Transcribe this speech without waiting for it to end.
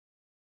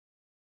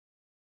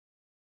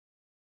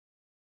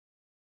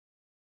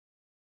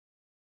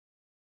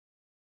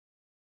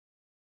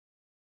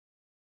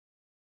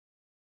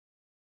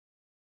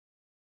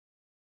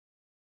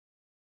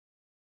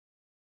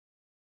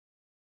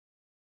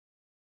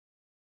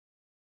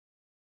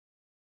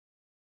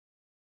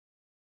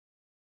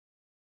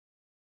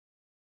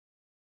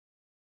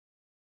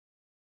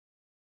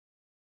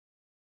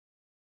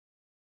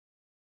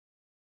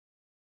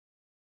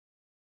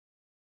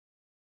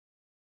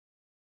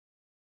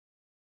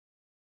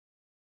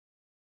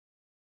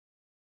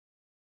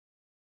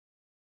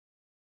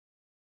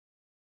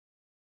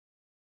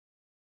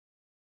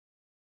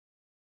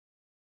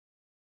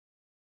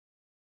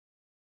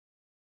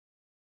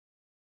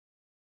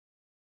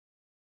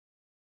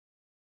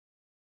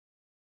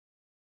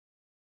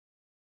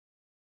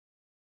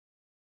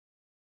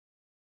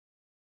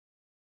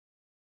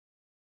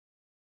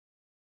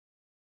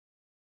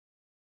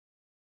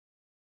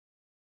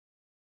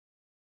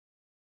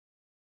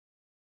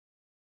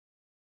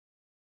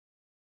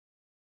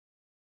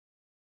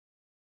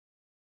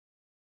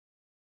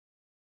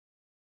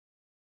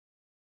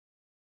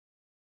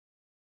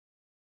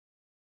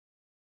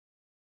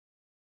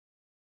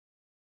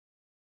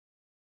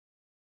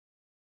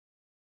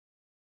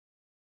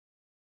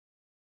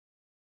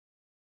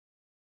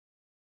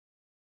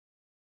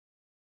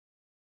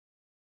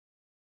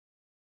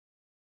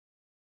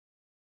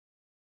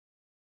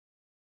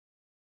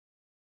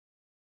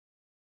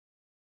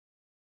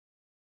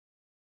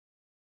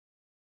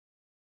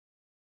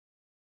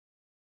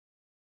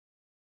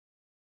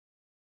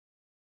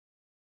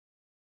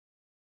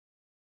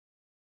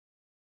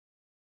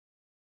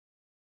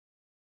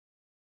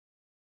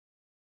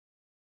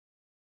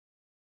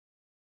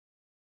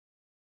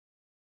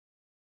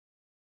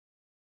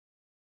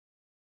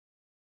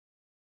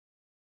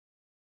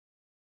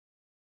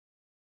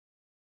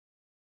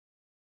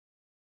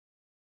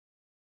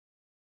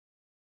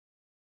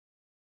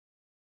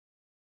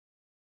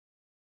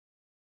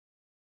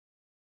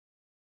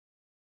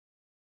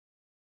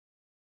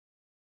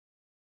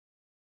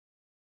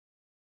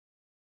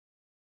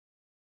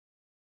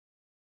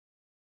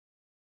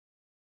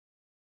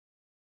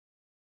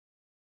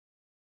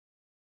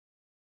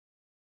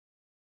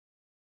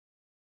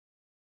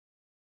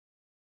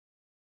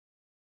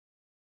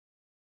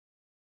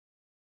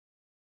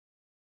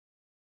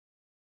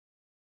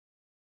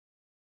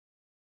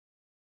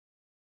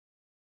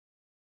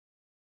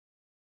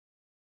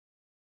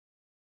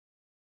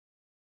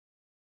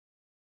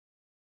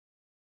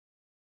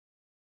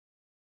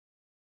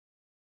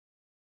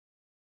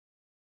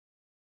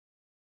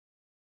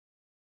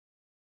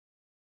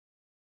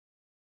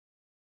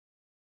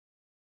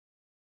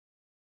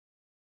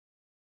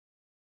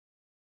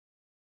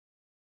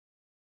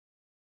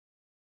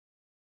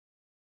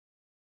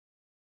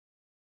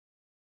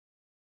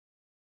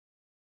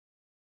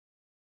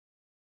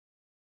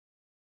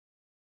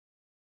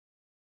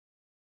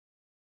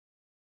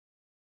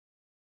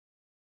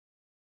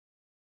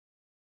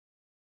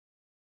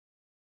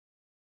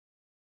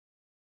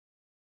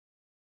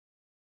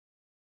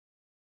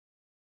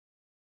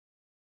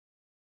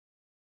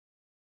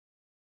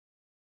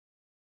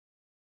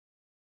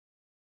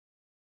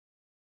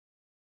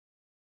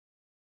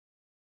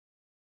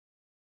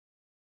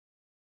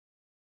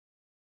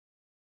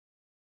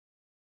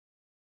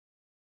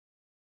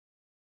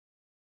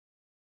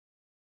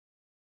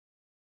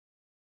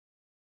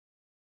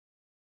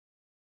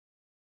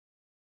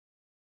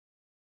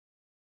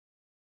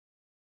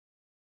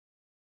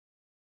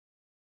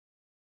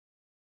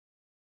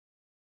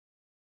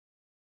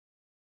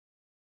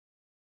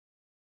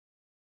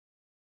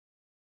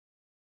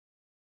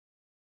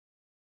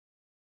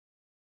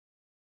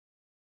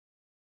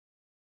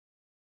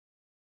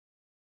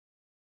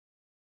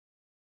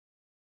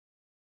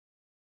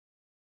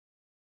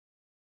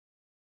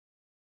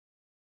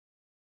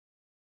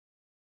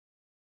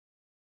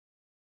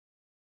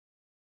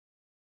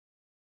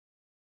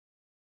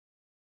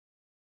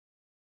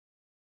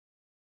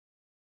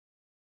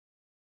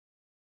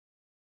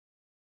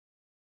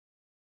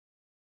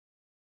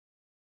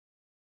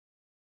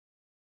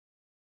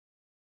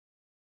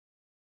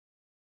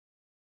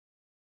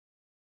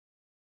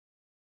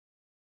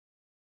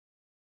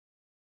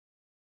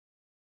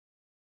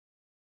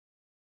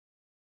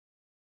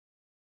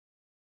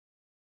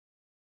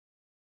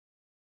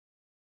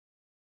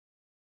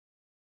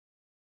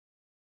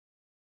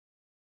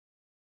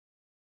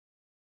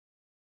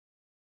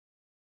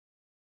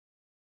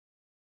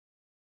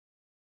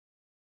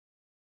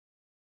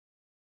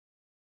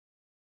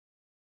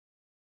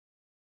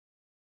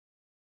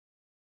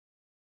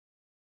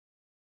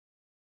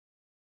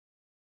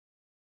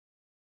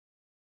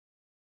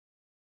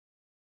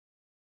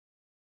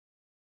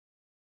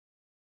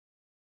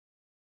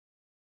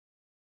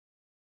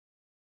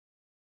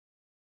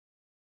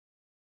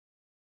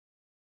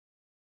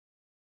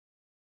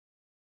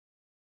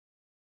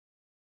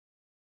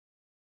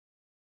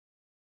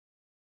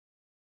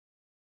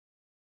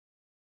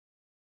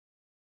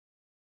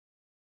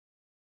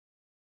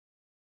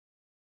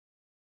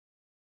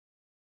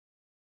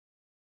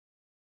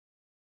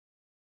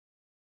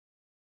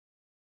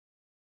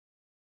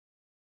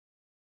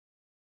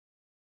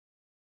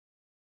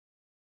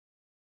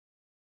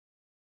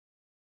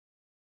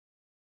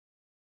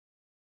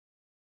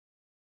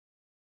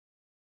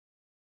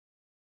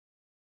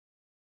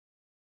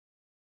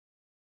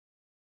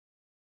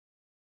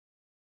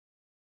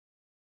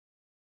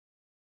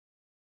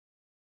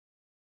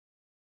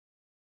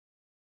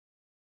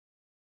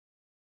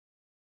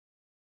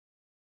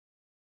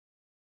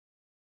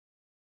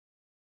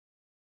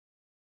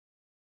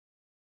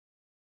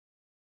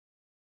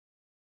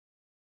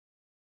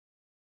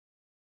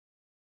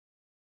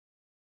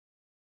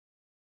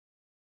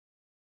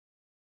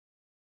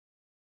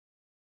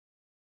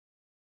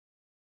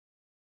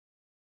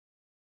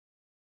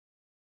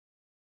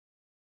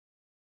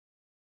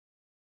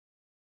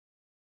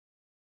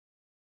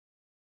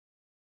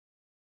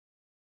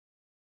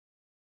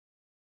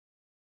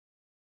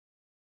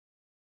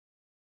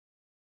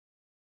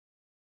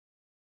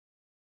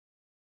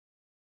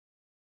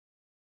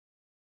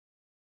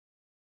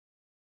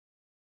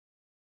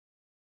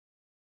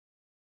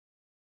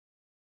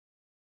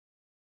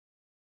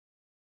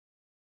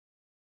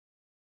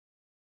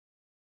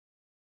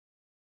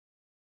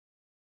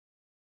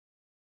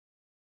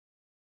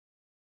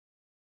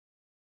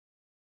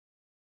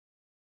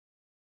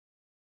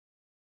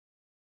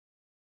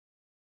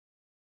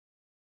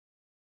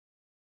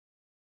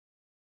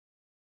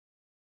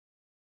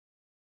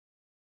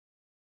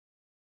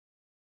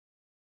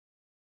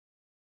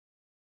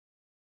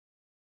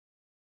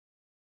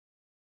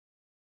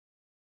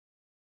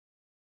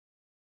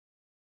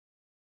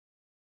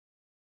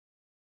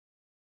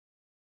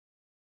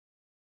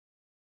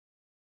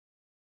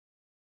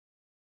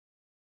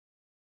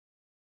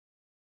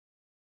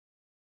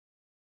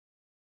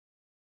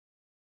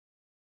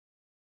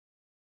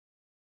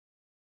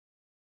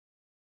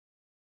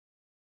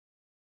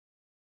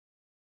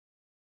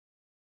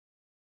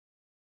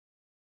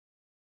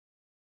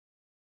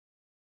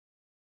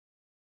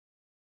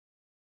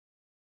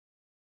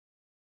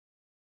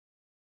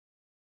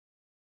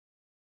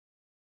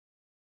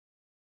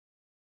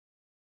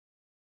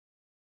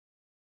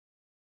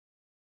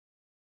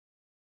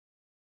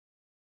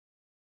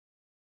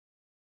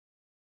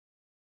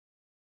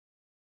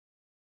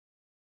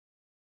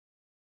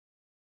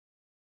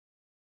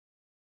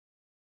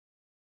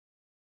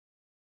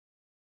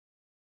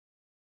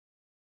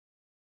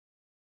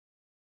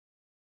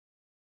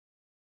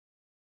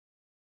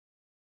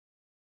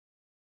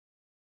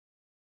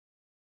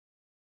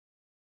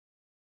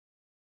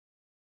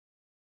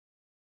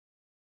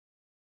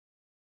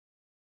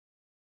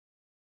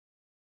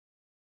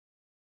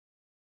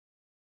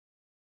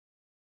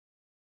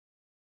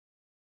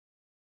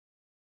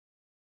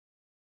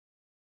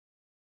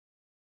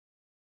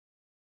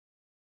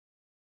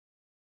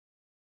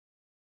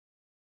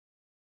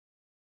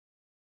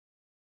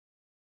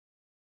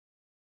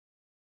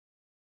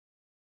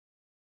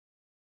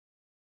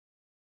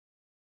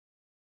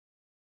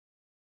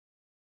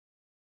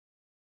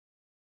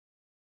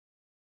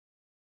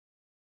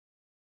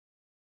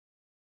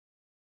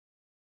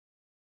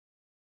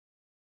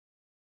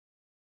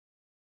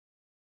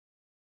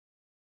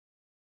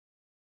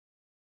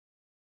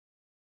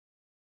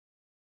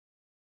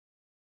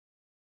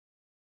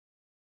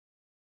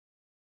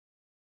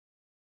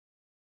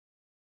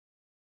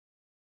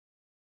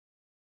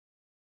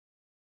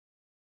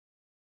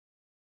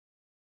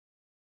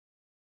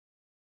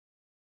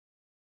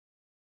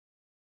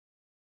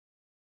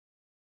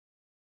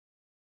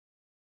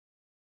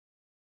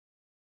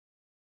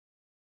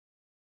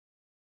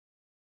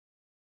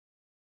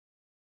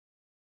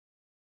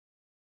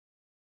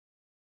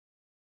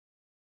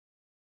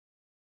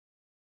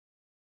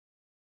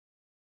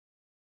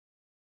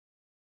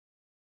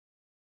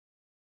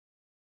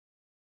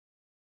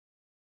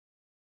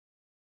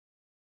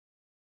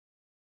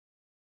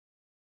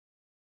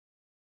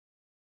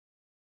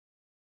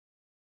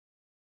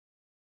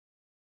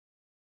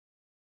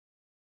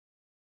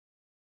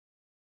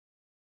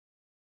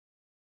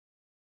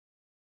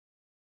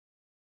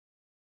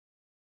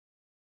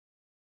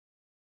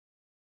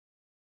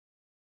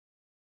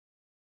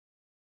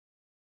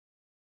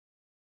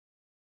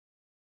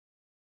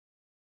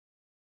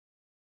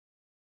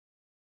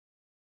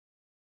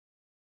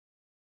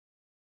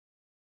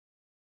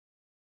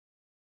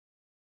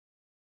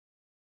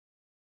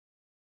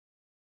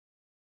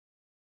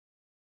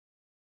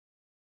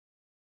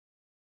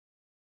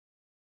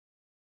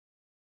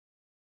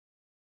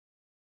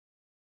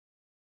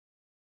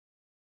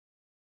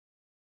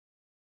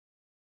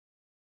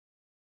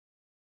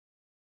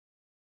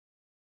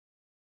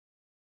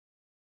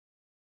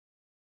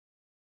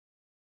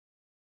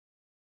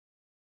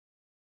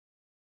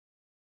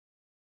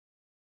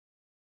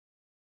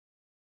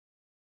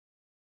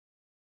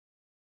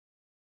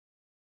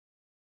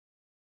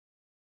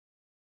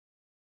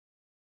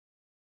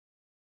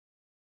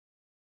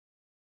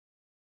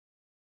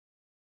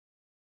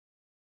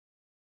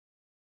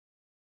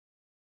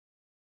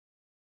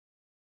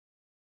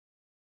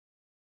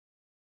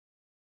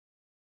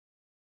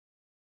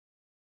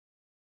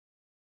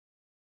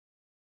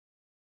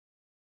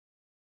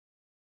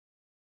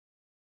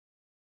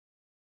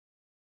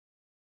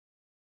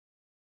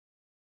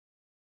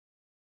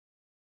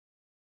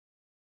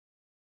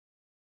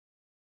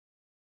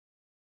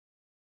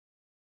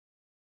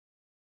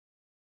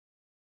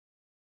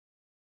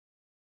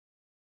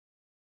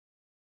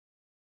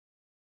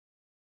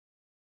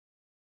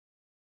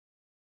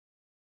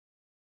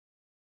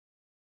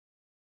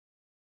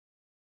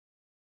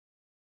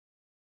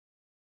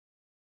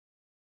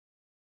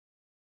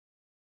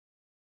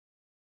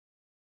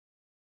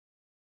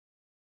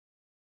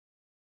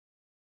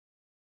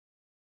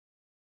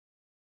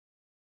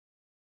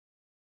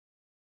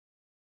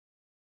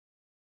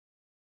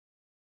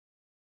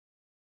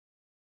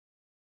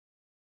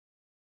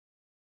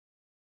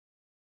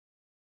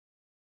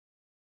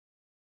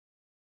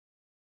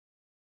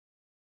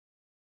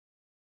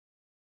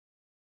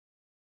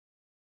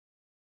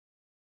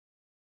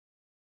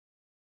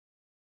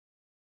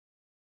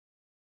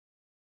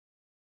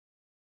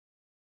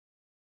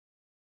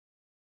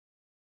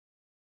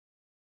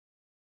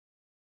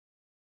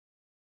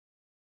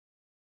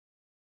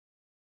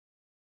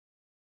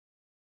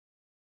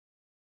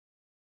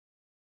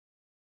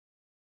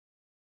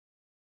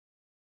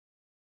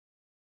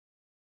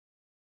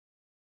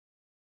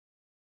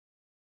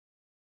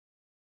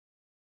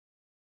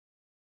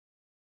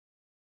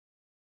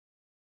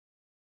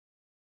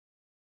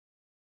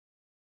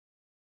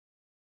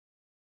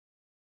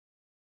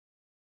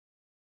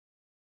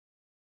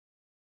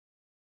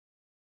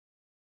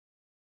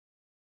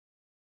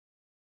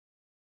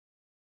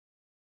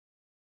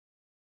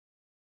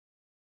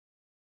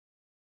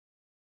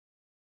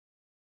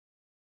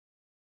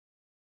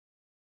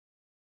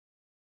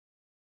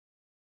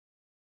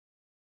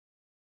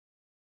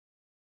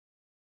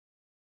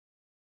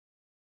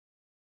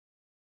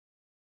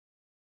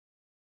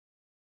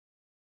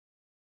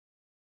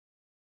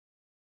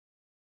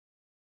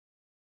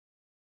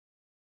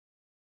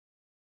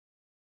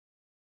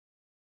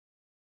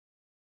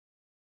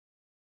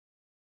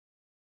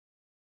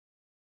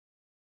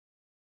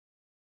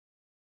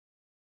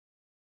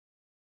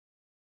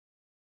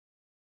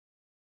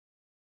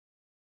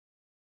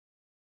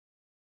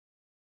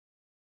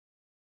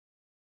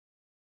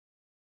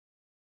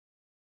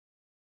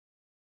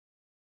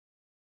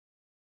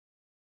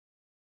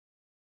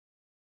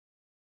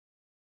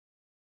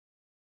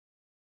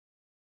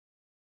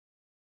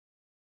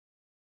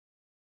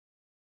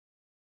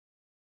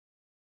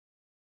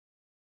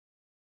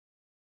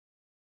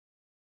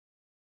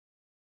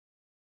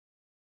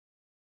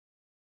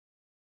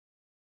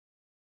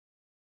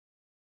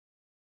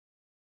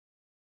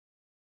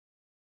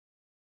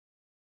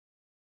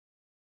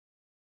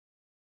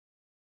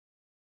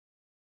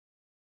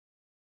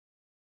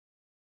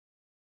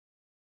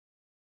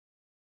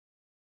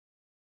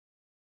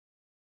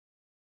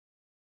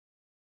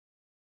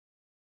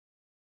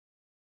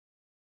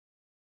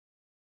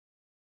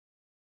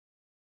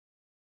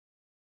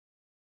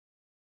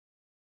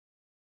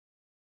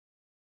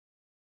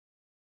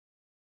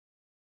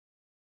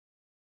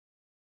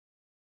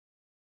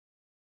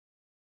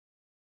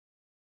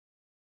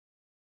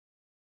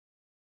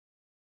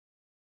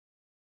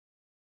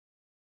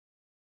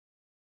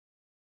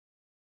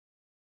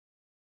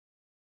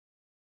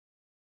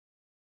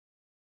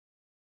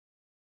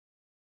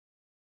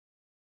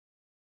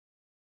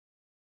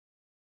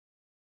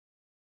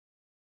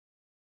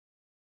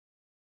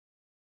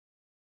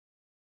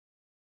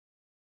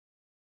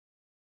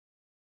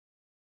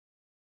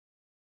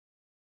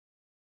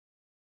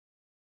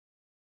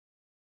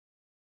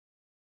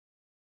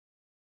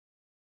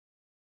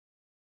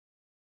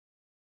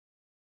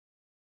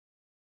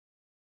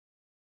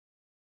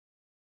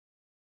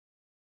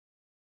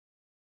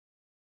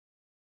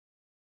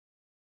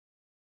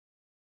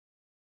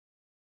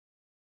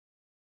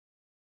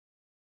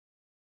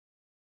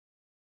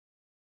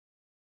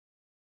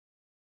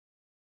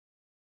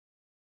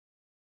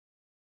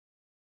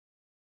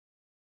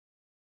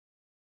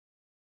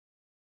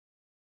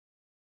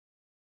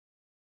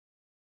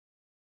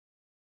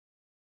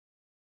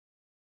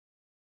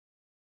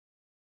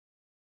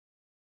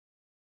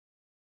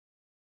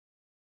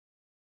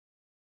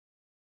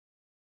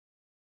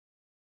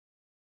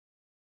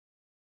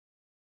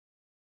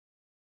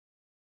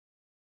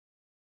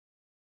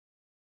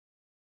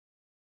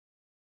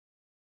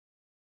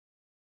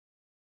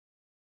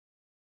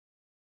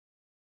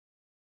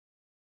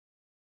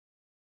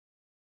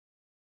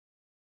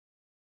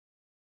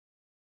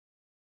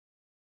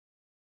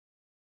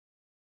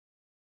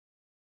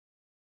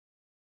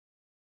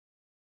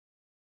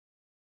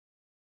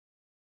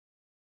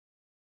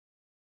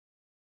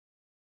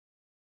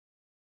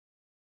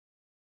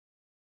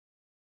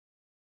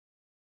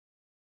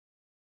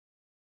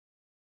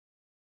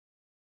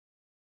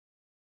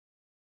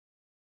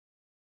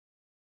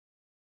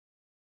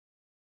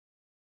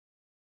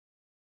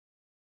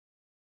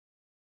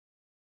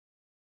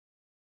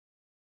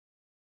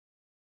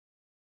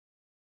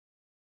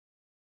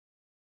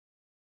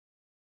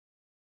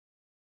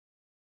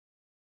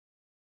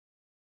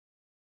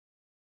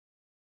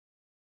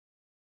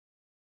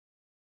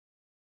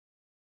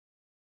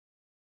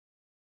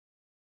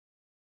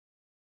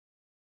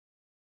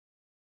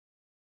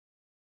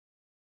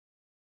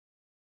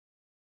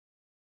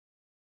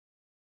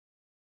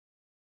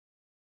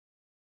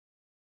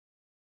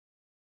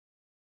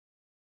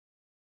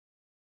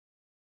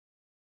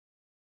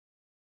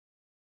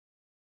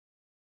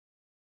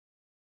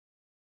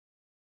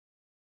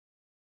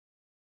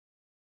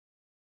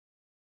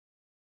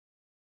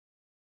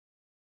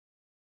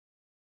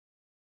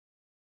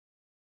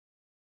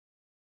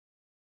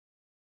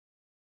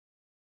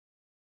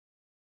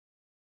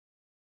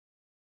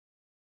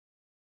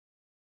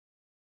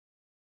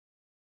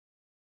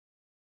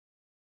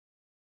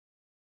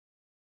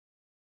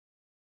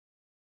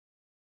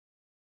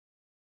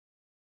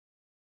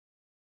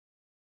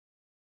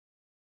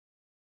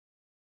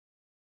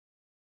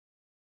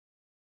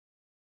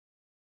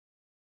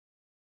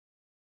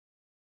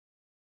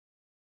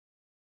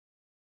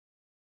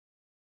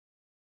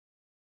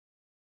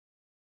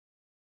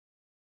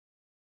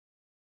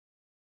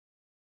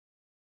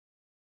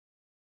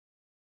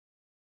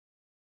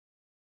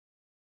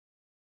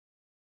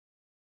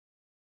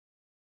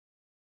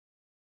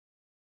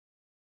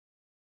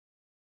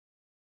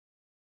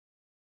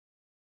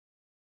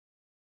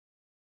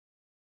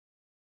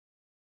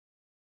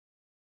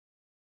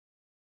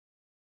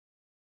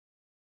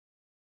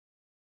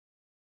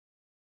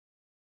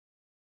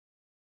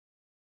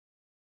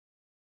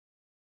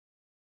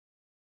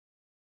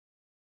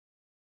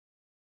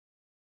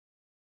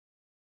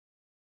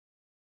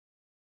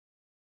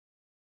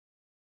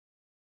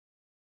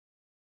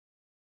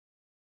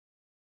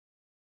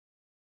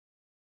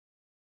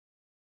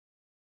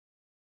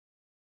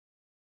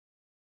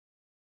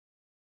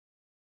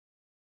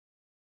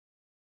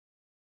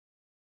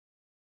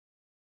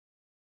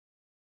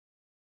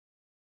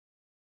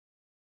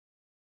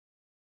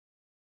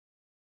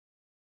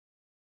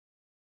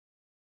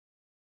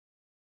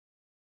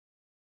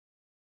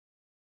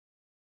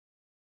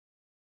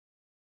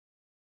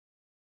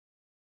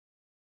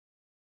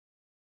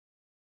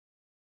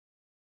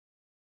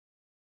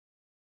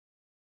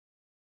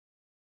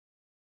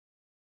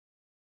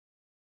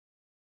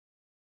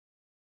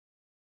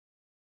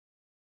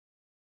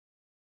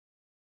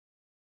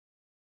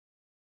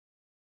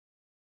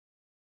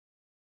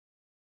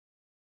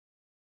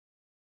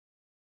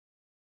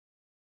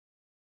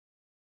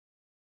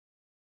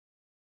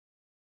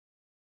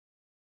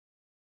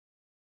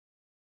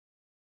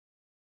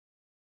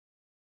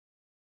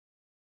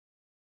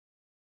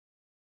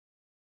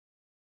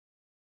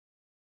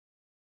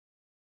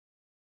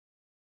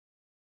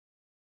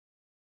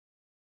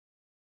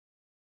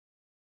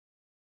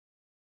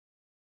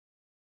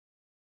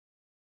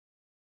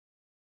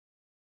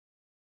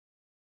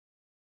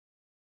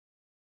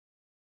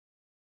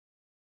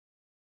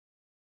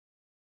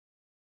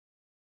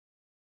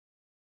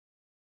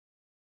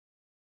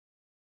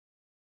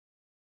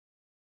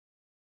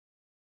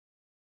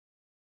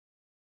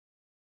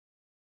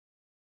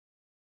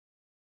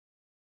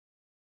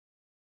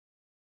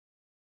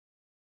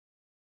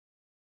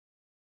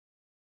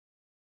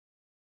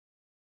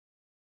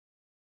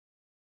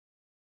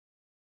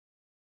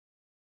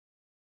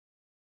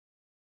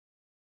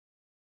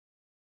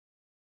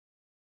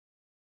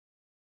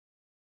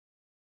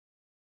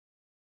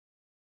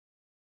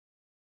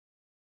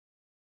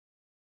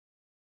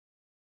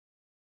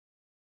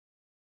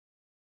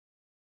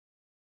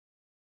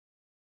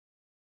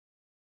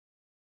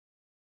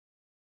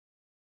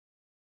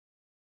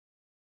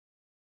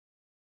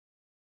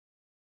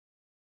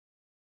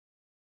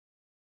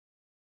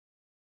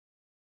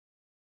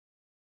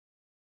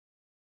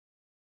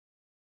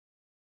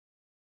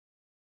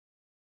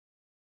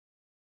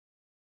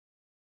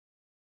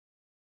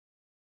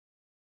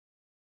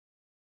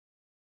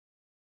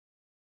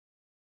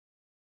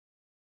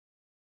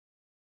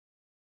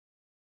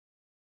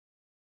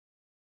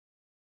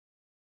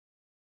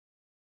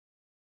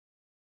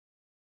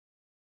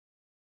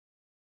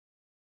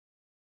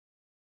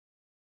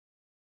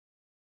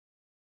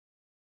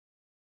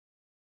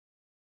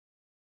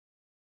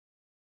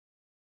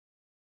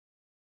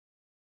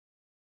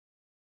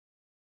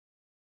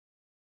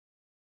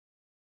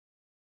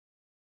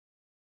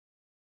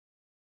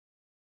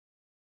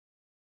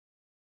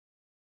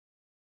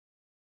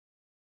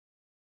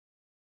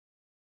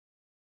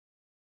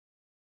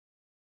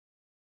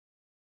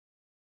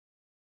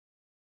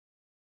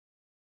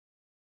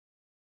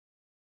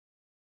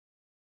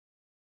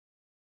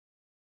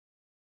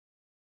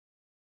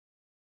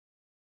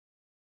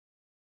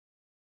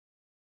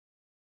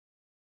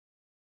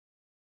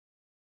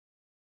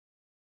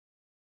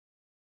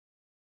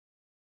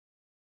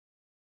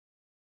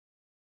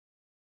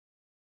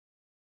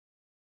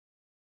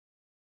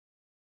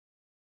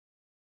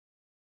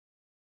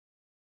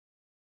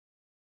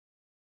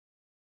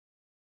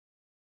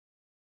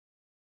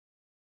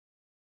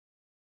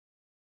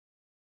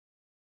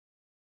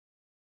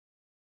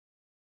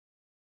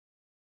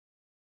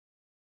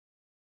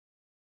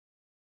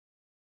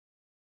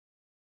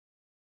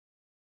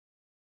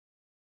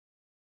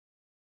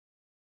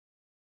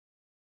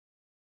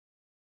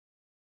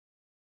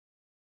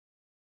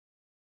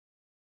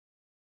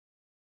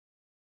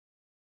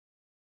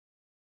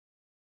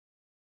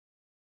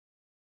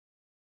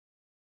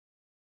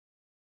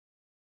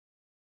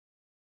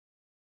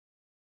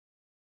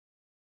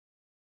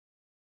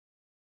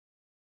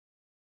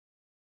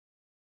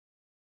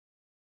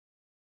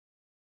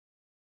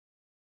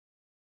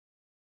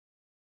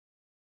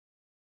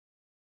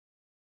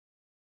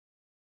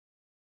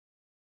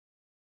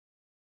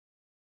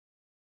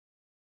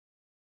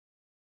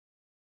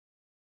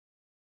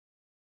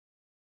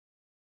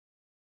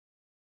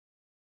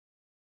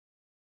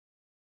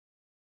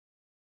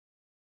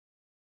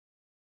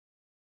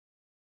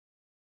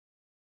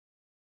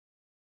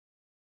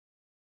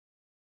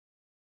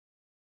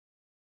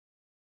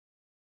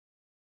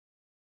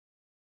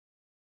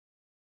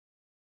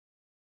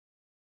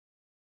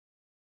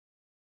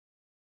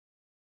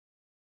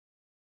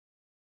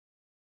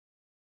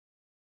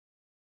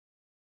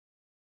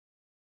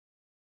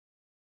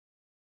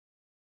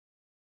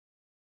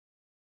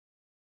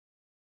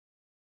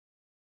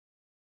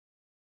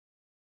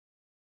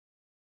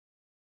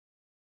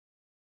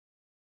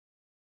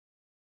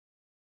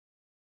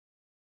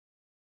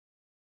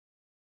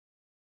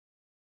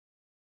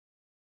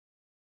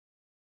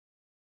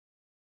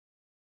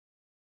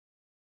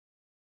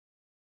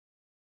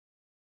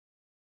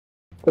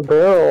The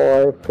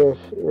barrel eye fish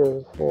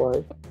is,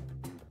 like,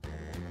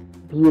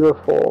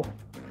 beautiful.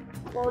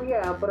 Well,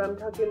 yeah, but I'm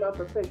talking about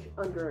the fish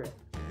under it.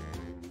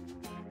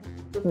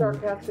 The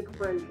sarcastic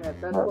fringe head,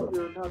 that's what we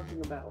were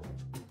talking about.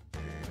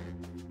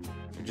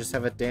 You just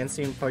have a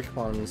dancing Pokemon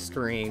on the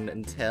screen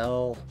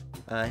until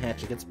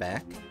Hatchet gets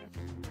back.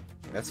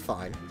 That's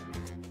fine.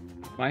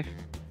 Wait,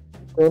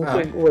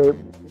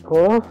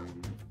 what?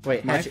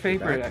 Wait,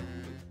 Hatchet,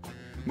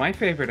 my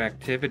favorite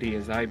activity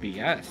is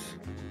IBS.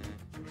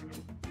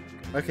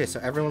 Okay, so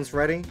everyone's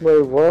ready?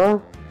 Wait,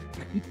 what?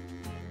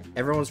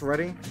 Everyone's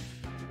ready?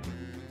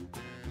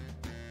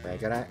 I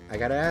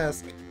gotta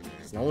ask,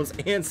 because no one's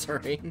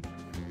answering.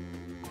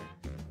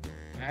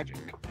 Magic.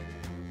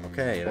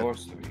 Okay.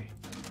 Supposed to be.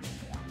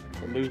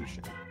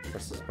 Illusion.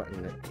 Press this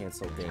button to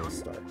cancel game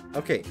start.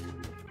 Okay.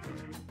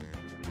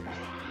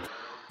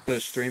 The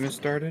stream has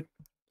started?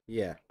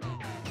 Yeah.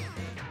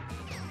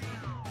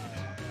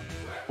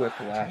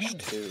 Whiplash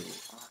 2.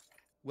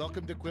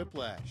 Welcome to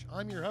Quiplash.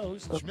 I'm your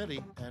host,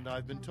 Schmitty, and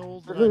I've been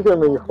told that This is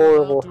gonna be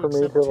horrible for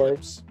me to, like...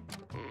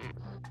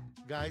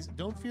 Guys,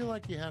 don't feel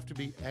like you have to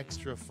be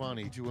extra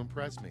funny to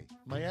impress me.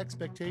 My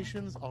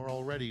expectations are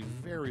already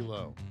very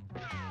low.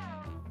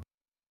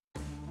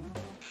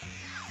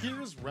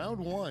 Here's round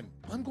 1.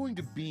 I'm going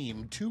to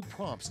beam 2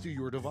 prompts to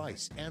your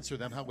device. Answer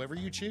them however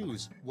you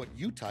choose. What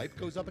you type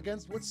goes up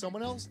against what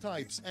someone else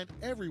types, and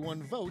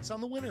everyone votes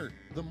on the winner.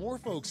 The more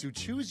folks who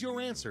choose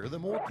your answer, the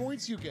more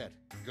points you get.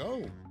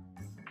 Go!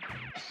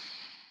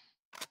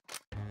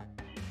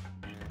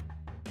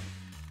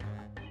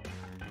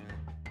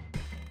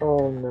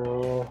 Oh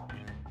no.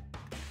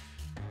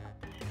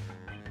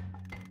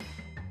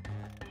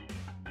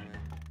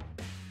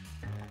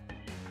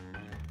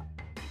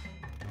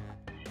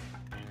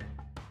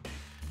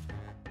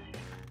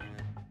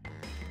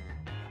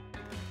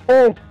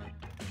 Hey!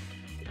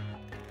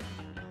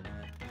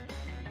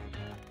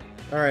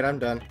 Alright, I'm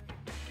done.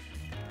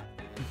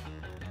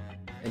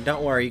 And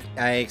don't worry,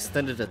 I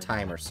extended the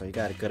timer, so you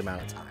got a good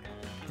amount of time.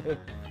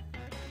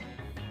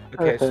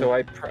 Okay, so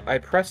I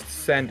pressed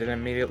send and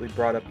immediately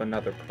brought up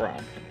another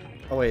prompt.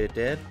 Oh wait, it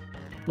did?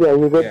 Yeah,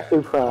 you get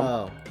 2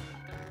 prompts.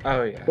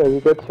 Oh yeah. Yeah, you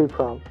get 2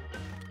 prompts.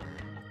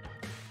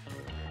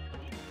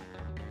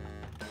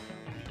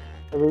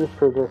 At least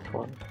for this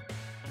one.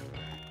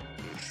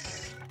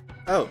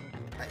 Oh!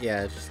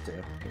 Yeah, just do.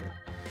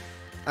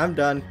 I'm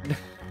done.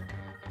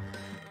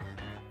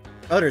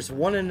 Oh, there's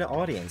one in the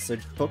audience. So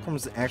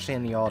Pokemon's actually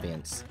in the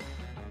audience.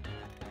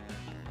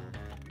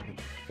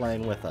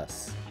 Playing with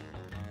us.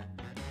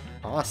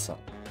 Awesome.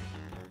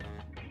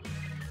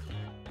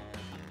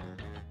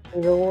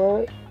 You know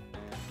what?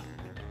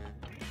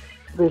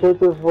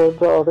 Because of what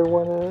the other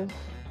one is.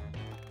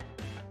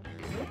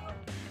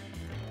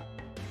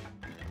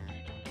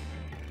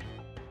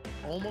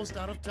 Almost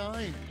out of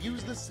time.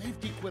 Use the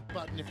safety quit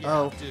button if you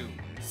Oh, have to.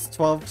 it's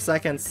 12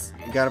 seconds.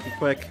 You gotta be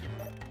quick.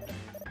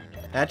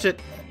 Hatchet.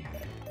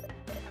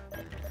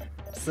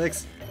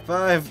 6,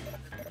 5,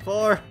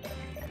 4,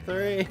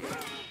 3.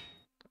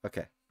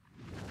 Okay.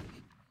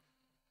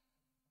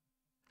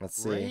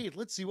 Let's see. Great,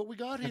 let's see what we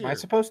got here. Am I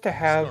supposed to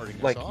have,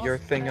 Starting like, us off, your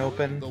thing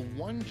open? The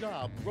one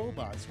job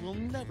robots will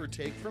never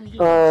take from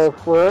humans.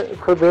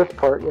 For this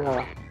part,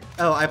 yeah.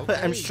 Oh,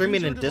 I'm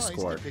streaming use in your device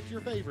Discord. to pick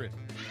your favorite.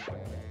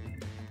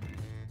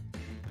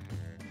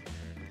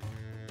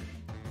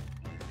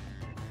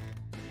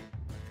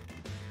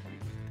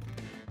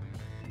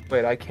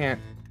 Wait, I can't.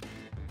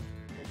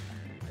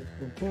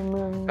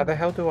 How the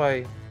hell do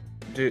I...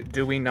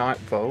 Do we not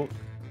vote?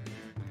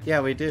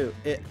 Yeah, we do.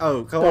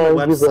 Go on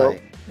the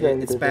website. Yeah,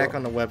 It's back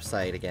on the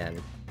website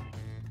again.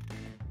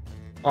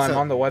 Oh, I'm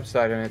on the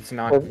website and it's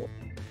not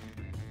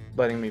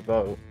letting me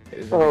vote.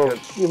 Is it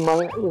because... you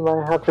might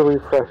have to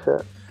refresh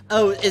it.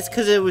 Oh, it's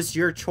because it was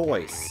your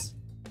choice.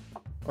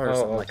 Or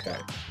something like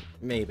that.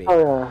 Maybe. Oh,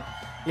 yeah.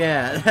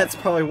 Yeah, that's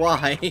probably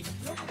why.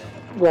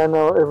 Yeah,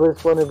 no, it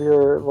was one of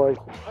your, like,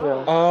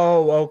 yeah.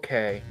 Oh,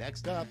 okay.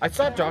 Next up, I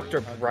saw Dr.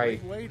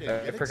 Bright.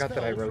 I forgot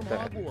that I wrote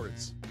that.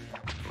 Hogwarts.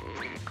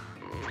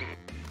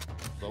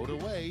 Vote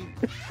away.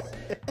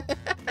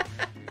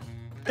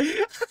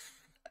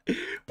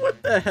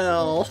 What the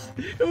hell?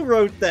 Who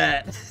wrote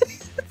that?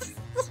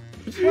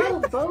 Well,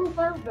 both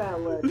are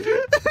valid.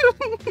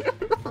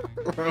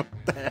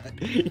 Wrote that?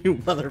 You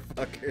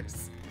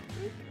motherfuckers.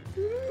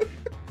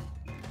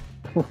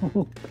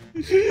 Who?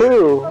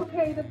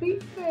 Okay, to be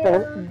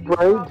fair,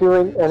 Bright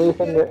doing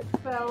anything that...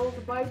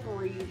 spelled by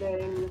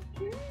breathing.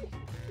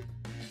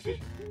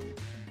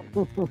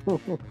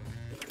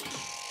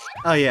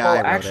 Oh yeah, well, I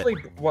wrote actually,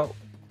 it. well,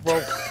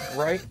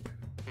 Bright.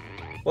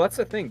 Well, that's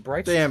the thing.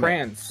 Bright's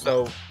trans,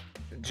 so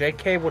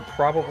JK would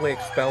probably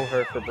expel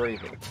her for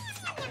breathing.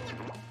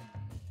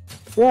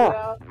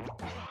 Yeah.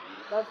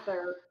 That's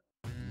fair.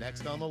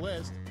 Next on the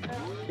list.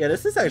 Yeah,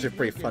 this is actually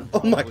pretty fun.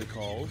 Oh my god.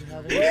 Called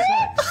having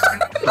sex.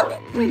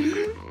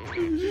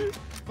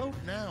 Vote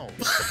now.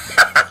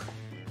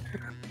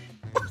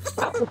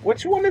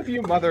 Which one of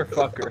you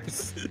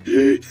motherfuckers?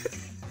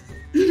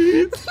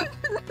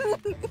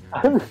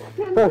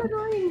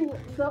 Considering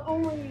the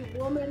only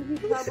woman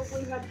he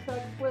probably had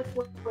sex with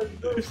was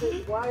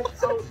his wife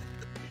out.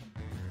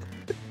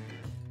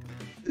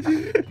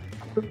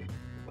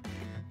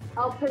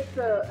 I'll pick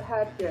the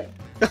Hatchet.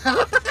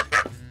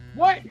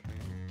 What?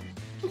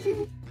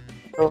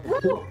 No,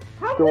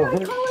 how can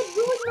I call it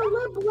doing the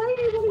lip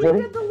lady when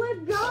we did the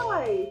lip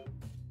guy?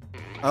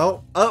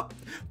 Oh,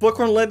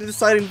 Bookworm led the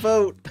deciding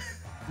vote.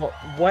 Well,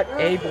 what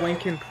Abe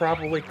Lincoln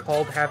probably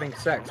called having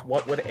sex?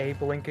 What would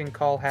Abe Lincoln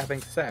call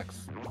having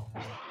sex?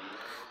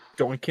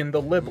 Doinking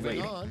the lib Moving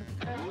lady. on,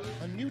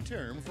 a new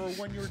term for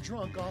when you're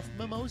drunk off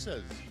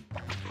mimosas.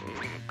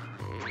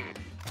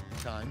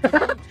 Time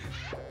to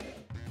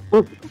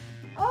vote.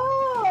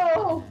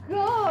 Oh,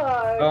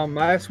 God!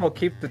 Might as well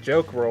keep the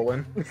joke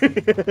rolling.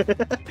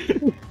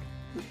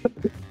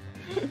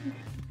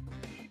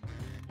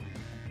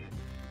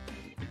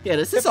 Yeah,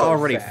 this is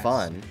already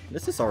fun.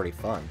 This is already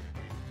fun.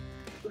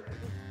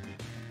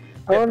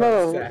 Oh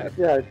no, sad.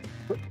 yeah.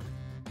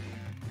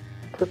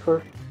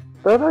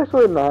 That's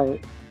actually nice.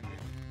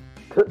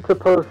 To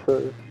post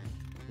those.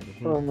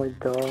 Oh my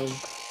god.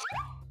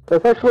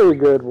 That's actually a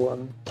good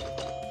one.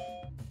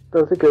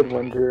 That's a good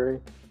one, Jerry.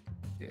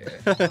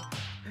 Yeah.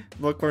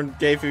 Bookworm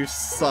gave you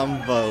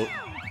some vote.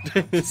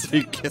 So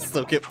you can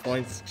still get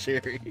points,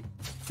 Jerry.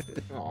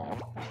 Aw.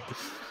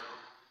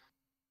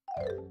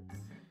 That's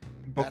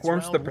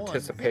Bookworm's the round one.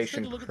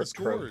 participation Let's take a look at the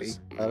trophy.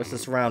 scores. This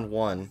is round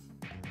 1.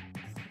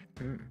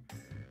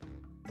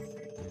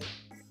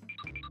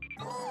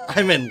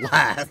 I'm in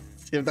last.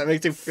 If that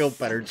makes you feel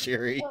better,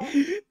 Jerry.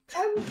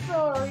 I'm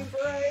sorry,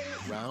 Brian.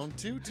 Round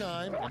 2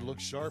 time, and look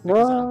sharp No,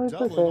 because I'm it's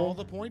doubling okay. all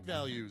the point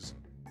values.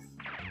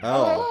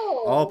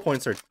 Oh, all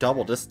points are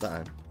double this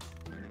time.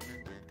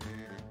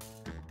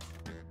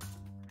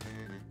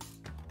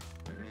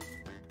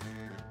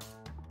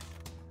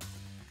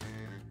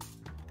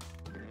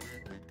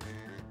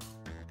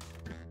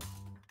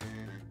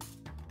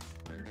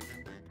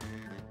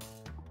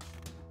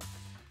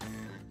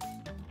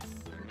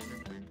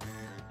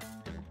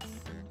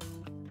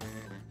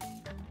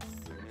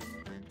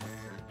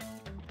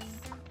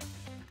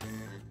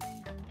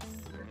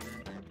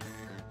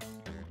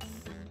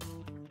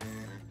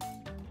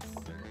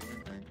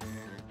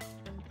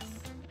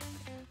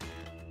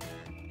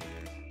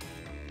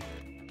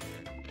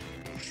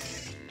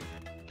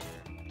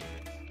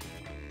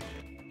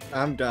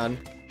 I'm done.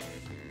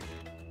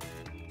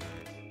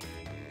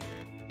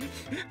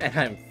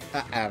 And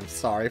I'm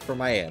sorry for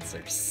my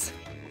answers.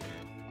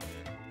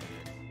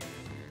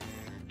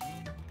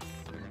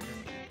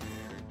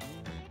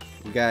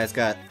 You guys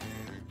got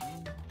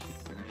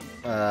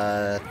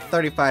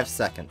 35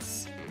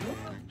 seconds.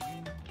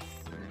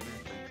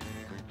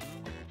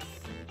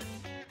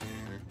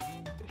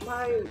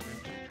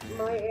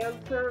 My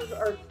answers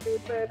are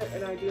stupid,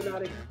 and I do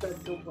not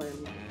expect to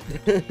win.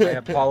 I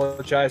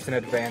apologize in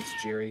advance,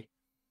 Jerry.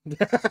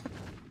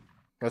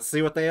 Let's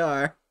see what they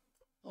are.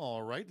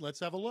 All right, let's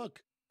have a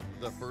look.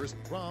 The first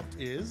prompt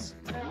is,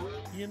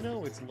 you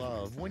know it's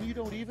love when you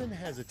don't even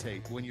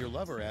hesitate when your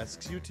lover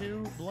asks you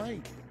to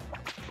blank.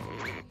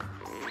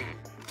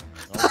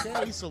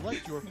 Okay,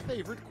 select your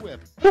favorite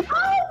quip. Oh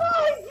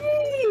my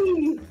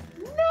jeez!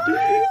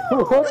 No!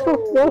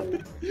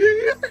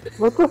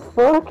 What the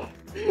fuck?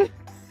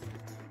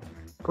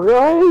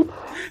 Right?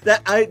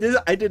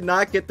 I did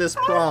not get this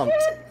prompt.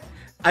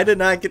 I did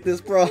not get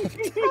this prompt.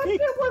 Hatchet,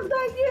 was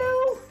that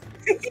you?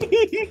 Is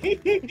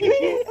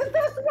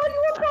that why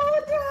you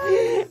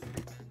apologize?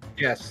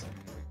 Yes,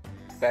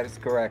 that is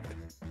correct.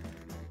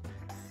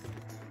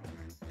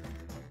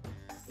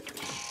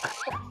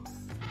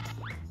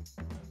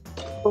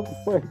 Oh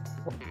my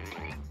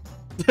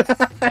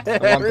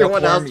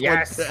Everyone else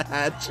yes. went to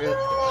Hatchet.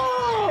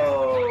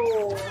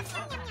 No!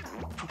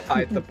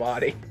 Hide the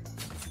body.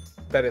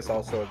 That is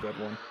also a good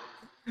one.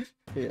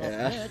 Yeah.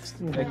 Up next,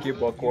 Thank you, you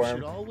Bookworm.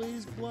 should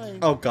always blank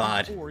Oh,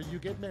 God. before you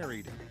get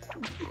married.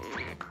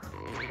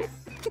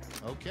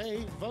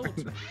 Okay, vote.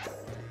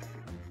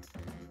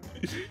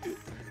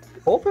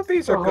 Both of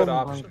these are good my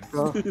options.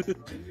 God.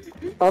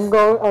 I'm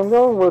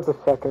going with the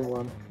second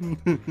one.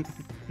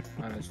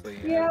 Honestly,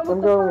 Yeah, with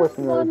I'm the going with first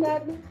one,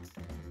 marriage. that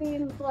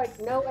seems like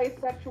no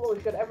asexual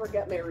should ever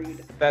get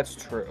married. That's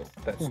true.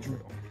 That's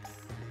true.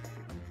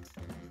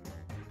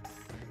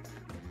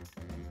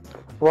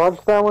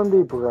 Watch that one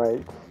be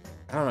bright.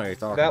 I don't know what you're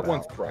talking That about.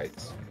 one's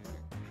bright.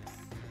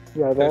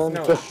 Yeah, that There's one's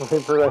no- definitely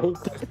bright.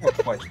 There's no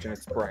question,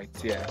 it's bright.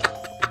 Yeah.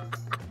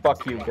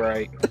 Fuck you,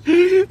 Bright.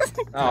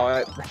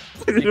 Oh,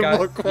 you got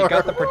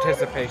the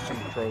participation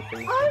trophy.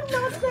 I'm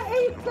not the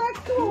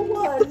asexual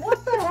one!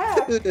 What the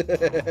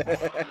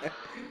heck?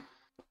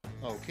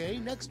 Okay,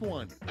 next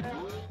one.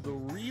 The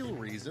real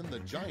reason the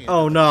giant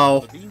Oh, at the no.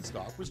 top of the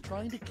beanstalk was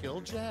trying to kill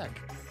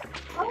Jack.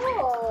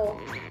 Oh!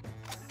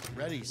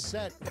 Ready,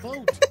 set,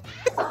 vote.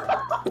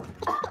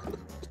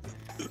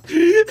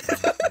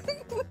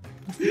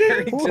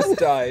 Jerry just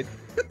died.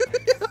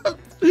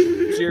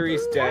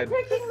 Jerry's I'm dead.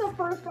 picking the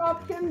first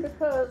option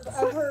because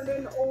I heard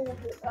an old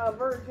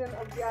version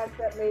of Jack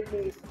that made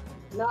me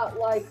not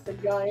like the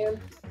giant.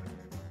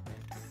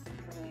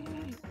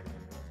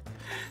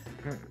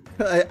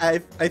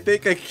 I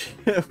think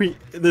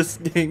this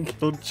game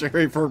killed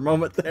Jerry for a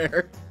moment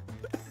there.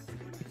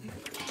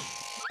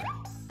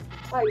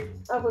 I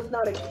was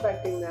not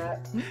expecting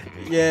that.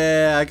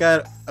 Yeah, I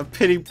got a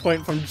pity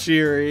point from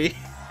Jerry.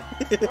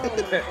 Oh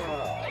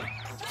my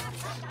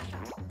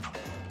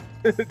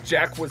god.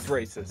 Jack was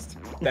racist.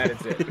 That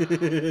is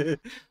it.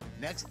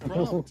 Next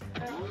prompt.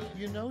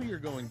 You know you're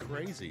going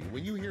crazy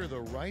when you hear the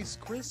Rice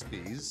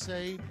Krispies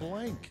say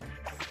blank.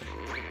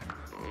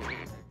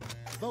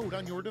 Vote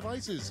on your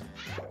devices.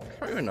 I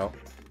don't even know.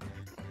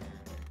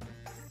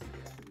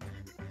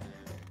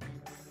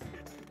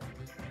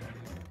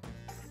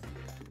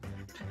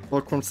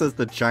 Bookworm says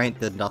the giant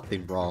did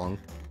nothing wrong.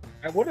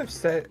 I would have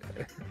said...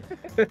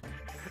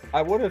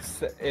 I would have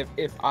said...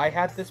 If I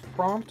had this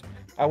prompt,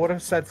 I would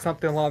have said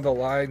something along the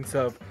lines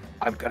of,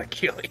 I'm gonna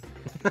kill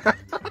you.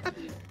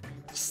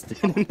 Just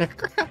standing there,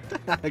 crap.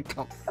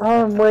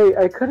 Wait,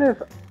 I could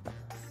have...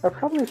 I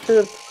probably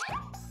should have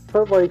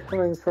put, like,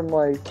 something from,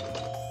 like...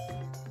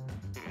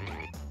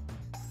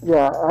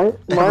 Yeah,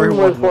 mine Everyone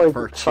will was,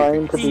 hurt like,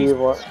 trying to be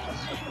what...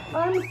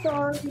 I'm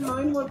sorry,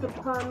 mine was a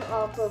pun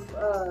off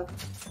of,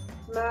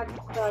 Max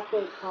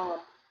Tackle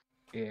Cop.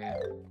 Yeah.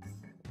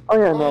 Oh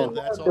yeah, no, And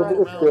that's it's all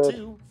for round good.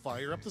 2.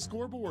 Fire up the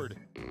scoreboard.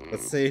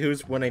 Let's see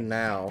who's winning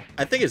now.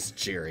 I think it's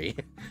Jerry.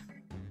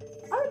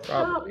 It's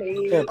not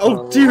me. Yeah.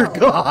 Oh dear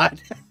God!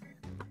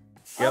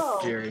 Yep, Oh.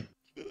 Jerry.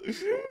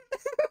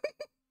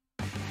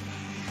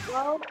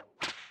 Well,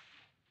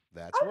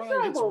 That's I'm right,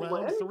 sure it's we'll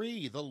round win.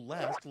 3, the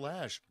last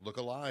lash. Look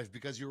alive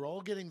because you're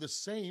all getting the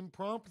same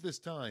prompt this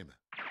time.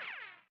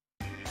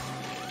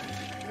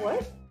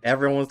 what?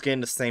 Everyone's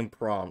getting the same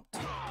prompt.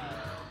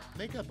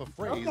 Make up a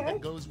phrase Okay. that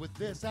goes with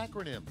this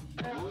acronym.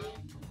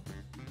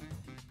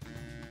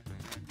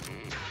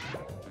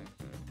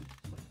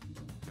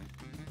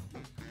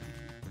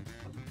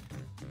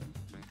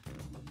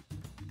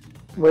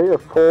 Wait, a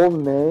full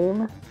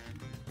name?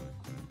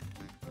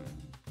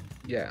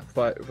 Yeah,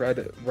 but write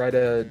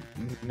a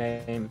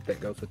name that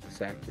goes with this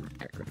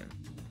acronym.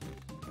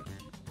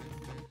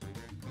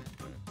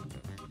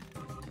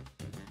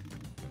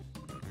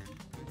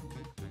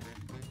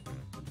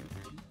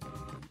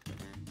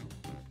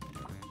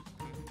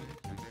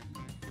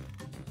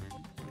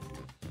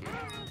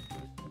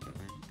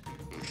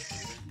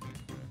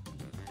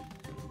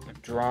 I'm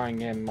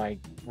drawing in my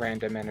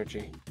random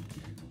energy.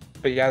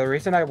 But yeah, the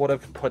reason I would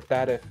have put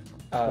that if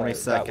 20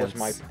 that was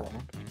my seconds.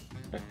 prompt.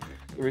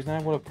 The reason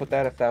I would have put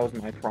that if that was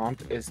my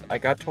prompt is I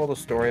got told a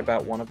story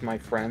about one of my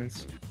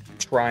friends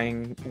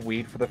trying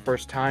weed for the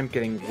first time,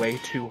 getting way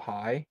too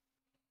high,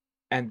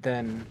 and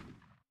then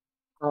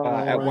at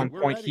Alright, one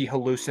we're point ready. he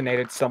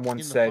hallucinated someone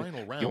In the said,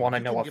 final round, "You want to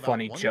you know can a give out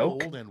funny 1 joke?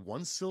 gold and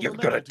 1 silver You're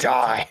medal gonna to your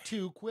top die."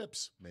 2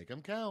 quips. Make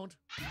them count.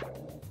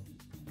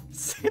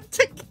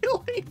 Santa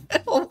killing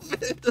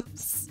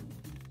Elvis.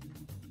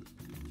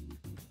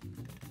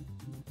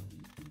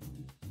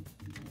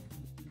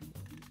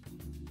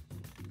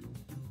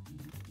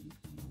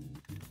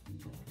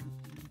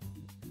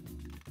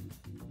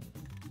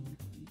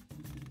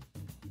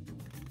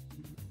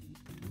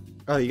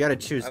 Oh, you gotta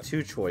choose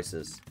 2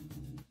 choices.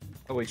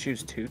 Oh, we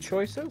choose 2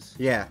 choices?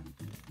 Yeah,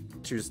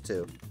 choose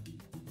 2.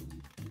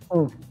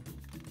 Hmm.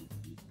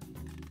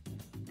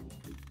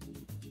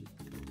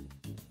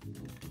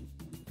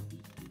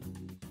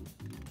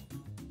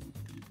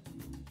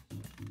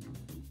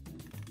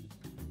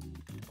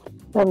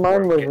 Yeah,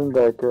 mine wasn't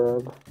that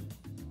good.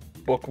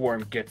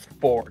 Bookworm gets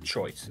 4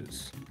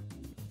 choices.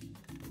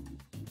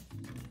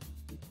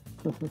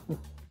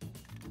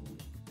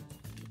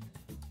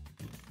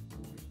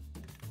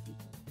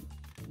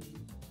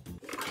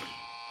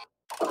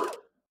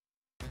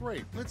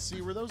 Great, let's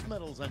see where those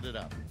medals ended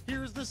up.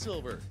 Here's the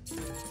silver.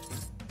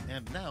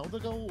 And now the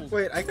gold.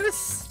 Wait, I gotta.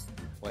 Let's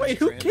Wait,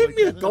 who translate gave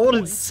me a that into gold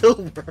and points.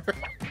 silver?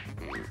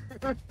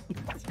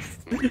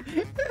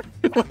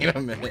 Wait a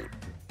minute.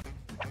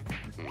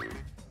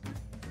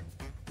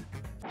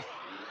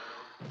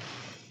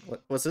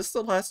 Was this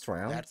the last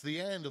round? That's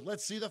the end.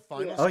 Let's see the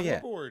final Oh, yeah.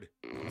 scoreboard.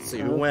 Let's see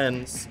who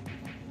wins.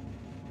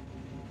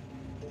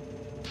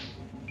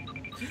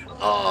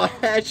 Oh,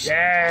 Hatchet!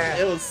 Yeah!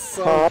 It was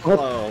so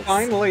close.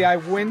 Finally, I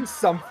win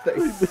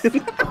something.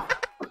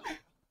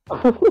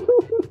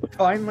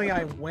 Finally,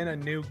 I win a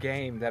new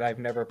game that I've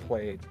never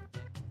played.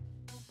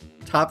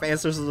 Top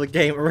answers of the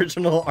game,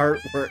 original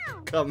artwork,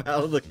 come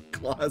out of the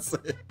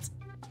closet.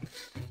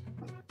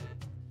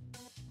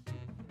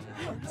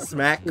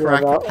 Smack,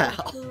 crack, that-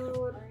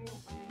 pal.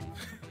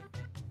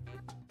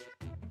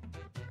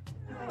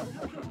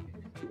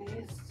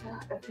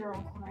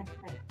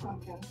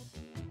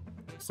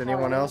 Is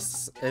anyone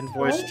else in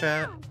voice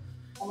chat?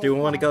 Do we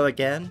want to go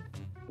again?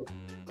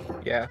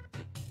 Yeah.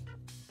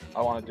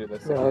 I want to do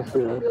this. Yeah, let's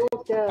do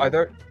it.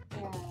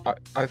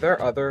 Are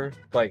there other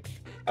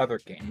other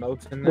game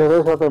modes in Yeah, this?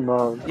 there's other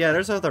modes. Yeah,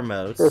 there's other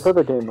modes. There's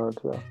other game modes,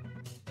 though.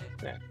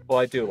 Yeah. Well,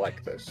 I do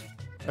like this.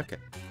 Okay.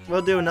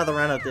 We'll do another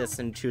round of this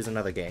and choose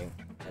another game.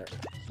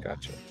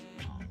 Gotcha.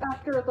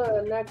 After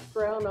the next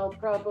round, I'll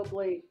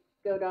probably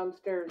go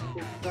downstairs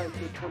to try to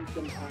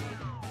pumpkin pie.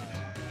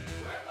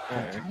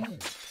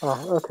 Alright.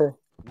 Oh, okay.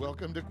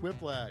 Welcome to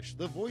Quiplash.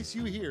 The voice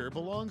you hear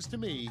belongs to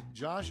me,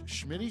 Josh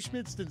Schmitty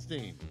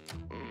Schmitzenstein.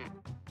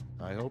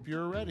 I hope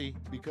you're ready,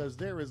 because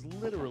there is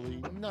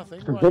literally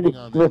nothing writing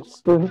on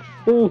this.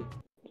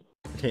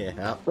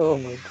 Yeah. Oh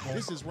my god.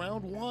 This is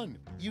round 1.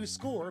 You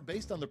score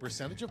based on the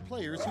percentage of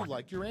players who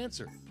like your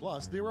answer.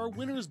 Plus, there are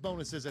winners'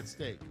 bonuses at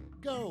stake.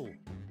 Go!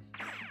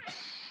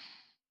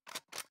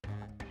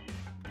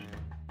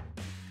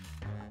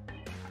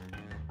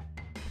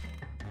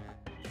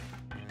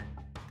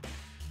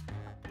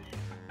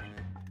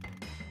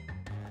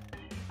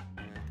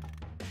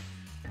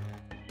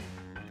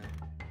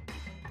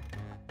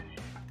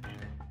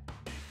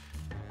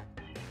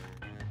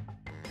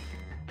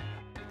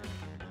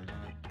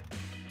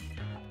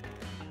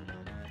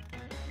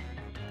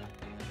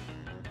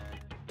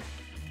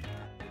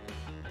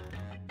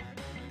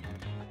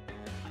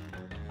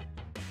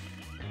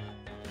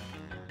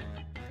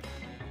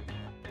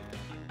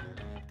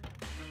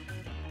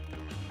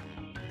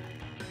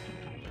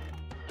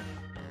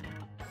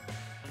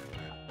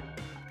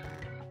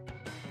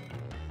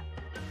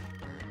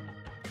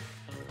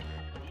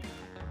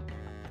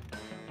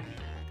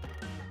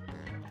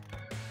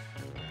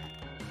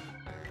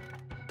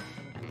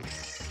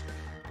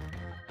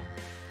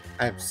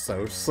 I'm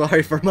so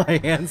sorry for my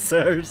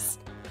answers.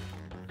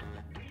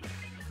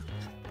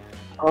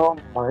 Oh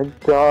my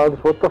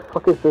god, what the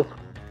fuck is this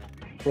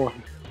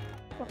one?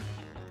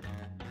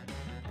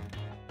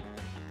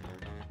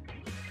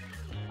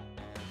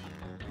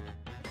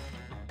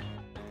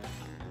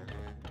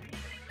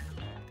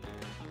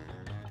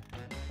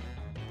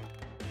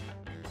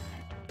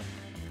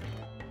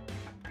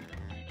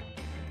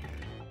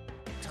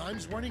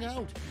 Time's running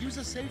out. Use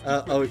a safety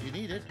Oh. quip if you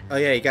need it. Oh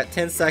yeah, you got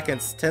 10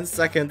 seconds. 10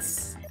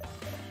 seconds.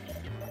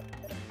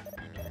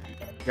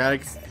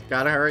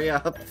 Gotta hurry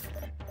up.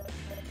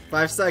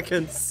 5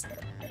 seconds.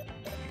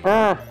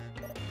 Ah!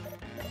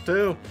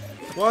 2,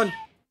 1.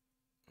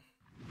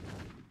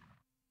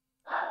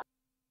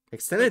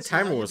 Extended Let's see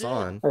how timer you was did.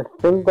 on. I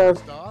think that's...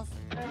 First off,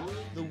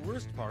 the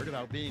worst part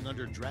about being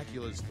under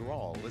Dracula's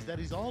thrall is that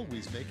he's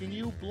always making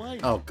you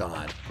blank. Oh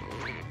god.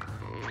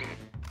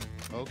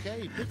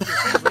 Okay, pick your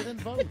favorite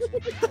and vote.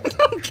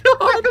 Oh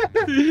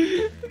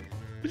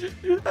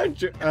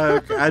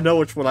god! I know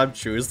which one I'm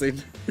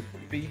choosing.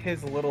 Be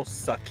his little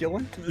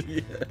succulent?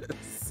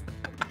 Yes.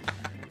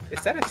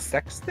 Is that a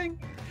sex thing?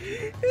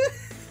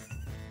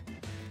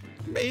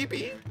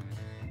 Maybe.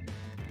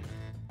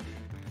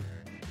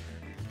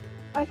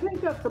 I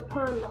think that's a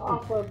pun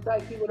off of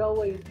that he would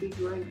always be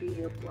drinking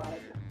your blood.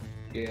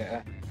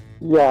 Yeah,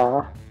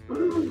 Yeah.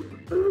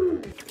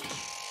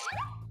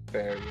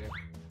 fair,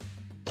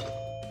 yeah.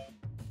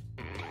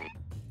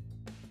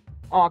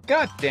 Aw,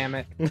 god damn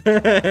it.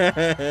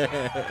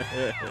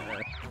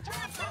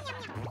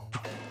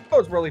 I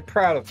was really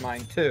proud of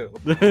mine, too.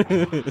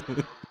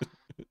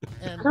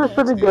 And Yours is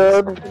pretty next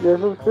good. is Yours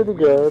is a pretty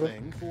real good.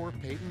 thing for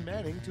Peyton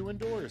Manning to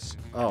endorse.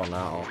 Oh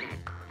no.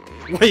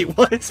 Wait,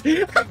 what?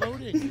 Keep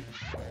voting.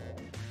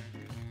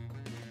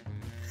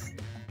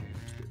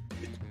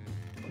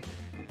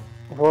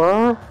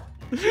 What?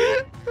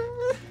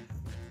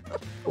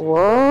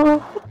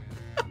 What?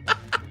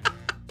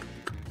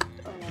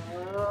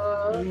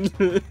 I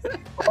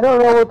don't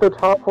know what the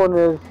top one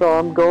is, so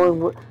I'm going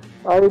with...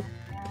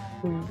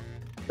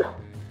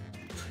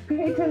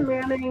 Peyton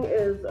Manning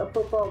is a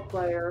football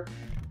player.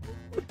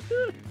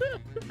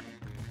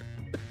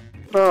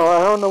 No, I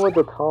don't know what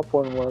the top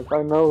one was.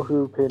 I know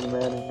who Peyton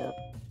Manning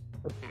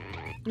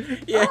is.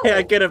 Yeah,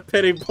 I get a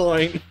pity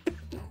point.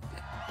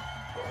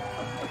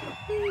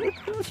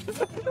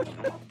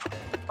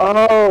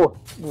 Oh!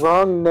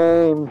 Wrong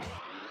name.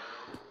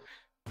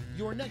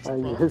 Your next I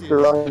prompt used is the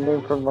wrong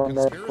name for my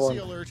next Conspiracy one.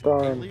 alert,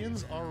 Darn.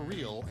 aliens are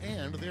real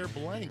and they're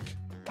blank.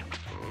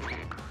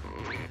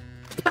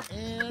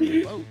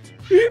 And vote.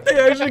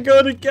 They actually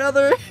go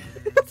together.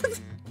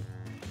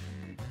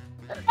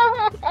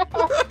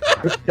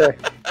 Okay.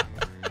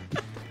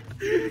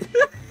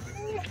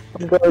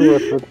 I'm going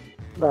with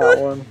that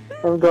one.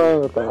 I'm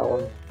going with that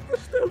one.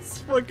 That's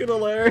fucking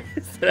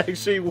hilarious. It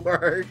actually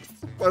works.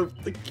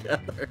 Both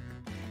together.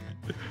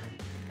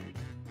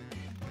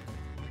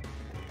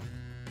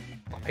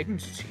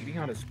 Biden's cheating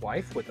on his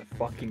wife with a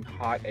fucking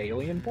hot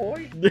alien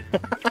boy?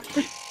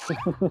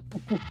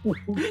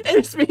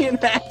 It's me and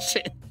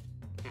Hatchet.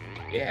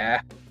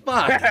 Yeah.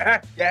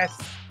 Fuck. Yes.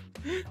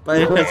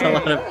 But there's a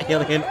lot of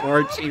alien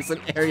orgies in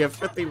Area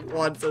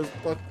 51, says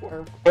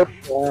Bookworm.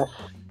 Yeah.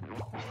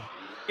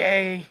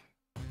 Yay.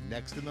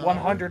 Next in the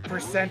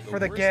 100% for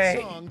the worst gay.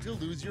 song to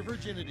lose your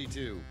virginity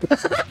to.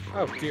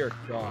 Oh dear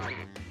God.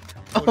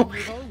 Put in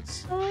your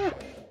votes.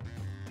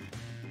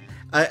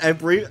 I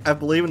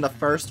believe in the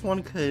first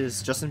one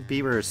because Justin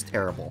Bieber is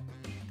terrible.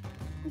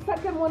 The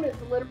second one is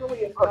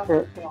literally a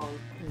soccer song.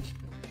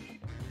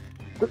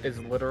 Is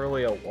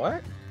literally a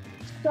what?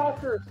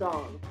 Soccer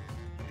song.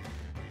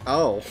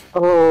 Oh.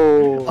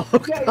 Oh.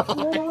 Oh Yeah, it's god.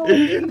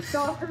 literally a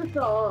soccer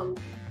song.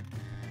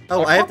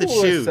 Oh, I have to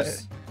probably would've choose.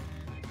 said-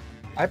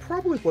 I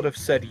probably would have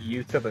said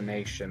Youth of a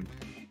Nation.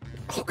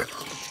 Oh god.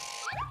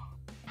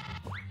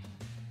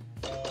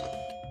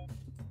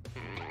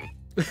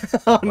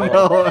 Oh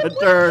no,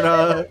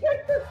 Adurna!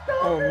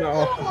 Oh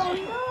no.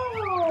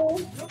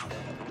 Oh no!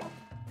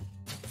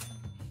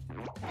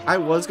 I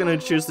was gonna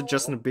choose the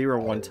Justin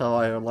Bieber one until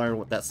I learned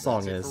what that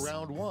song That's it for is.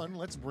 round one.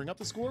 Let's bring up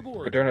the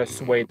scoreboard. Moderna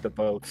swayed the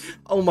votes.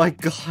 Oh my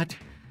god!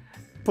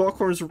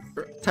 Popcorn's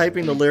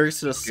typing the lyrics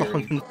to the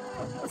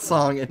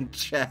song in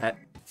chat.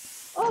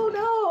 Oh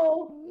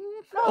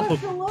no! Not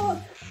to look!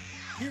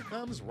 Here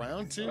comes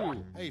round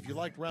two. Hey, if you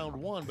liked round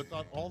one but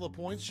thought all the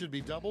points should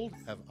be doubled,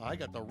 have I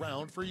got the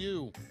round for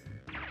you.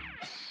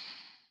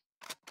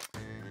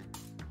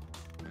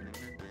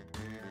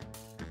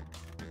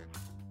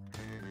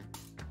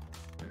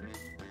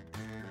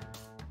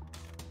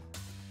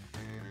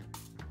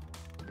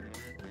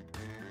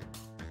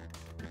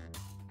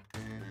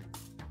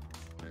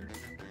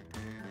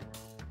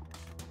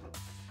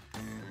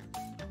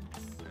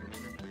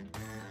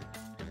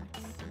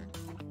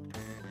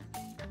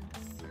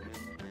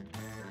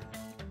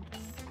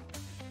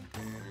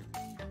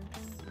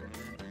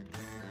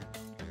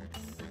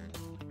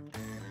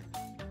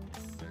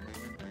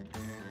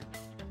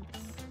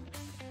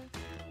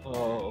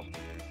 Oh.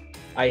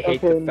 I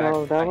hate Okay, the fact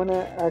no, that one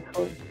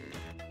actually.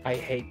 I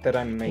hate that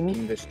I'm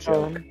making this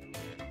joke.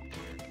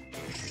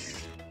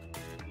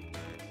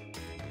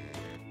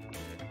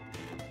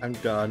 I'm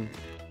done.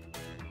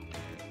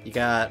 You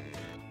got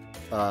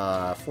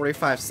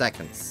 45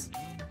 seconds.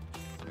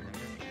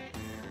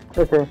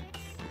 Okay.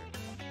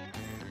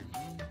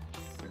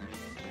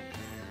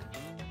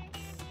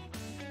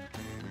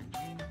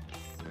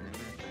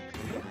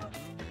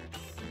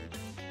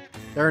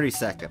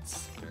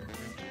 seconds.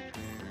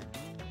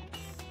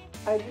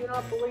 I do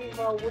not believe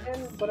I'll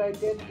win, but I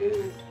did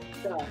do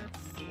stuff.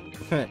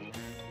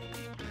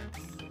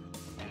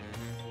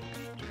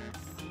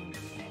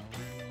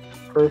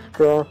 First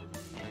draw.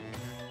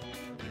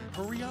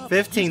 Hurry up.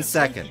 15 Use a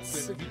psychic seconds.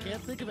 quiz if you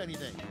can't think of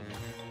anything.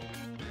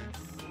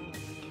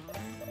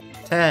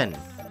 10,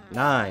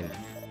 9,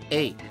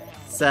 8,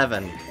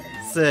 7,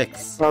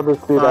 6, I'll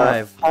just do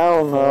 5, that. I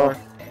don't know. 4,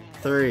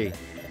 3,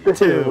 This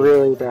 2, is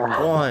really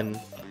bad. 1.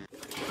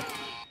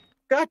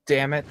 God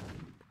damn it.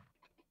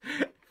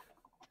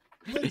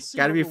 Let's see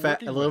Gotta what be we're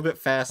working a little with.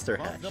 bit faster,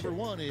 Prompt Hatchet. number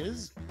one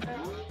is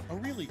a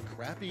really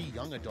crappy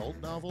young adult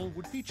novel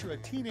would feature a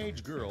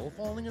teenage girl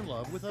falling in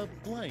love with a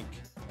blank.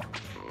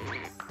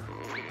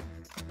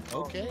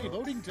 Okay,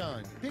 voting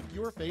time. Pick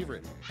your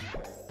favorite.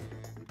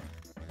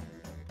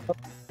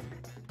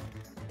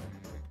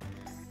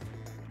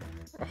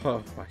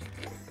 Oh my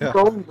god.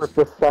 Going with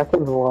the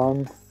second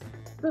one.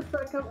 The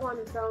second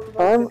one sounds like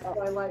I'm- a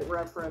Twilight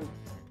reference.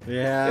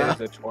 Yeah.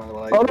 It is a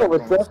Twilight. Oh no,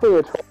 it's reference. definitely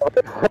a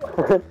Twilight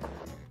reference.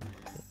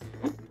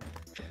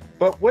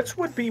 But which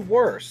would be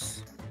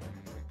worse?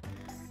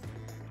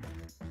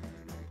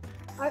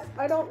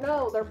 I don't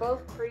know. They're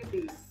both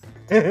creepy.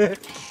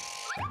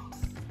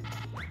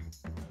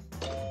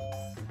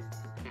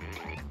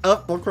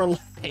 Oh, Bookworm.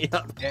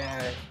 Yep.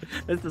 Yeah.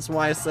 This is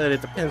why I said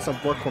it depends on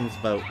Bookworm's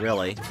vote,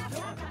 really.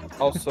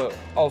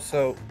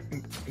 Also,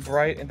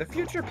 Bright, in the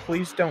future,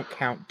 please don't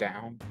count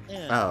down.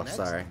 And Oh, next,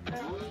 sorry.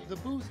 the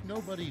booth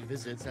nobody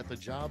visits at the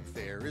job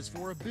fair is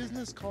for a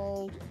business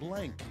called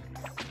blank.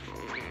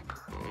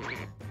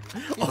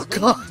 Oh It's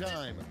god.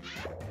 voting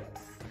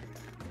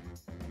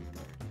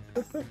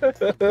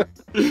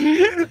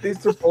time.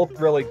 These are both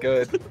really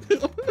good.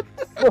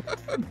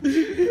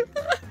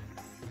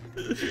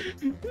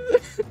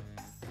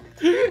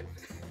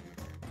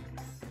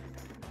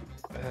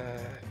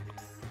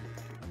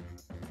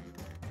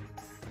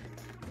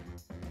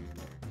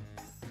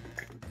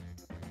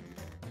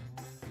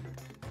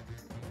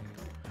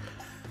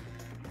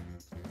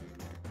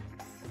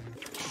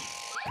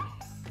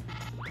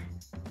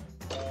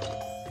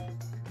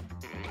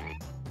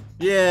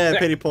 Yeah,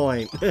 pity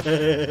point.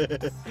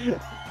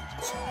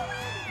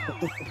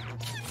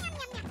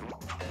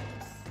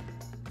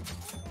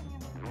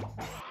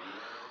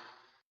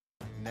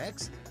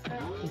 Next,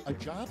 a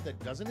job that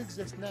doesn't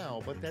exist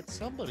now, but that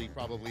somebody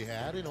probably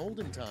had in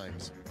olden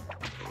times.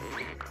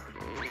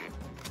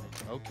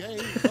 Okay,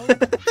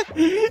 vote.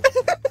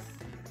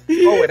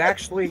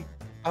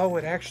 Oh,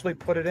 it actually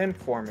put it in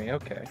for me.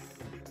 Okay.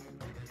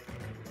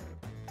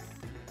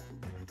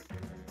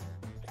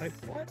 Like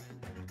what?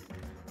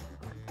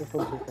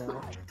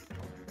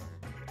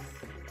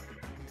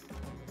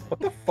 What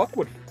the fuck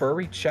would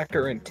furry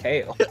checker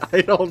entail?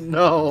 I don't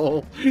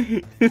know.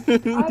 I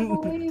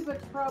believe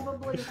it's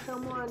probably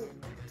someone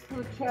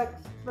who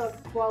checks the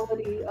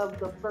quality of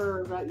the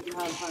fur that you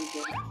have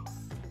hunted.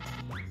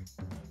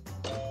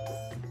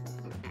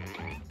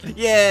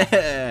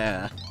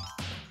 Yeah.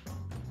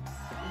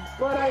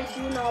 But I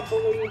do not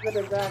believe it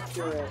is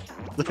accurate.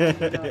 I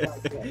do not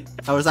like it.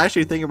 I was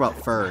actually thinking about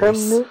furs.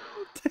 Chimney,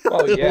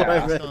 Oh When I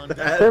yeah. read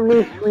that.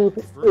 Chimney Sweep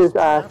First is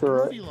draft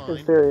accurate. movie It's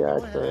line. very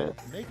Go accurate.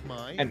 ahead, make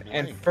my And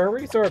blank.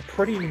 furries are a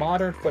pretty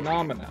modern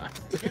phenomena.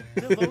 Get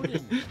to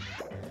voting.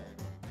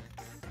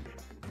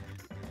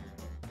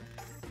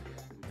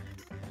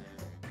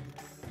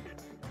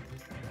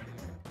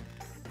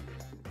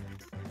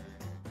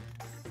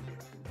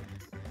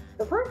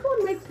 The first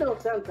one makes no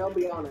sense, I'll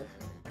be honest.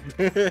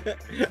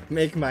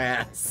 Make my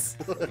ass.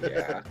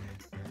 Yeah.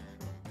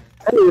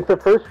 Hey, it's a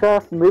first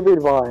draft movie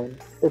line.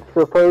 It's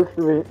supposed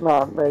to be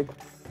not make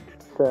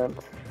sense.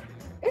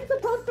 It's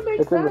supposed to make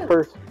It's sense. in the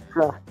first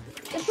draft.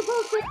 It's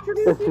supposed to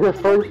introduce It's you the to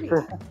the first movie.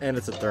 draft. And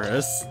it's a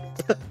thermos.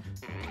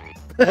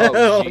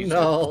 Oh, Jesus.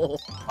 no.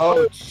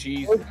 Oh,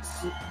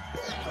 Jesus.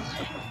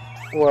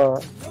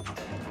 What?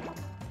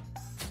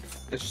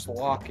 The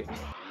slocking.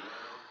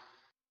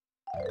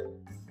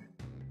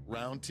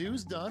 Round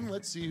 2's done.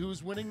 Let's see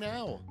who's winning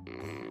now.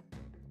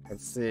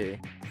 Let's see.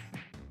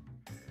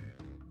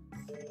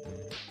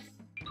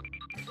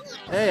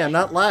 Hey, I'm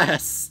not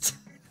last.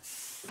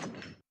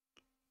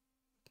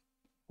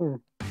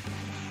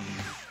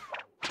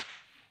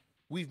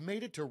 We've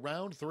made it to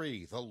round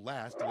 3, the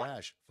last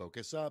lash.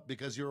 Focus up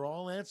because you're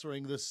all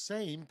answering the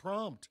same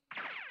prompt.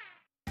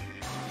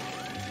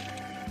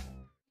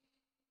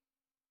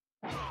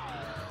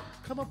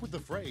 Come up with the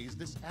phrase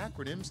this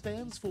acronym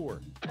stands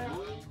for.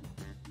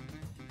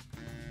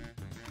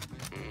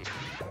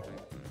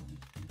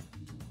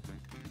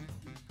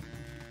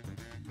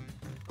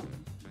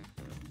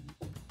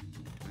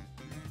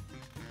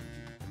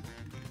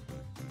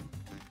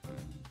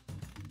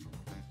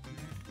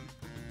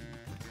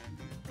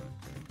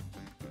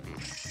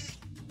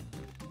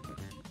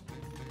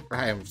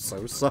 I am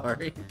so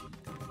sorry.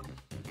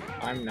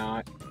 I'm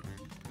not.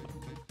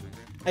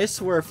 I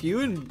swear, if you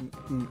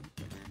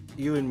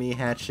and me,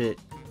 Hatchet,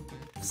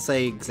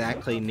 say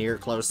exactly near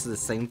close to the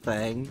same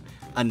thing,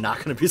 I'm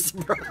not gonna be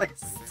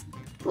surprised.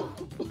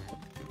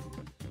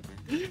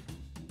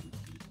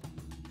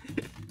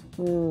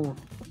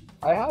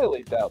 I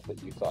highly doubt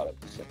that you thought of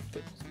the same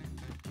things.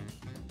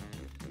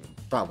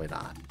 Probably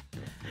not.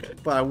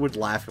 But I would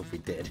laugh if we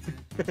did.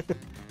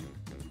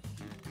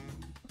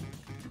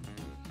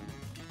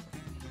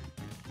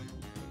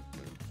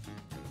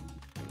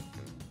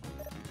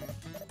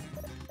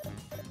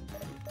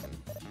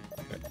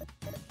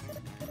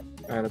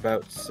 At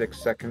about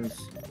 6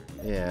 seconds.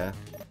 Yeah.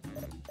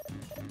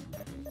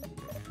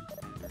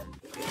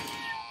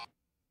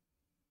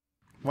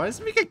 Why does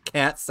it make a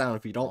cat sound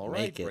if you don't All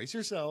right, make it? brace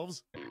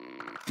yourselves.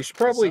 You should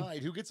probably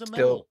Decide who gets a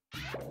still.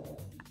 medal.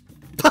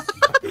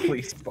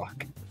 Please,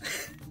 fuck.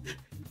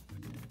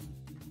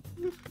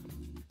 Oh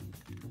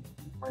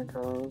my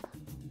god.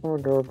 We'll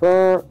do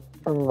that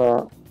and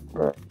that.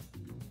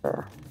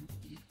 There.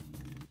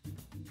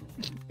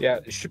 Yeah,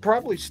 you should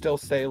probably still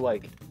say,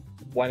 like,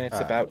 when it's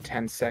Alright. about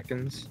 10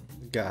 seconds.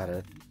 Got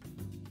it.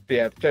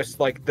 Yeah, just,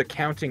 like, the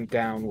counting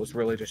down was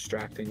really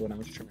distracting when I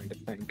was trying to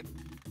think.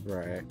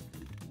 Right.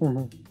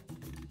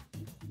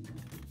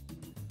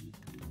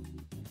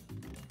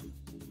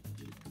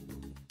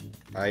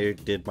 I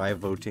did my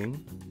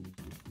voting.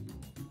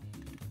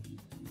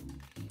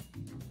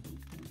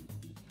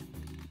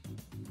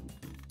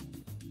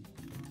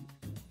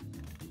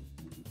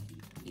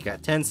 You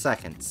got 10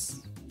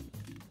 seconds.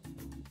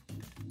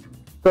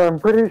 So I'm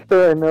pretty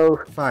sure I know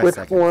 5 which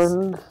seconds.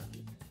 ones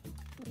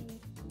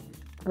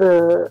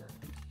the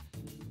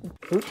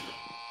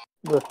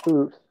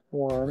food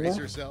one. Brace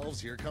yourselves.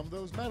 Here come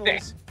those medals.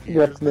 Yep,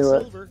 Here's the knew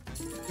it. silver.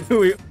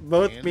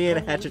 Both And me and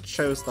gold. Hatchet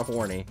chose the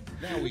horny.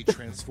 Now we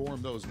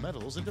transform those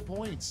medals into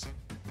points.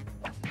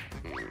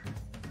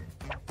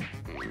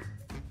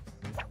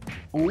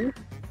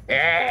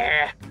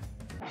 Yeah.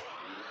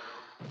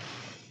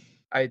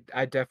 I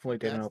definitely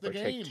didn't That's the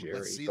overtake game. Jerry,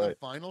 Let's see but the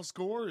final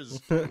scores.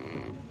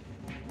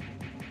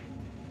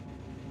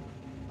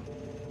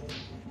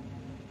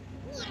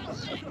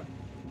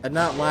 And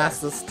not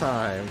last this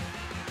time.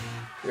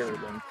 Jerry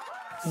won.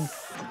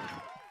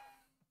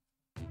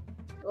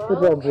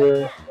 Good job,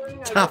 Jerry.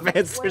 Top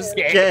answer's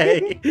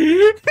Gay.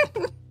 gay.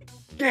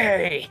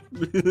 Yay!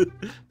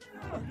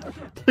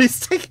 Please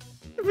take it.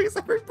 Because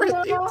every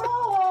breath you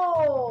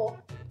No!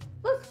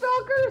 The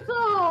stalker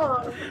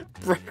song!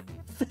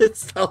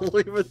 breakfast, I'll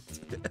leave a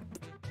tip.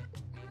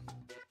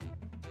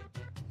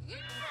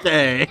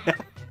 Gay.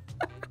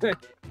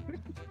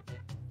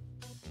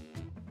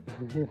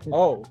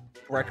 Oh,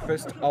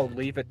 breakfast, I'll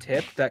leave a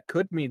tip? That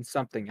could mean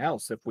something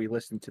else if we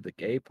listen to the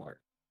gay part.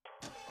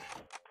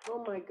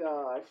 Oh my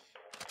gosh.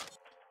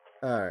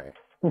 Alright.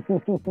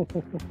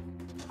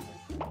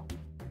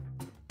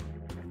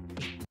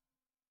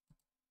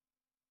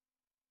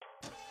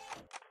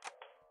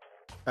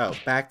 Oh,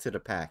 back to the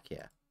pack,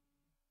 yeah.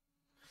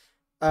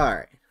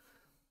 Alright.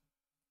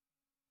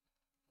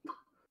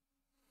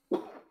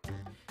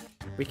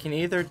 We can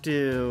either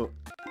do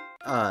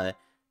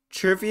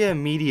trivia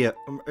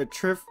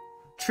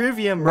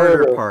trivia murder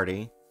Murder.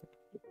 party.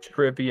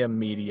 Trivia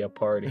media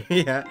party.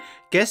 Yeah.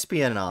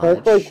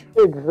 Espionage. That's like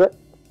exact.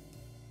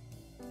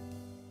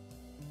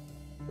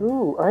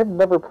 Ooh, I've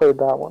never played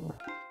that one.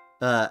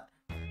 I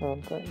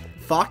don't think.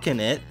 Fucking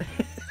it.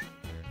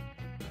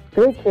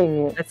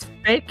 Faking it. That's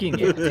faking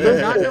it. Do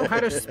you not know how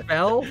to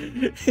spell?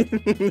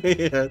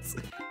 Yes.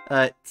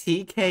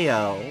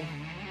 TKO.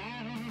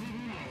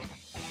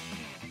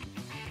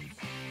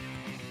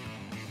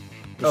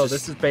 Oh,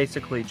 this is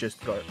basically just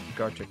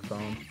Gartic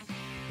phone.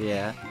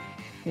 Yeah.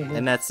 Mhm.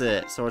 And that's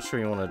it. So what should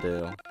we want to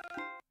do?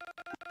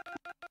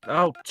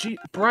 Oh, gee,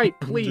 Bright,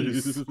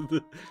 please.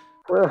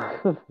 Well,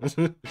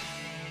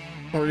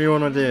 What do you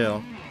want to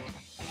do?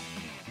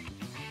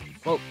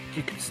 Well,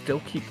 you can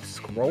still keep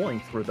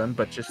scrolling through them,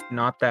 but just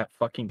not that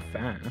fucking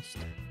fast.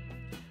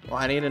 Well,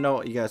 I need to know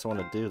what you guys want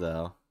to do,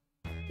 though.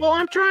 Well,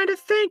 I'm trying to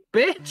think,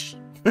 bitch!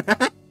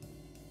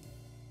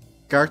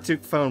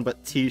 Gartuk phone,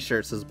 but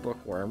t-shirts is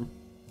bookworm.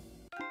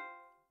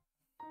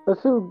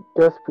 let's do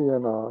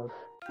espionage.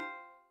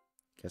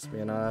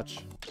 Espionage.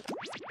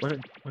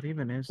 What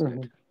even is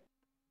Mhm. it?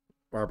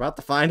 We're about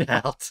to find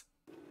out.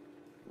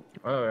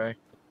 Alright.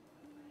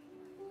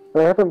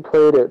 I haven't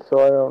played it, so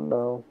I don't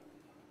know.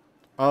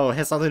 Oh, it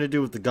has something to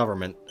do with the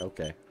government.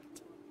 Okay.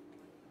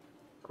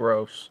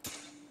 Gross.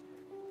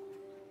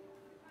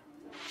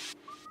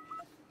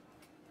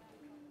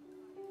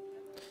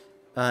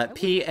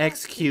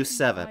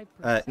 PXQ7.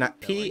 Not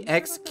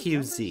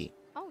PXQZ.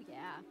 Oh yeah.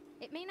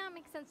 It may not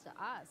make sense to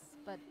us,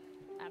 but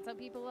that's how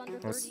people under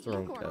What's 30 the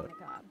wrong equal on code? the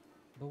cob.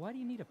 But why do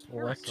you need a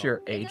Select your It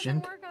doesn't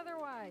agent. work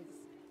otherwise.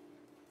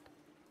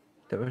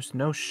 There was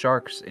no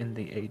sharks in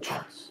the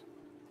agents.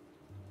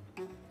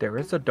 There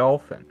is a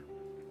dolphin,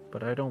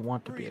 but I don't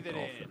want to be a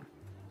dolphin.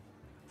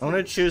 I'm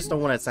gonna choose the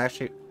one that's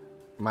actually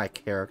my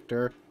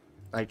character.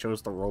 I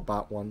chose the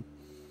robot one.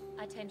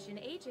 Attention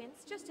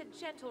agents, just a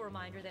gentle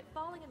reminder that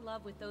falling in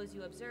love with those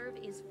you observe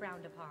is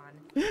frowned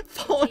upon.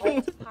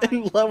 Falling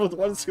in love with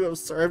ones who have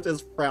served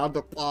is frowned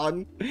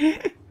upon.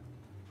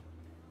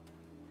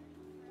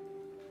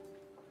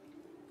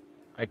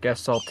 I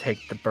guess I'll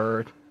take the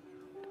bird.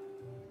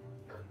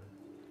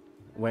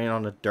 Waiting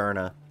on the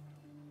Derna.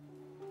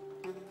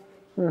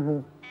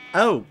 Mhm.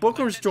 Oh,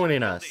 Bookworm's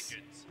joining us.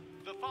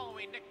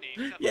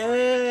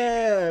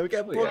 Yeah, we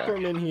got Yeah.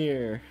 Bookworm in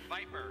here.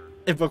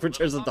 And Bookworm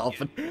chose a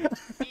dolphin.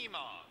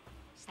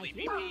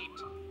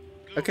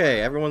 Okay,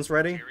 everyone's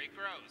ready?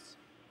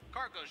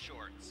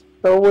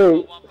 Oh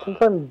wait, since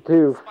I'm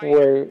doof,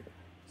 wait.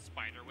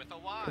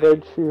 Could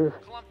I choose?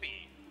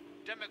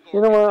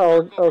 You know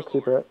what? I'll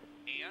keep it.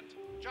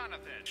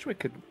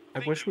 I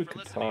wish we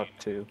could talk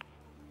to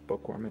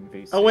Bookworm and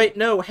VC. Oh wait,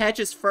 no,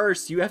 Hatchet's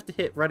first. You have to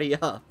hit ready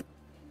up.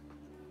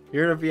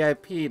 You're the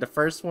VIP. The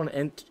first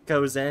one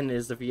goes in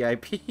is the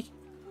VIP.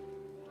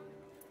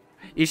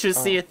 You should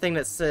see a thing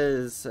that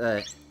says,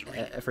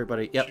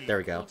 everybody. Yep, there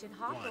we go. Agent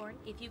Hawthorne,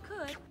 if you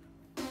could.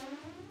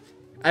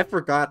 I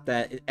forgot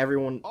that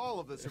everyone. All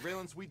of the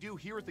surveillance we do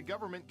here at the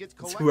government gets It's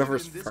collected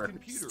whoever's in this first.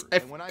 computer. I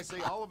And when I say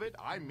all of it,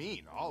 I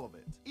mean all of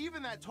it.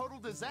 Even that total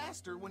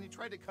disaster when you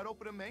tried to cut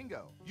open a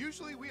mango.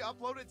 Usually we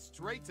upload it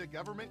straight to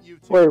government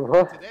YouTube. Wait,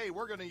 what? Today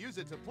we're going to use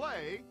it to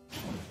play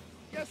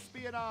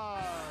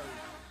espionage.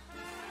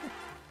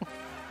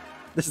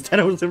 This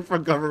data was in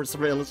from government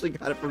surveillance. We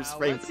got it from Now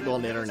spraying let's people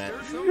on the internet.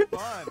 administer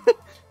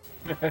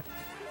some fun.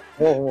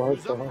 Oh, what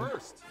Who's the up hell?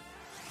 first?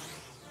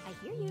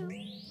 I hear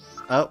you.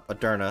 Oh,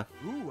 Aderna.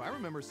 Ooh, I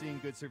remember seeing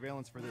good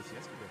surveillance for this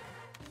yesterday.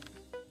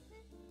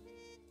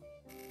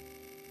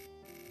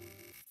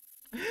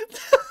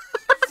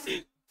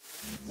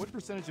 What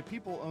percentage of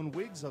people own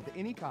wigs of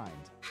any kind?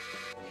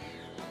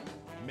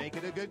 Make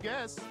it a good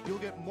guess. You'll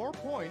get more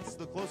points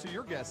the closer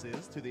your guess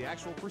is to the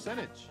actual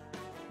percentage.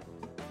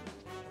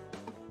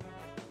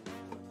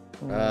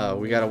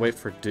 We gotta wait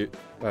for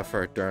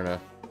Aderna.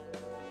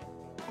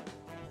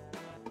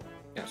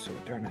 Yeah, so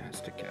Derna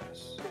has to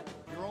guess.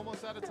 You're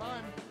almost out of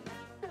time.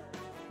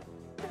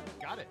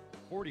 Got it.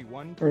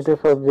 41%. I guess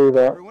I'll do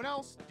that. Everyone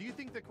else, do you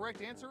think the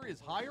correct answer is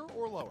higher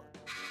or lower?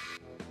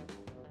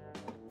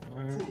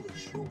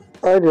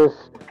 I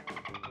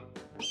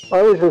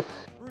was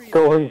just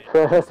going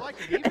fast. It's like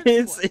an even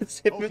It's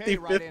split. hit Okay,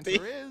 right 50-50.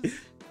 answer is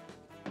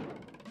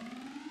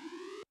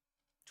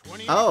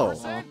 28%.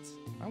 Oh.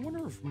 I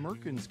wonder if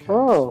Merkins counts.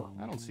 Oh.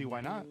 I don't see why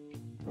not.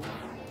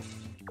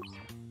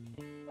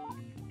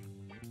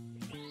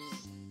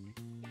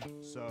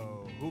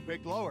 So, who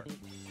picked lower?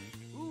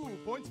 Ooh,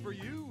 points for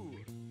you.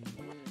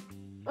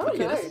 Oh,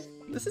 Okay, nice.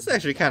 this is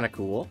actually kind of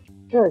cool.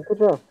 Yeah, good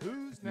job.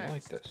 Who's I like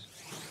next? this.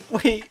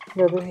 Wait,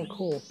 Yeah, this is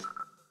cool.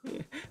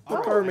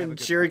 Bookworm and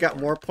Jerry got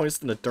more points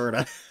than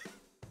Aderna.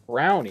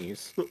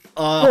 Brownies.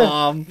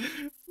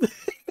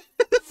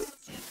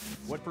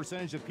 What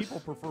percentage of people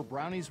prefer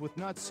brownies with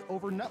nuts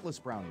over nutless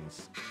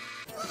brownies?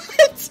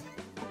 What?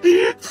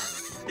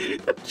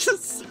 That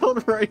just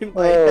sounded right in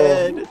my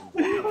head.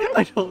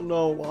 I don't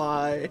know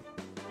why.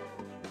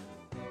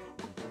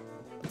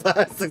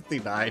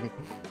 69.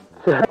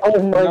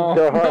 Oh my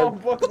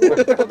god.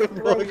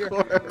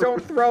 Bookworm,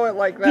 don't throw it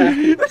like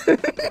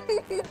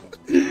that.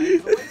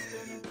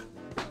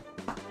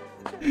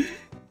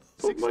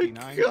 Oh my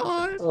 69.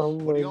 god. Oh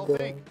What do my y'all god.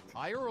 think?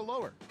 Higher or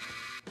lower?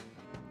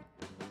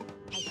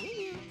 I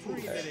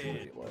hear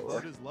you.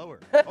 What is lower?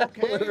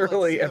 Okay, Literally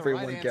let's see the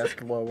everyone right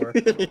guessed lower.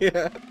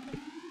 Yeah.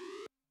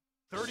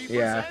 30%.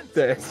 Yeah,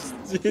 this.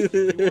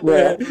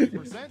 Yeah.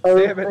 30%. I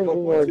was Damn it, thinking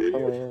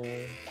Bookworm.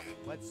 like,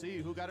 Let's see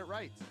who got it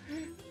right.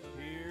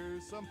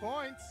 Here's some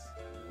points.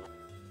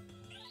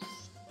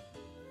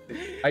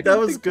 That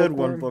was good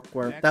one,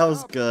 Bookworm. That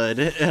was good.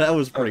 That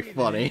was pretty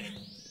funny.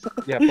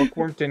 Yeah,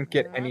 Bookworm didn't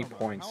get any How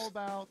points.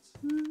 about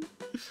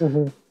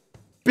mhm.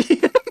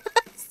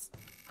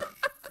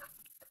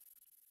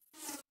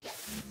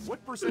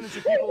 percentage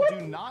of people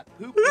do not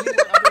poop anywhere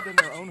other than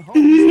their own homes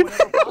whenever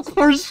Of possible?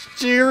 course,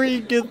 Jerry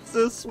gets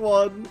this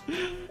one.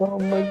 Oh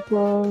my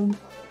god.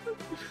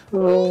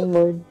 Oh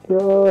my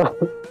god.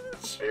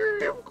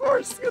 Jerry, of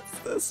course, gets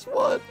this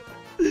one.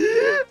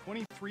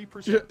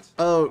 23%.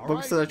 Oh, All but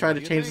right, so I tried what to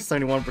do you change the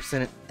think?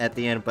 71% at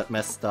the end, but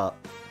messed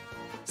up.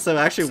 So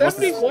actually, what's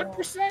the...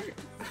 71%?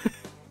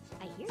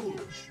 I hear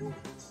you.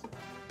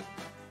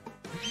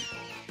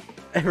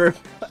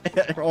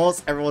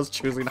 Almost everyone's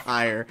choosing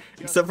higher,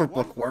 except for Just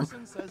one Bookworm.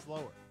 person says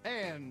lower.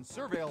 And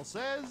Surveil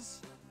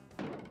says...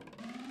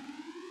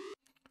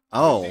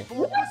 Oh.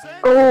 54%.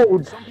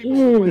 Oh, Some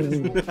people quit jeez.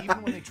 school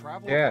even when they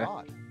travel Yeah.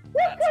 abroad.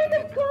 What kind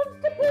of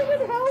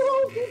constipated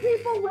hellhole do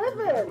people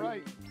live in?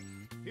 Right.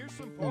 Here's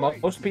some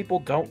points. Most people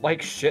don't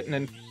like shitting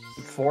in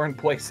foreign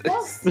places.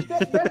 Well,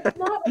 that's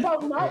not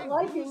about not Hey,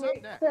 liking who's up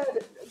it. next?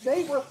 Said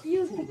they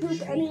refuse to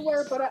poop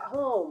anywhere but at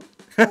home.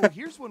 Oh,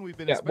 here's one we've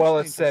been Yeah, well,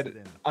 it especially said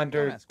interested in.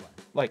 under- Don't ask why.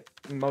 Like,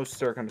 most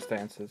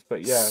circumstances,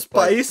 but yeah. Like,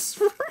 Spice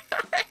It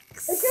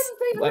Rex. didn't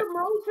say Like- under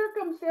most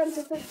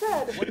circumstances. It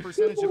said What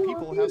percentage of who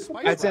people have refuse to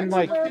spice poop As in, racks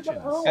like- in their anywhere but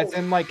kitchens? home. as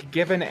in, like,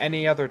 given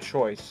any other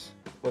choice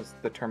was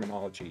the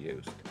terminology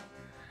used.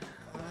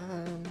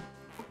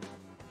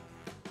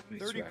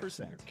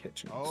 30%.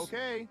 Kitchens.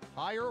 Okay,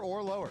 higher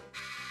or lower?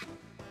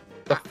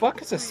 The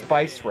fuck is a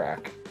spice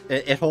rack?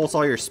 It holds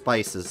all your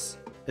spices.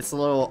 It's a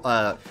little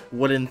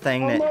wooden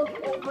thing that. Almost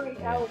every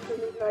house in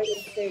the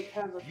United States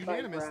has a spice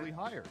Unanimously rack.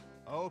 higher.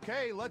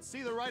 Okay, let's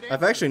see the right answer.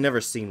 I've actually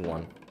never seen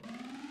one.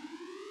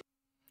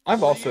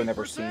 I've also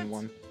never 28%. seen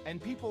one.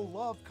 And people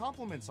love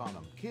compliments on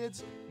them.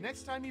 Kids,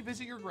 next time you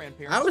visit your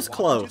grandparents, I was walk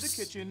close. into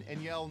the kitchen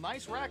and yell,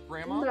 "Nice rack,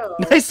 Grandma." No.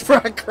 Nice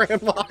rock,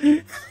 Grandma.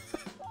 He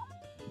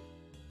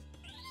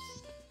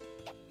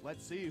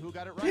Let's see who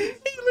got it right.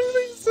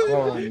 literally said,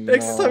 Oh,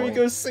 next time you no.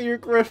 go see your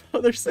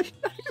grandmother, say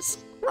nice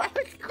rock,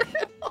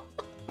 Grandma.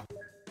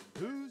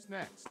 Who's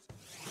next?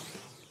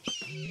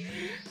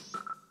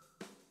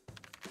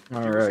 All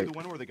Did you ever see right. the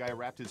one where the guy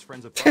wrapped his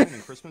friend's apartment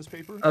in Christmas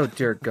paper? Oh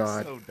dear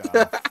God. So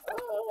dumb.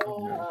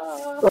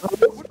 What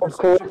Of course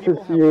percentage of people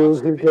it's have you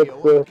watched a who video gets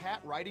of a this.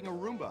 cat riding a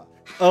Roomba?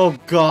 Oh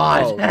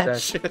God, Oh, that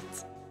that's- shit.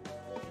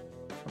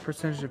 What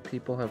percentage of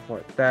people have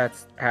what? That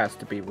has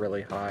to be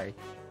really high.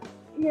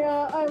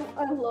 Yeah,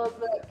 I love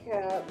that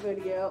cat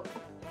video.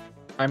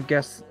 I'm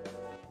guessing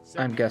that.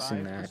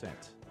 75%.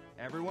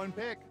 Everyone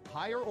pick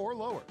higher or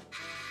lower.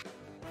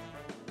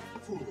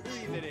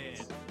 Breathe it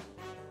in.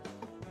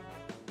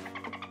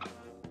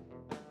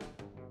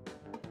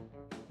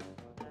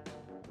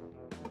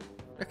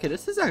 Okay,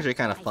 this is actually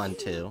kind of fun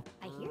too.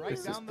 I hear Right This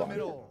is down the fun.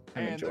 middle. I'm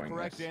And the enjoying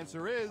correct this.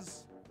 answer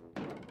is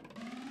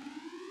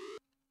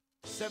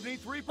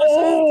 73%.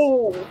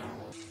 Oh!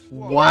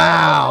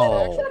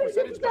 Wow. That is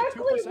Percentage by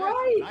exactly 2%.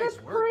 right! Nice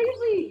That's work.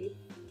 crazy!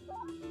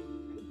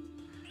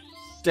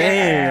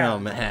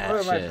 Damn, What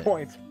are my Hatchet.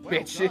 points, Well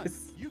bitches? done.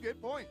 You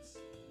get points.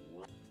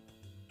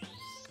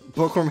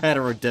 Bookworm had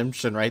a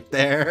redemption right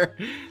there.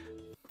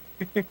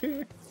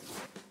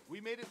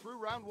 We made it through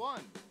round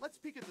one. Let's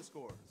peek at the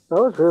scores.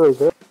 That was really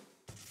good.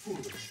 I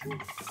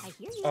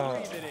hear you.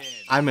 Breathe it in.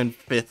 I'm in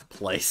 5th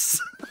place.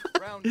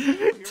 Round two,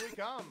 here we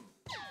come.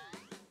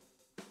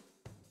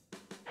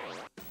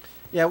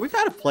 Yeah, we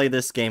gotta play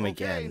this game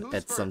Okay, again who's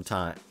at some first?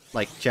 time.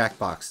 Like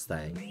Jackbox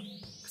thing.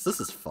 'Cause this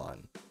is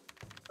fun.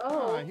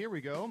 Oh, Here we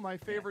go. My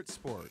favorite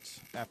sport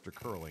after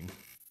curling.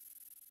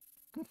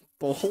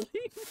 Bowling?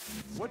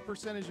 What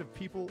percentage of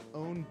people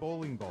own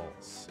bowling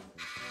balls?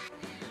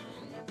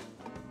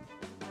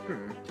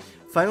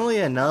 Funnily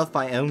enough,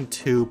 I own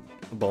 2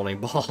 bowling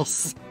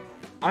balls.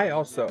 I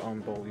also own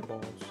bully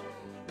balls.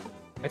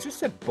 I just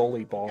said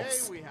bully Okay,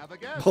 balls. we have a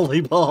guess.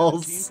 Bowling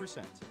balls.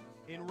 17%.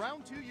 In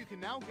round two, you can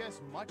now guess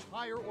much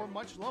higher or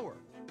much lower.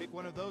 Pick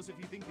one of those if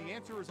you think the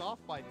answer is off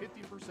by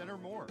 50% or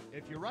more.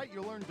 If you're right,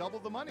 you'll earn double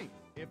the money.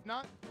 If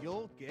not,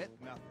 you'll get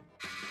nothing.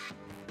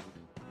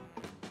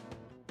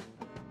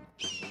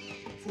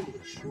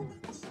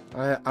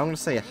 I'm gonna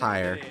say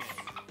higher.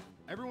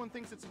 Everyone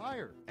thinks it's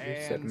higher. You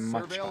said And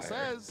much Surveil higher.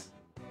 says...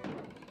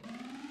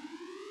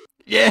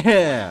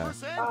 Yeah!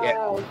 2%?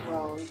 I was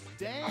wrong.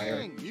 Dang,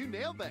 Higher. you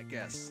nailed that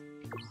guess.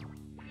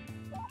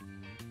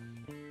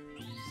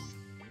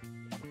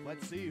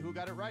 Let's see who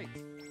got it right.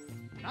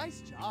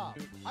 Nice job.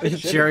 I Shit,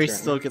 Jerry Jerry.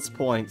 still gets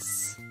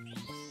points.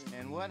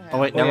 And what Oh,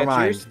 wait, happened? never yeah,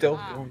 mind. Jerry's still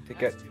Ah, going to that's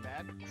get. too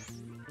bad.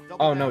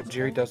 Double Oh, no, downs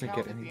Jerry only doesn't count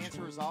get if any the answer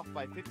choice. is off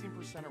by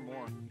 15% or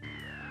more.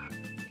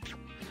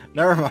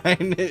 Never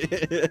mind.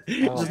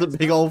 Just a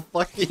big old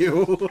fuck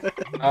you.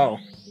 Oh,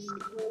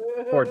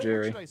 poor Should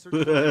Jerry. I search for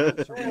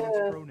Surveillance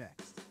Pro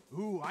next?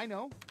 Ooh, I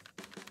know.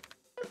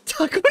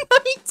 Taco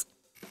night?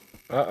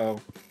 Uh-oh.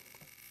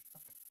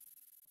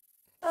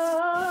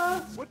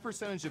 What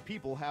percentage of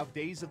people have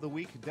days of the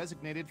week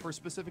designated for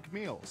specific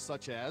meals,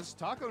 such as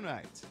taco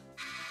night?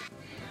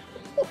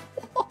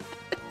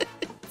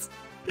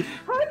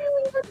 How do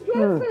you even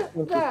guess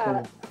it,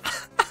 that?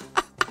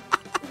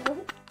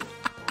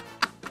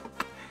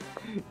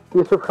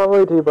 These are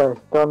probably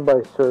done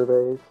by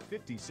surveys.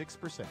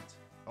 56%.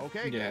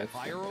 Okay, Yeah, it's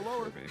higher or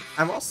lower?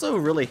 I'm also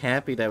really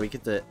happy that we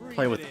get to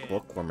play with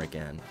Bookworm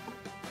again.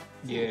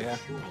 Yeah.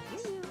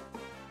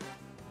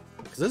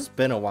 Because it's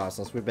been a while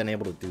since we've been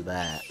able to do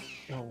that.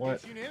 Oh, what?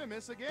 It's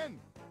unanimous again.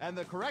 And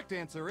the correct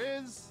answer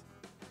is...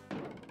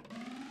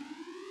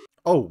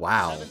 Oh,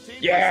 wow. 17%.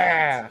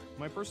 Yeah!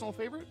 My personal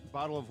favorite?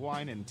 Bottle of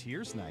wine and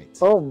tears night.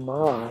 Oh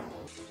my. You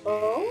got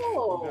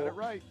Oh. it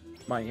right.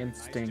 My Nice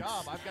instincts. job.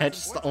 I've got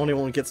Hedge's some the points. only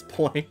one who gets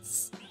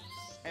points.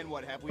 And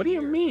what have we What do you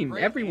here? mean?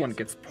 Great Everyone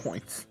answer. gets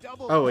points.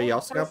 Double Oh, he points.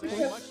 also got Say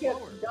points? much Just get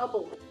lower.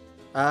 double.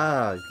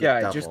 Ah, you get Yeah,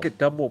 I double. just get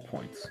double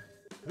points.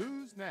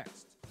 Who's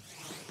next?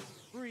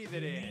 Breathe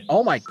it in.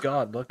 Oh my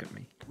god, look at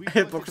me. We Book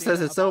collected says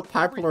data it's so about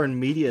popular in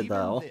media, everything,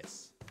 even though.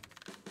 this.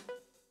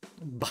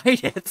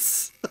 Bite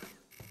it.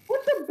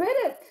 What's a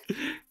bidet?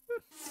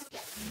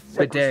 What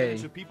Bidet.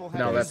 percentage of people have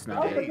No, used that's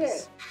not it.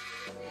 bidets?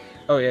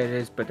 Oh yeah, it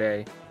is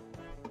bidet.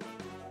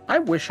 I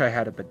wish I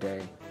had a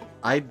bidet.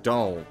 I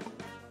don't.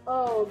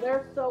 Oh,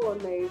 they're so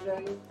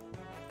amazing.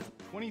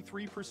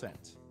 23%.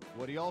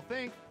 What do y'all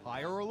think?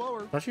 Higher or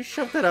lower? Don't you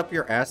shove that up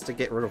your ass to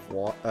get rid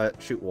of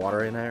shoot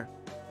water in there?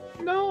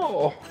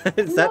 No!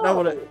 Is that not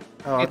what it...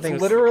 Oh, I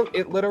think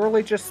It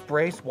literally just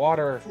sprays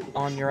water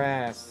on your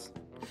ass.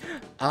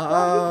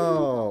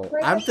 Oh,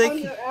 Spray I'm it on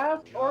thinking... your ass,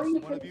 or you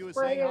One of can you is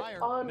spray saying it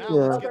higher. on Now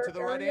let's get other to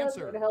the right areas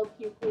answer. that help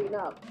you clean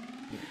up.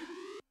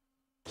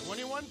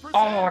 21%.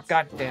 Oh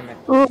god damn it.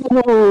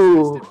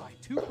 Ooh. Missed it by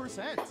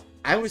 2%.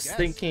 I Nice was guess.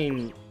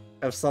 thinking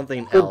of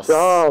something Good else.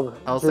 job.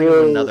 I was thinking of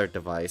Dude. another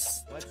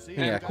device. Let's see. Yeah,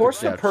 And who of got course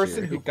it the right.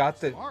 person who got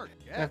the Smart.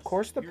 and of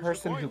course the Yes.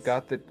 person who Here's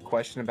got the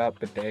question about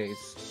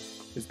bidets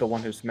is the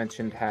one who's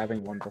mentioned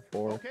having one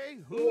before. Okay,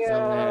 who's Yeah,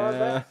 up?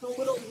 that's a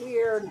little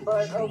weird,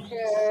 but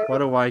okay. What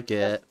do I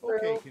get?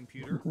 Okay,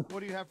 computer.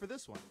 What do you have for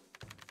this one?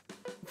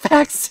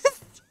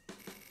 Faxes!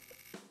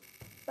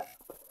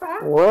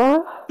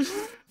 What?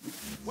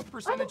 What I'm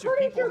percentage of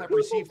pretty people sure have people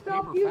received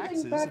stopped paper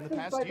using faxes in the faxes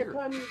past by the year?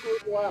 time you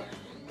grew up.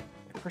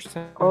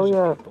 Percentage Oh, yeah.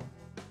 of people.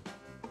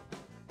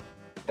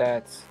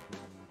 That's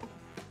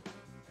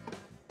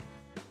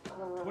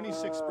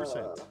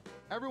 26%.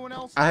 Everyone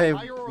else? I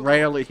higher or lower?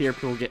 rarely hear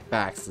people get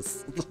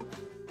faxes.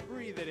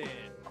 Breathe it in.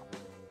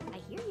 I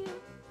hear you.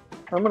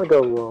 I'm gonna go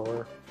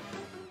lower.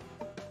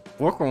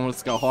 Bookworm wants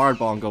to go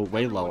hardball and go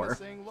way Everyone lower. is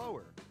saying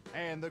lower.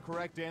 And the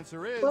correct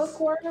answer is...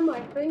 Bookworm, I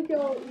think you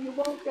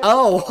won't get.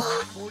 Oh!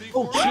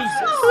 44. Jesus.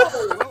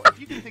 Well, if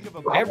you can think of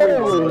a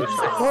Everyone Holy I'd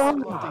crap.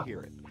 love to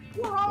hear it.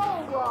 You're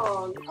all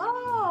wrong.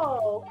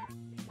 Oh.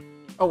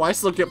 Oh, I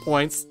still get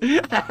points.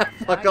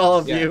 Fuck all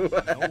of Yeah. you.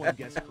 No one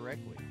guessed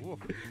correctly. Woof.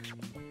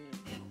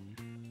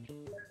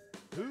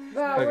 Who's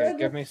Now, next? okay,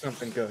 give me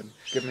something good.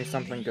 Give me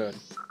something good.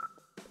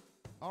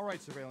 All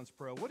right, Surveillance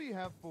Pro, what do you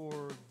have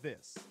for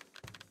this?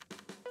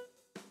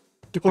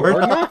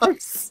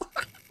 Doorknobs.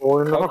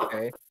 Or not.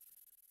 Okay.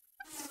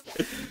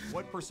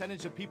 What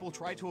percentage of people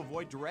try to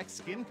avoid direct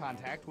skin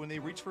contact when they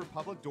reach for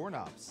public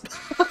doorknobs?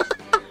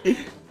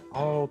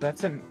 Oh,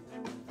 that's an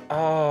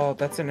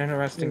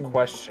interesting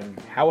question.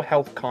 How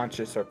health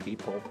conscious are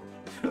people?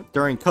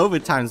 During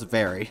COVID times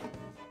vary.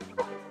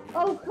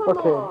 Oh, come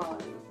Okay. on.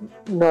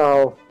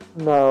 No.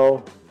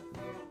 No.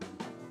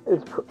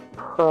 It's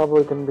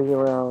probably gonna be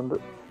around.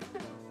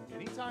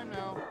 Anytime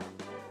now.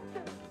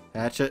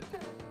 Hatchet.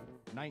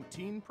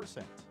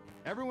 19%.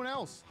 Everyone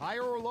else,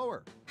 higher or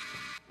lower?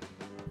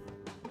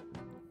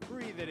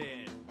 Breathe it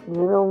in.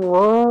 You know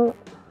what?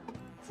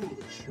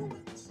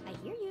 I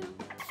hear you.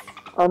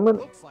 I'm gonna.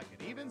 Looks like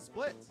an even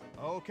split.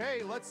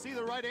 Okay, let's see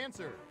the right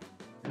answer.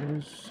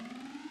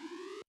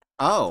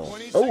 Oh.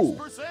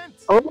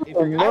 26%. Oh If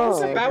you're my gonna I was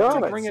say about god. to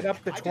donuts, bring it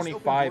up to I just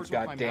opened 25, doors with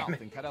my goddammit.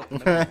 mouth and cut out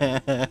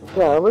the middle.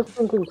 Yeah, I was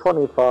thinking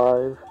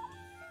 25.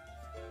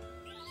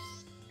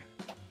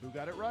 Who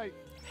got it right?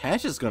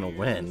 Hatch is gonna Here's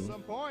win.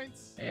 some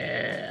points.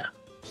 Yeah.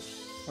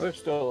 There's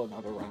still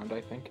another round, I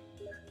think.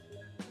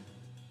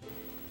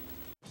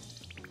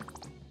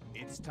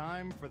 It's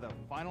time for the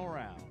final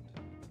round.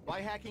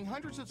 By hacking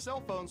hundreds of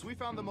cell phones, we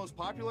found the most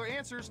popular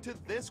answers to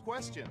this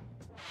question.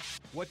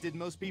 What did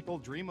most people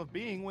dream of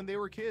being when they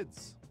were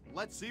kids?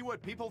 Let's see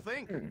what people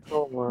think.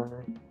 Oh my.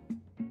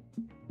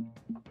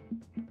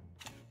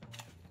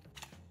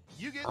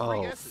 You get Oh,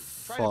 3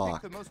 guesses. Try to pick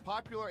fuck. the most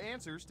popular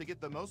answers to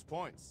get the most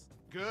points.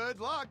 Good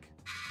luck.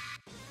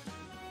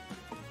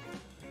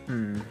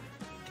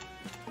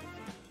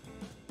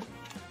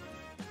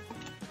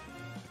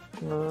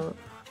 No.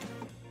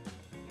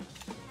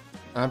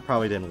 I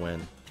probably didn't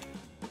win.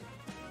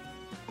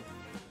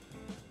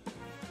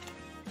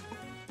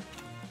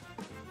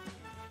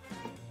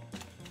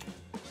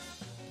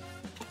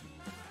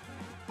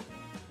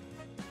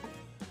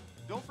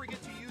 Don't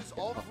forget to use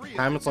all 3 of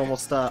Time your is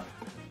almost up.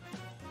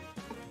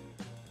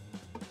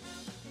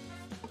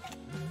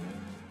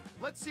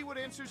 Let's see what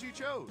answers you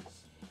chose.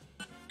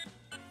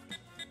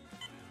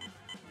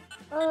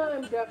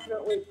 I'm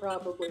definitely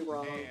probably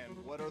wrong.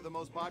 And what are the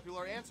most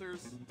popular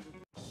answers?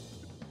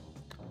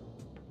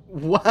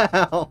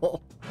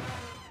 Wow.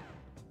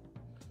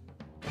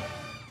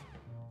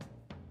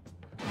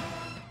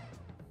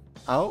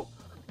 Oh.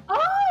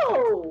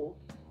 Oh!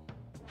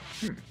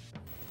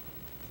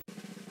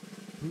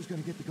 Who's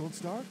gonna get the gold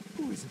star?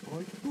 Who is it,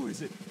 boy? Who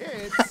is it?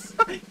 It's...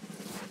 Breathe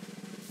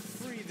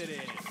it in.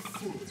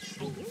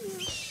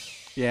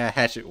 Yeah,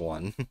 Hatchet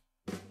won.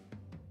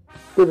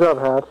 Good job,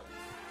 Hatch.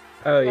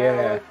 Oh I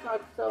yeah.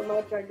 sucked so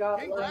much I got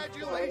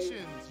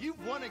Congratulations!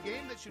 You've won a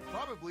game that should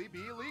probably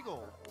be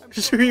illegal. I'm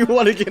so Sure, you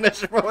want to get that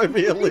should probably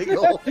be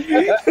illegal.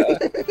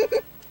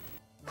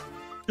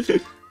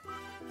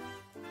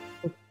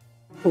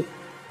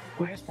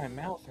 Why is my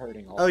mouth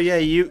hurting? All Oh yeah,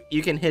 you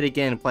can hit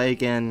again, play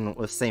again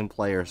with same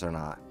players or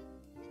not.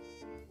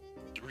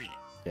 3,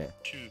 Yeah.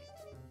 2,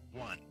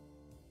 1.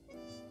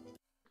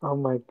 Oh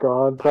my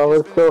god, that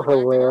was so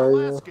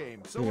hilarious.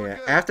 Yeah.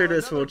 After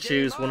this, we'll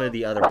choose one of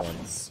the other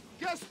ones.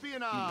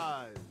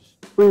 Espionage.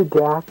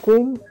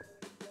 Redacting?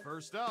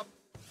 First up.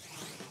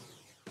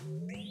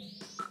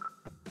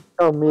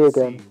 Oh, me Let's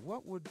again. see,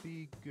 what would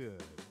be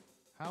good?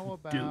 How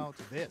about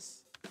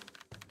this?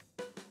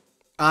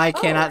 I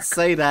cannot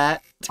say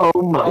that. Oh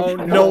my Oh,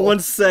 god. No one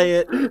say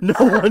it. No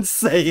one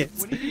say it.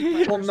 When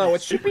eating Well, no,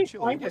 it crackers should be with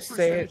chili, fine to what say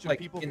percentage it of like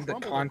people in the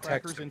crumble context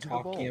crackers of into the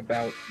bowl? talking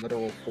about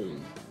literal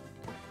food.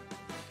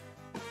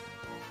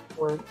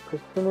 What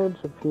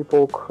percentage of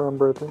people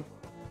crumble the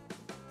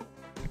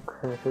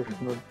crackers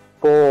in the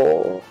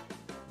bowl?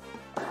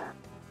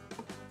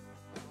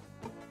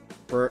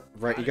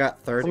 Right, you got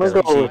third I'm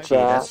gonna go with GG.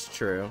 that. That's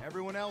true.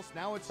 Everyone else,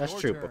 now it's That's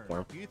your true, turn.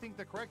 Bookworm. Do you think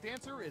the correct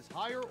answer is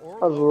higher or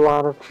A lower?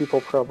 lot of people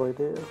probably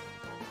do.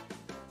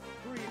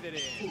 Breathe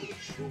it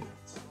in.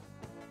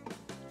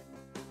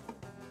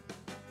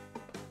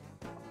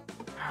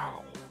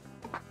 Ow.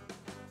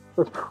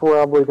 It's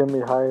probably gonna be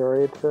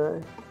higher, I'd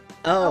say.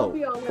 I'll Oh,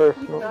 be honest, you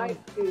personally. guys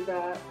do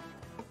that.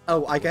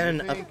 oh, I got Do an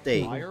you think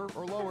update. Higher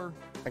or lower?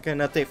 I got an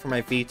update from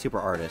my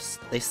VTuber artist.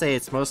 They say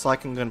it's most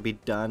likely going to be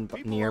done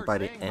People near are by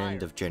the saying end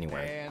higher. of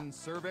January. And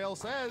Surveil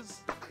says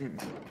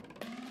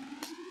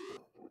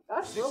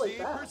That's really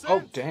fast. 68%.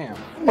 Oh damn.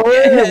 Oh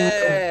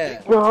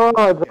Yeah! my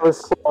god, that was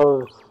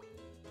close.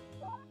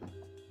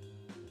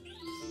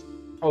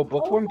 Oh,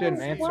 Bookworm didn't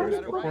Why answer. Is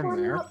did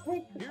Bookworm there? not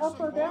pick Here's up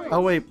some or down? points.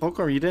 Oh wait,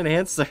 Bookworm, you didn't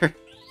answer.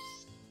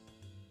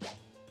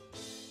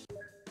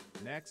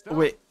 Next up.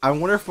 Wait, I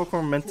wonder if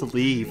Bookworm meant to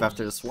leave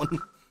after this one.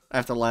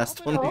 After the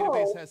last Open one.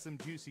 database has some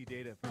juicy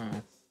data for Hmm.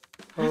 us.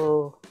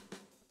 Oh.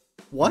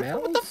 What?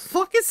 What the Mel's?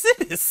 fuck is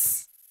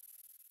this?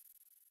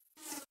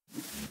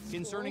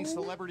 Concerning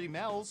celebrity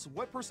Mels,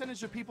 what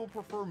percentage of people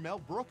prefer Mel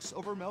Brooks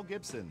over Mel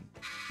Gibson?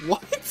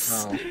 What?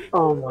 Oh.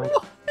 Oh my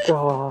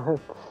god.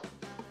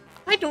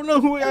 I don't know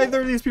who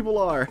either of these people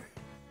are.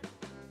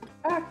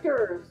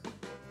 Actors.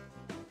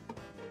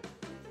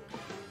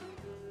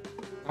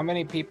 How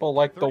many people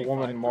like the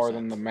woman more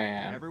than the 35%.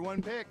 man?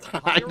 Everyone pick. I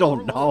higher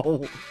don't or lower?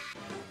 know.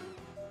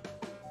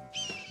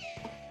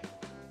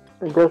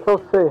 I guess I'll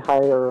say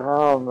higher,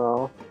 I don't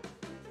know.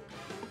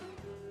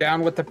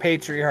 Down with the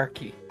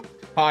patriarchy.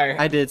 Hi.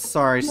 I did,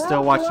 sorry, still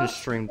Mel watching Brooks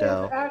stream is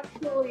though.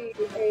 actually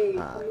a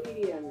Ah.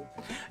 comedian.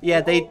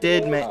 Yeah, they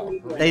did Oh,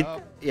 they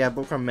up. yeah,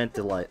 Bookworm meant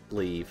to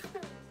leave.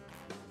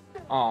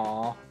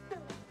 Aw.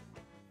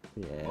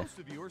 Yeah. Most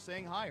of you are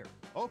saying higher.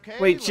 Okay.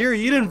 Wait, let's Jerry,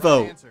 see you the didn't right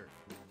vote. answer.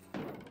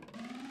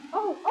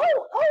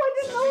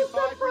 I didn't know it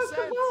said for us to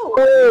 75%. vote.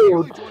 They Oh,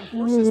 really joined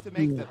forces to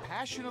make jeez. the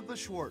passion of the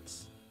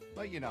Schwartz.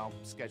 But you know,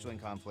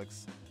 scheduling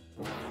conflicts.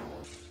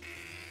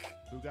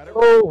 Who got it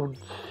right? Oh,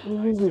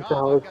 Nice jeez, job. that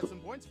I've was... got some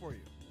points for you.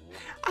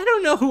 I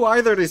don't know who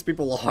either of these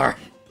people are.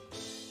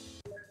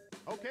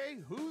 Okay,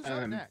 who's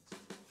up next?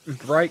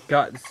 Bright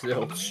got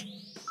zilch.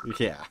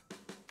 Yeah.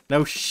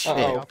 No shit.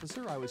 Uh-oh.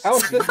 Officer, I was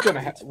How's this saying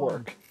gonna it's fun.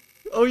 work?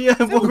 Oh yeah,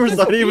 Bookworm's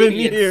not even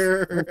idiots.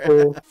 here.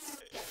 Okay.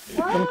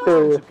 I'm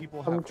curious. Of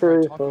people I'm have tried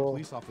curious, talking though.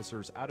 police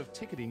officers out of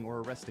ticketing or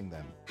arresting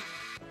them.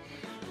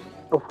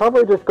 I'll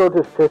probably just go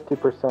to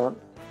 50%.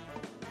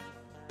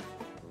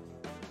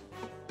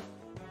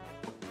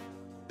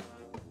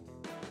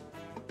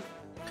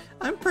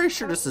 I'm pretty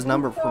sure this is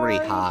number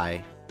pretty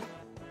high.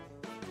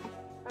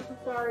 I'm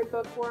sorry,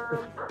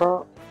 Bookworm.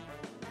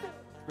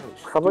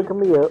 Probably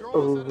gonna be a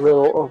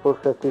little over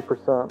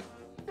 50%.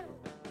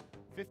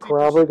 50%.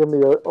 Probably gonna be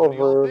What do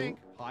y'all over think?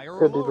 Higher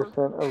or lower?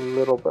 50% a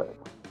little bit.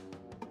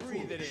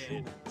 Breathe it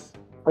in.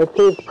 I'd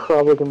say it's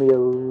probably gonna be a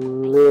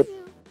little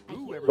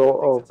Ooh, everyone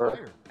go thinks it's over.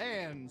 higher.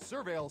 And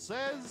Surveil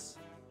says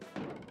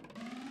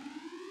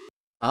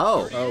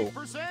Oh.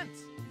 38%.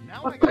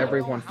 Now I gotta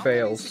Everyone know how many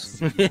fails.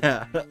 succeed.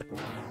 Yeah.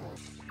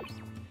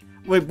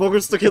 Wait,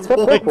 Bookworm still gets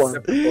Except points.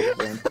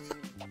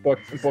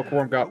 Bookworm.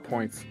 Bookworm got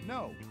points.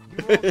 No.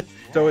 you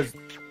lost.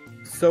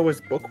 So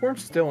is Bookworm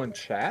still in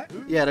chat?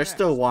 Who's Yeah, they're next?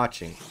 still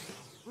watching.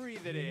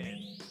 Breathe it in.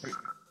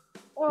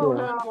 Oh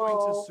Yeah. I'm going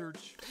to no.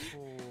 search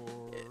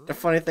for... The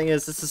funny thing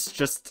is, this is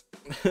just.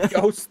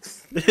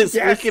 Ghosts.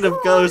 Speaking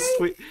of ghosts,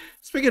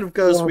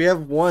 Yeah. we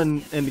have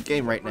one in the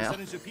game right now.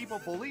 Percentage of people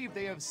believe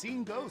they have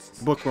seen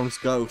ghosts. Bookworm's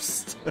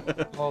ghost.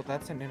 Well,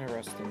 that's an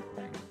interesting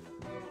thing.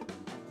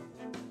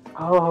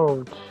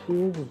 Oh,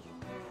 jeez.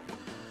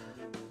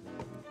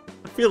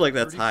 I feel like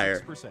that's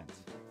higher. 36%.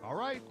 All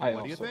right. I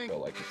what do you also think? feel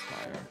like it's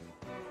higher.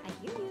 I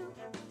hear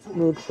you.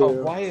 Me Oh,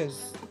 too. why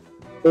is...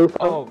 Based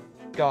on- Oh,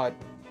 God.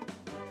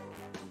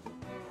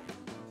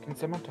 Can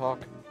someone talk?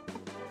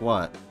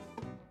 What?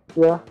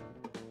 Yeah.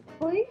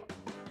 Please?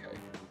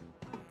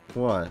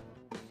 What?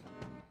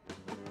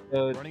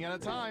 Running out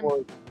of time.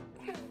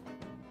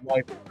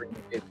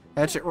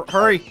 Hatchet,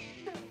 hurry!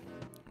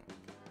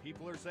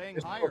 People are saying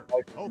higher.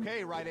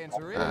 Okay, right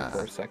answer is.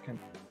 For a second.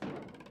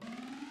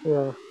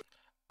 Yeah.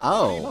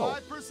 Oh,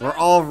 25%. we're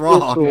all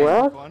wrong.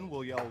 What? Fun,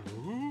 we'll yell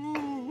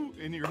 "Ooh"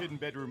 in your hidden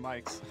bedroom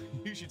mics.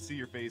 You should see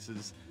your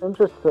faces.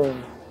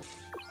 Interesting.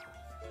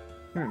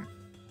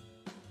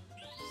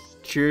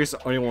 Cheers,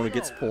 anyone who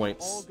gets So,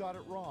 points. All got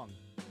it wrong.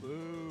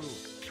 Boo.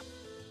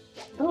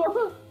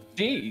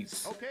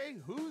 Jeez. Okay,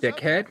 who's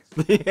Dickhead.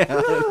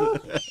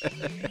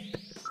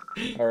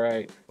 Yeah.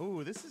 Alright.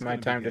 Oh, this is My gonna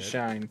be time to good.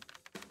 shine.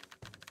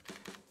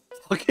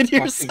 Look at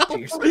Fucking yourself.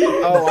 cheers.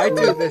 Oh, I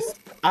do this.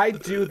 I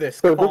do this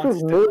So this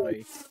is new.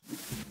 constantly.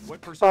 What I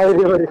percentage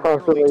of do it people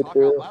constantly, rarely talk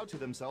too. out loud to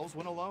themselves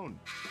when alone?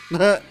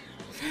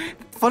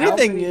 Funny How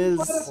thing many- is,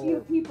 Quite a few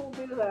people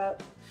do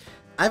that.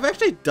 I've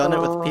actually done it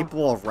with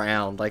people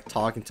around, like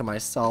talking to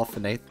myself,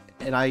 and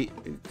I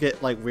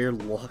get like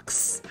weird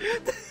looks.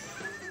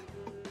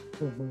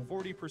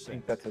 40%. I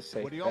think that's a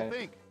safe What do y'all bet.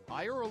 think?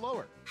 Higher or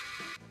lower?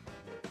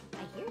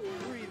 I hear you.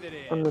 Breathe it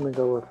I'm in. gonna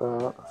go with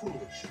that.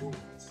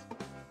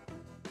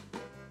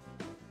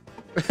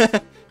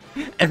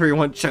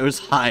 Everyone chose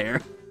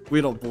higher.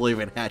 We don't believe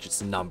in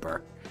Hatchet's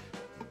number.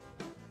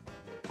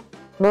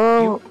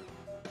 No.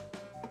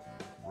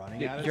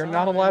 Running out of You're time.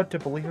 not allowed to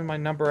believe in my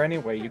number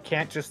anyway. You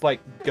can't just, like,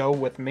 go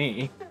with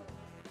me.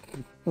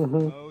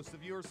 Most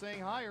of you are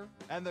saying higher,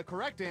 and the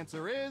correct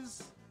answer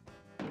is.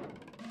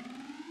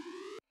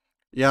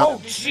 Yeah.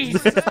 Oh,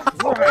 Jesus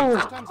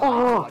Sometimes I feel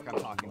Oh. like I'm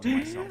talking to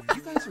myself.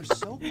 You guys are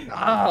so.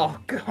 Oh,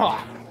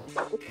 God.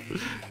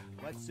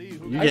 Let's see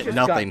who. You I get just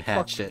nothing, got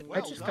Hatchet.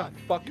 I just got Well done.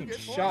 fucking You get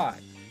points. shot.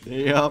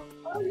 Yep.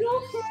 Are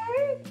you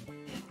okay?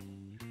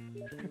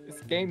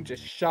 This game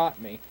just shot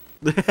me.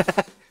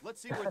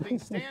 Let's see where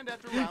things stand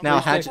after round Now,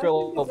 one. Hatchet- I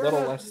feel a You're little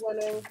not less.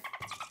 winning.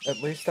 At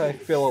least I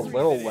feel a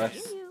little I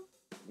less hear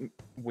you.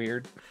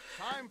 weird.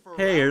 Time for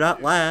Hey, you're round not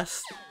two.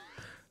 last.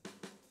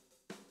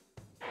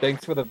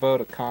 Thanks for the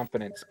vote of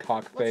confidence,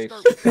 cockface.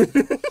 Let's start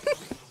with-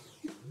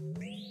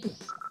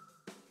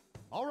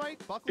 All right,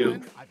 buckle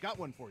in. I've got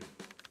one for you.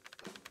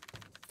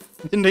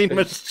 Vending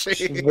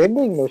machine.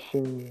 Vending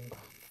machine.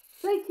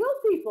 They kill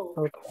people.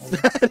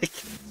 Okay.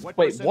 What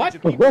Wait, percentage what?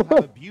 of people have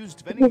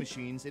abused vending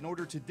machines in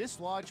order to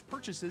dislodge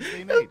purchases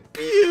they made?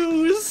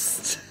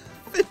 Abused.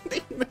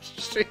 Vending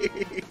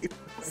machine.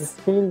 I've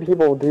seen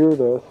people do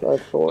this,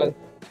 actually.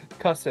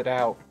 Cuss it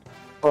out.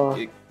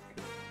 Uh,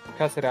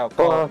 Cuss it out.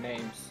 Call Uh, it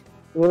names.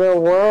 you know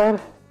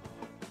what?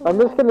 I'm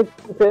just gonna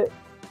keep it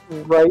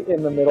right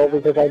in the middle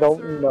because I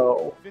don't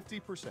know.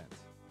 50%.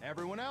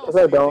 Everyone else,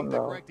 Because I do you don't think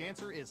know. the correct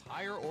answer is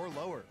higher or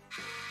lower?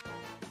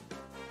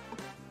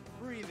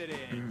 Breathe it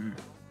in.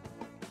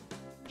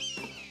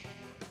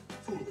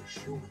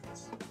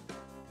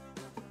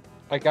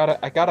 I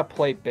gotta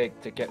play big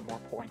to get more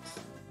points.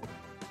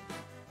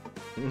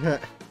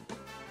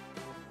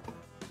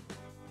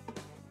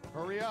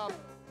 Hurry up.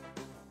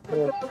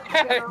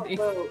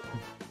 The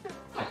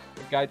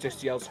guy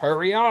just yells,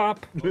 "Hurry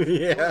up!"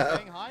 Yeah.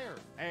 Saying higher.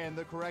 And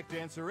the correct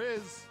answer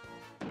is.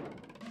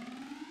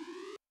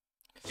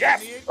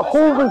 Yes! 28%.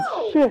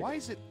 Holy shit! Why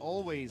is it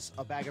always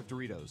a bag of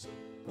Doritos?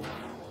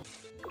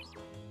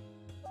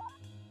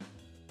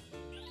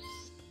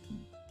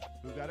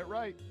 Who got it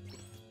right?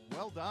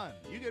 Well done.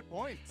 You get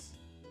points.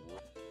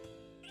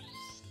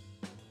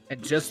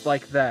 And just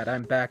like that,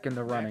 I'm back in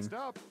the running. Next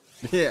up.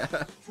 Yeah.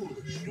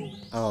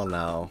 Oh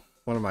no.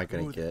 What am I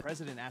gonna Ooh, the get?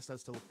 president asked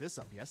us to look this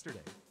up yesterday.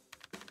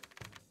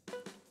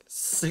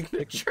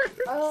 Signature?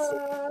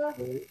 Oh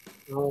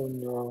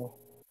no.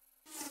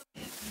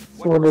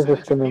 What What is this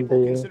percentage of gonna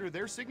people be? consider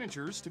their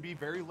signatures to be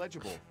very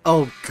legible?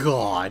 Oh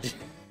god.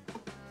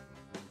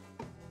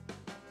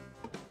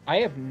 I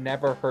have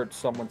never heard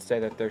someone say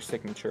that their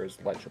signature is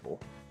legible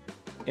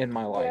in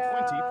my life.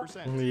 Yeah.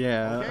 20%.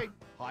 Yeah. Okay,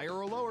 higher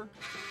or lower?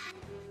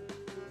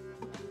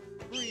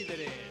 Breathe it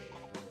in.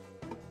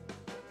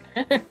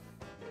 I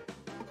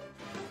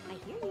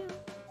hear you.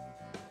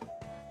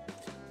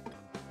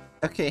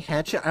 Okay,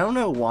 Hatchet, I don't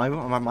know why,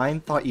 but my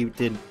mind thought you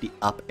did the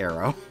up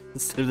arrow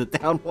instead of the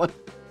down one.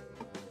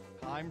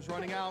 Time's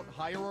running out.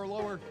 Higher or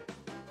lower?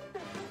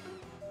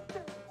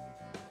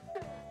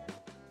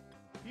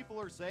 People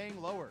are saying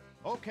lower.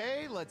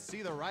 Okay, let's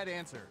see the right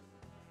answer.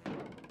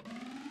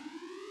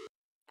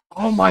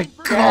 Oh my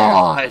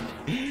god!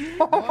 1%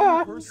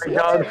 God, is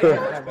sir.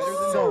 better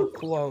than So none.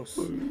 close.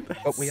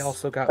 But we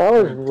also got That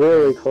was third.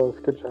 really close.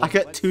 Good I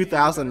job. got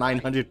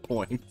 2,900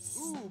 points.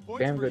 Ooh, points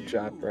Damn for good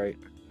job, you. right?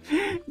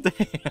 Damn.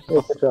 Yeah,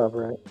 good job,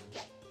 right?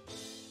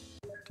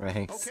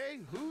 Thanks. Okay,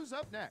 who's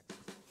up next?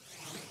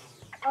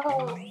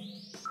 Oh,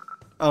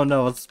 Oh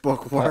no, it's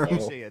bookworm. You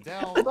Uh-oh. say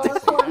Adele. last you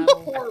say one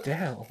Adele. for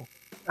Adele.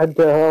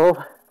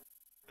 Adele.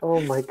 Oh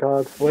my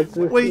god, what's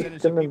this Wait.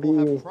 Percentage of gonna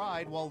people be? have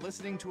cried while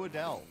listening to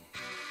Adele.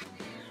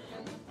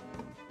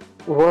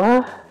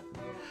 What?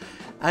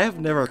 I have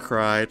never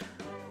cried.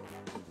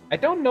 I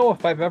don't know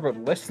if I've ever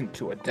listened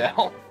to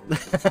Adele.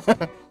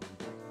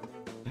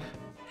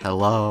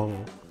 Hello.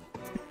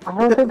 I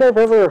don't think I've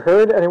ever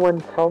heard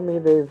anyone tell me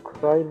they've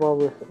cried while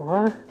listening.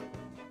 What?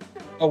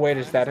 Oh wait,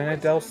 is that an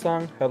Adele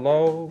song?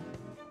 Hello?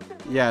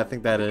 Yeah, I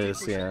think that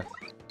is, yeah.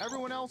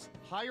 Everyone else,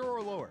 higher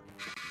or lower?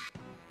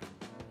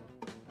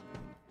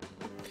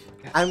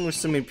 I'm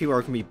assuming people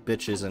are gonna be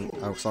bitches and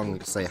so I'm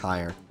gonna say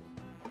higher.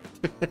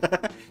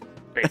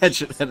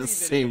 Hatchet had the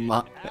same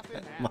mind.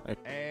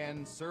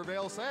 And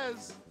Surveil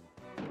says...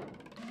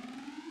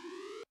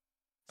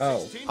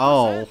 Oh. 16%.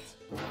 Oh.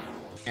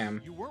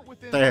 Damn. You weren't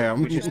within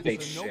Damn. We just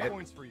ate so shit. no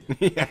points for you.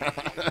 Yeah.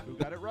 Who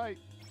got it right?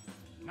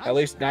 At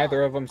least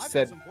neither of them I've got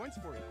said some points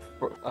for you.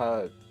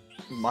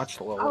 much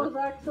I lower. was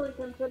actually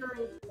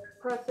considering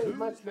pressing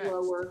much Who's next?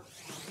 lower.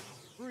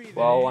 Breathe it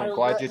Well, in. I'm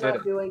glad you regret did not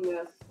it. doing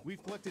this.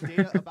 We've collected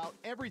data about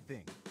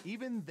everything,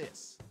 even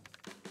this.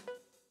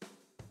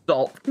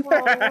 Salt.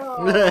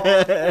 Oh,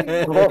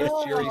 Is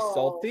no. Jerry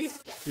salty?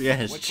 Yeah,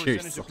 it's What true.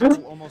 percentage of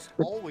people almost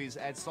always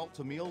add salt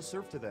to meals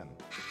served to them?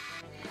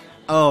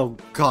 Oh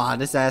god,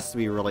 this has to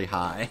be really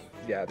high.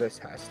 Yeah, this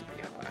has to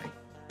be high.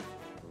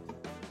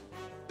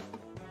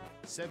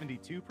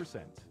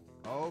 72%.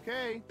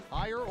 Okay,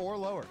 higher or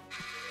lower?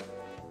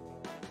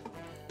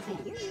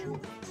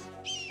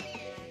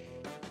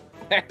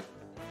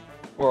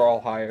 We're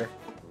all higher.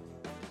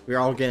 We're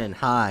all getting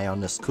high on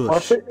this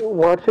Watch kush.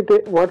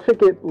 it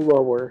get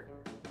lower.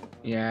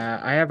 Yeah,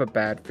 I have a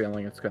bad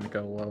feeling it's gonna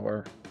go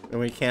lower. And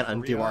we can't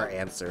undo our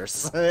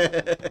answers.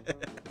 Let's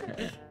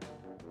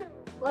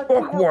see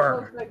how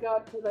close I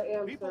got to the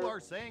answer. People are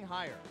saying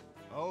higher.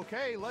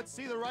 Okay, let's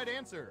see the right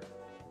answer.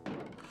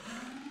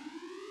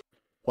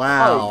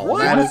 Wow, what?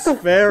 that is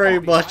very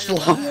much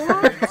Higher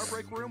lower. In our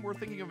break room, we're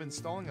thinking of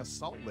installing a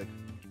salt lick.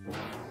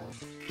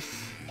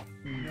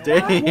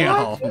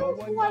 Damn.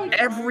 Like,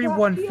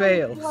 Everyone that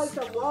fails. feels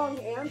like a wrong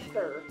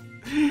answer.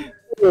 Yeah.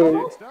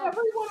 Almost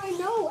everyone I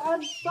know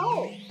adds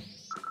salt.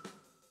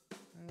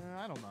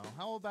 I don't know.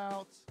 How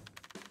about...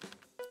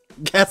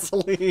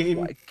 Gasoline.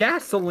 Like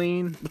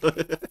gasoline.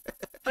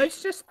 I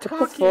was just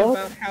talking fuck?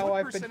 about how What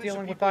I've been percentage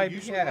dealing of with people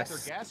usually let their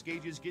IBS. gas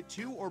gauges get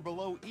to or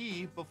below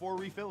E before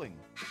refilling?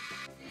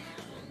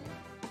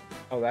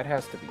 Oh, that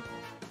has to be.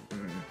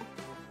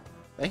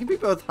 They can be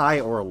both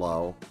high or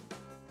low.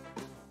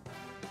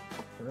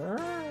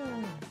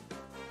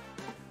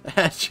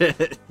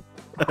 Hatchet.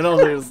 I don't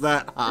think it's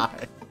that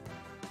high.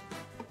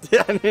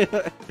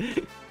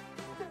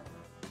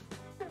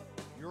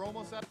 You're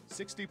almost at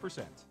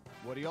 60%.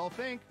 What do y'all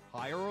think?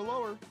 Higher or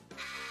lower?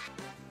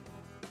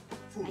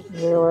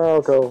 Yeah, well,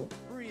 I'll go.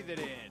 Breathe it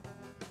in.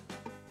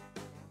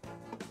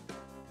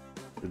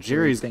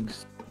 Jerry's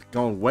thinks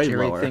going way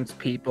Jerry lower. thinks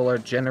people are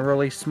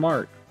generally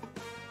smart.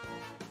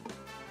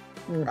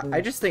 Mhm.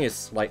 I just think it's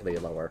slightly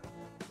lower.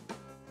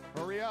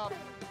 Hurry up.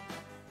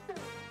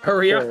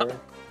 Hurry up! Sure.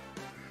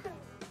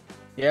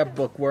 Yeah,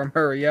 bookworm,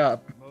 hurry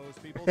up!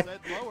 Most people said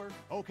lower.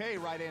 Okay,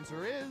 right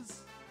answer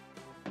is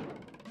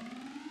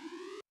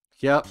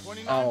Yep.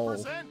 29%. Oh,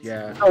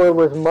 yeah. Oh, it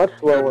was much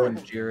Good lower.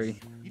 one, Jerry.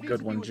 You need Good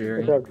to one, be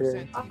Jerry. Good job,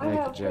 Jerry. I Thank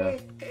have you, Jeff.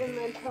 faith in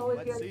the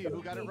intelligence Let's see of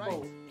who got it right.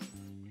 people.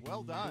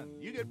 Well done.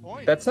 You get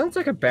points. That sounds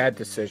like a bad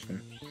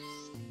decision.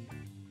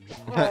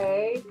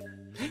 Hey,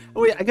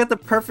 Oh wait, I got the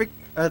perfect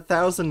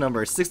 1,000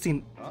 number.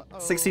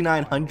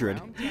 6,900.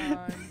 Round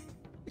time.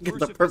 Get For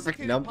the perfect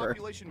sophisticated number.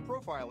 Population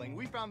profiling,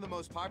 we found the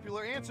most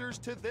popular answers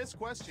to this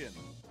question.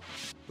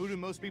 Who do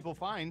most people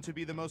find to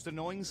be the most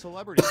annoying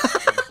celebrity?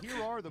 And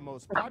here are the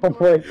most Oh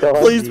popular. my god.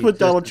 Please This put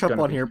Donald is Trump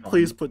gonna on be here. fun.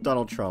 Please put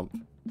Donald Trump.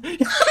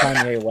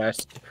 Kanye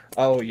West.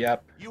 Oh,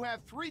 yep. You have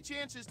 3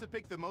 chances to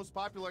pick the most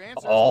popular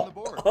answers Oh. on the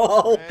board.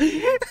 Oh.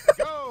 Ready,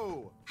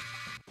 go!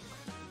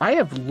 I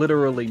have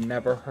literally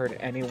never heard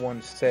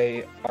anyone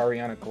say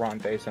Ariana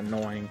Grande is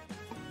annoying.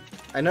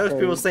 I know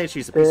people say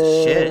she's a piece of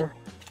shit. There.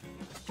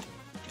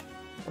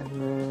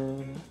 And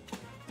then...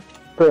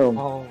 Boom.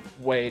 Oh,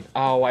 wait.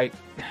 Oh, I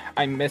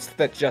missed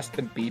that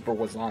Justin Bieber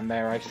was on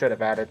there. I should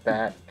have added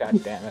that.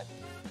 God damn it.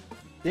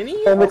 Didn't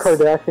he? And the also-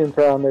 Kardashians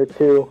are on there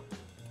too.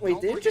 Wait,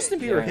 Don't didn't forget, Justin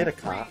you Bieber have hit a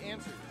 3 cop?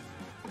 answers.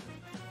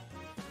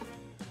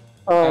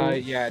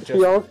 Yeah, He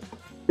just...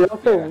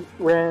 also yeah.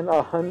 ran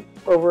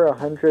over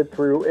 100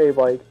 through a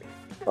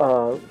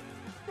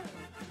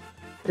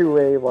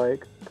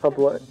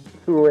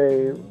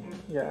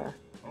yeah.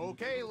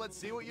 Okay, let's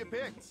see what you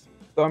picked.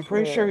 So I'm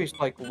pretty Yeah. sure he's,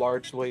 like,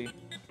 largely...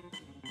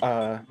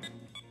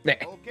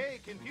 Okay,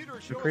 computer,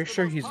 show I'm us pretty the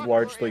sure most he's popular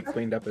largely answer.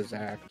 cleaned up his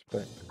act,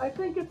 but... I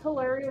think it's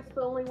hilarious.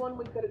 The only one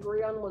we could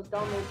agree on was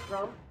Donald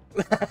Trump.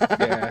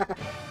 Yeah.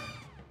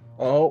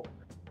 Oh.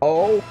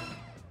 Oh.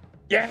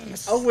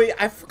 Yes! Oh wait,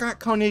 I forgot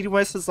Kanye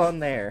West is on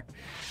there.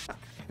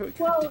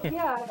 Well,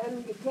 yeah,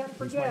 and you can't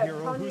Who's my forget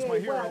hero? Who's my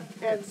Kanye hero? West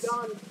has It's-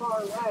 gone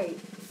far right,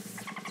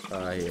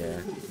 Oh yeah.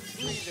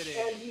 Breathe it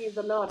in. and he's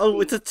a Nazi.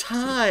 Oh, it's a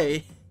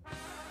tie.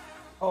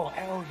 Oh,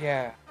 hell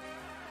yeah.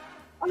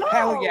 Oh!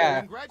 Hell yeah.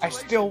 I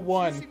Congratulations, still You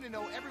won. seem to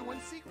know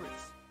everyone's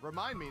secrets.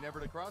 Remind me never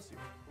to cross you.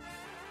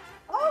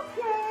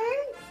 Okay.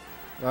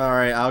 All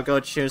right, I'll go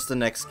choose the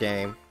next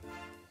game.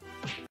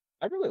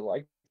 I really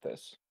like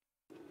this.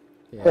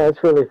 Yeah,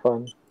 it's really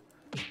fun.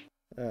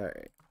 All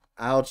right.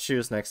 I'll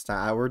choose next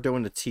time. We're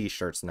doing the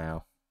t-shirts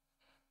now.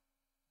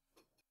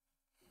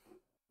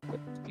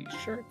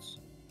 T-shirts?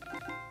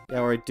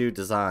 Yeah, we do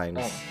designs.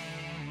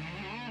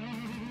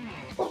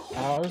 Oh.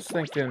 I was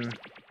thinking,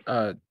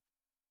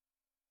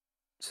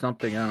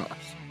 something else.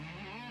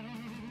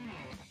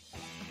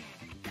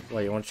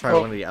 Wait, you want to try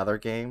one of the other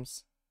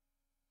games?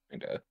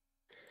 Kinda.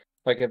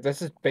 Like, if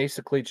this is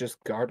basically just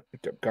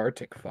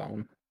Gartic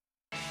phone.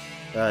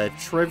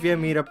 Trivia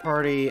Media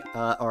Party,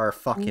 or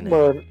fucking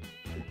But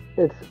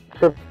it's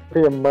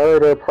Trivia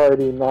Murder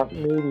Party, not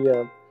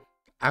media.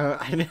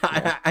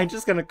 I'm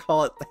just gonna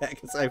call it that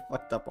because I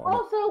fucked up on it.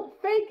 Also,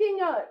 faking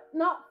it,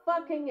 not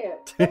fucking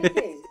it.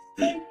 Faking.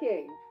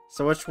 Faking.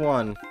 So which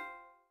one?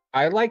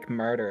 I like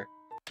murder.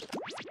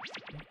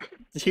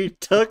 You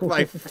took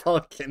my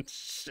fucking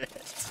shit.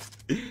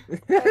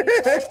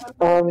 Hey,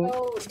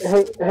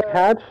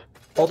 Hatch?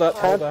 Hold up,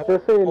 hold Hatch, up.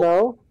 just so you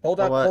know. Hold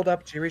up, What? hold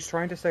up. Jiri's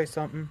trying to say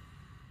something.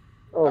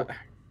 Oh.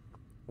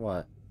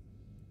 What?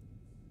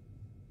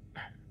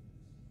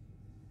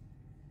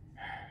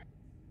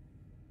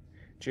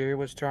 Jiri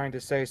was trying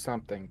to say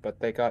something, but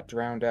they got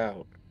drowned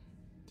out.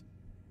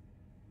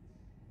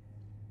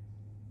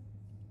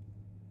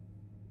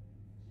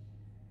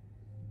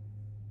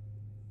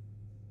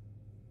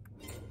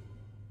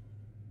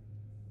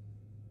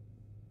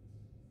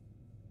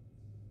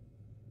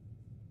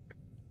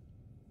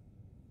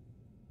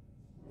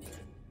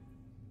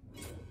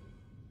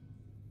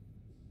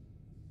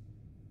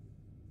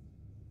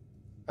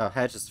 Oh,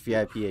 Hatch is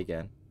VIP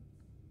again.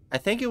 I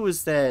think it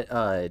was that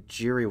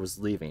Jiri was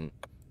leaving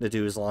to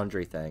do his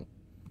laundry thing.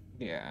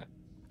 Yeah.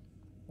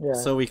 Yeah.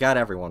 So we got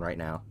everyone right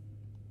now.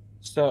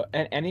 So,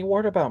 any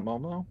word about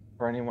Momo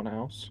or anyone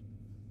else?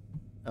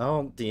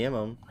 Oh, DM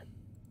him.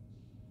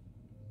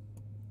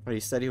 But he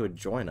said he would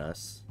join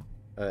us.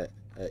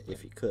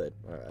 If he could.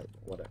 Alright,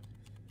 whatever.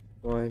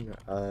 Join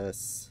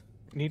us.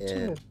 Need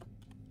in to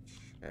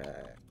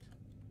Jackbox.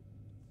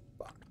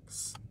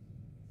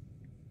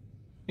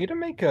 need to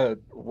make a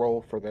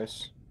roll for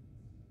this.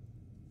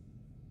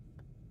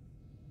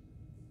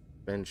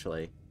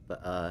 Eventually.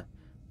 But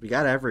we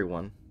got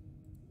everyone.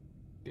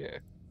 Yeah.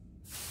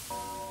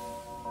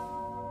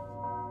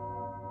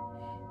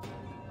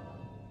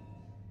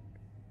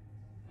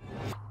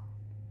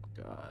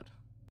 God.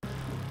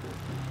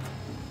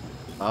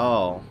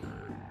 Oh.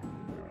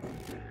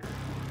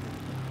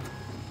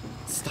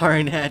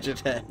 Starring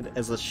Hatchet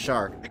as a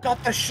shark. I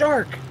got the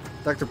shark!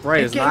 Dr.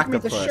 Bright as an gave me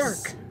the octopus. shark!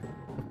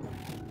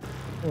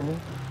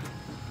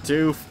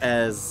 Doof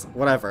as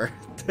whatever.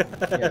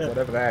 Yeah,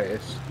 whatever that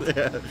is.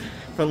 Yeah.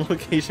 From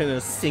location in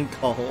a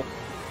sinkhole.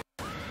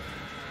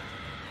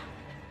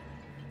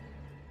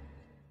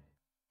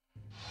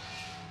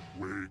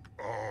 Wake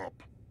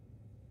up!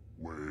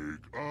 Wake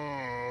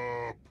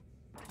up!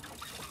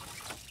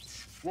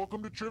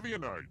 Welcome to Trivia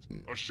Night,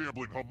 a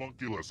shambling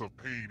homunculus of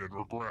pain and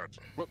regret.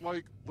 But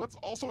like, let's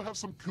also have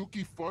some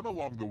kooky fun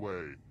along the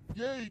way.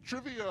 Yay,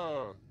 trivia!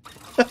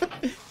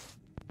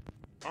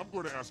 I'm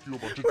going to ask you a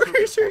bunch of trivia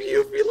Where's your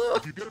questions. uvula?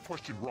 If you get a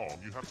question wrong,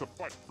 you have to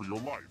fight for your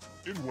life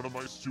in one of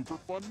my super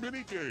fun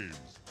mini games.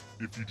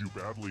 If you do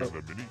badly in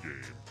the mini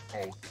game,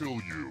 I'll kill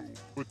you.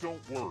 But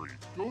don't worry,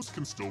 ghosts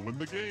can still win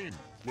the game.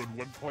 When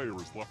one player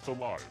is left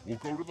alive, we'll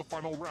go to the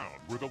final round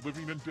where the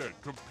living and dead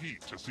compete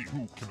to see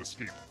who can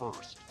escape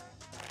first.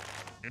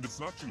 And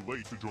it's not too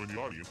late to join the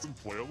audience and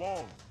play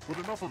along. But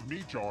enough of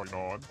me jawing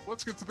on,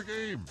 let's get to the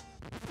game.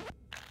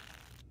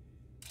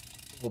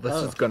 Well, this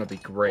is gonna be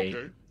great.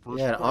 Okay, first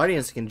Yeah, an question.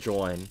 audience can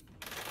join.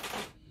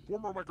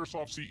 Former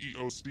Microsoft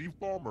CEO Steve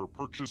Ballmer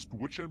purchased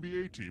which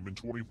NBA team in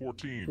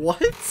 2014?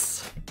 What?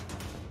 Use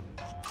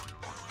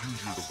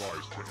your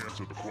device to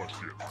answer the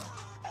question.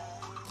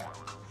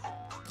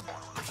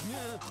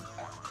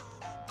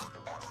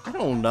 I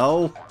don't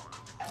know.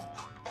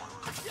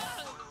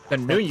 The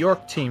New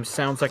York team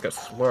sounds like a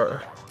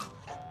slur.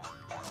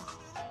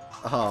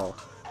 Oh.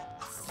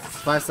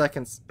 5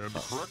 seconds. And the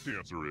correct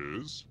answer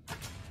is...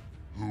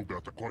 Who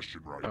got the question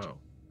right? Oh.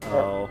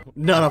 Oh.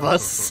 None of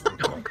us.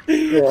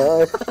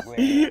 Yeah,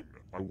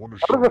 I want to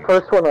that show was the you.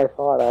 first one I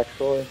thought,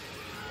 actually.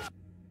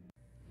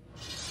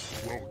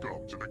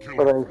 Welcome to the But I killing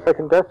floor.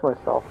 second guessed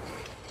myself.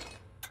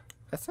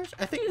 That's actually,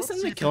 I think Let's isn't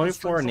see the if you Killing can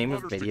string Floor a some name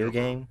of letters video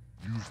together. game?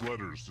 Use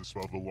letters to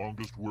spell the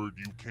longest word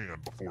you can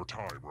before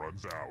time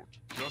runs out.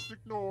 Just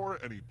ignore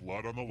any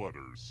blood on the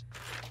letters.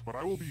 But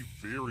I will be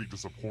very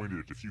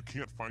disappointed if you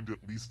can't find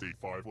at least a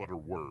 5-letter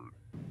word.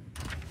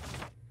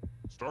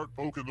 Start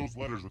poking those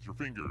letters with your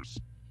fingers.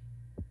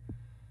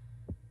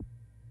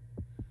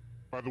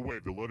 By the way,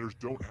 the letters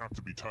don't have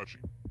to be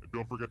touching. And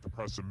don't forget to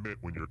press submit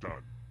when you're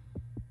done.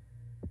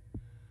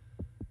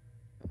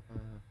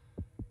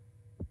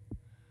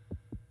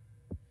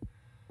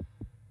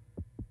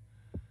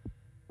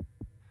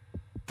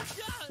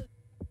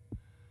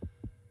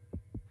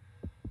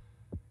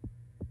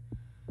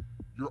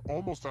 You're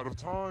almost out of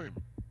time.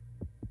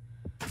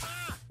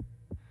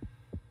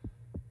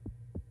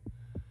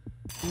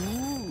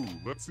 Ooh,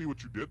 let's see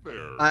what you did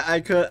there. I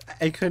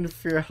couldn't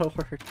figure out a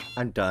word.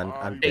 I'm done.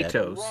 I'm dead.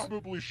 Potatoes.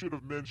 Probably should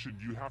have mentioned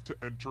you have to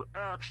enter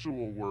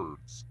actual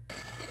words.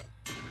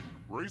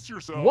 Brace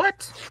yourself.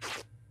 What?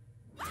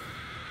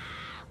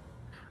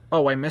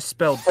 Oh, I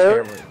misspelled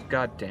terror.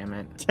 God damn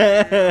it.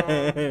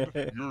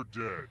 And you're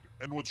dead.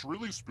 And what's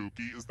really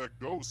spooky is that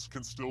ghosts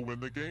can still win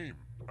the game.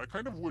 I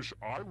kind of wish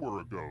I were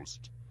a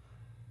ghost.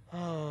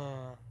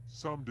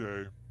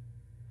 Someday.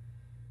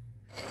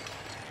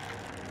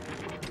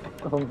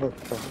 Oh my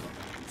god.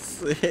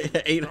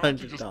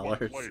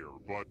 $800.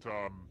 But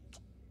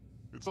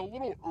it's a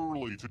little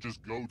early to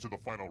just go to the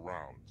final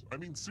round. I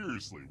mean,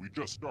 seriously, we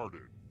just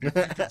started. If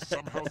you can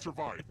somehow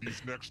survive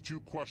these next 2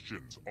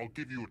 questions, I'll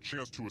give you a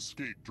chance to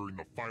escape during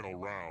the final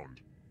round.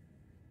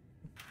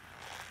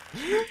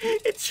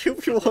 Two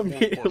people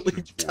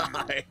immediately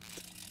died.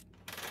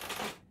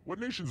 What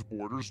nation's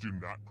borders do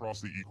not cross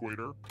the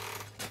equator?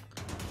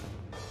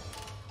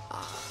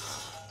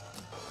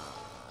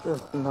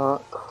 Does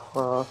not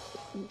cross.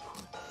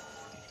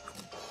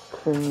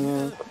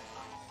 Kenya.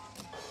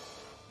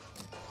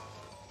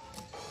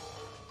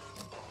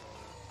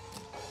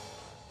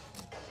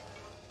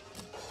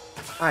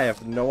 I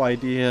have no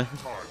idea.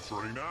 Time's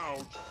running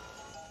out.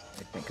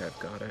 I think I've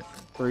got it.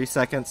 3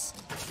 seconds.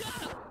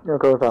 I'll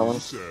go with that You one.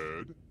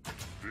 said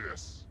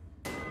this.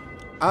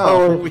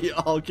 Oh, we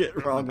all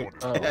get wrong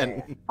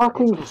again.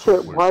 Fucking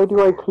shit, why do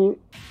I keep...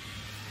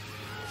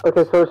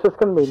 Okay, so it's just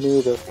gonna be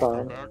me this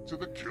time. Back to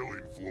the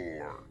killing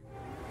floor.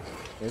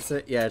 Is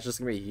it? Yeah, it's just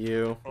gonna be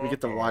you. We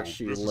get to watch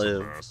you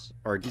live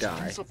or This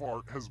die. piece of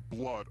art has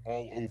blood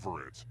all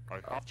over it. I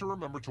have to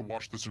remember to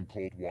wash this in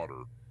cold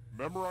water.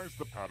 Memorize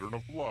the pattern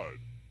of blood.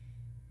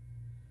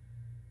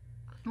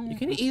 You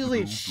can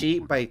easily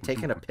cheat by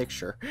taking a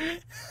picture.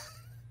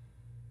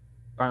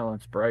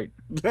 Violence bright.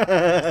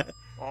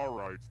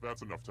 Alright,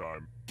 that's enough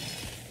time.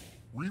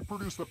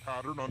 Reproduce the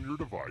pattern on your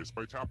device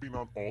by tapping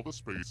on all the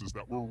spaces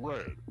that were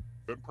red.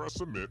 Then press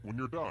submit when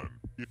you're done.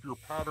 If your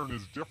pattern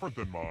is different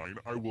than mine,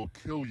 I will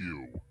kill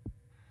you.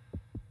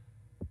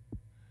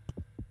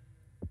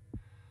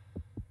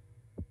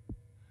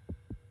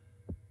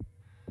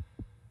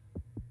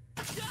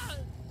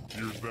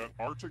 Here's that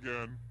art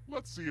again.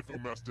 Let's see if you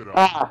messed it up.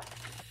 Ah!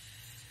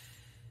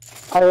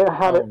 I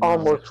had it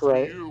almost Sucks to be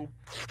right. you.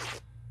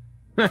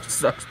 That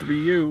sucks to be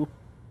you.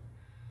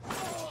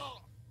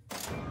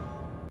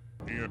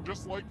 And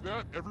just like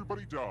that,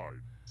 everybody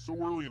died. So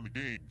early in the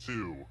game,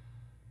 too.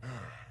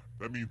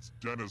 That means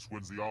Dennis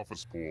wins the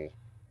office pool.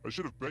 I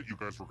should have bet you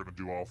guys were gonna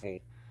do awful.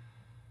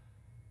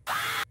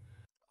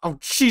 Oh,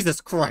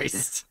 Jesus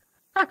Christ!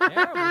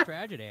 Terrible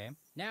tragedy.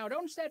 Now,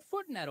 don't set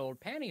foot in that old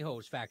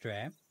pantyhose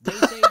factory. They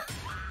say...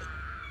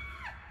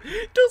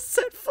 Don't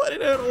set foot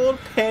in an old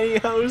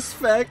pantyhose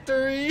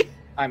factory!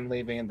 I'm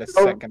leaving in the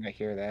second I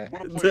hear that.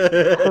 Wanna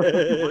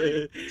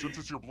play? Since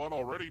it's your blood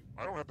already,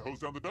 I don't have to hose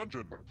down the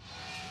dungeon.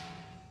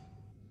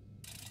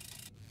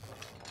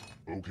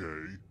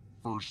 Okay,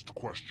 first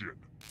question.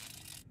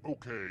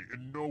 Okay,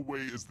 in no way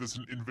is this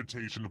an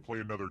invitation to play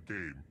another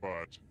game,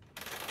 but...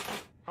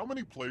 How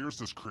many players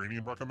does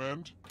Cranium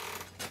recommend?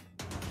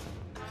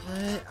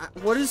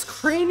 What is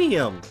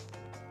cranium?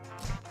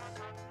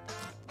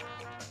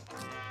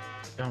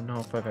 Don't know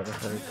if I've ever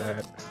heard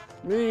that.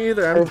 Me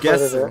either, I'm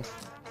guessing.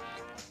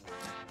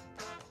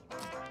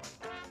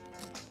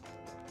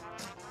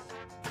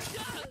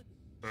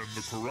 And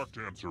the correct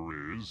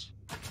answer is...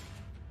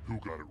 Who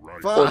got it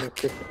right?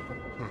 Fuck!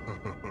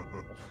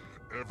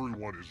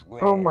 Everyone is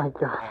wrong. Oh my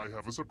god. I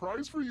have a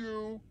surprise for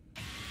you.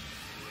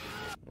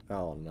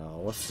 Oh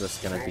no, what's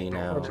this gonna be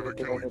now? Welcome to the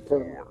killing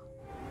floor.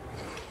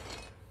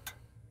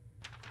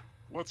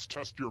 Let's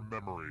test your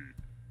memory.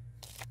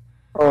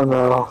 Oh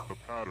no. The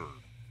pattern.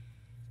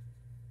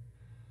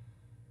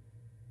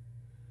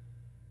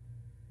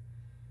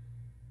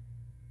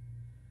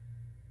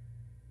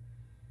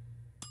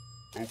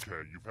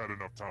 Okay, you've had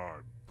enough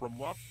time. From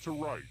left to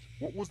right,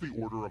 what was the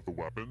order of the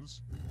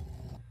weapons?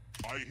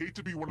 I hate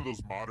to be one of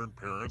those modern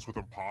parents with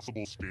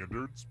impossible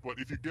standards, but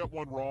if you get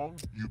one wrong,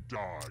 you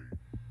die.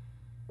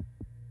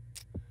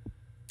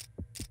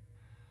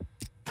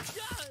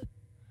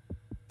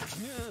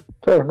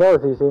 Okay,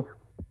 that was easy.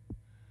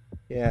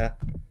 Yeah.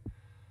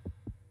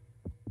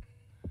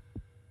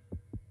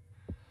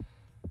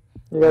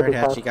 You got Alright, the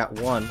Hatchet, you got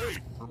one.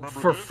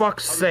 For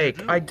fuck's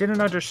sake, I didn't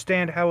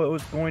understand how it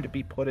was going to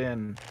be put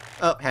in.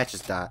 Oh,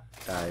 Hatchet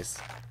dies.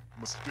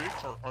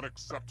 Mistakes are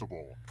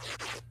unacceptable.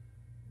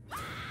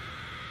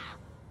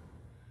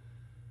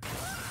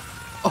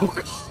 Oh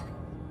god.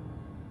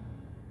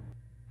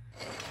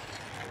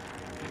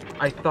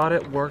 I thought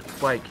it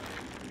worked like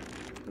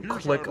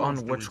Here's click how on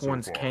everyone's which doing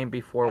ones so far. came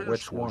before Higher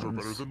which scores are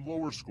better ones. than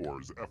lower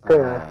scores,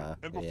 Yeah.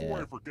 And before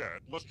Yeah. I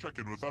forget, let's check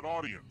in with that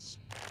audience.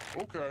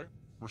 Okay,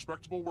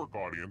 respectable work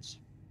audience.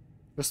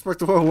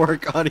 Respectable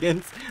work,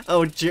 audience.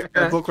 Oh,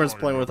 Bookworm's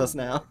playing with us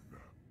now.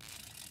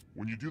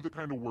 When you do the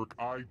kind of work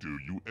I do,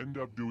 you end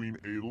up doing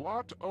a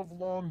lot of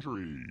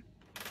laundry.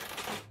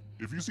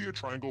 If you see a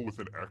triangle with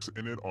an X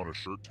in it on a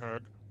shirt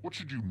tag, what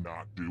should you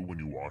not do when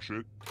you wash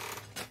it?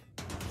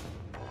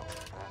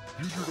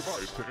 Use your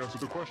device to answer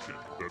the question.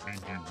 That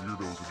means you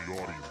weirdos in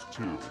the audience,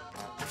 too.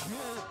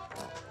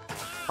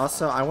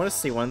 Also, I want to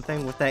see one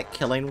thing with that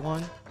killing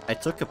one. I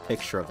took a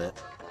picture of it.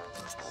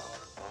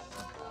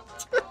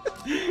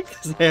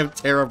 Because I have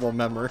terrible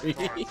memory.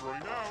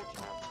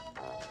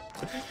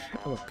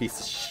 I'm a piece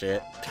of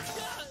shit.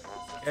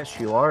 Yes,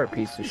 you are a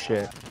piece of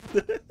shit.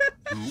 Who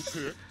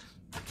picked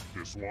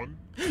this one?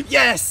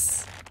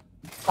 Yes!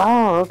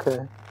 Oh, okay.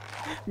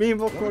 Me and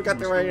Volkmore got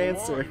the right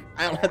answer.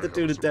 I don't have to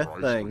do the death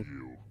thing.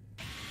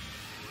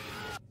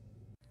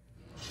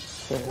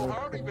 Well,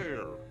 howdy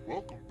there.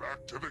 Welcome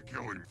back to the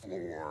killing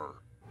floor.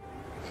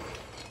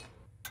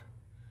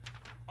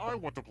 I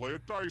want to play a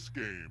dice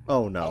game.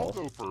 Oh no. I'll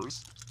go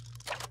first.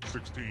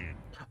 16.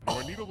 Now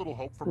I need a little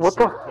help from a What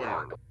safe the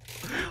player.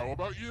 How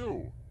about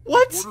you?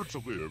 What? In order to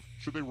live,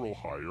 should they roll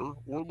higher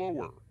or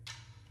lower?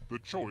 The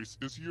choice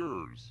is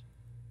yours.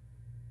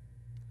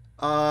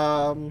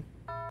 Okay,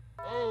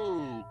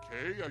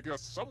 I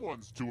guess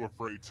someone's too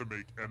afraid to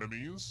make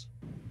enemies.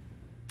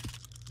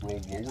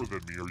 Roll lower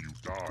than me or you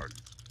die.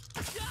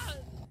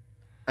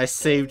 I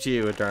saved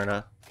you,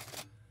 Aderna.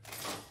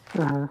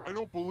 I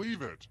don't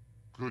believe it.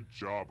 Good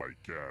job, I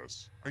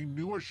guess. I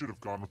knew I should have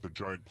gone with the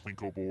giant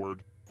Plinko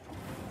board.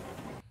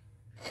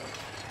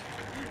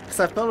 Because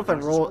I felt if I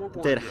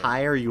did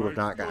higher, you would have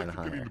not gotten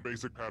higher. Getting the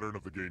basic pattern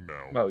of the game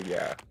now. Oh,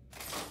 yeah.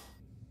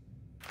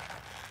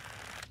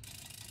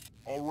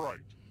 Alright,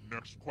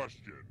 next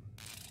question.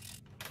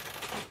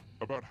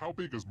 About how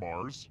big is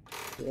Mars?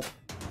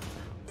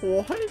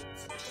 What?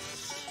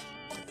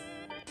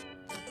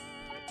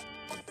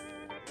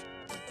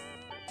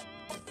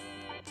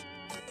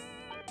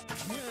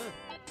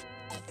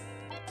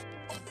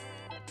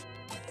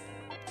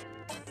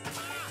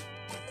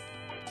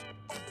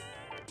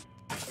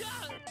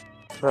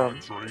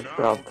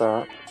 About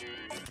that.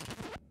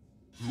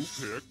 Who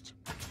picked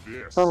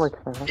this? Sound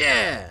like that.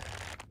 Yeah!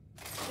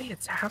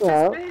 It's half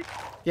Yeah. as big.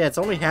 Yeah, it's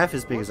only half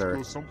as big as Let's Earth.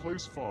 go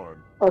someplace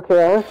fun.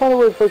 Okay, I thought it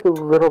was like a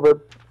little bit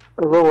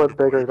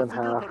bigger than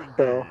half,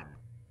 so.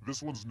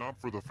 This one's not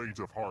for the faint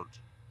of heart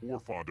or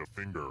fond of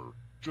finger.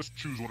 Just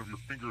choose one of your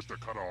fingers to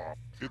cut off.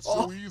 It's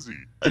so easy.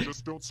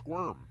 Just don't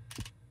squirm.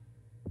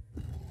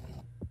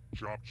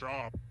 Chop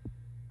chop.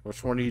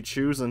 Which one are you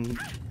choosing?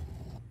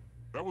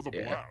 That was a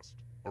blast.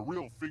 A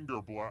real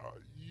finger blast.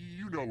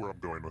 You know where I'm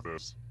going with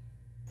this.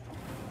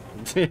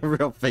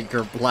 Real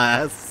finger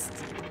blast.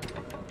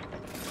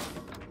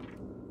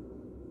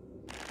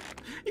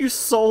 You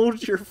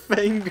sold your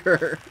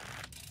finger.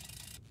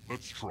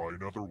 Let's try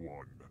another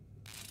one.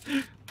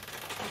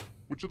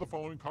 Which of the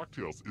following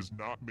cocktails is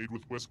not made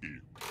with whiskey?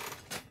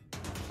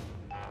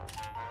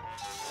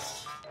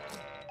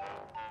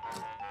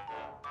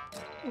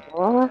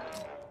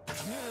 What?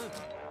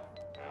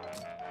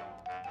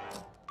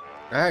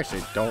 I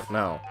actually don't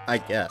know. I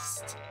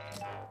guessed.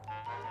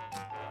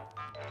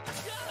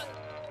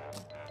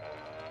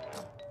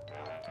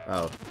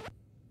 Oh.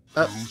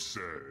 Who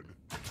said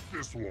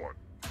this one?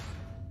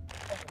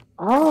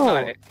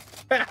 Oh!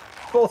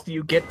 Both of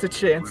you get the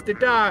chance to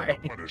die.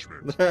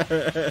 Punishment.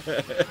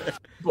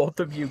 Both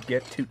of you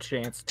get to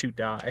chance to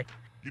die.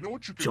 You know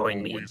what you can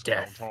Join me in always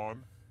death. count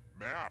on?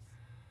 Math.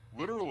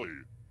 Literally.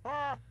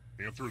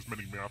 Answer as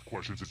many math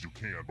questions as you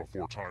can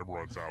before time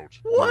runs out.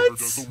 What? Whoever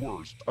does the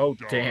worst Oh,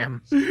 dies.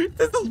 damn.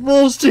 This is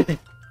bullshit.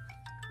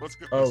 Let's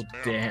get Oh, this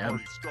math damn.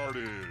 party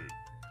started.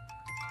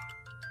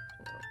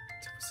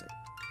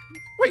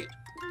 Wait.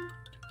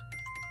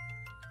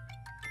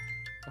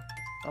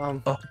 Oh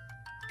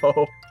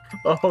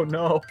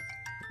no.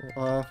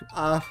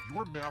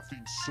 You're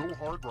mathing so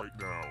hard right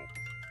now.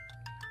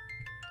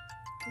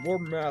 We're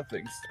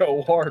mathing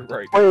so hard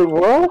right now. Wait,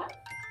 what?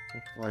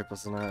 Wipe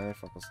plus an eye,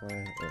 fuck plus an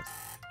eye. Yes.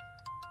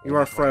 You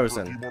are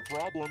frozen. A few more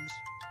problems.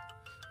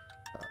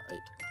 8,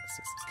 6,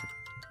 6,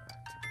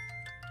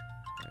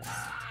 2,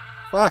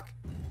 Fuck!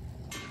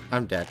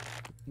 I'm dead.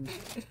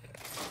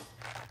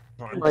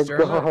 Time My to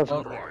God.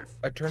 start life.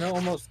 Eterna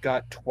almost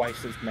got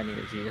twice as many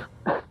as you.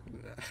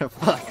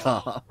 Fuck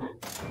off.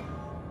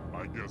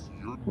 I guess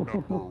your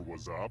number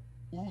was up.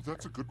 Ooh,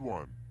 that's a good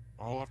one.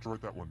 I'll have to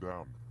write that one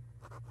down.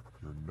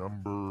 Your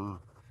number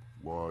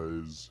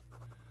was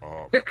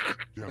up.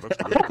 Yeah, that's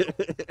good.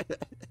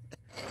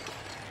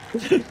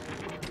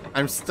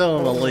 I'm still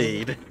in the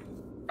lead.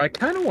 I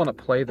kind of want to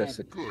play this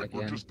Oh, good.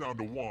 We're again. just down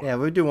to one. Yeah,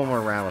 we'll do one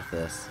more round with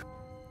this.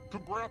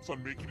 Congrats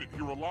on making it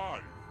here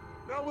alive.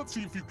 Now let's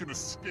see if you can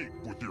escape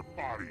with your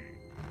body.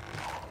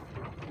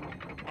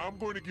 I'm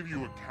going to give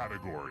you a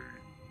category.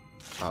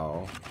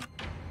 Oh.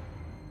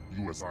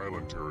 U.S.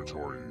 Island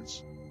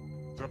territories.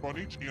 Tap on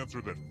each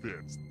answer that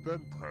fits, then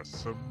press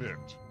submit.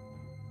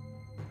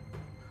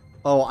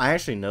 Oh, I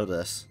actually know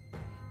this.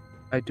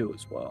 I do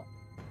as well.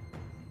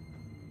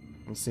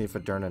 Let's see if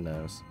Aderna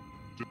knows.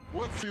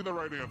 Let's see the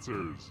right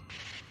answers.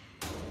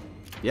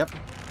 Yep.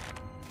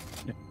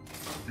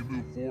 You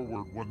move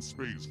forward one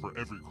space for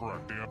every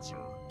correct answer.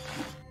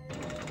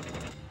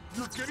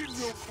 You're getting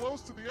real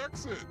close to the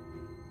exit.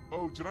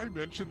 Oh, did I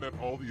mention that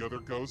all the other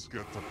ghosts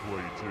get to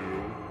play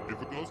too?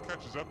 If a ghost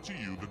catches up to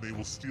you, then they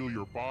will steal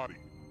your body.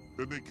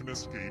 then they can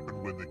escape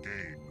and win the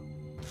game.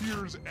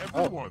 Here's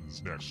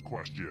everyone's next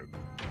question.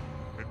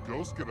 And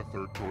ghosts get a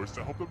third choice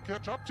to help them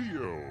catch up to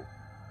you.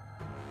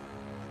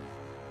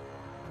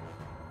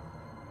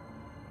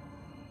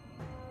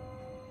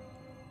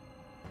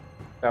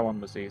 That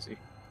one was easy.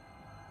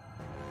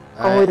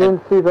 Oh, I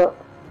didn't see that.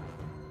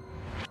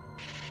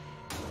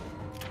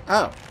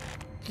 Oh.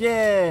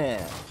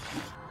 Yeah.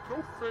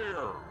 No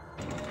fair.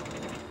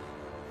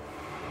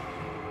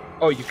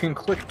 Oh, you can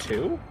click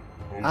 2?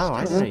 Oh,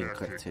 I didn't Pancake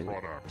click 2.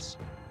 Products.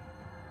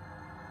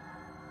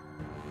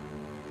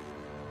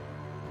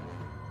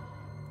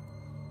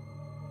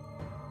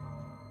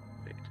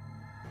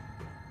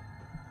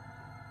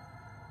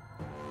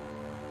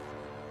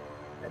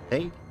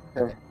 Hey.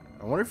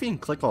 I wonder if you can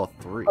click all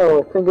 3. Oh,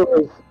 I think it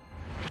was...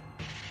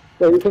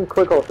 Yeah, you can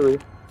click all 3.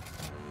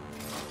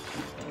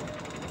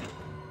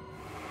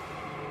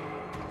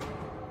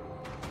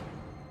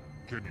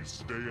 Can you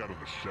stay out of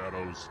the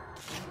shadows?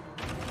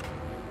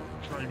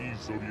 Chinese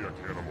zodiac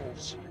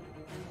animals.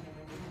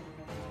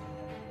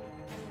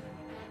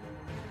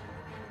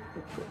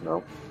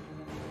 Nope.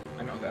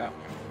 I know that.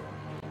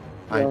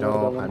 I Yeah,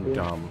 don't, I'm I'm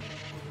dumb.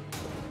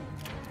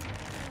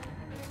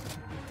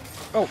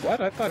 Oh,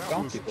 what? I thought That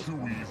Donkey was was too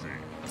one. easy.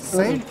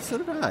 Same, so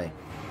did I.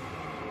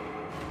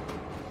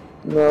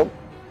 Nope.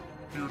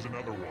 Here's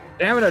another one.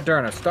 Damn it,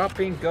 Adurna, stop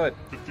being good.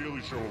 The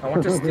Daily Show. I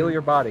want to steal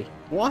your body.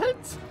 What?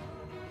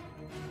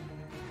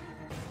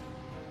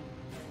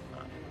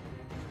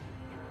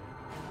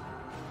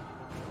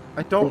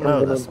 I don't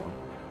know this one.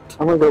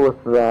 I'm gonna go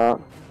with that.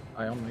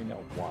 I only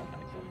know one,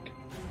 I think.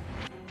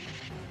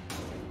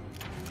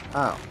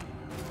 Oh.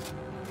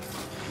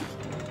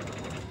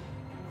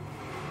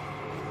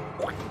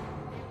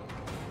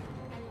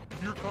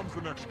 Here comes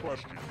the next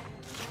question.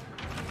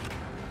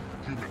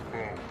 Human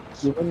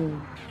bones.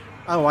 Even...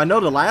 Oh, I know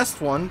the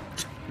last one.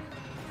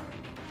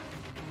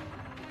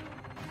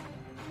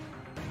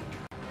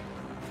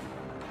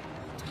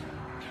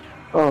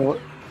 Oh,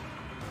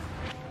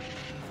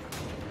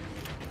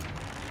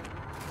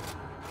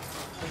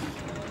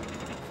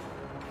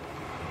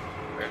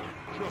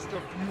 Just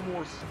a few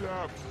more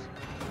steps.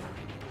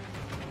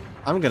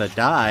 I'm gonna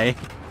die.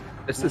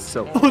 This is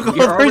so... Look,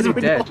 You're there's already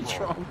Donald dead.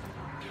 Trump.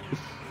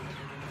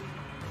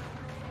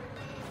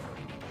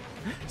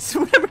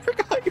 So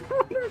America,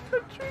 you're in our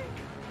country.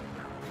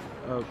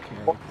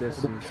 Okay, this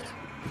is...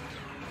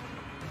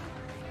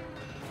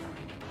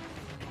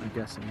 I'm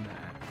guessing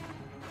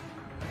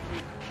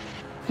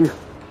that.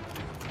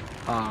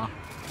 A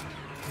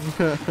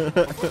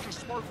bunch of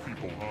smart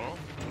people, huh?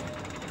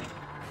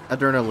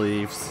 Adurna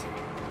leaves.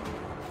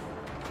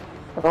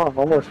 oh, I'm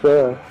almost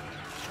there.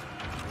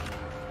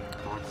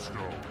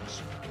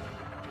 Birthstones.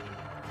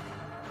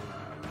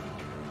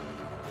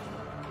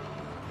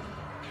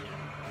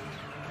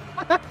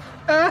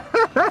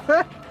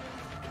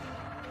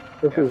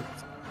 This is...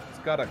 It's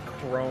got a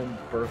chrome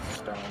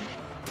birthstone.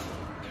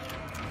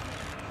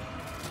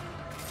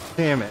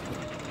 Damn it.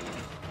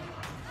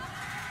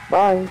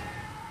 Bye.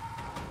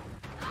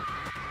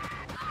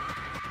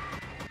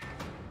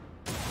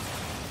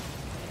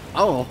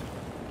 Oh.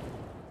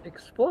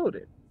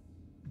 Exploded.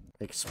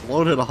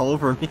 Exploded all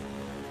over me.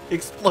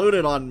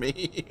 Exploded on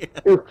me.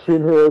 15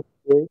 heroes.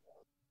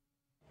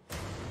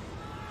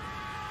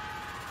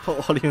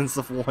 Audience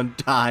of 1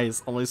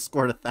 dies. Only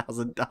scored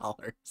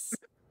 $1,000.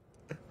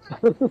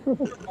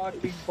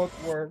 Fucking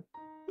bookworm.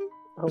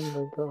 Oh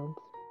my god.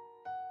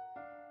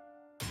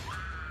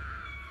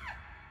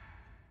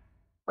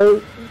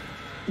 Oh,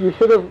 you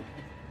should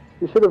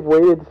have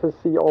waited to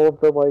see all of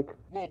the like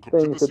Welcome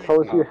things. to It the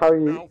tells you how you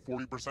Now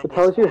 40% it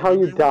tells you less how fun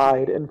you than the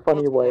died original. in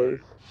funny Let's play. ways.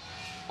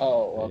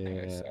 Oh,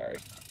 okay, Yeah. sorry.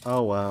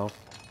 Oh well.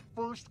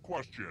 First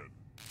question.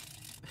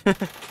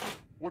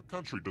 What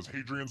country does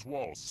Hadrian's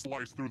Wall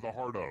slice through the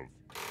heart of?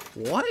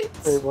 What?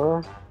 Wait,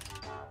 what?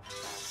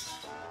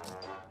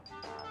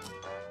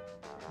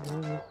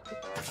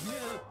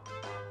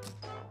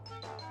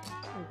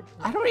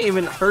 I don't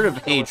even heard of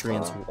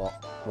Hadrian's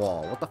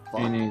Wall. What the Me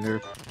fuck?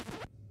 neither.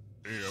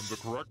 And the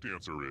correct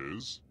answer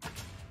is...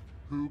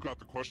 Who got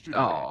the question?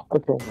 Oh,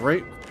 Okay.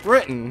 Great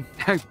Britain.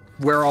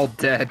 we're all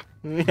dead.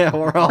 Yeah,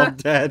 we're all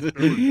dead.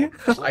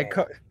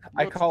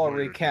 I call a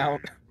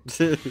recount.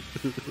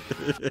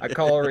 I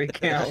call a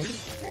recount.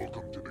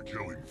 Welcome to the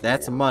killing floor.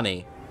 That's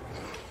money.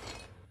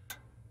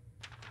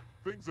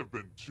 Things have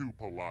been too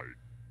polite.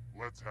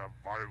 Let's have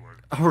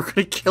violence. Oh, we're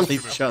gonna kill You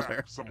each can other.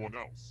 attack someone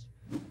else.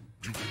 You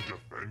can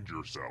defend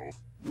yourself.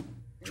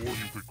 Or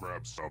you could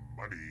grab some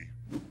money.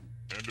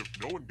 And if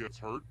no one gets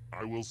hurt,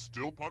 I will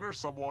still punish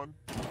someone.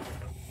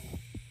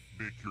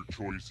 Make your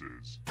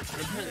choices. And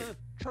hey,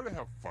 try to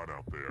have fun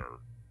out there.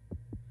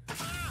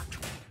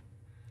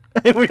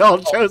 We all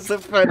chose to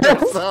defend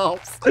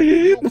ourselves.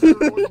 You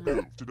clearly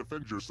move to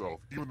defend yourself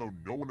even though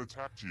no one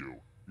attacked you.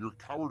 Your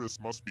cowardice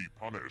must be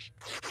punished.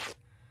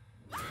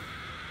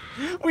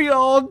 We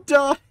all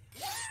died.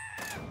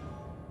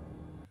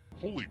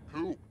 Holy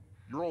poop!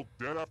 You're all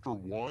dead after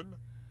one?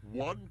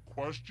 One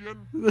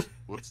question?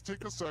 Let's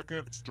take a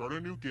second, start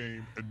a new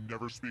game, and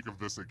never speak of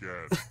this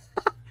again.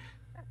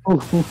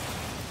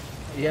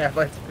 Yeah,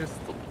 let's just.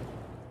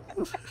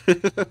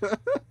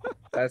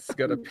 That's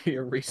gonna be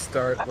a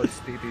restart. Let's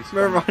see these.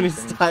 Remember when he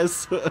died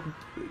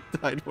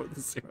more than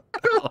 $0.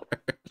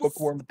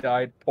 Bookworm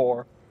died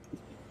poor.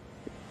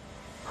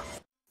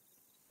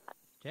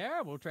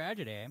 Terrible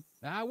tragedy.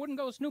 I wouldn't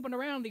go snooping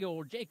around the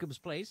old Jacob's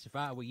place if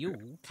I were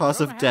you.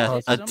 Cause of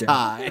death, a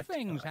tie.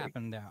 Things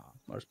happened there.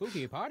 A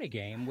spooky party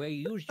game where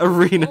you used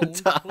Arena your phone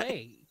to tie.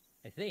 play.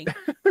 I think.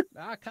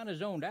 I kind of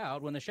zoned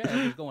out when the sheriff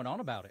was going on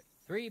about it.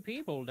 3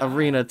 people died.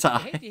 Arena tie. I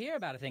hate to hear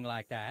about a thing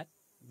like that.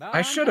 But I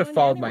I'm should have telling you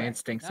followed my anyway.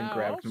 instincts and Now,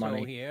 grabbed also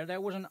money. Here,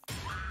 there was an...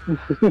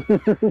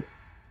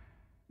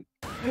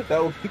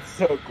 That would be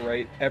so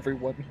great.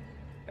 Everyone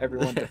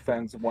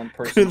defends one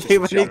person. Couldn't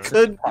think of just any jumps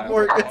good in the pile.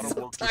 work. A lot of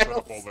work to set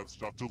up all that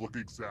stuff to look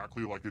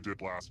exactly like it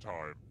did last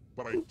time,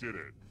 but I did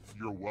it.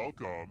 You're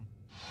welcome.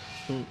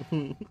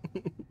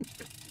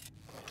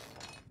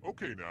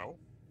 Okay, now,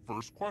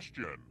 first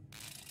question.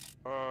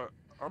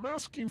 I'm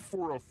asking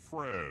for a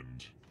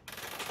friend.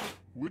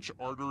 Which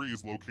artery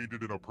is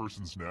located in a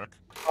person's neck?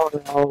 Oh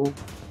no.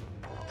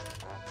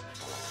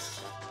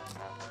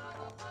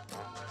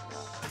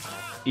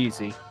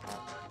 Easy.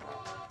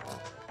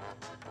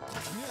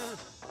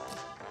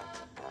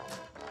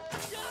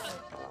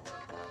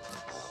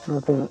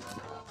 Nothing.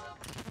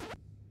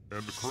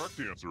 And the correct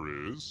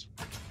answer is...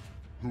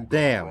 Who got it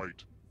Damn.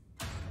 right?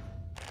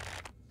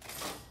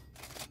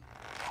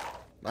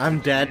 I'm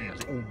dead.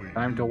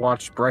 Time to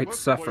watch Bright Let's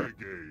suffer.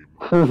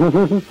 play a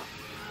game.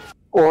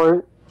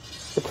 Or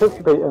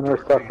participate in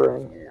her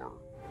suffering.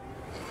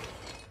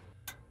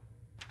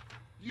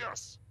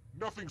 Yes!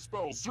 Nothing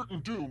spells certain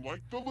doom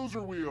like the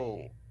loser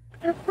wheel!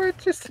 Everyone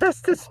just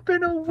has to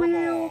spin a Come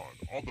wheel. on!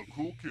 All the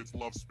cool kids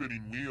love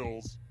spinning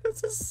wheels.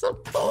 This is some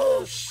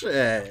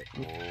bullshit.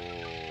 Oh,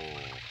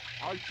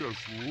 I just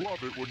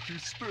love it when she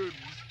spins.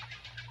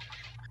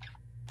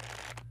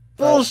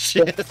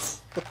 Bullshit.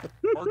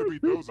 Hard to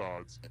beat those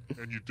odds,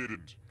 and you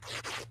didn't.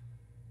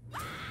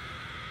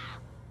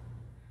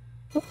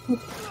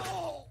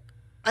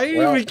 I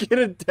didn't even get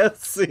a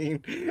death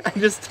scene. I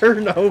just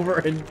turned over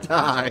and Everyone's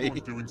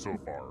died. doing so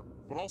far,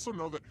 but also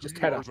know that who Just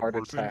you had are a as a heart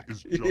person attack.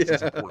 is just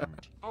as Yeah.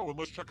 important. Oh, and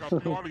let's check out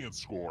the audience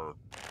score.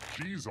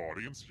 Jeez,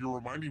 audience, you're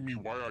reminding me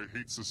why I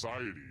hate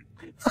society.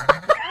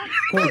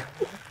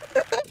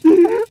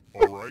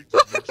 Alright,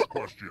 next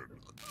question.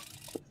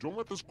 Don't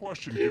let this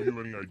question give you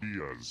any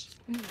ideas.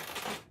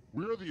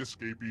 Where are the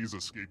escapees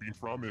escaping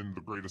from in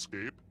The Great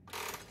Escape?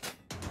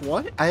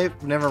 What?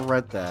 I've never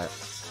read that.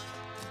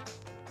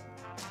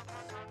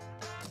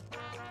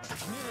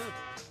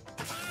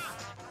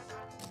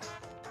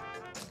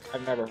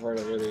 I've never heard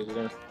of it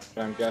either,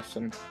 but I'm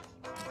guessing.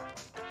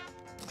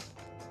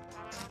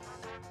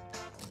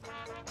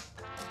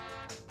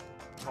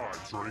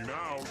 Time's running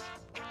out.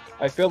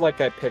 I feel like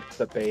I picked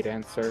the bait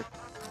answer.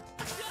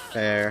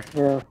 Fair.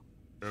 Yeah.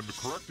 And the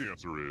correct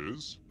answer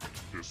is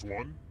this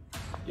one.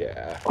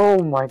 Yeah,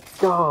 Oh my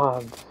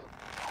god.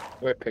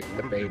 I picked the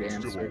One of bait you is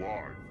still answer.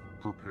 alive.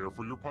 Prepare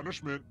for your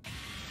punishment.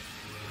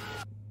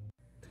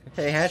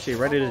 Hey, Hatchet,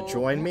 ready to Hello,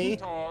 join me?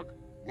 Dog.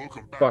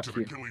 Welcome back Fuck to the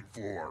you. killing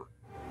floor.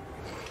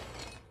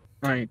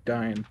 I ain't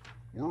dying.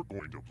 We're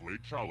going to play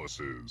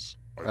chalices.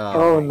 I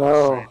Oh, think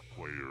no. save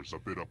players a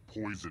bit of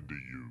poison to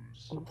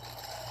use.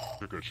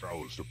 Pick a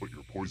chalice to put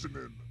your poison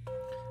in.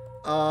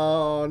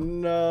 Oh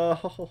no.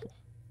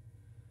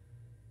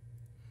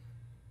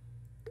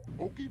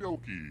 Okie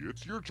dokie,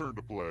 it's your turn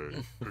to play.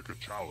 Pick a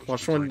chalice.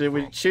 Which to one drink did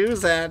we from.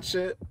 choose,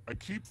 Hatchet? I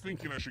keep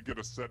thinking I should get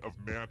a set of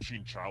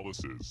matching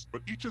chalices,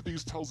 but each of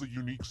these tells a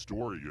unique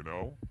story, you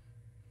know?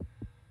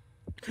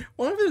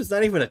 One of them is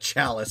not even a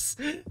chalice.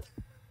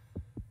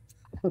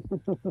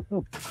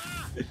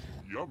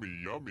 Yummy,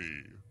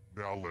 yummy.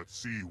 Now let's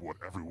see what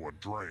everyone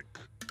drank.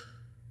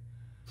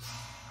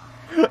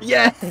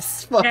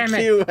 Yes! Fuck Damn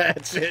it. you,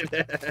 Hatchet.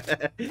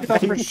 I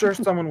thought for sure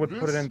someone would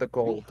put it in the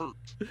gold. Will hurt.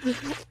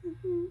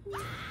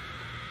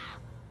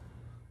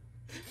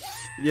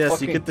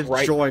 Yes, you get to Fucking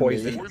bright join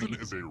poison. me. Poison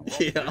is a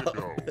rough Yeah. way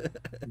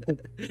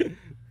to go.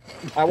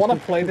 I want to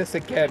play this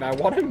again. I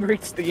want to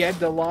reach the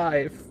end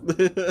alive.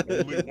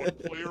 Only one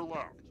player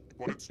left,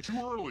 but it's too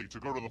early to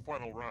go to the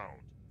final round.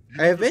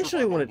 You I need to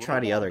eventually survive wanna a little try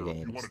the other longer if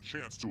You games. want a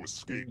chance to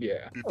escape.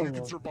 Yeah. If you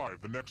can survive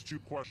the next 2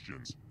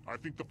 questions, I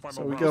think the final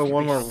So we round go will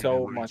one be more-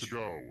 So ready much. to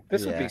go.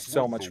 This would Yeah. be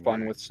so Worth much the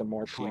fun wait. with some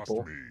more Trust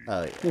people. me.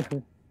 Oh, yeah.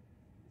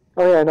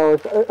 Oh yeah, no,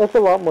 it's a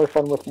lot more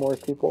fun with more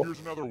people. Here's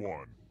another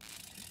one.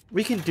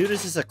 We can do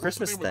this as a What's the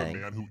Christmas name of the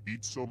thing. man who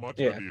eats so much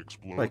Yeah. that he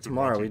explodes Like and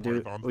tomorrow, runs we in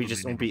do. marathons We the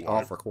just meaning won't be of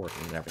off life? recording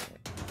and everything.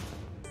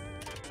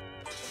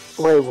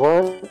 Wait,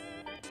 what?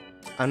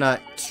 I'm not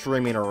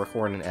streaming or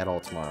recording at all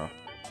tomorrow.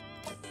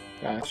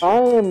 Gotcha. I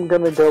am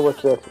gonna go with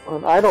this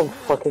one. I don't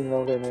fucking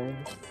know their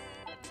names.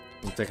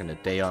 I'm taking a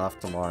day off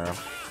tomorrow.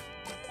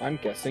 I'm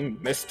guessing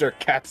Mr.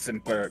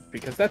 Katzenberg,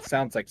 because that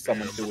sounds like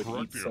someone And who the would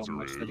correct eat so answer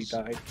much that he is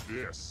died.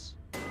 This.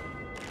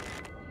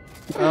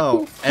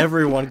 Oh,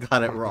 everyone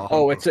got it wrong.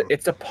 Oh, it's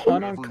a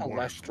pun on Everyone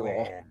is cholesterol.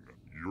 wrong.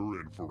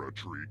 You're in for a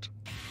treat.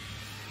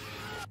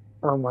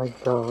 Oh my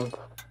god.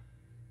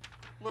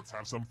 Let's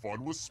have some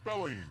fun with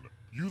spelling.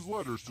 Use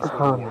letters to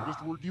spell the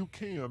longest word you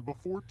can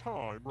before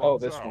time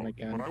runs this out. one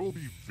again. But I will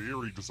be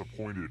very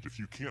disappointed if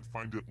you can't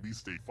find at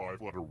least a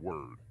 5-letter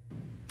word.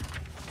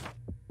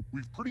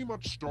 We've pretty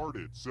much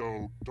started,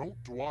 so don't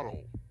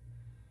dawdle.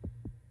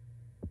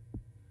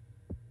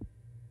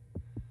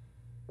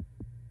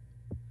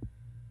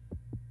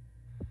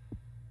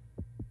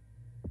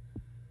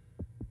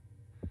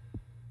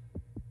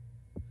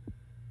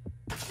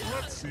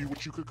 Let's see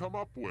what you could come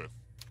up with.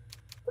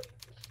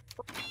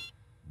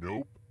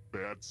 Nope,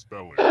 bad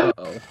spelling.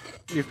 Uh-oh.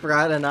 You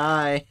forgot an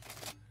I.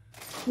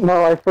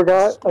 No, I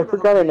forgot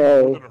an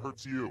A. More than it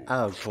hurts you.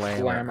 Oh,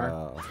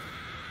 glamour.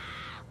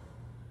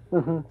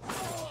 Mhm.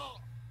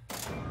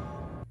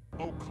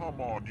 Oh,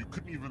 come on, you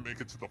couldn't even make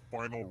it to the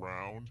final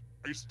round?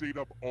 I stayed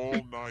up all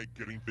night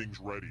getting things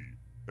ready.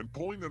 And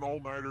pulling an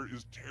all-nighter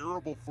is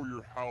terrible for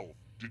your health.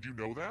 Did you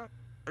know that?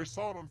 I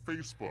saw it on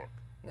Facebook.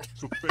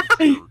 So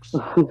thanks, jerks.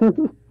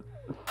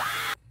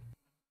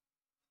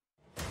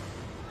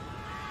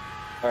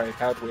 Alright,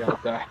 how'd we all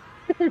die?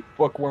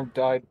 Bookworm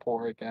died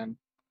poor again.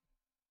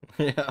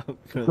 Yeah, I'm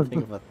gonna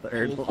think of a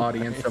third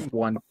Audience of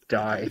one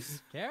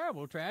dies.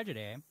 Terrible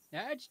tragedy.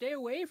 I'd stay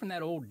away from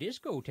that old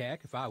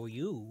discotheque if I were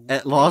you.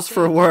 At loss They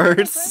for say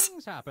words.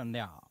 Things happen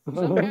there.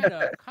 Some kind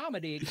of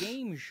comedy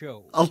game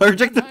show.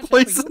 Allergic to Sometimes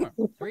poison.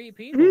 3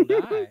 people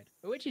died,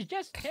 which is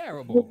just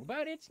terrible.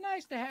 But it's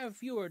nice to have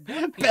fewer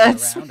dead people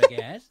That's around, I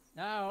guess.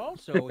 I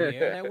also hear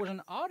there was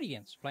an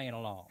audience playing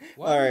along.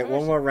 Alright,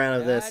 one more round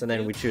of this, died and then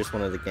too. we choose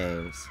one of the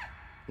games.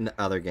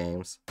 Other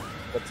games.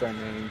 What's our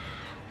name?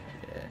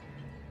 Yeah.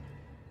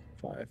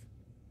 5.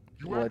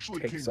 You Well, it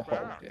actually takes came a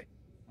back. holiday.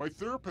 My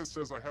therapist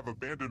says I have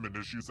abandonment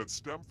issues that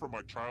stem from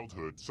my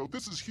childhood, so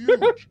this is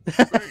huge.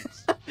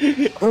 Thanks.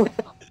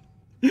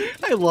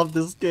 I love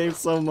this game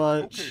so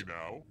much. Okay,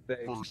 now,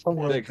 first Oh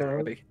my question. God.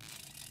 Robbie.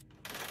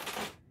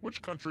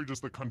 Which country does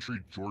the country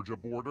Georgia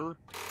border?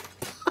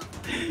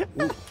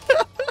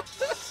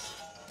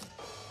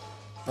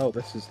 Oh,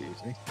 this is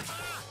easy.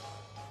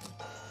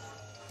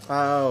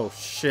 Oh,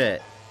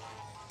 shit.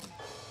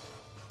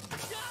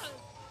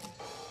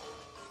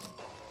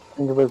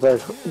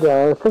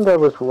 I think I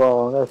was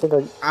wrong.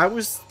 I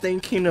was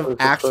thinking of Was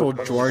the actual first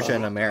one Georgia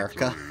in wrong?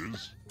 America.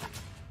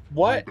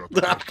 What?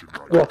 You got the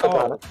question right. Yes, I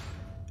got it.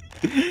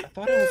 I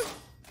thought it was...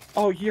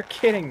 Oh, you're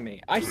kidding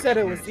me. I said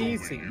it was It's only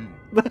easy. you.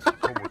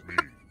 Come with me.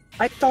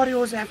 I thought it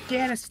was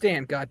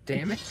Afghanistan, God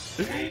damn it.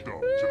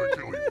 Welcome to the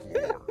killing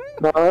floor.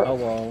 No, Oh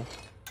well.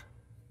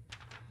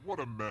 What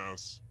a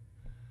mess.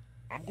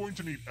 I'm going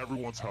to need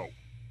everyone's help.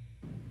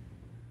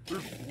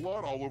 There's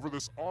blood all over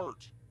this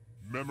art.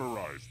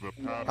 Memorize the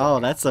pattern. Oh,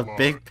 of that's a blood.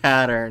 big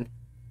pattern.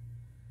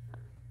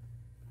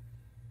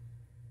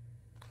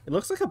 It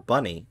looks like a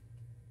bunny.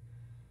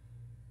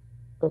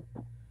 Okay,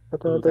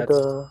 you've had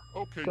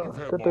long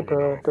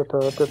enough.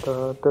 Reproduce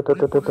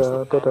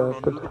the pattern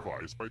on your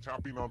device by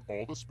tapping on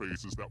all the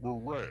spaces that were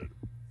red.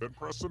 Then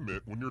press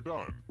submit when you're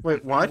done. Wait,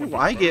 If why anyone do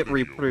does I better get than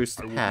you, reproduce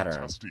the I will be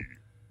pattern? testy.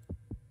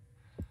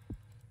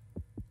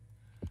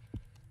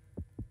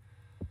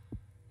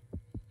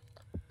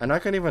 I'm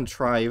not gonna even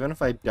try, even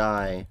if I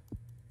die.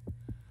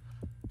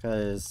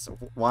 Because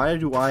why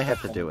do I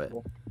have to do it?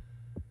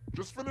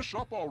 Just finish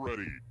up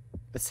already.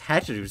 It's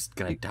Hatchet who's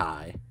gonna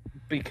die.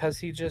 Because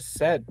he just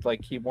said,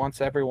 like, he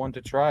wants everyone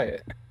to try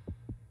it.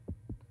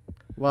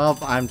 Well,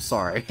 I'm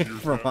sorry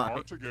Here's for that mine.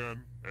 art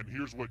again, and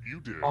here's what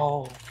you did.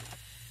 Oh,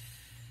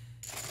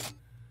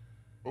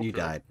 Okay, You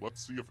died.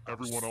 Let's see if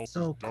everyone else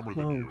so is dumber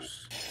than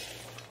close.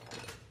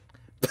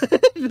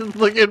 Just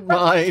look at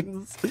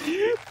mine.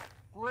 you.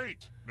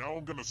 Great. Now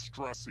I'm gonna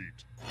stress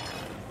eat.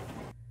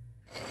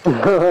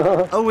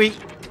 Oh wait.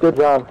 good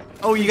job.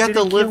 Oh, you got to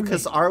didn't live kill me.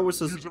 because ours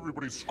was Here's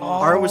everybody's score.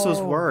 ours was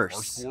Oh. Are worse.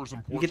 scores You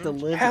get to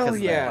important? live Hell because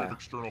of yeah. that. With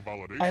external I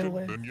validation,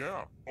 live. then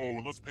yeah. Oh,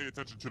 and let's pay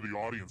attention to the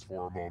audience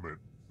for a moment.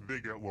 They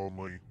get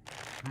lonely.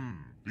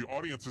 The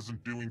audience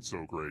isn't doing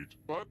so great,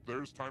 but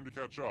there's time to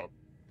catch up.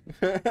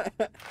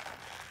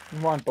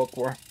 Come on,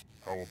 Bookworm.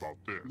 How about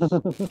this?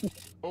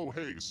 Oh,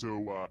 hey,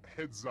 so,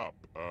 heads up.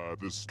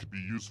 This could be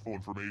useful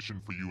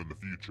information for you in the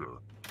future.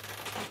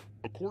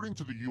 According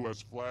to the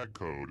U.S. flag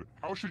code,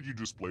 how should you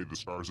display the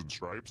stars and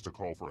stripes to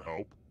call for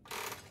help?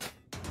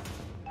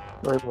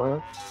 Wait,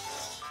 what?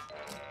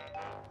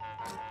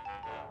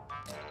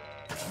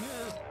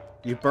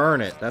 You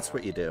burn it. That's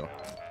what you do.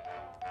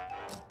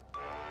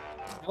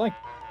 I like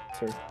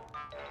sir.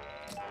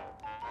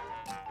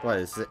 What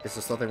is there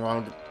something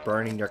wrong with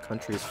burning your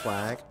country's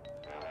flag?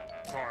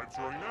 Time's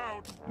running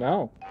out.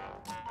 No.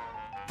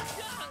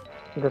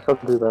 I guess I'll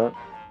do that.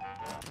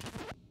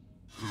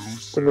 Who I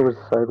said think it was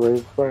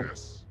sideways. So.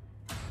 this?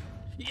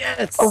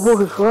 Yes. Oh, I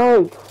was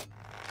right.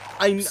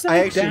 I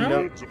Upside actually down? know.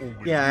 It's only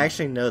Yeah, I you.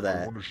 actually know I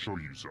that. want to show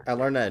you something. I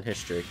learned that in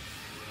history.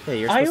 Hey,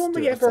 you're I supposed to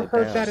do only it ever upside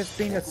heard down. that as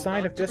being a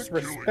sign of Welcome to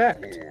the killing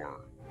disrespect.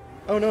 floor.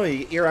 Oh no,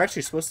 you're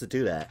actually supposed to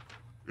do that.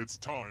 It's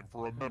time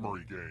for a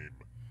memory game.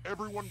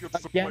 Everyone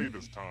gets to Again? play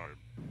this time.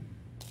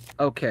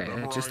 Okay, I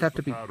Memorize just have the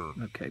to be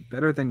pattern. okay.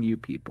 Better than you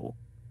people.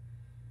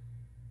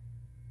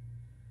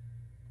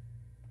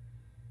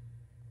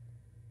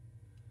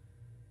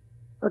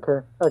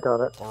 Okay, I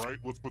got it. Alright,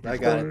 let's put I these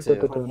got it cards too.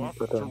 from left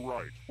to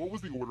right. What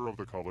was the order of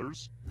the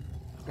colors?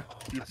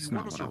 If That's you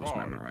not want to what I was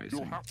survive, memorizing.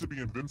 you'll have to be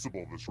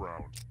invincible this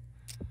round.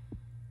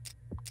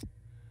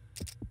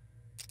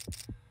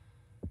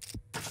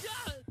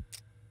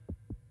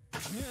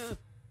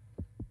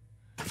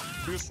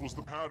 This was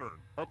the pattern.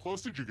 How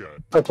close did you get?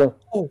 Okay.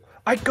 Oh,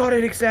 I got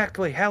it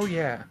exactly. Hell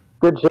yeah.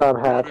 Good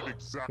job, Got Hatch. it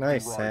exactly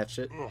Nice, right.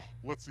 Hatchet. Ugh,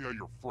 let's see how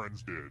your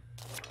friends did.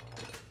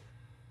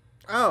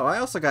 Oh, I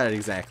also got it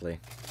exactly.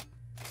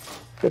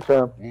 Good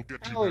job. We'll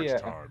get Hell you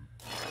next yeah. time.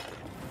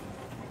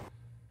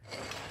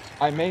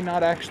 I may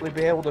not actually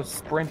be able to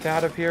sprint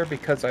out of here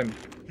because I'm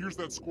Here's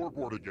that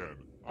scoreboard again.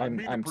 I'm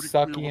made it I'm pretty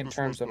sucky clear in what this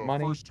terms was of the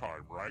money. First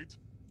time, right?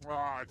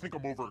 I think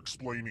I'm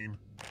over-explaining.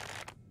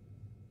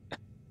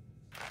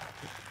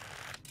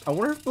 I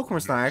wonder if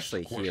Bookworm's not Next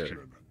actually here.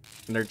 question.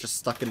 And they're just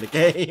stuck in the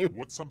game.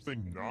 What's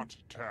something not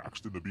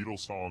taxed in the Beatles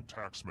song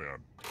Taxman?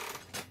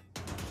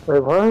 Wait,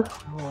 what?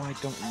 Oh, I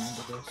don't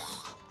remember this.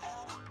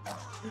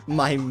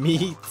 My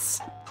meats.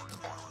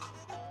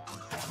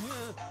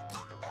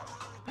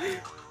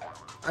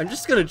 I'm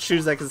just gonna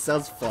choose that because it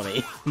sounds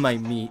funny. My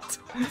meat.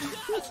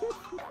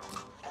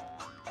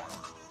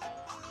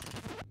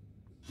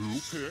 Who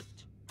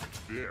picked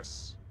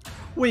this?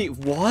 Wait,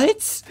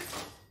 what?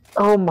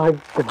 Oh my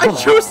god. I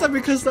chose that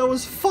because that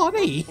was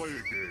funny. Play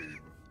a game.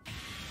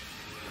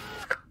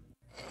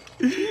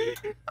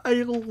 I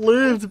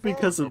lived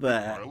because of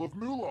that. Pile of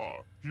moolah.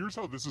 Here's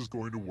how this is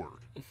going to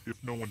work.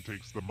 If no one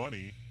takes the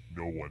money,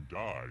 no one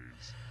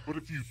dies. But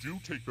if you do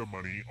take the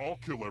money, I'll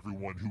kill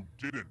everyone who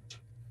didn't.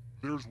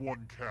 There's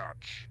one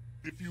catch.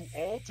 If you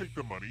all take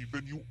the money,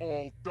 then you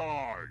all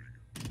die.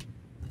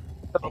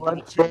 A little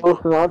Let's both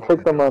teamwork will not help take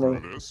you the get money.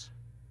 through this.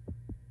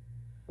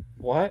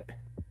 What?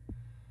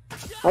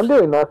 I'm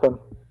doing nothing.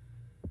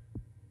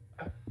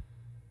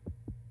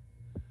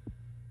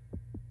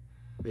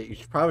 Wait, you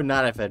should probably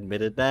not have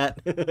admitted that.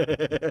 And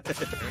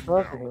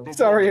now, the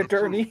Sorry, moment of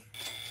attorney.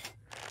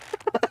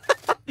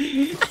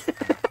 You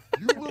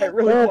I little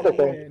really That's want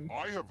to okay. win.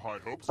 I have high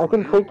hopes I for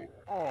can you.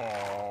 take-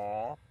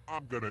 Aww,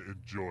 I'm gonna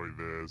enjoy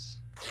this.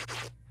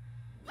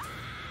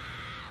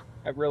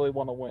 I really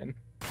want to win.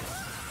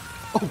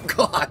 Oh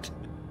god.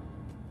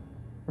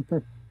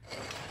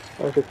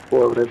 I've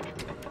exploded.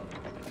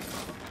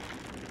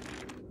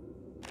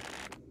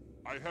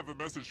 I have a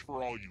message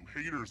for all you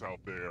haters out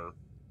there.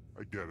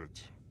 I get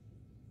it.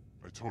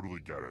 I totally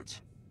get it.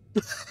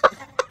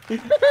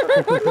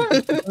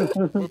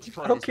 Let's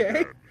try this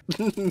Okay.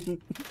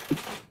 again.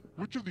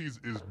 Which of these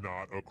is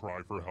not a cry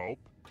for help?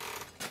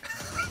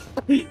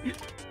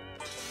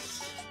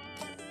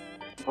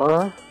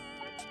 What?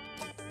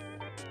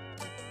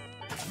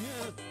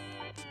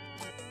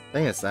 I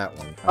think it's that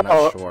one. I'm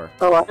not sure.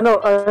 Oh,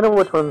 I know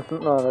which one's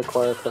not a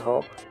cry for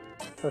help.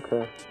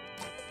 Okay.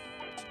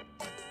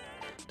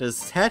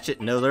 Does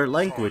Hatchet know their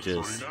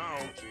languages?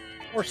 Starting out.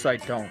 Of course I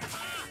don't.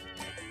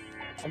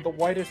 I'm the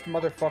whitest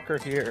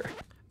motherfucker here.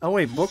 Oh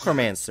wait, Bookworm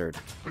answered.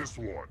 This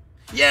one,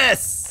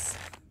 Yes!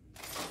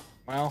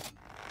 Well,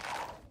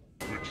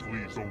 which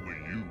leaves only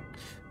you.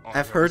 I I've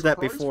have a heard that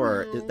surprise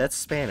before. for you. That's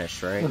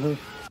Spanish, right? Mhm.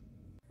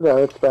 Yeah,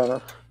 it's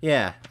Spanish.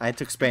 Yeah, I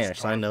took Spanish,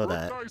 so I know It's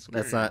time that. for a dice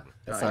That's game.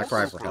 not a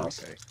cry for help.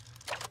 Okay.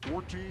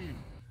 14.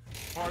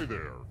 Hi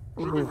there.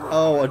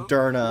 Oh,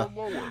 Aderna.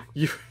 Or lower.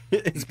 You,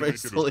 it's can make it as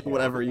basically hard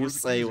whatever or you as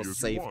say easy will as you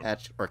save want.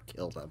 Hatchet or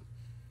kill them.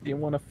 do you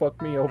want to fuck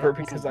me over That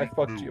was because a I weak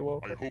fucked move. you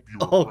over? I hope you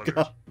Oh, regret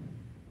God. it.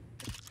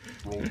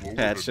 Roll lower than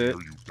Hatchet.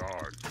 where you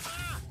died.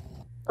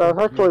 That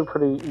was actually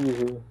pretty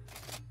easy.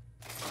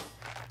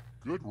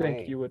 Good roll.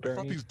 Thank you, I thought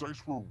Attorney. these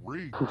dice were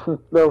rigged.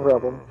 No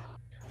problem.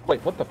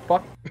 Wait, what the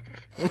fuck?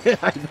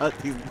 I thought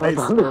these dice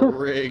were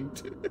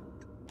rigged.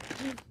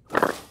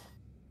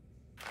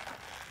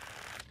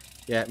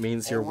 Yeah, it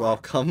means you're Alright,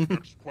 welcome.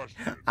 Next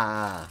question.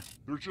 Ah.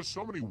 There's just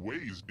so many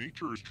ways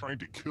nature is trying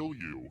to kill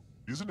you.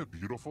 Isn't it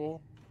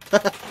beautiful?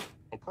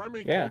 A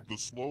primate Yeah. called the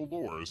slow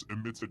loris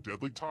emits a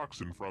deadly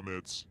toxin from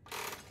its...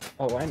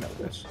 Oh, I know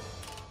this.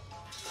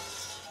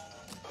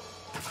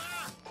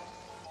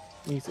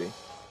 Easy.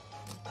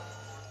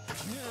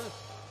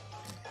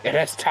 It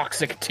has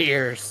toxic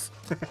tears.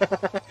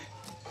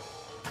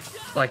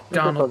 Like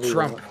Donald probably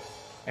Trump right.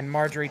 and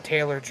Marjorie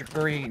Taylor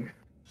Greene.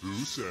 Who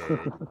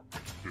said?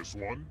 This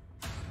one?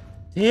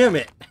 Damn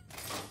it.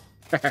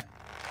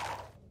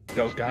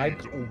 Go die.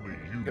 Means only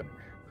you.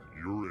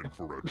 You're in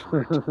for a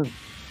treat.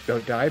 Go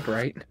die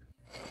bright.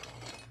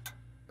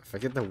 If I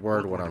get the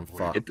word when I'm Play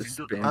fucked. Get the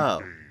finger spin. cut Oh.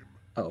 game.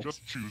 Oh.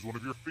 Just choose one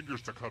of your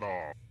fingers to cut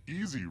off.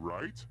 Easy,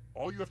 right?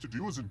 All you have to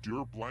do is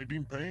endure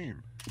blinding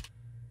pain.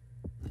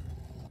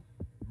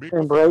 Make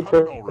And with the Bright,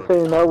 cutting just already.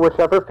 so you know,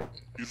 whichever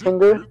Is it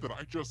finger, weird that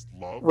I just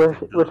love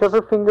fingers?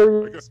 whichever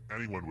finger I you guess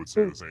anyone would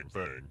say the same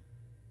thing.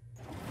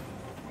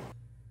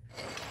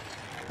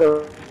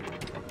 so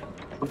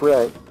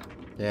Bright,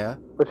 Yeah?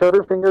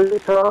 whichever finger you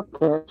cut off,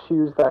 can't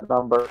choose that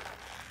number.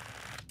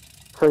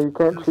 So you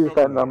can't Here's choose another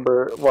that one.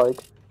 number, like,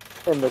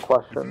 in the If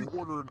questions. you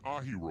order an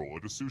ahi roll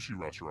at a sushi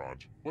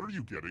restaurant, what are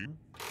you getting?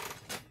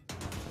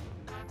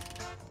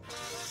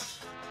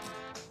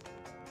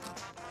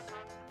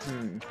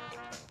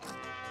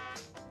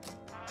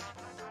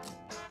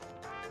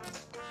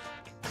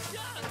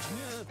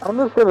 I'm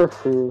just gonna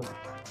see.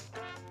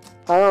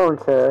 I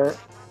don't care.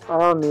 I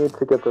don't need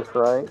to get this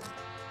right.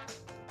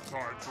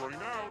 Time's running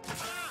out.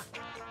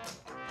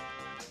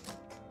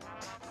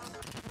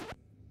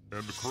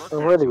 And the correct I'm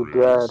already answer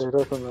dead. is It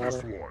doesn't this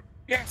matter. one.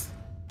 Yes!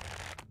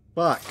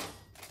 Fuck.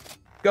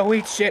 Go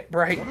eat shit,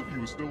 Bright. One of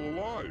you is still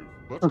alive.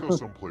 Let's go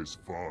someplace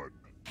fun.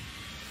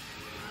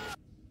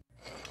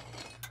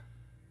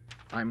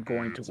 I'm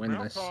going to It's win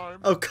math this. time.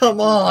 Oh,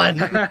 come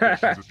on! As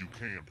questions as you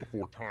can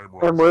before time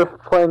runs And we're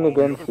out. playing All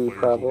the against other you,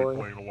 players will be probably.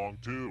 playing along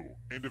too.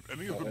 And if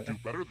any of them do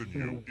better than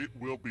you, it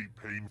will be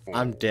painful.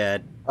 I'm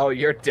dead. Oh,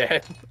 you're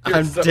dead. You're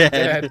I'm so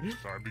dead.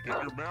 Time to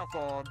get your math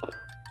on.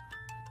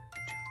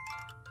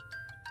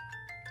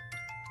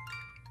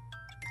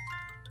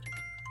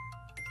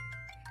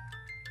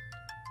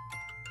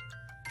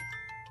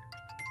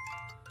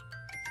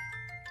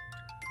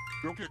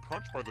 Don't get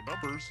crunched by the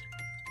numbers.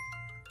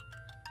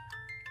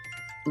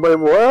 Wait,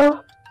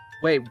 what?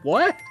 Wait,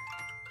 what?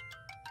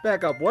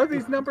 Back up. What are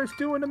these numbers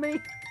doing to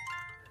me?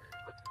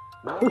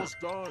 We're almost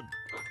done.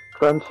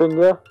 Crunching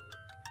ya?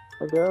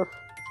 I guess.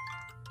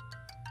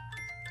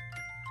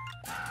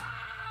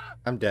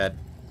 I'm dead.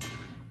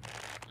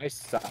 I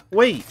suck.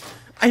 Wait!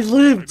 I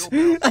lived!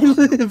 I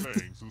lived!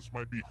 Saying, so this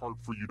might be hard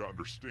for you to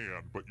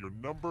understand, but your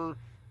number,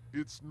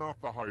 it's not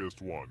the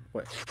highest one.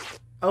 Wait.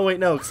 Oh wait,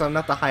 no, because I'm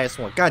not the highest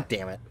one. God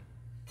damn it.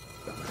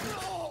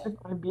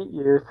 I beat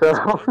you, so...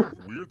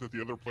 It's weird that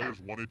the other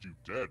players wanted you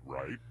dead,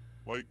 right?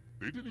 Like,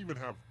 they didn't even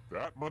have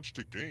that much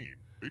to gain.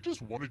 They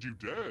just wanted you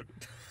dead.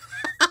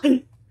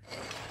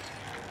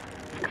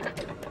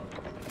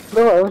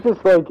 No, I was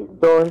just, like,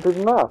 going through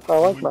the math. I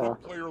like Only one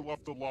math. player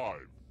left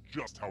alive.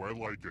 Just how I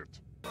like it.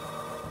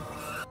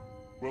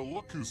 Well,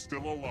 look who's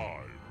still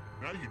alive.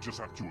 Now you just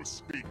have to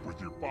escape with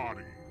your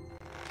body.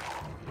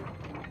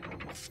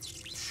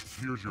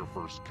 Here's your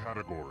first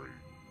category.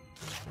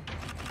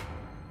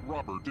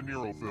 Robert De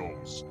Niro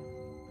films.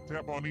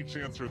 Tap on each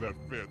answer that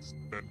fits,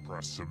 then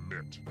press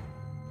submit.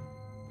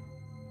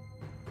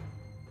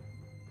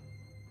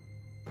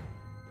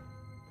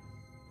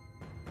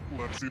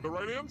 Let's see the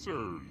right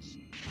answers.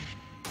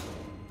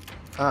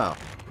 Oh.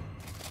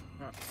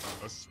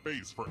 A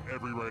space for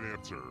every right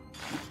answer.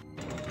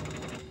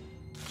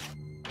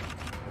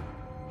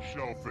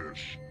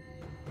 Shellfish.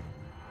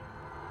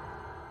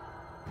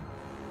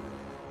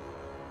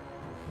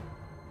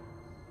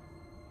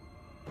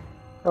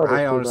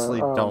 I honestly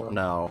don't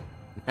know.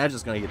 I'm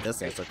just gonna get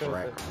this answer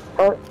correct.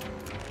 What?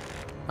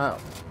 Oh.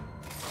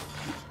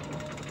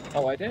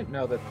 Oh, I didn't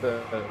know that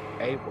the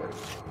A word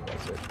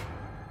was it.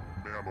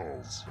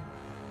 Mammals.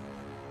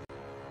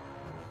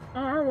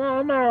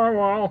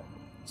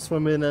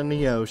 Swimming in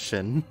the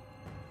ocean.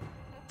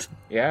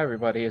 Yeah,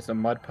 everybody, is a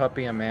mud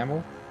puppy a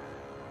mammal?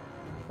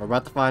 We're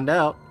about to find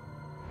out.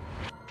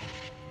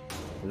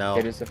 No.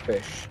 It is a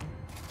fish.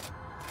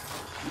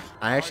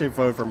 I actually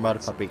voted for Mud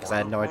Puppy because I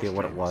had no idea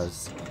what it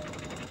was.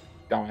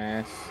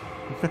 Dumbass.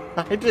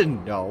 I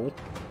didn't know.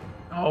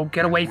 Oh,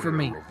 get away from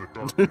me.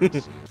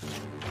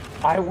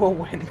 I will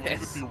win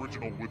this. The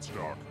original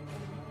Woodstock.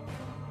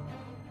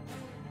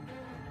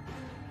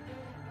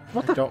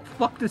 What the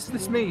fuck does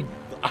this mean?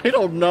 I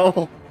don't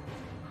know.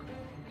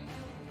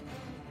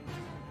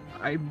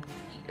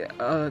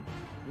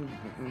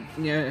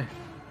 Yeah.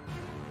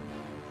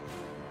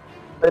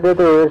 They did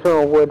the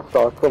original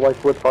Woodstock for,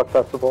 like, Woodstock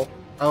Festival.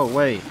 Oh,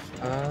 wait.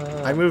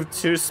 I moved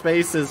 2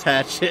 spaces,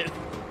 Hatchet.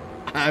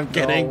 I'm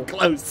getting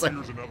closer.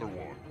 Here's another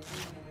one.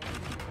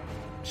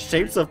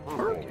 Shapes of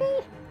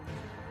purple?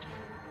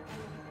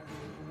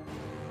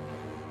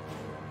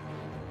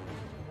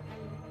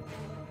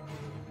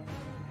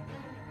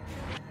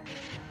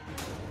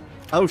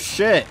 Oh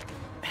shit!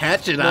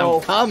 Hatchet, No.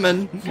 I'm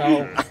coming!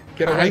 No,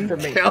 get away I'm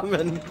from me.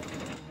 Coming.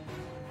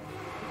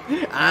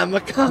 I'm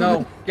a coming!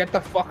 No, get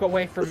the fuck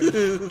away from me.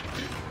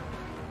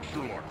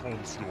 Sherlock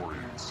Holmes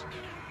stories.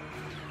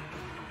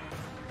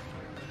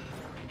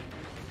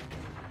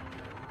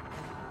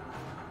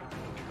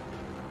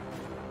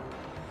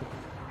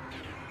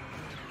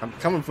 I'm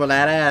coming for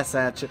that ass,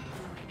 Hatchet.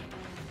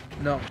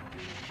 No,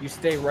 you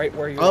stay right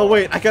where you are. Oh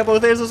wait, I got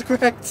both answers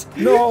correct!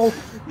 No!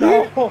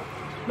 No!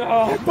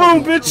 No!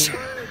 Boom, bitch!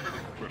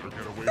 Better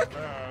get away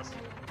fast.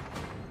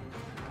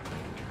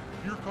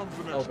 Here comes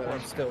the Oh, next but I'm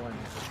question. still in.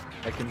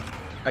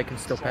 I can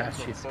still pass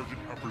Songs you. on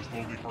Sergeant Pepper's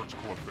Lonely Hearts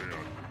Club Band.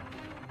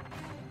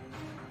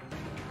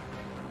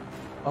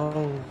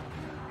 Oh.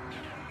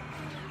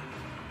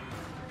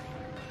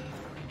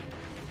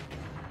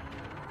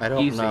 I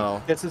don't Easy.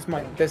 know. This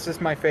is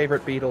my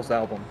favorite Beatles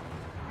album.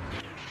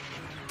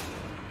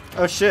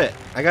 Oh shit,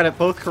 I got it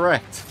both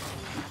correct.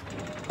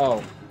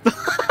 Oh.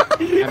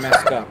 I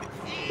messed up.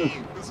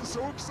 This is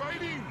so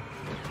exciting!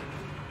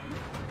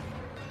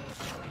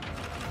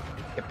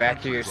 Get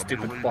back to your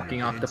stupid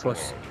fucking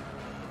octopus.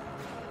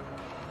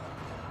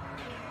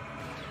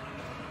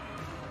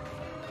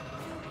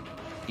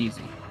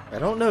 Easy. I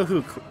don't know who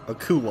a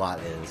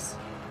Kuwait is.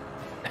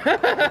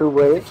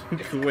 Kuwait?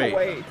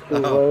 Kuwait.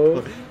 Kuwait.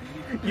 Oh.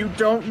 You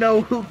don't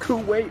know who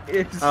Kuwait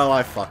is. Oh,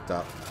 I fucked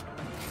up.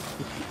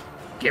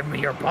 Give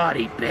me your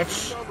body,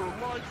 bitch.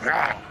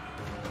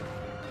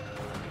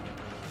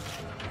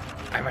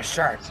 I'm a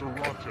shark.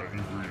 Sriracha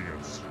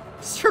ingredients.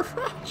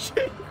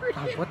 Sriracha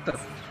ingredients. What the?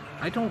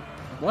 I don't.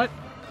 What?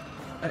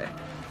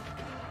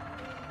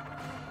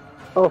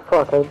 Oh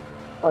fuck,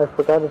 I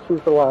forgot to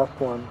choose the last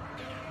one.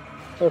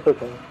 That's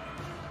okay.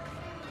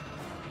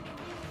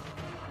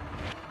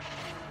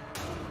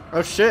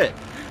 Oh shit!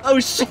 Oh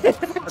shit!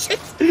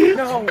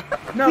 No!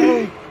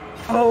 No!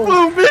 Oh!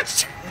 Boom,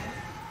 bitch!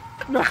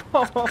 No!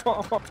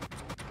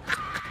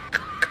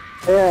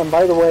 And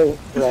by the way,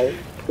 right,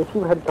 if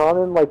you had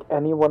gotten like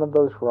any one of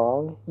those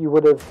wrong, you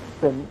would have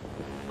been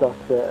stuck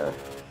there.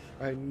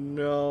 I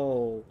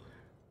know.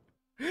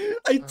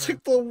 I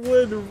took the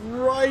win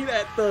right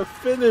at the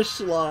finish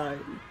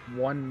line.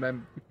 One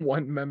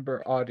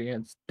member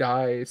audience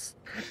dies.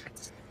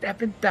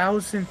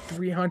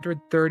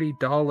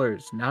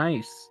 $7,330.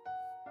 Nice.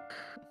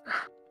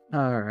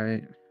 All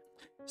right.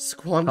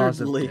 Squandered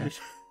lead.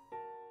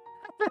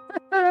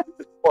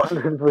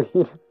 Squandered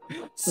lead.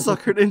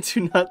 Suckered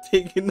into not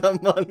taking the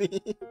money.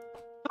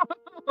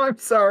 I'm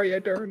sorry,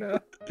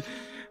 Adurna.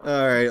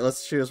 Alright,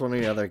 let's choose one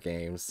of the other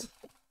games.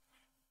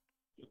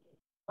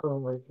 Oh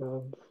my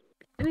god.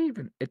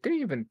 It didn't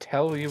even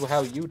tell you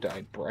how you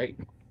died, Bright.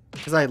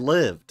 Because I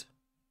lived.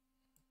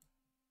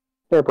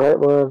 Yeah, Bright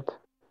lived.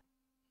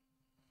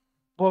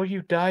 Well,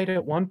 you died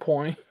at one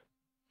point.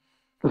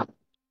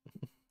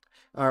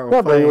 Alright,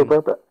 Yeah, but you were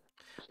brought back.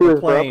 She was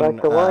brought playing,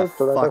 back to life,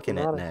 so that fucking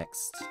doesn't it matter.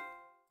 next.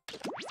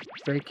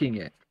 Faking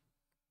it.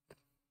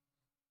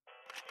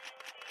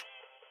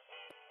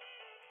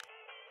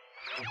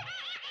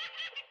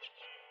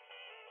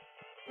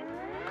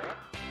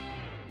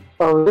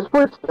 Oh, this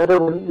works better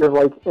when you're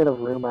like in a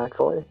room,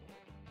 actually.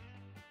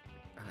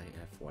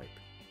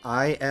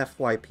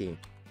 IFYP.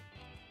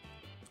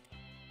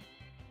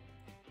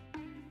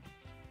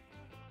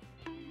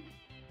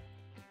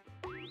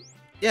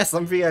 Yes,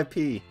 I'm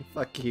VIP.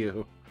 Fuck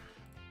you.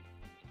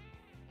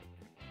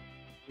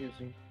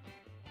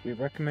 We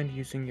recommend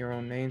using your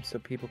own name so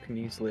people can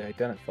easily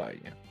identify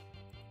you.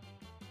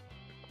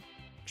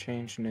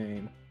 Change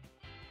name.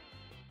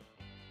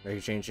 Are you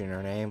changing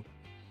your name?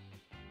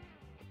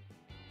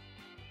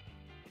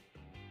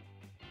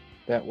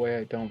 That way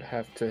I don't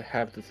have to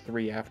have the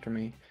 3 after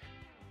me.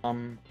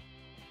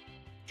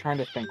 Trying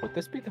to think, would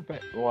this be the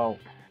best? Well,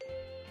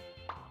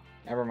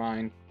 never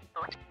mind.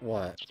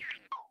 What?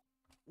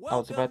 I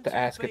was about to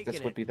ask if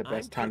this would be the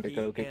best time to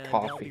go get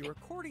coffee. I'll be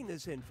recording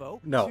this info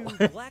No.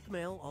 to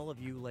blackmail all of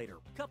you later.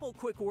 Couple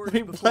quick words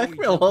Wait, before we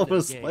blackmail jump all into of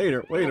us the game.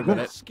 later. Wait a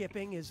minute.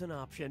 Skipping is an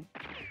option.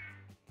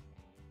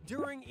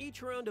 During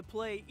each round of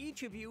play,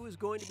 each of you is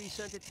going to be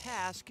sent a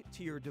task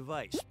to your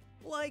device.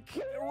 Like,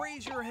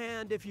 raise your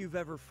hand if you've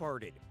ever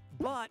farted.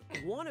 But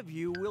one of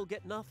you will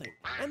get nothing,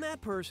 and that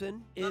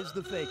person is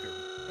the faker.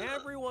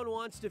 Everyone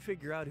wants to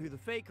figure out who the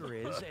faker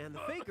is, and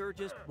the faker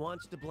just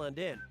wants to blend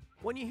in.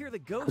 When you hear the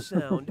go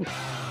sound,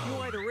 you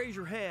either raise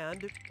your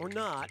hand or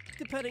not,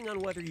 depending on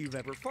whether you've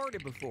ever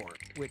farted before,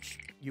 which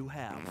you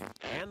have.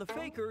 And the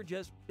faker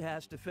just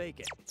has to fake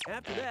it.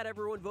 After that,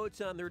 everyone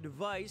votes on their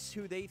device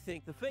who they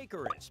think the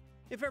faker is.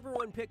 If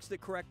everyone picks the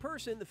correct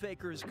person, the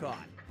faker is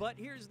caught. But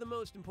here's the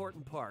most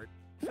important part.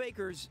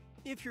 Fakers,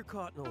 if you're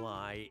caught in a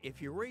lie,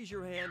 if you raise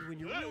your hand when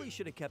you really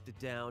should have kept it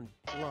down,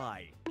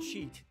 lie,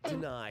 cheat,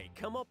 deny,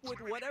 come up with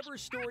whatever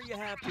story you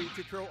have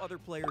to throw other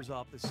players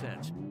off the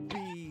scent.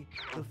 Be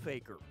the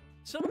faker.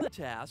 Some of the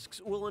tasks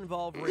will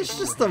involve raising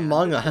just your hand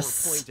Among before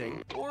Us.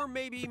 pointing, or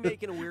maybe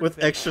making a weird With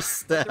face. extra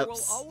But there will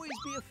steps. always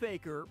be a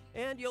faker,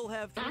 and you'll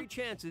have 3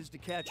 chances to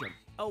catch him.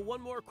 Oh,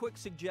 one more quick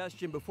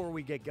suggestion before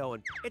we get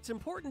going. It's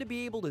important to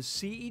be able to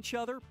see each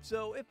other,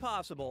 so if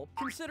possible,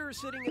 consider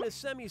sitting in a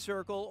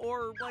semicircle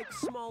or like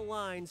small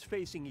lines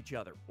facing each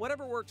other.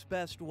 Whatever works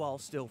best while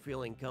still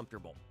feeling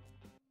comfortable.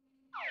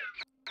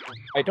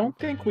 I don't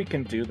think we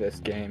can do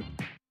this game.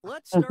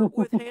 Let's start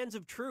with Hands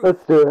of Truth.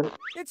 Let's do it.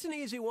 It's an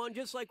easy one,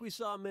 just like we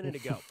saw a minute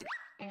ago.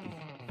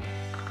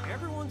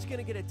 Everyone's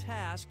gonna get a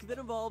task that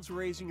involves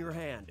raising your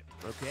hand.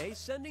 Okay,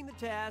 sending the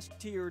task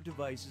to your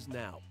devices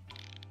now.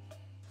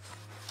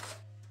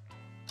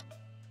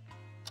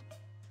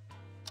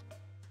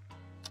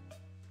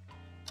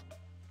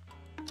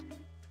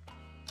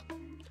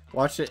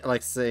 Watch it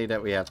like say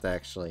that we have to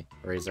actually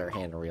raise our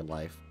hand in real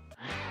life.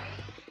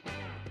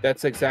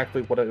 That's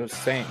exactly what I was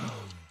saying.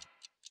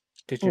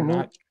 Did you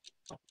not?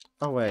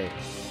 Oh wait.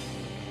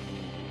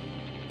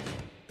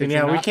 Did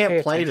Yeah, you we not can't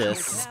pay play attention? The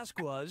this. task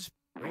was,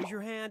 raise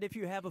your hand if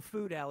you have a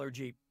food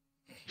allergy.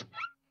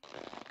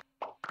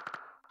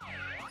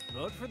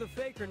 Vote for the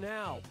faker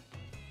now.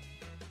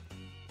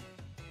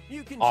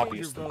 You can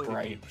Obviously, change your vote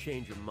right. if you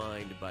change your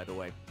mind, by the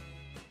way.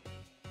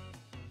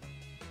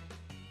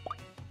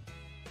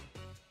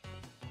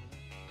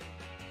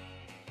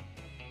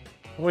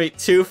 Wait,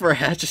 2 for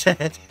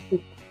Hatchet.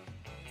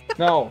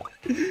 No.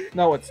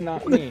 No, it's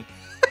not me.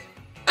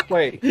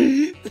 Wait.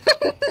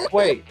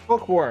 Wait,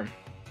 Bookworm.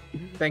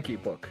 Thank you,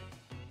 Book.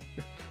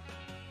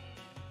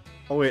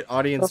 Oh wait,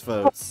 audience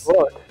votes.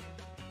 Look.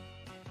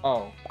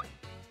 Oh.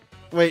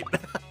 Wait.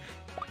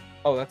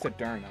 Oh, that's a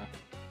Derna.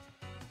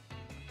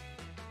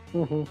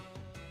 Mm-hmm.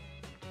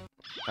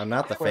 I'm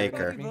not the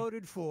faker.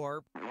 Voted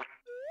for.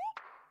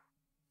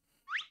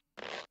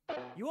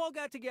 You all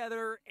got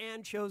together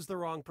and chose the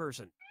wrong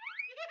person.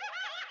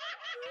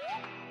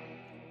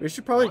 We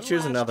should probably One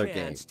choose last another game.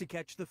 chance to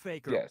catch the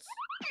faker. Yes.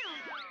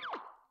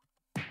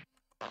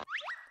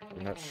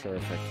 I'm not sure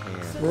if I can.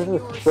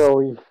 This is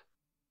so easy.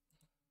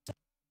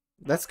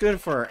 That's good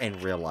for in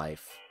real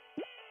life.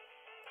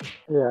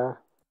 Yeah.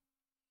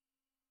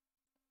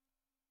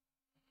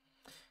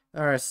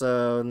 Alright,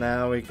 so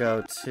now we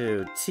go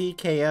to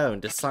TKO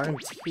and design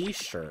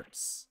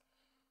t-shirts.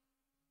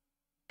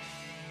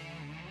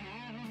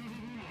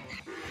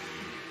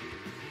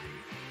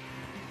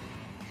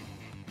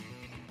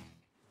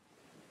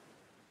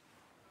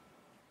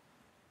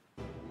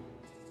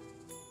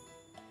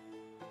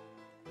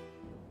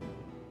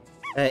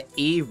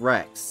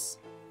 E-Rex.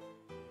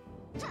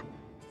 Get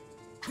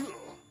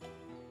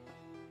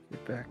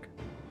back.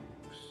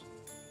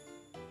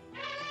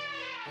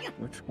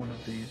 Which one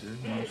of these is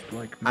most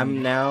like me?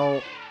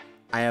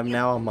 I am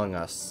now Among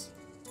Us.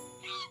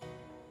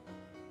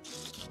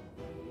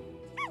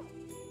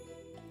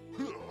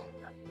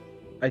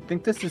 I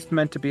think this is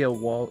meant to be a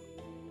wall.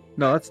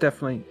 No, that's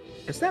definitely...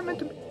 Is that meant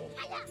to be...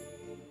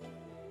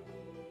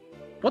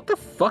 What the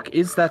fuck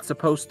is that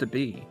supposed to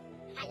be?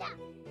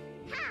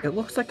 It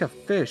looks like a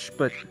fish,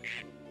 but...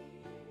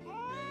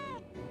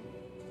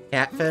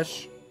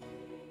 Catfish?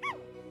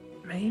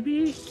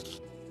 Maybe?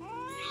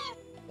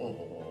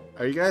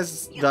 Are you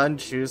guys done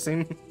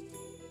choosing?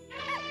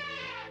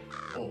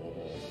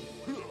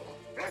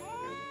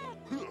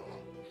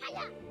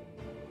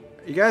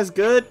 You guys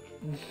good?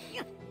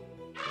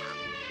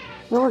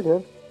 No, we're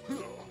good.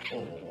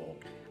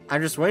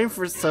 I'm just waiting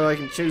for so I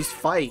can choose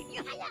fight.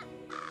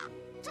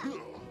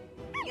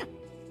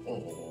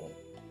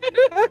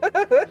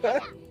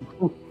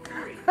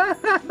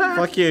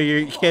 Fuck you,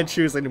 you can't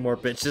choose anymore,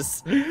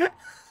 bitches.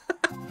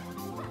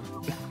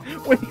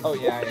 Oh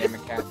yeah, I am a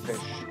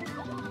catfish.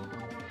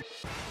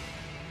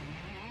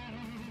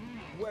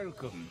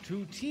 Welcome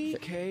to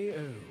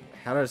TKO.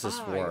 How does this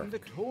I work? am the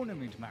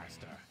tournament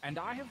master, and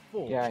I have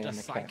forged Yeah, I a am a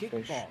psychic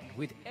catfish. bond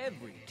with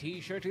every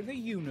t-shirt in the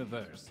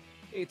universe.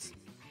 It's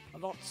a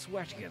lot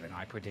sweatier than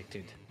I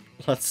predicted.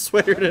 Let's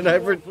swear than I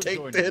Thank you all for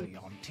joining predicted. me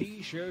on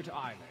T-Shirt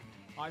Island.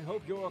 I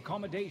hope your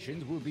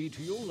accommodations will be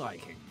to your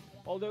liking.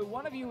 Although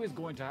one of you is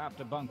going to have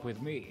to bunk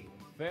with me.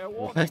 Fair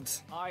warning,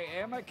 What? I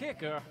am a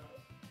kicker.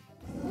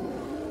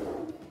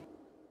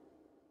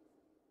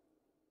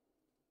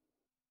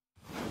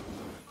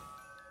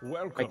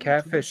 Welcome My to the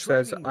catfish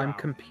says training I'm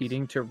grounds.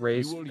 competing to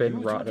raise You will fin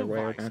use rot your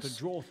device awareness. to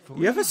draw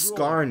You have a 3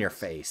 scar on your drawings.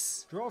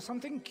 face. Draw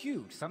something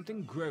cute,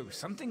 something gross,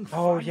 something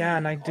Oh, funny. yeah,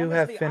 and I do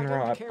have Honestly, fin I don't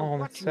rot. care Oh, what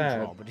that's you sad.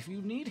 draw, but if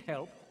you need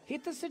help,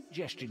 hit the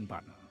suggestion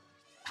button.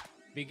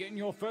 Begin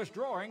your first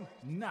drawing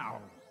now.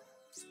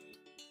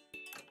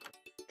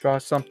 Draw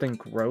something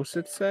gross,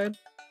 it said?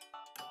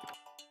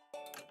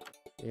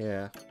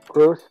 Yeah.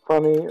 Gross,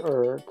 funny,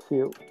 or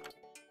cute.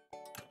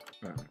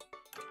 Oh.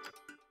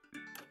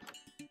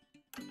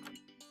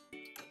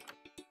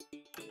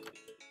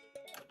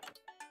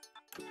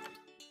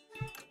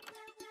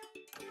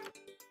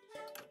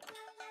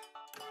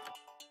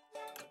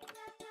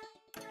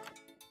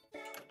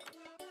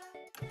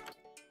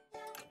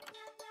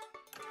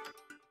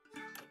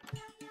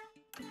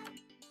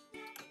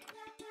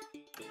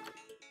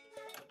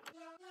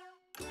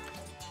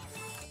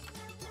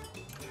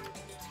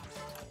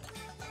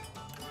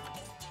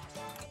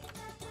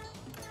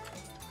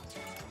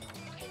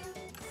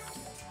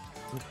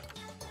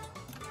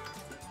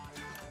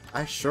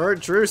 I sure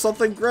drew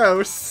something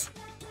gross.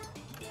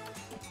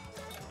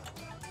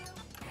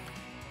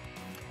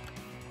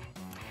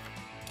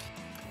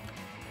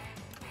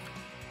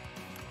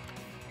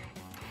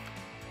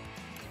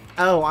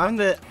 Oh,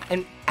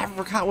 and I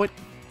forgot what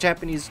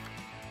Japanese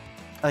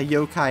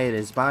yokai it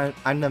is, but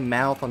I'm the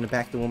mouth on the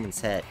back of the woman's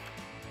head.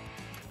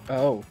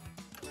 Oh.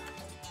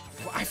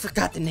 I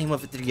forgot the name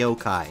of it, the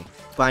yokai,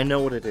 but I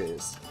know what it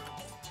is.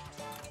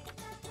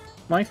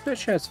 My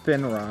fish has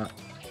fin rot.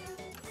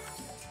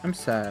 I'm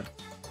sad.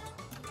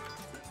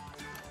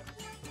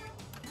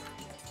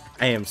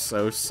 I am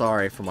so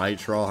sorry for my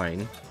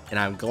drawing, and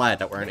I'm glad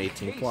that we're an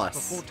 18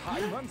 plus. Before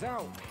time runs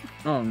out.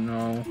 Oh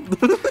no.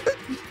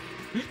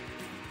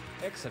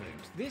 Excellent.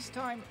 This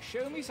time,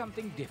 show me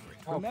something different.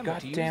 Oh, Remember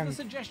to use goddamn. the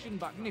suggestion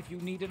button if you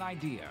need an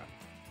idea.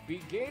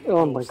 Begin Oh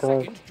your my God.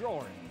 second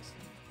drawings.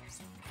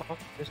 Fuck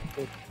this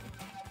bitch.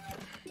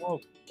 Oh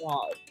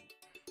god.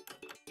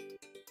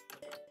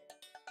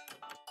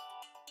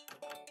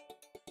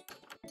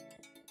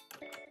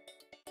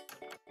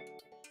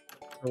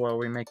 So are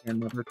we making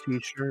another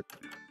t-shirt?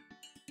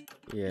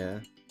 Yeah.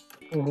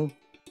 Mm-hmm.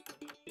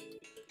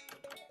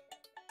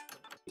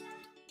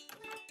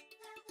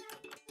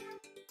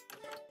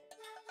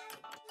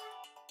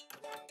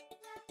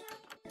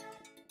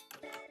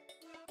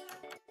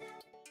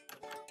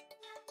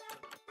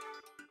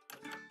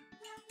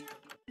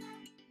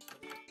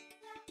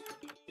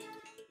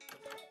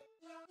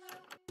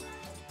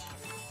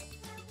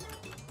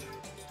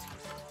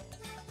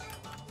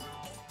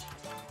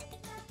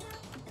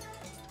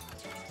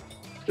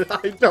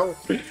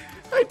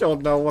 I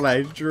don't know what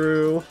I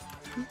drew.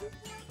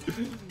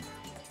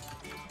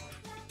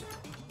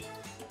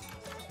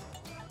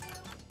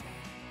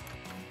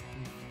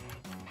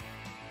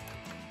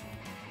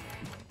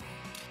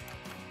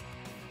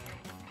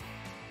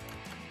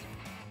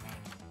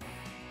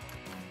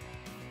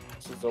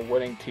 This is a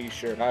winning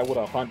t-shirt. I would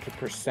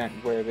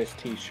 100% wear this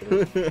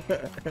t-shirt.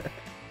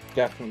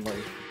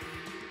 Definitely.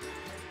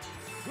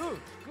 Good,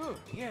 good.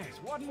 Yes,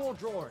 one more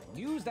drawing.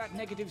 Use that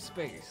negative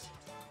space.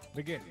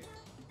 Begin.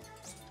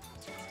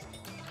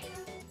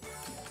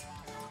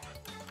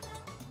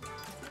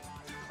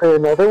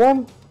 Another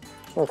one?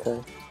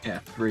 Okay. Yeah,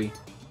 3.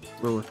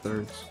 Row of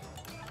thirds.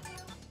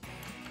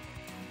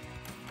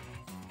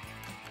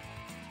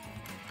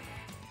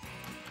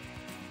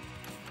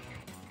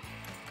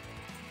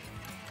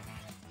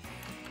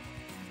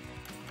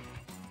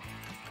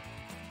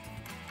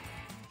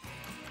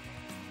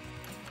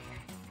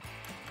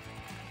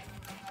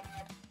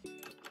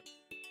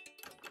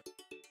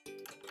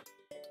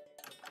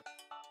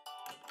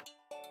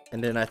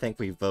 And then I think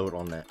we vote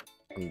on that,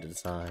 on the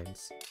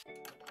designs.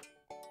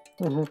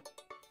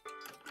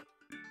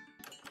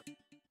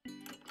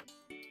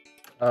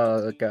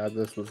 Oh god,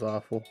 this was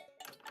awful.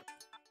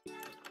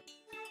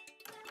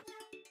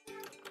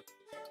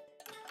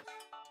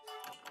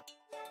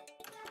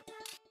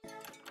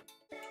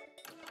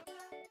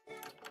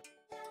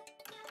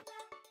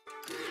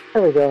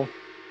 There we go.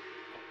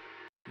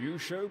 You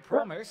show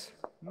promise,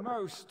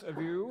 most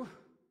of you.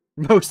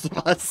 Most of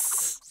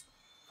us.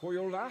 For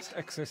your last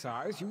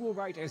exercise, you will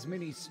write as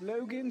many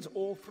slogans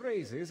or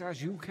phrases as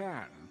you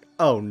can.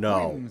 Oh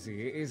no.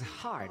 Whimsy is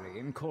highly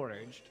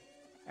encouraged.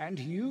 And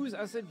use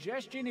a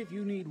suggestion if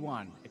you need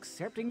one.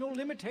 Accepting your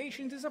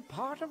limitations is a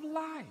part of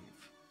life.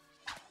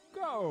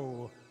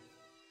 Go.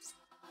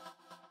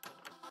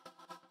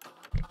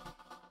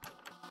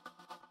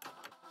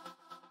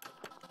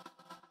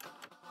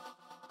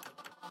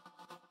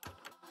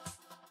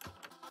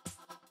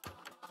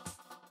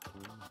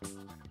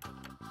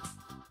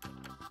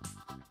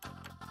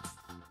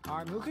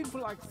 I'm looking for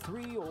like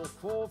 3 or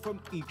 4 from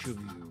each of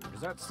you.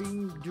 Does that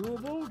seem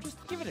doable? Just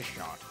give it a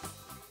shot.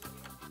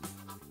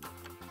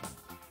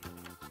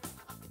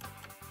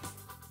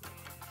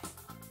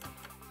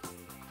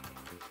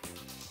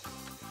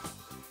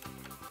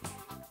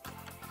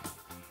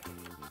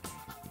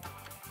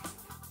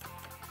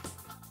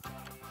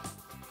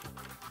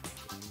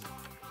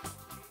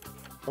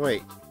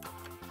 Wait.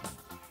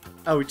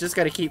 Oh, we just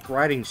gotta keep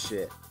writing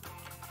shit.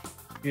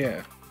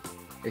 Yeah,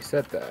 they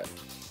said that.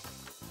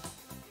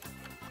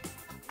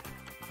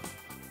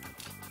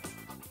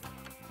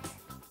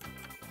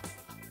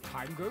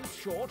 Time goes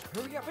short.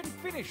 Hurry up and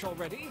finish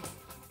already.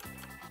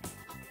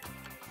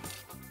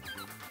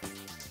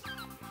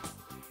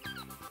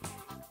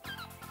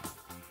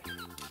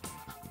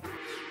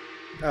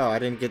 Oh, I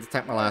didn't get to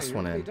type my last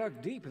one really in.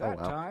 dug deep that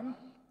time.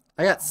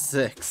 I got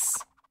 6.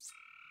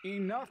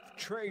 Enough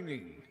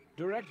training.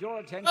 Direct your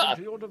attention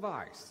to your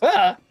device.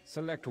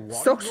 Select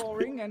one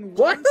drawing and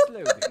one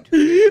slogan to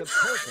create the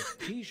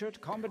perfect t-shirt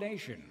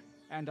combination.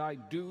 And I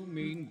do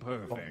mean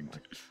perfect.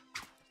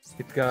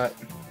 It's got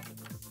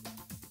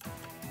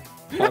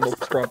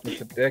Donald Trump is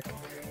a dick,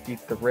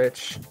 eat the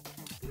rich.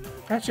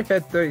 Hatchet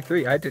had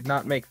 33. I did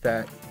not make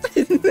that.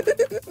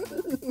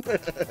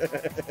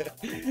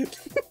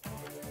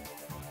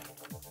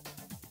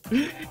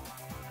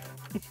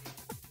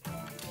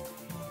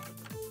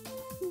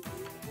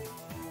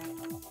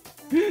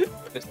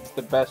 This is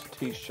the best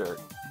t-shirt.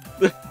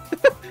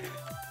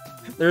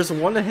 There's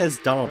one that has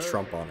Donald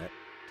Trump on it.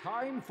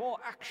 Time for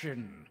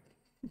action.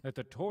 Let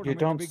the You tournament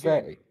don't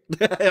begin.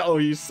 say. Oh,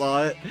 you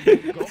saw it?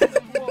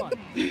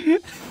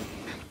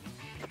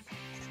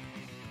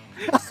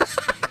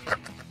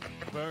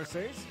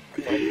 Versus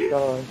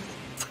God.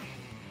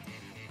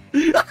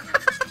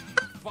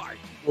 fight.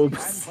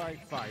 Oops. And by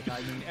fight,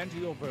 I mean enter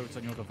your votes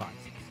on your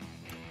devices.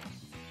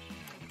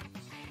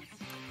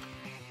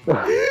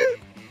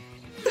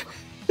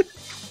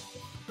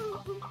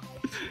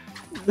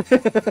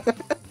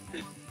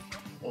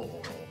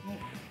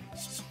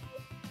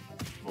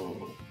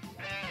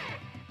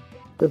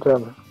 Good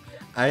job.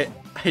 I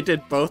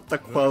did both the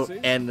quote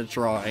and the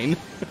drawing.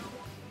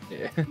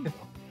 Yeah.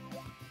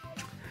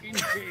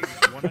 Engage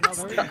one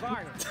another in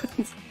violence.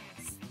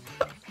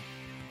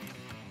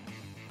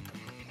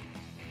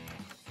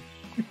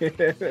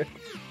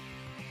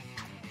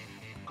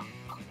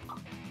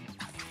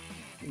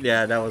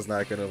 Yeah, that was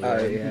not gonna win.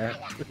 Oh yeah.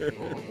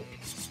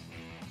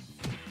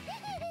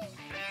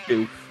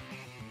 Oof.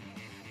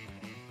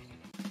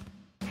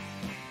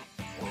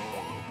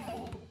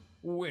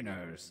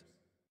 Winners.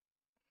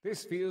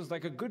 This feels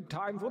like a good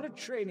time for a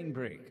training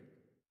break.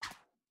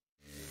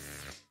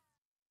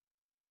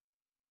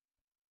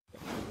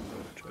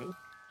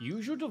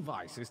 Use your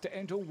devices to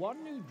enter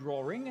one new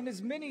drawing and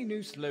as many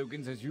new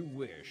slogans as you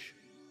wish.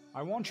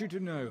 I want you to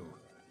know,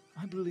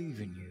 I believe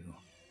in you.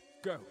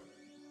 Go.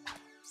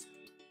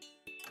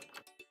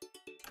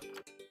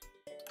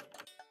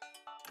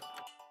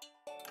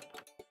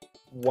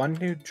 One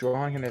new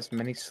drawing and as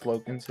many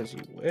slogans as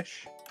you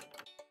wish?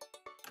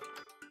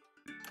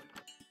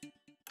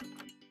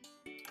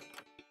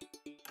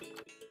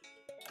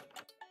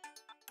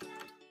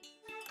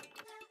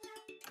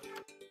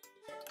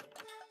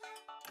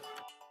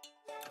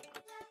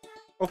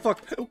 Oh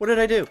fuck, what did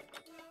I do?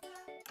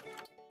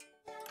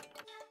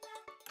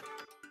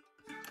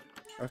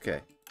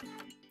 Okay.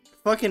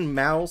 Fucking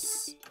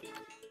mouse.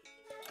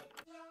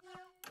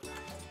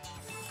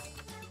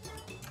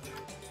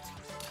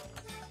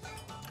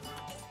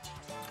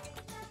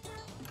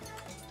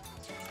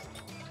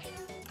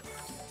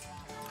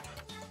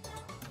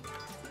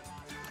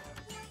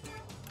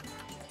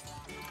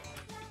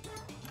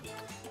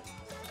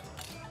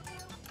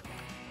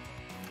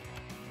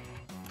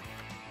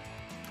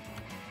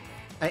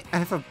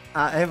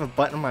 I have a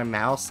button on my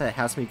mouse that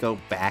has me go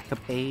back a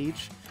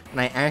page,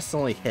 and I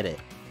accidentally hit it.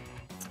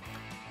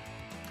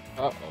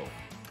 Uh-oh.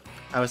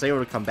 I was able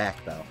to come back,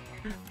 though.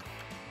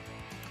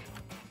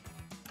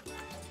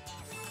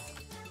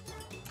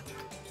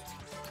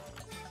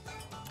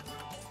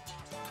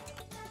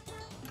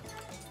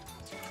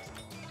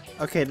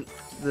 Okay,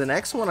 the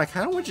next one, I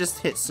kind of would just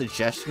hit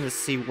suggestion to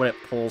see what it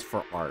pulls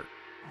for art.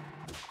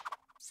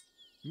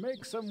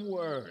 Make some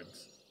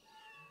words.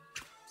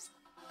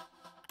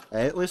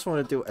 I at least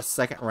want to do a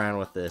second round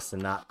with this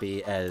and not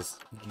be as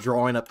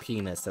drawing a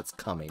penis that's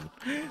coming.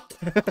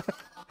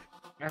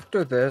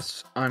 After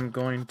this, I'm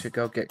going to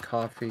go get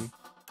coffee.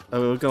 Oh,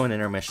 we'll go in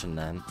intermission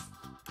then.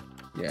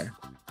 Yeah.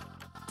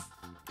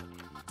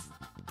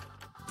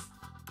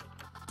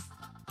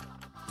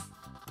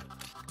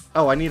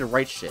 Oh, I need to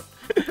write shit.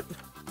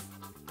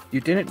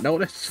 You didn't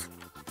notice?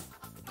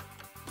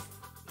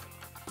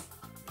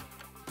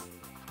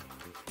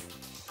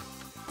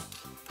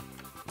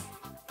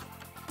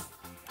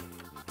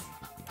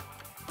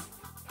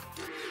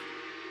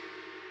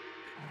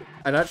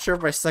 I'm not sure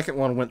if my second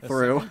one went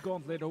through. The second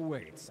gauntlet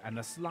awaits, and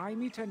the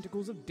slimy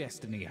tentacles of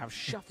destiny have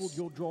shuffled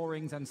your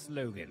drawings and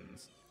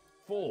slogans.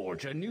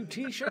 Forge a new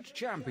t-shirt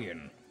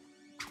champion.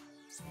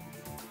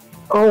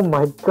 Oh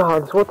my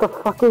god, what the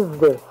fuck is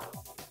this?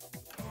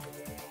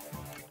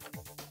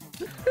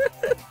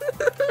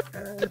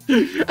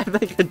 I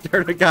think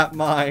Adurna got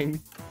mine.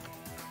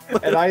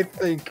 And I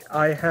think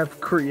I have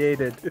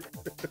created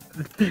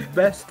the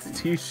best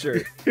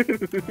t-shirt.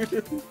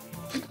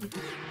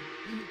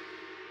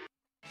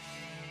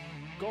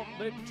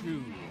 Gauntlet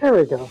 2. There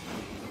we go.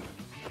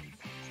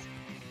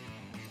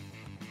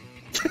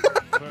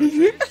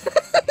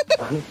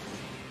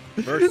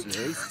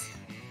 Versus.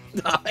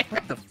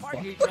 What the fuck?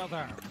 Fight each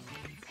other.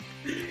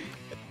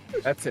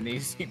 That's an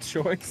easy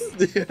choice.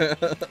 Yeah.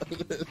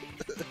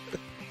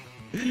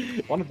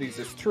 One of these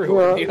is true,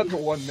 and the other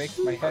one makes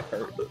my head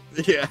hurt.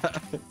 Yeah.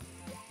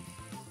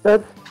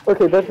 That's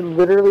okay. That's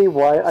literally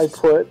why I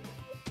put.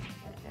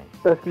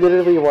 That's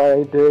literally why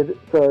I did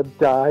the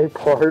die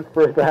part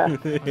for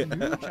that.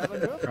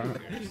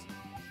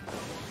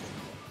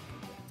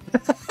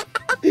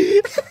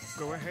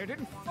 Go ahead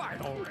and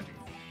fight already.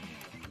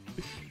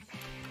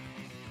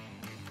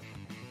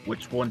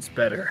 Which one's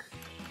better?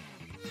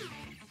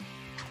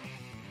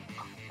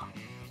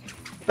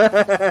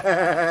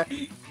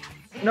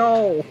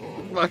 No!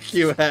 Fuck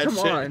you, Hatchet.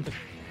 Come on.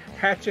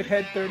 Hatchet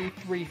Head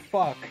 33,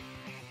 fuck.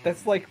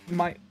 That's like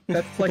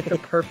the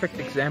perfect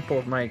example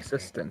of my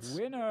existence.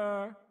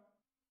 Winner.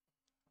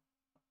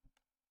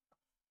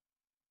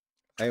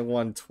 I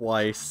won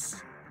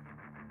twice.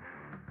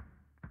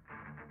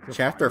 The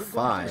Chapter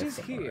final gauntlet 5. is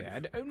here,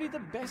 and only the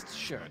best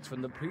shirts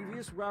from the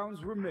previous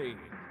rounds remain.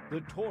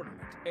 The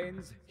tournament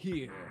ends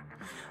here.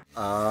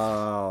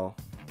 Oh.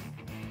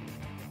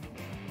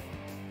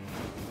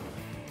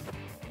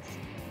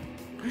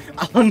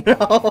 Oh no!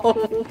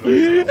 Oh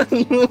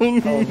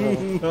no!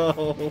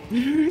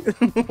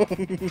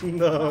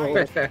 No!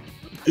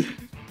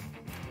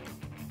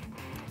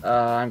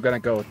 I'm gonna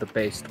go with the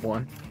based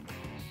one.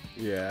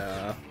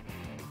 Yeah.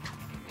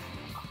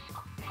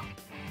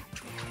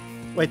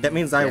 Wait, that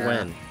means I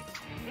win.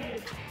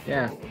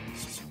 Yeah.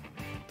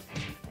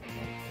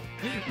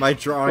 My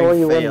drawing Oh,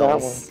 you won that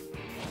fails.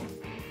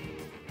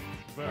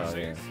 Versus. Oh,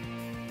 yeah.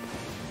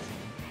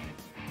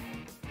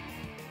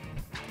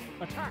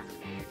 Attack.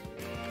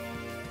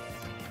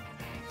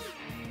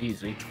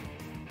 Easy.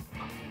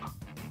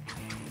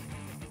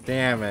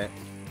 Damn it.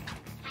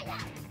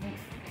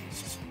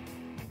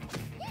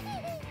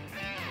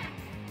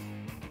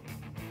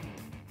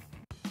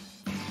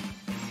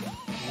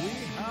 We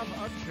have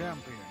a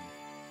champion.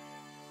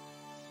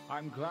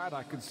 I'm glad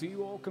I could see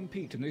you all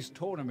compete in this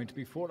tournament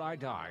before I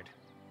died.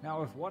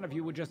 Now, if one of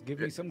you would just give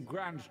me some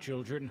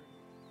grandchildren.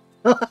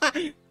 The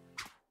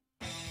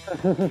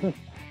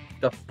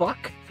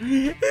fuck?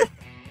 Do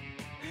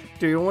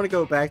you want to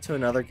go back to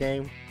another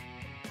game?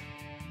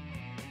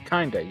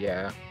 Kinda,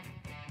 yeah.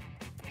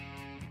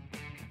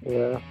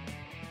 Yeah.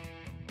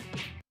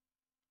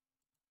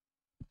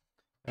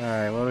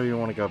 Alright, what do you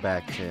want to go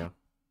back to?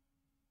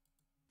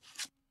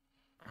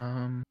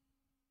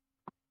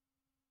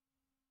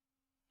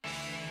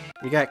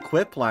 You got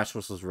Quiplash,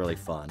 which was really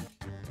fun.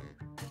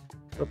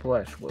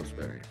 Quiplash was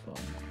very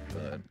fun,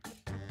 but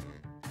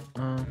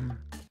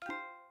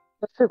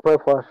Let's do Play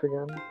Flash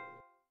again.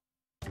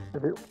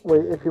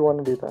 If you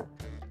want to do that.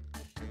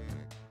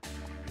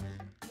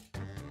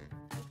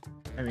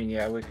 I mean,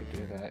 yeah, we could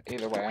do that.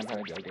 Either way, I'm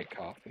gonna go get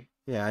coffee.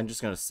 Yeah, I'm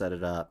just gonna set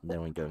it up, and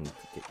then we go and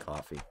get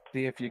coffee.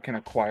 See if you can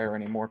acquire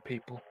any more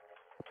people.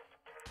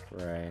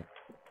 Right.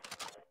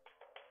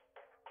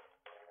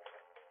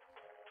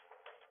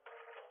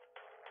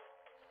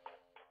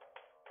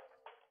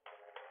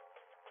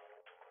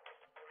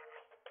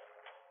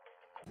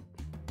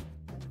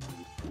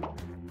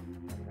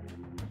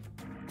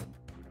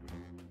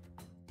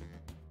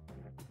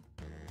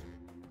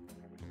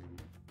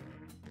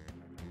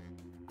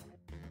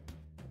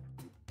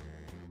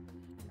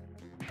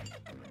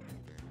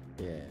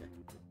 Yeah.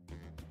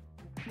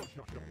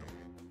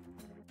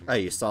 Oh,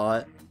 you saw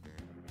it?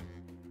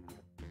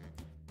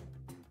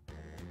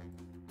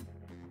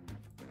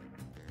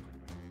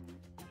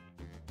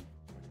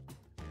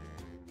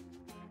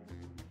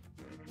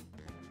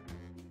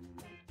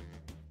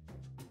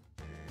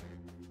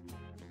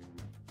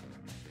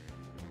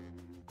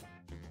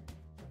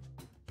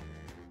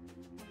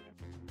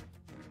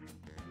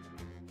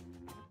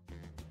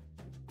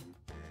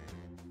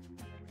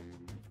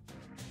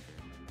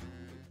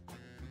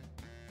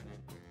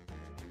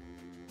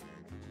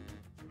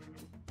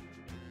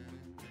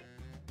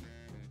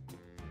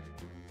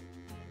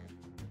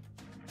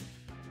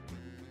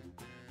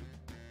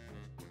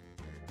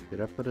 Did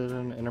I put it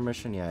in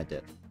intermission? Yeah, I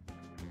did.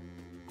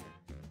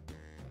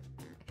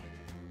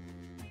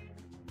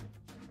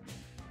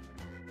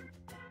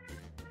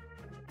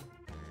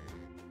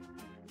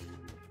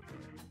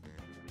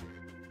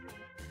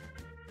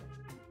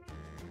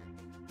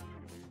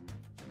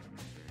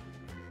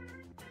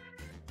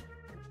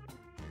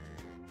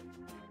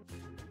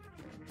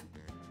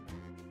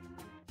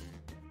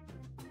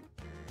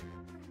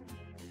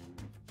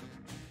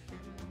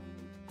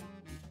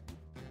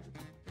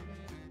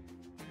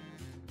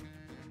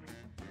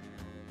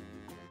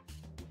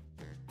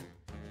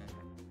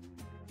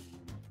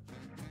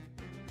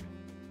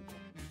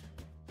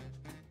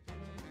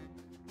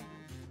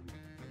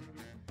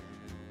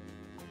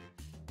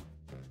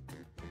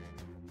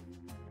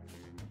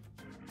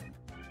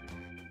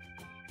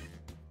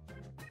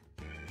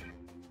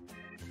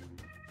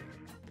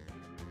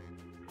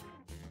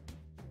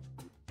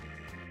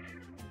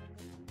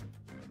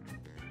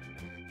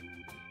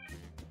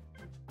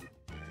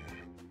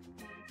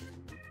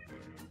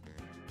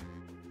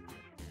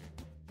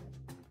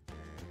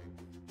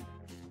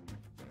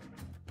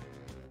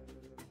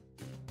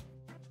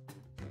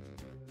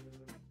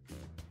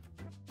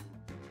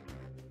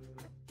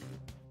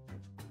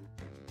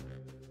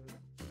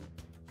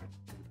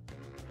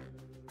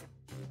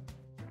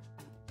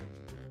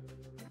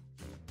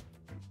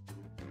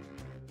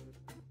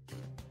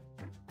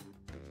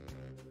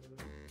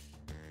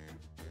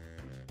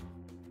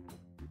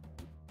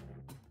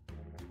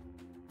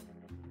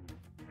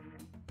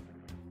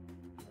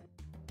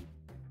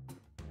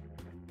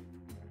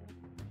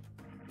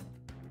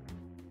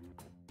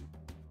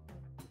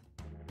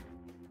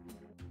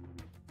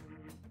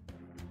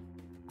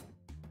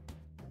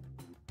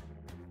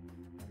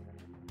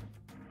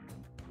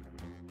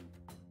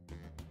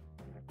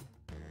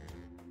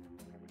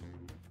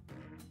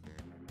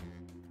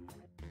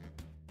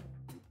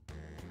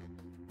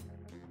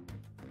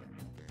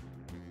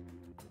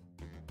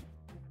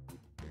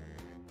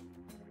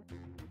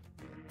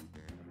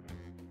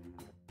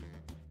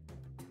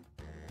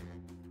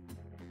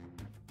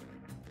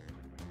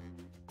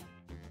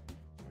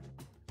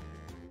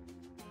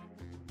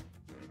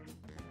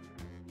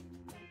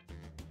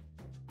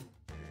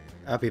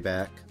 I'll be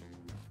back.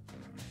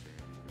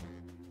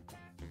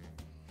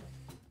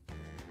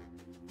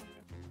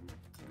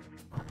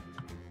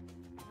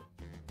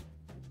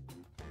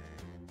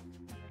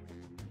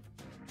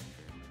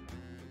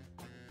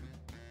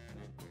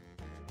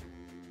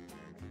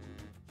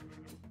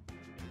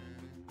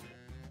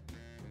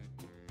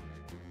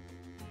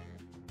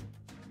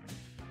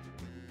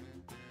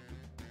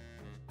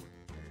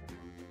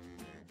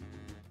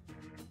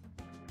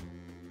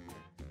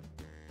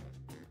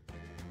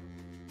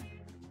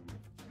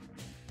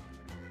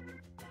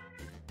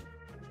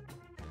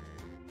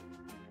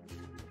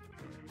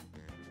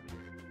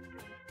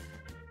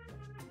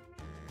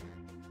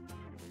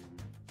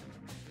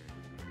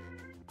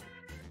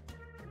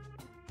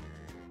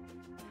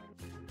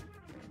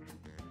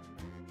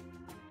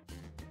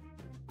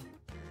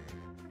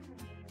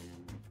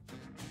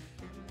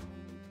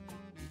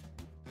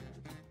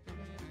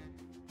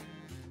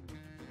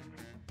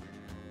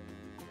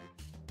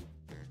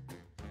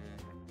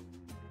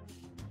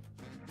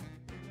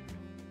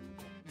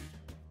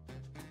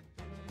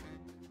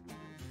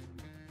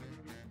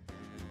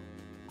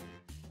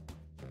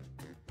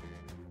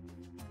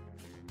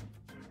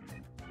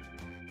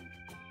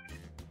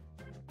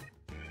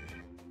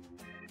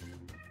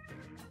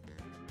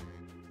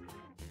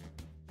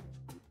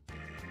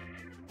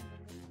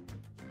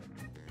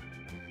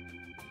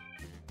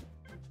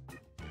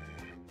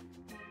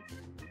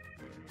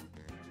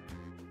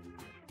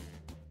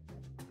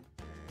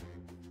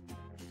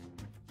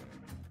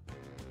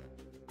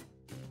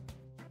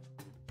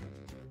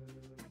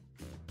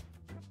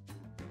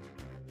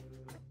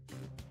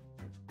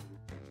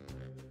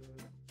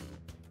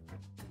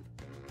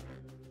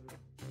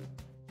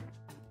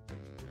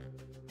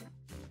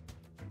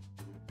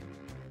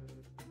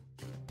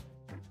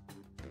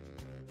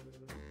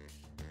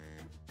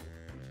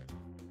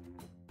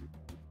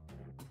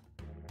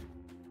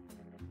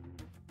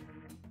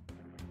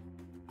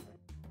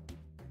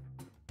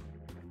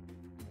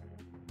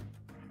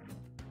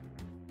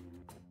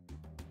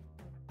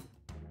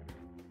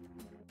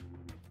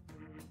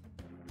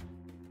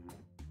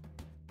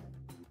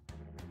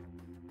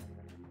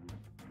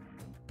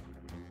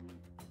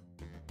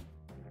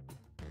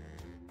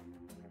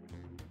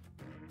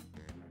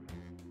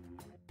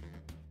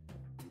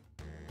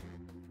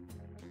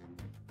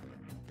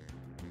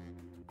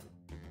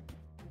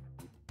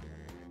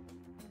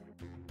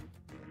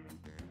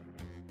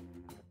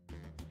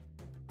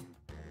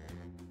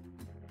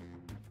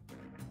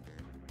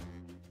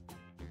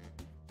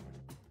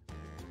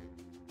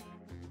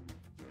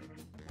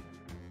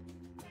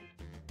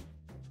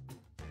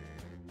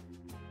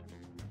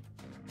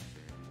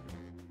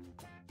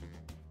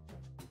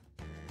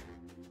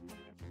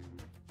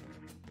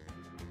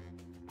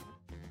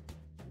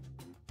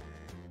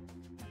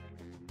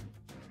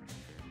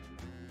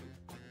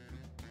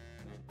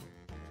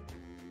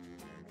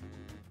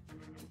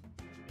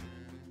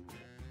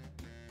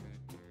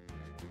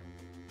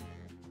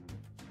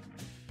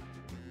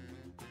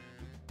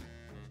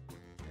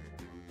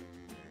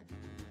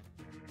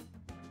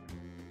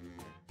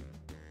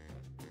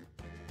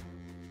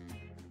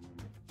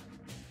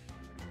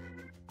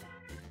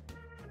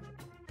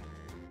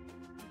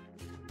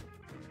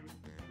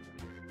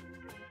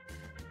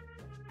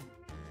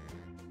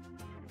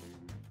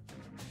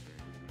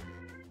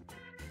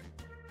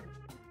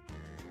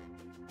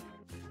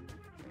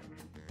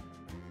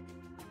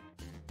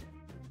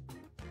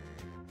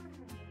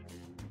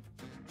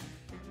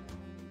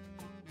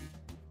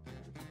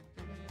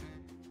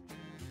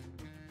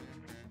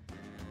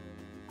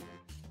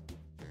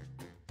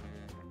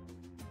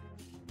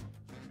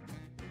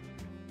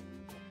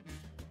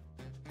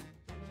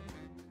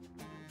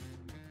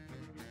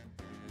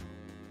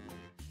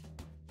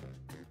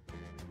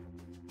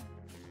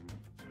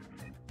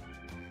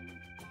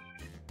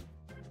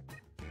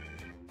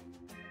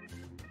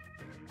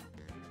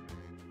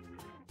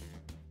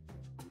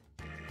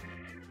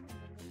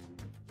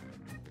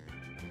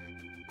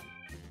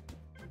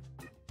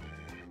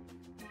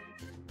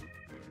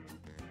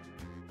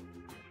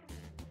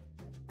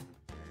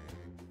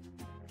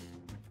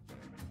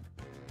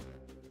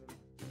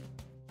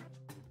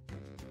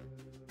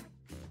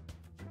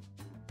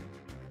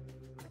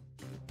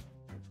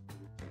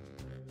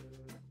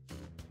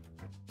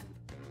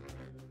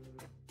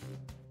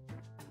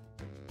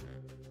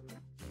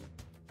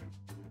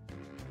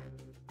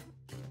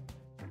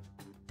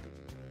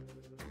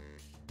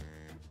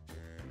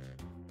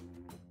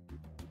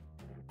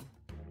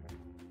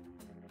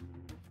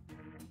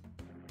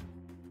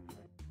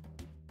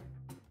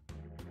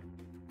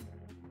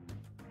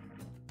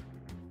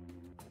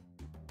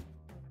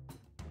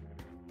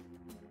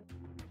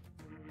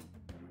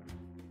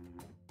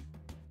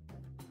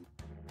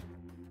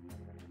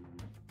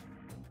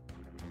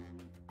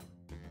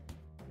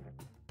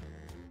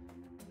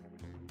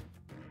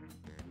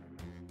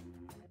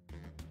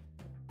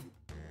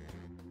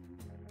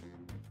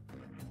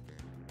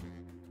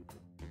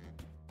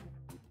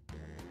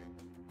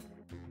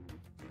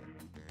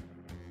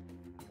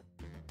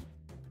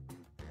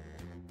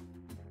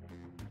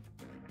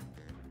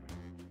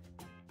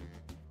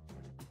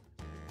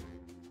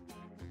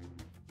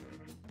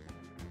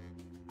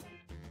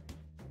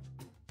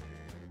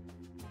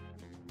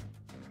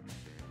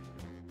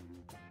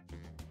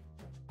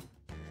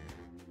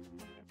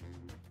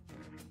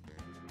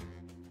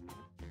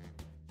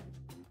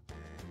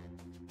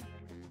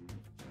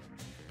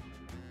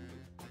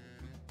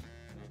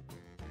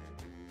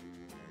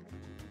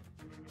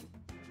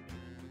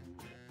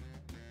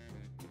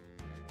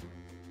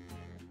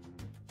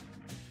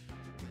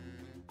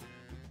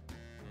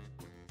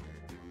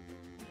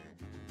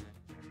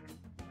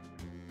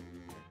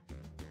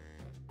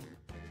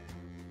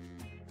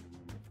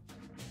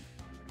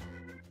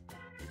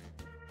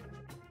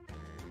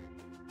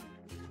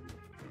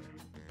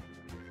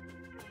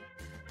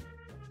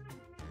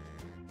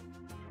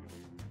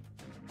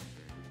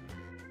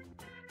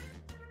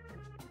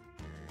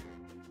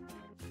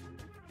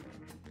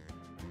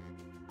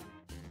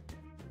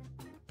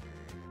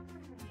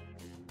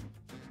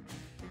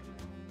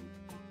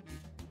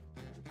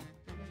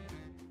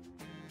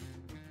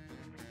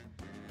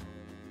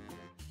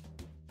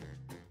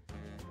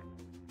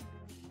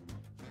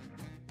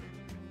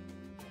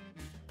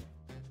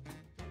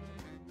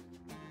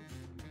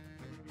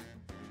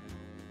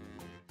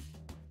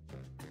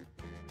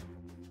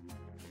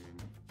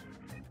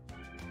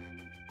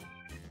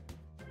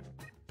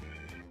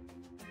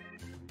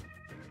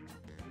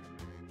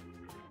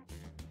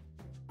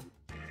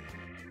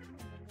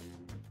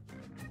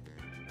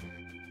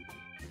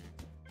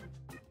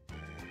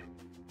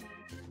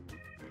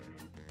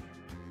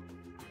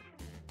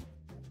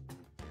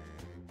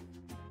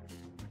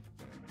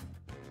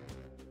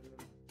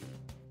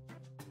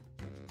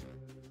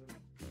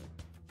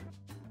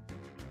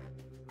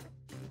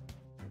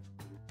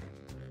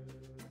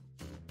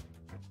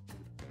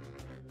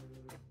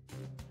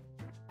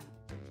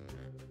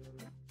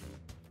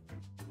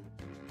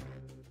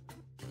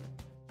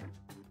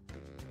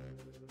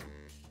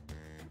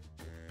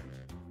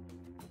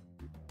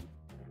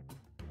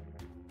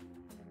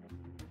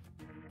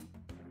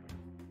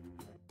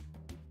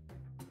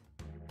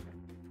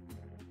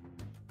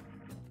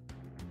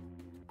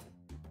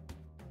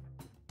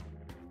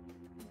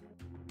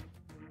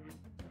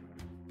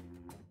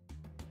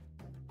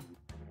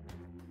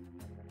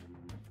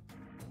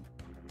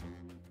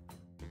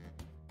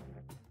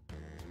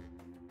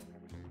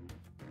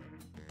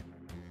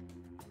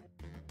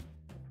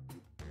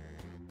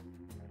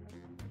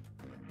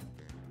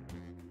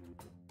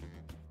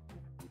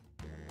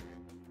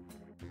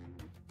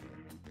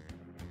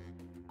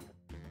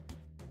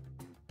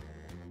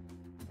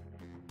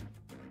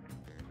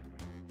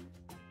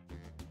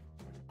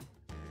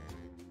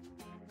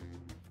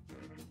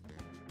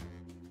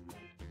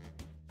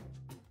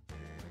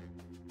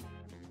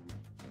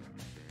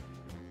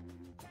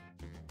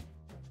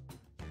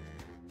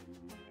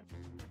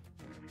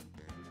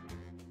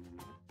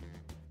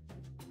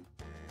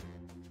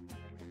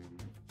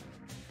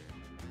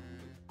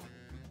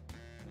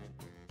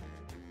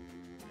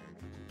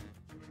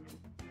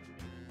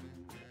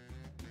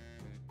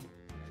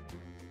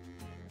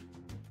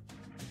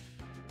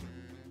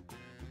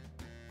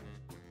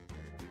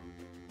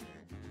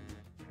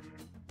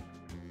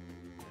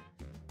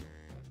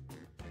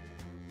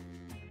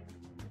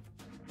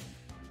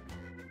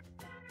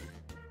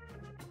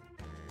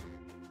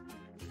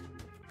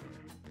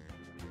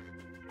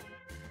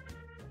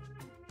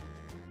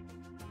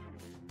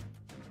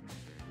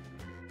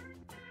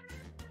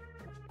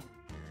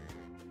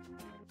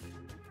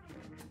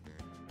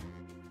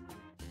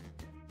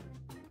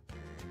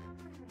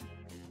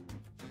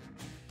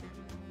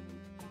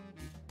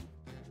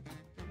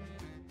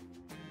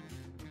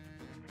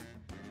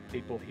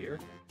 people here?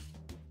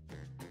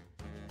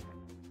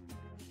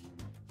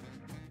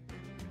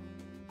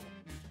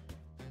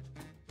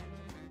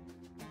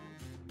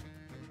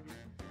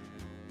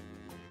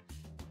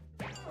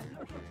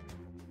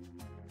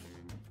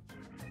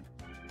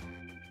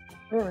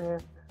 Yeah.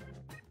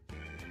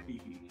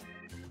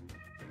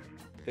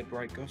 Did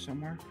Bright go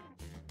somewhere?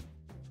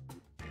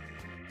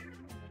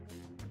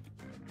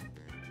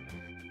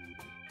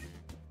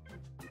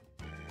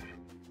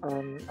 I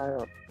don't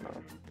know.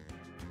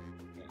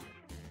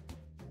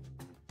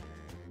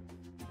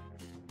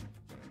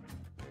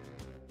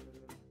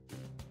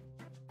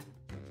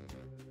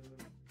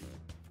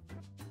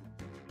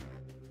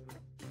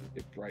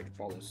 Did Bright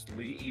fall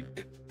asleep?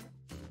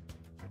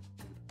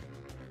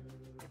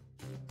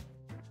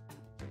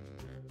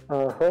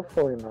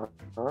 Hopefully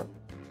not.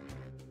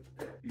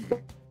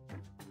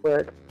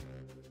 Quick,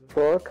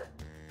 book,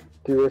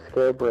 do a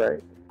scare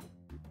Bright.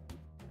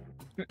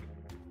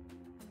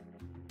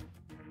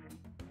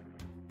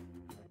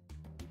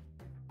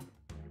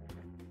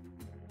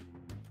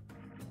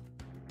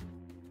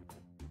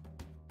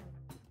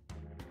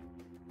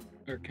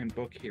 Or can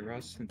Book hear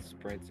us since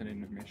Bright's in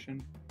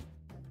intermission?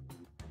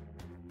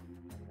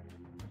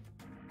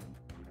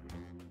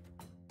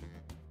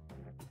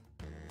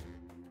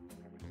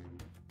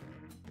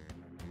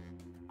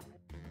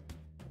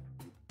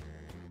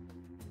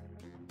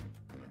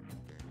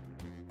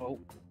 Oh.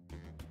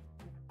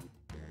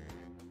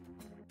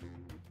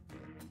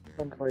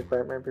 Sounds like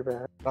Bright might be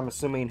back. I'm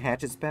assuming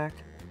Hatchet's back?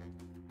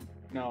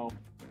 No.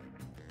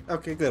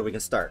 Okay, good, we can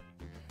start.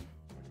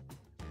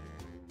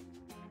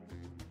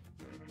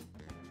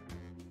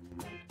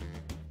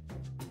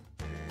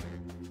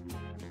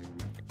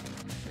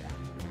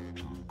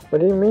 What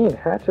do you mean?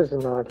 Hatch is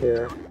not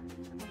here.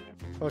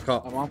 Fuck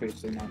off. I'm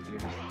obviously not here.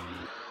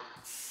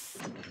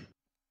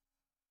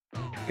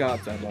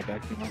 Gods, I love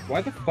acting like.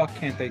 Why the fuck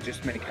can't they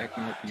just make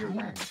acting like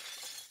year-round?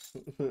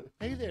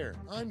 Hey there,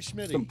 I'm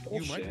Schmitty. Some You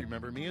might bullshit.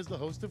 remember me as the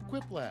host of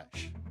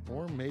Quiplash.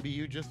 Or maybe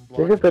you just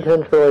You could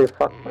potentially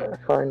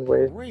find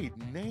ways Great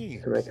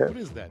names. to make it. What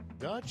is that,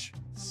 Dutch?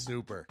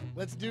 Super.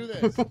 Let's do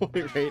this.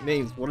 Great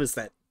names. What is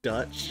that?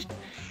 Dutch?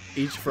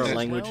 Each for a It's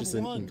language round is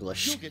in one.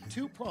 English. You'll get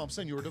 2 prompts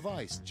on your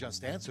device.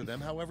 Just answer them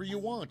however you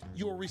want.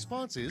 Your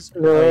responses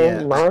No,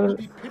 yeah. will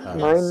be pitted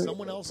mine- against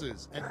someone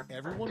else's, and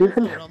everyone will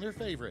Different- vote on their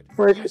favorite.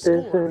 Which You score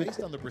isn't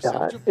based on the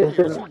percentage of that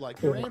players isn't who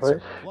like your answer.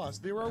 English. Plus,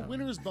 there are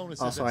winners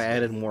bonuses. Also, at I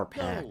added stake. more Go.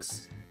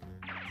 packs.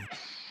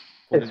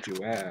 What did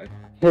you add?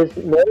 His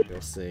name,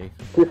 You'll see.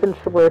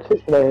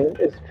 Diefenschwert's name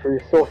is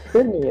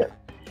Drusselfinian.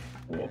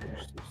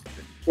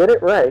 Get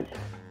it right.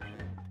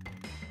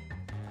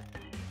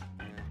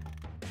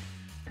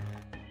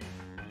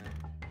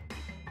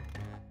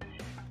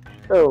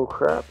 Oh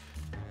crap.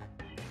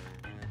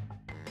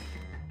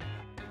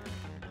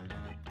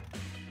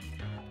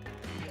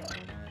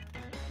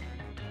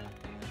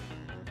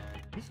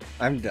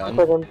 I'm Looks done.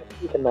 like I'm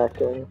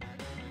reconnecting.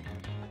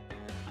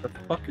 The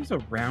fuck is a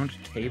round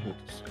table?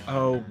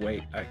 Oh,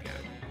 wait, I get it.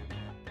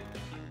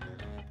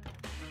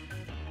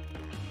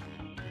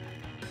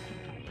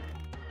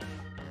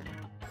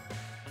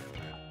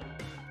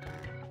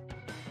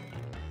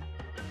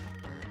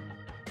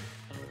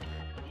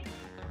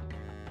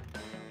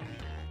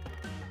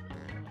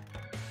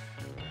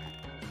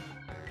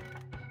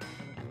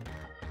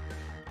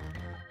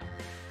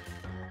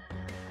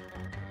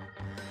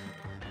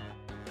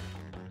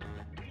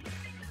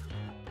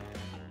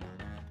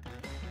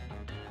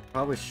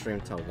 Probably stream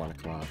till 1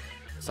 o'clock.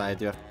 So I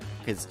do have,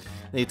 because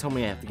they told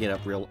me I have to get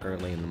up real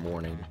early in the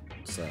morning.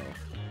 So.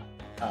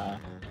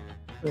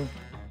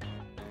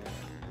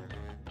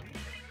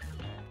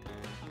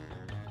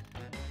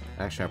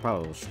 Actually, I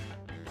probably will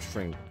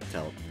stream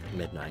till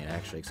midnight.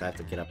 Actually, because I have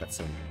to get up at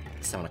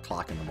 7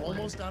 o'clock in the morning.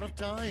 Almost out of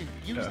time.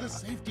 Use the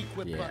safety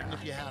quit Yeah. button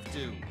if you have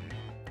to.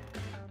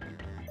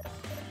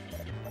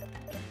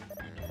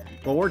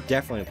 Well, we're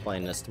definitely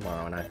playing this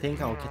tomorrow, and I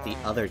think I'll get the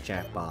other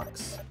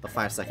Jackbox, the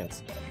 5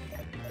 seconds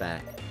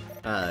back,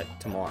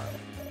 tomorrow.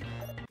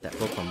 That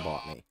Brooklyn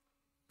bought me.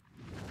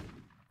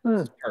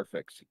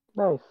 Perfect.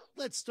 Nice.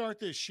 Let's start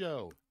this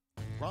show.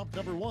 Prompt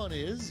number 1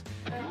 is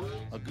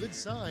a good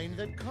sign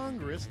that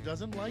Congress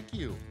doesn't like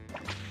you.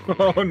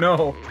 Oh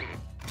no.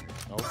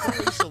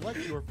 Okay, select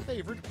your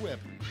favorite quip.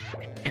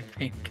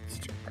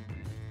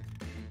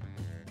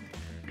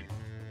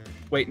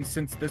 Wait, and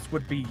since this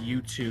would be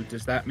you two,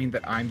 does that mean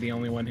that I'm the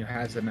only one who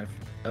has a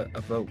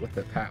vote with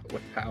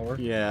with power?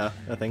 Yeah,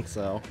 I think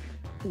so.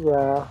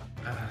 Yeah.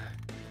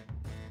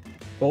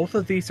 Both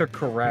of these are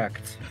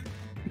correct.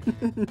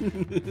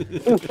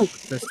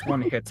 This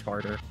one hits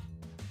harder.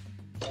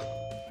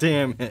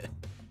 Damn it.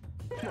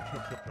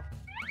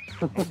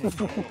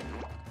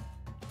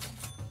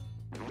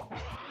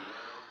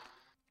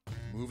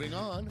 Moving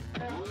on.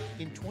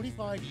 In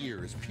 25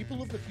 years,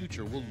 people of the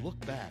future will look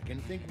back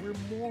and think we're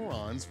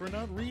morons for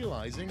not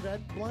realizing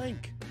that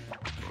blank.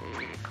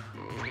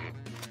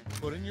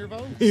 Put in your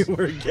votes. We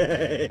were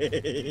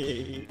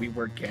gay. We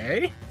were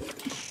gay?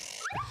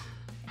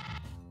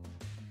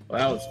 Well,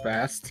 that was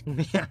fast.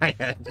 Yeah, I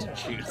had to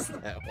choose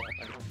that one.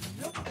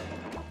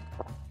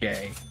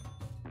 Gay.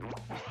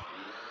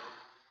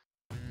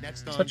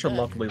 Next on Such a deck,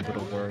 lovely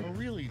little word. A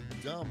really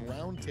dumb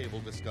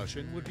roundtable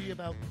discussion would be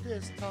about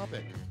this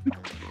topic.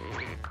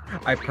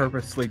 I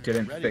purposely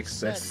didn't Ready, fix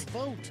set, this.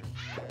 vote.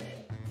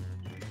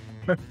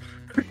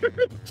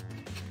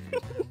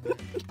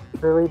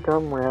 Really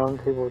dumb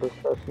roundtable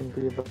discussion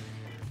be about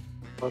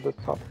this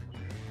topic.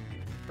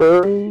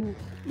 Furries?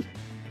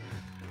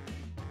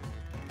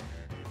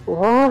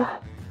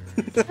 What?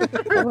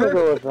 I'm gonna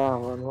go with that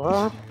one.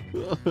 What?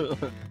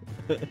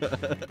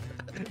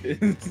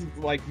 It's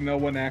like no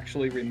one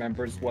actually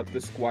remembers what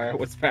the squire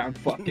was found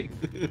fucking.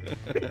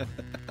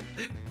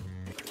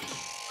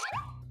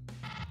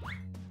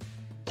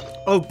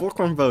 Oh,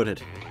 Bookworm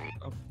voted.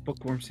 Oh,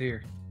 Bookworm's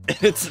here.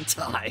 It's a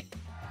tie.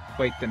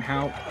 Wait, then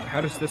how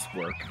does this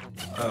work?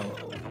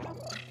 Oh.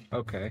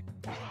 Okay.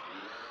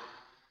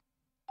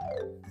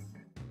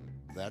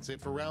 That's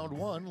it for round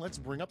one. Let's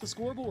bring up the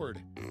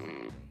scoreboard.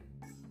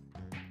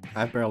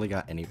 I barely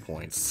got any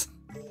points.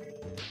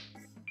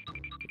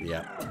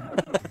 Yeah.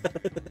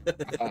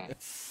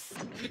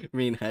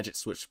 Me and Hatchet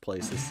switched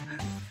places.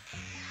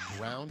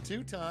 Round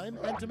two time,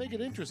 and to make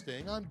it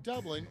interesting, I'm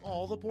doubling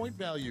all the point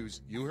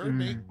values. You heard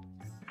me.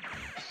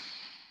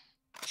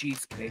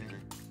 Cheesecake.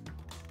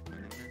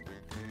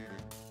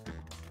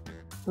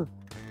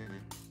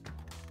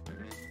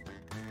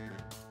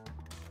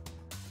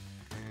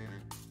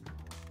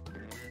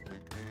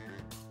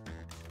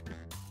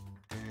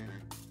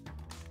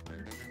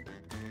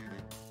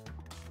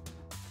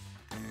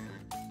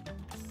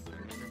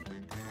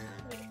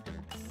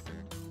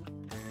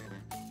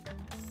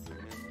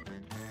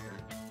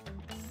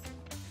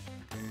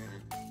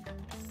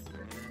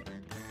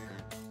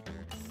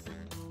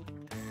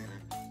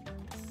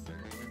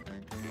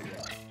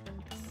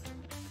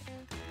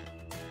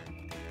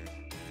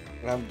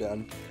 I'm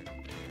done.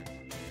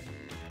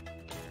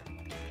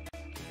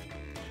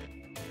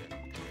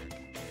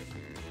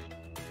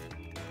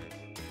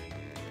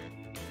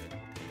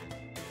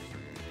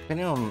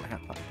 Depending on how,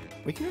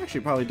 we can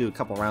actually probably do a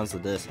couple rounds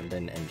of this and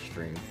then end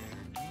stream.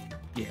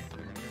 Yeah.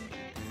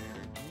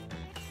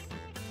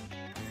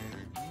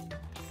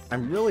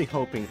 I'm really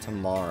hoping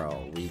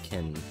tomorrow we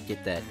can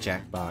get that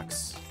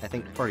Jackbox. I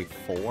think party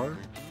 4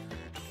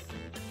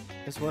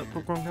 is what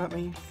Bookworm got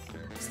me.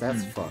 So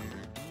that's fun.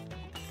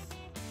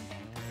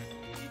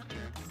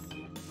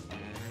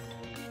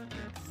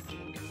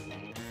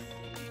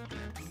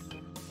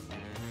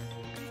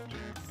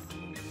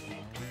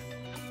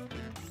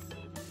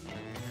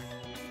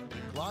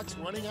 Clock's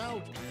running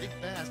out. Think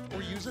fast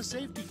or use a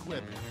safety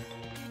quip.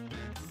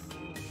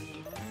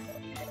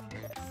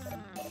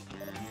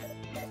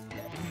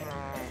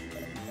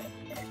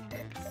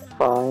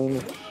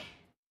 Fine.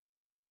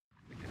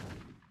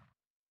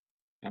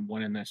 I'm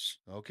winning this.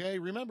 Okay,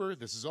 remember,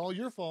 this is all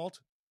your fault.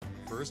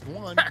 First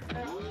one.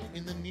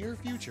 In the near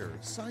future,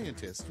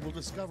 scientists will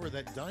discover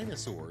that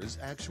dinosaurs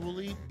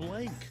actually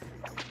blank.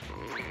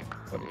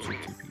 What is your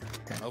two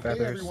Okay,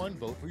 feathers? everyone,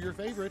 vote for your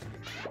favorite.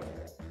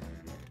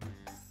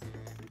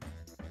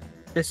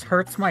 This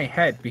hurts my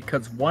head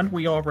because one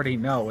we already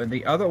know and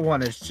the other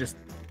one is just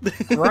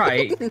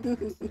right.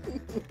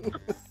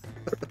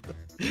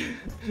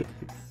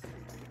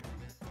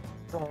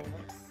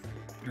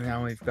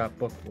 Now we've got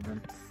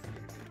Bookworm.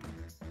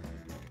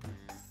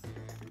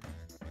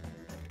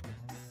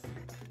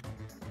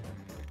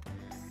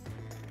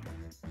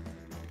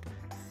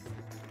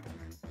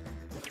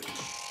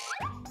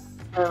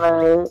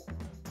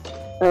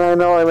 And I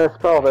know I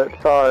misspelled it,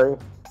 sorry.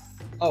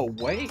 Oh,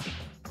 wait.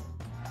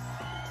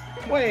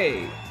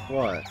 Wait.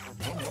 What?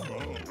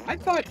 I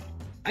thought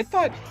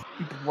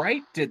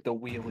Bright did the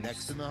wheelies.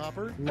 Next in the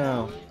hopper?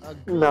 No.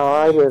 No,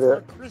 I did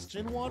it.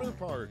 Christian Water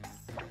Park.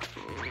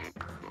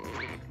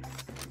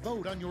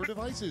 Vote on your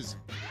devices.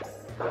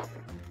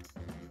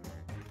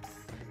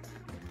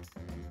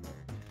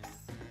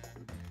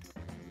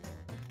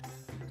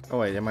 Oh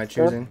wait, am I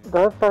choosing?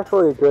 That's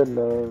actually a good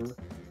name.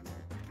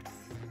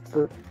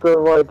 The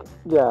like,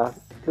 yeah,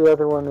 the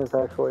other one is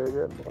actually a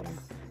good one.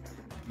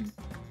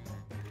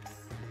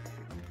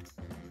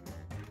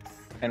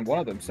 And one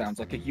of them sounds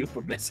like a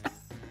euphemism.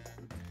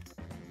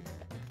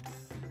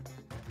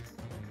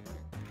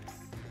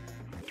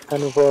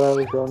 Kind of what I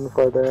was going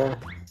for there.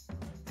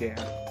 Yeah.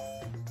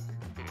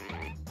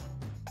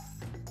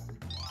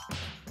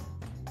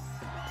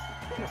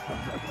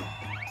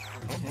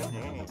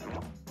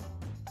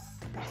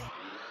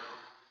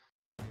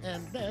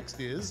 And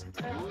next is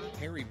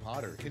Harry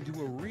Potter can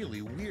do a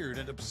really weird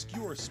and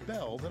obscure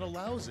spell that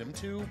allows him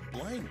to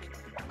blank.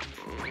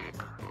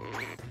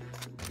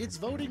 It's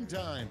voting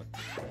time.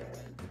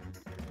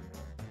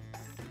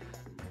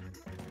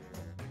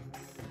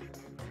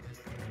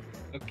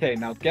 Okay,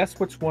 now guess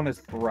which one is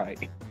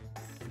Bright.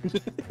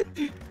 This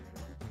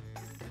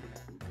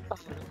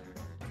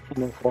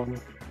one.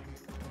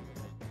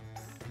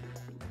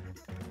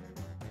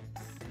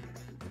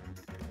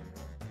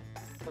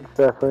 It's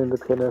definitely the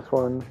penis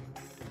one.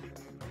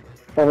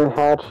 And in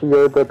Hatch,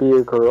 you're the be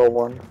a girl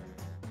one.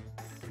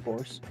 Of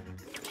course.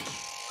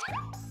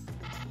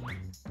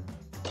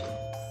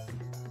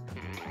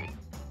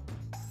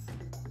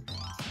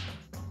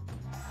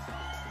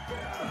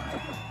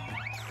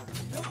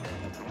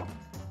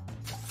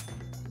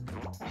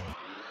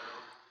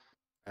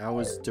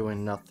 was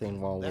doing nothing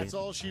while That's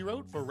all she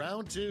wrote for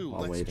round 2.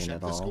 While Let's waiting check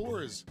at the all.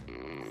 scores.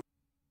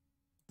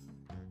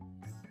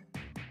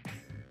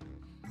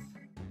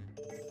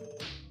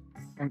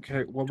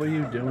 Okay, what were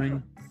you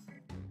doing?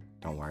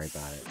 Don't worry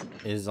about it.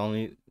 It is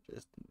only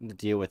to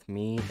deal with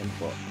me and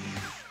book.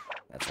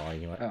 That's all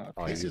you know.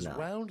 Oh, This is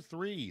round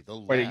 3. The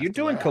Wait, are you last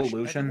doing match.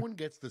 collusion? Everyone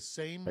gets the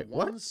same Wait,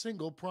 one what?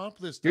 single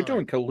prompt this time. You're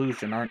doing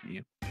collusion, aren't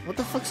you? What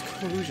the fuck's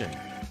collusion?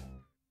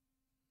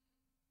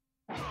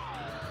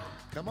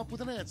 Come up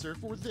with an answer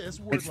for this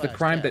word. It's the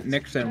crime that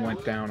Nixon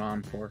went down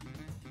on for.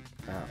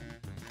 Oh.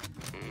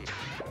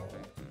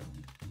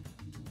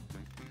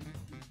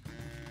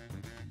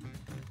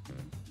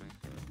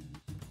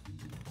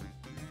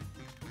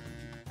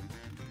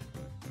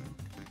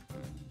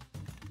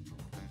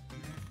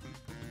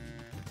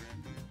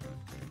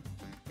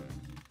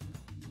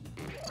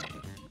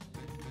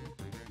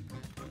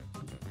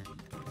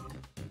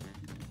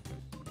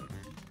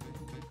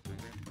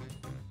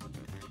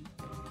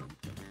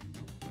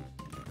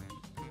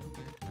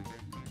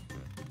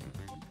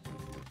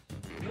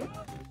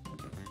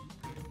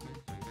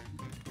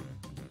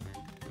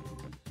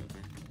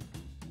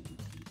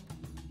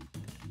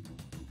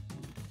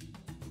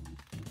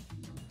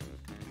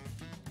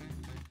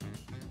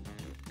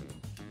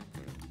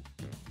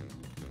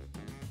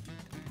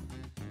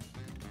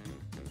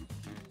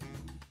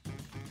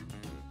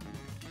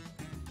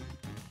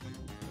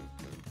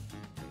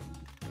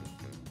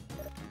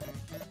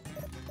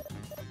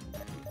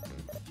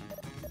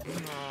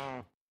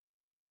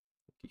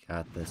 You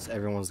got this.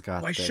 Everyone's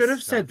got I this. should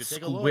have said Time to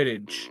take a look.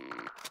 Squiddage.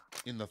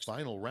 In the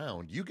final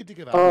round, you get to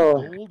give out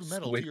Oh. a gold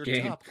medal Squid to your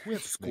Game. top quip.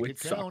 Make Squid it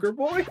count. Soccer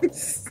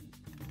Boys.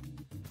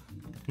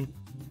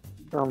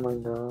 Oh my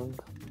god.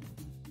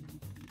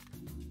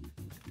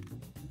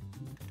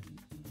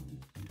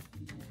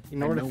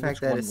 Ignore the know fact which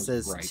that one it was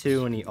says right.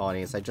 2 in the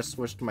audience. I just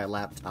switched to my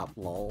laptop,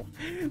 lol.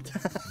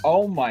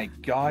 Oh my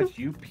god,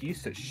 you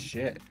piece of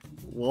shit.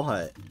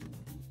 What?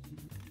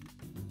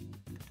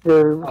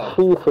 You're Oh.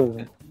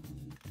 cheating.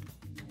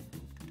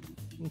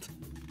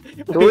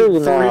 Wait, Three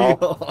now.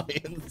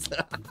 audience.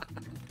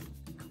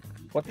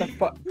 What the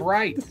fuck?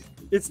 Right.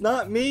 It's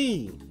not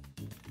me.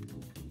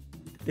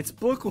 It's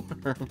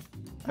Bookworm.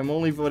 I'm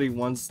only voting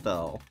once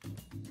though.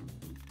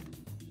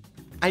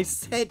 I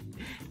said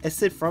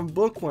from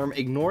Bookworm.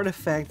 Ignore the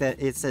fact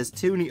that it says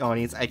 2 in the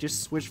audience. I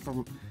just switched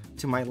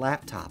to my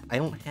laptop. I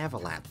don't have a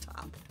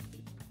laptop.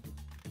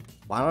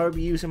 Why would I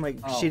be using my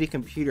shitty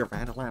computer if I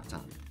had a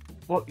laptop?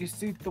 Well, you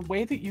see, the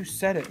way that you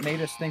said it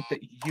made us think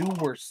that you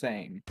were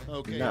saying.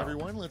 Okay, No.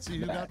 everyone, let's see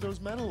who got those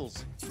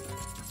medals.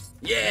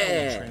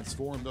 Yeah.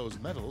 Transform those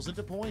medals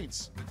into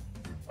points.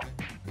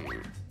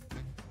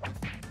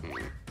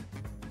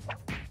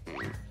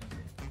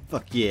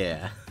 Fuck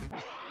yeah.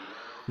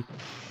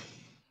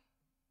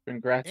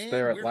 Congrats And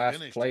there at we're last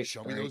finished. place.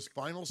 Show me Frank. those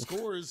final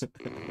scores.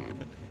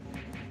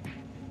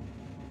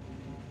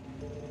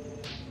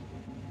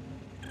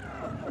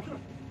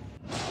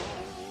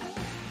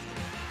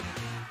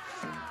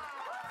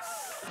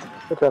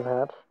 Good job,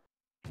 Hatch.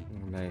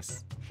 Oh,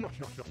 nice.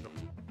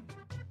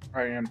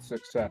 I am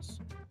success.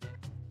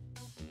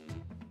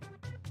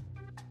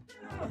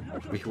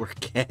 We were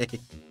gay.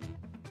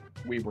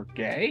 We were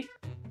gay?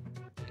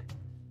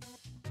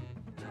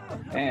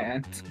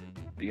 And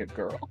be a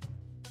girl.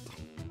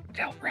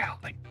 Tell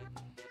Rowling.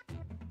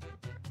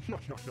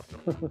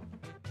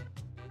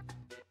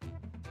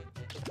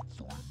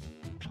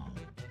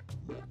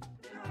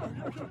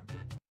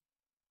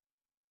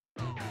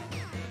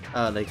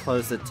 They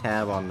closed the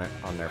tab on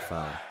their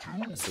phone.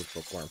 This is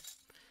Bookworm.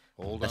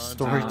 Hold A on.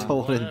 story to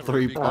told in whatever,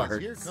 3 because parts.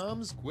 Here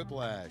comes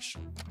Quiplash.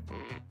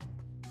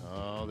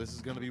 Oh, this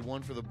is going to be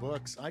one for the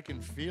books. I can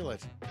feel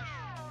it.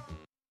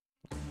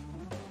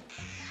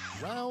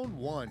 Round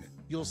 1.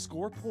 You'll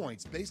score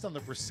points based on the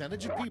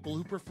percentage of people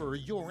who prefer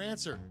your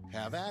answer.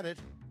 Have at it.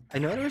 I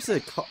know there's a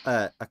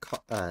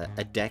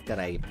deck that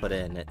I put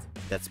in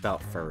that's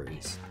about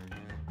furries.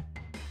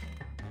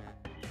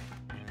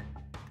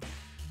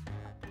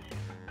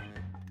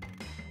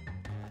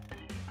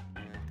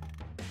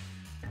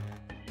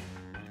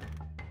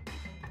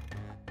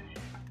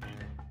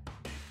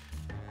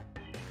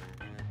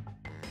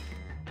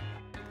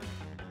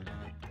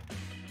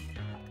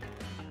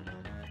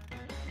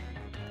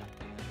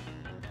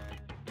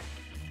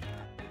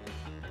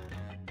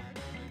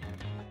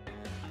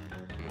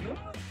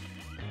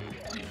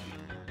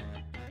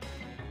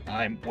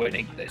 I'm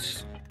winning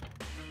this.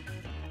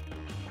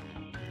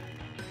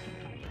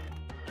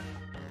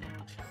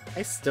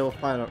 I still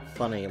find it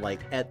funny,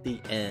 like, at the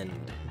end.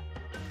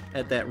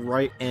 At that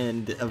right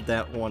end of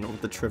that one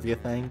with the trivia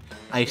thing,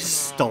 I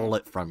stole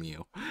it from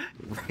you.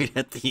 Right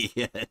at the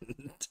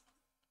end.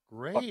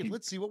 Great,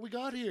 let's see what we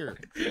got here.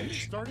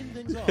 Starting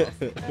things off,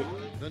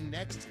 the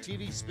next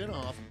TV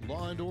spin-off,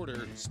 Law &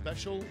 Order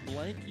Special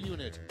Blank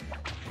Unit.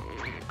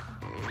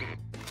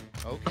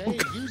 Okay,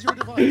 use your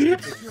device to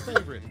pick your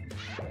favorite.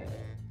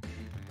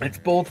 It's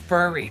both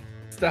furry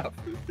stuff.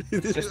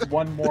 Just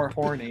one more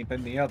horny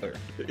than the other.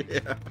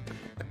 Yeah.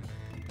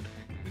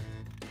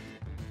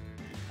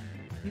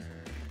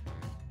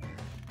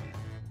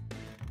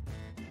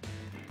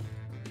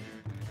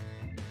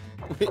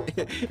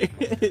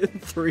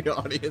 3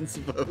 audience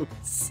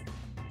votes.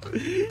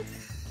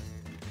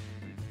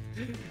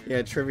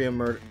 Yeah, Trivia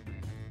Murder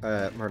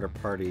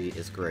Party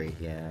is great,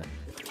 yeah.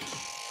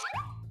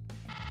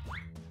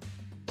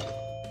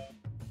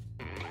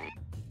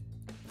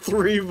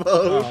 Three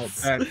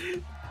votes! Oh,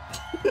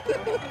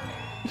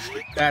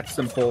 that's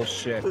some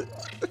bullshit.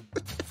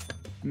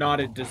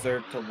 Naughted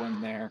deserved to win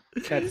there.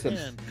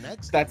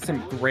 That's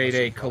some grade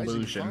A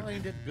collusion.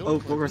 Oh,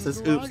 Booger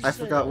says, oops, I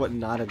forgot what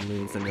knotted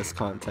means in this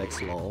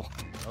context, lol.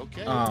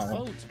 Okay,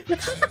 oh.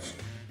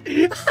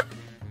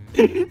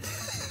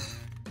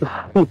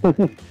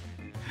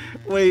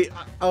 Wait,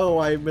 oh,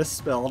 I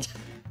misspelled.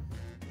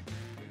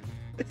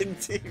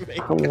 NT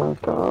manga. Oh my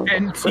god.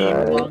 NT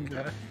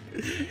manga.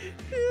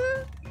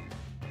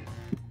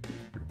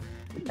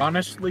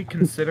 Honestly,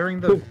 considering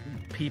the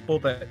people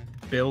that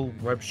Bill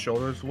rubs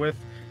shoulders with,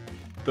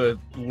 the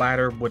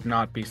latter would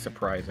not be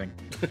surprising.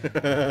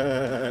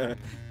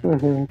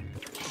 Mm-hmm.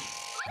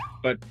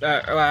 But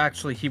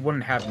actually, he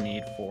wouldn't have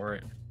need for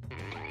it.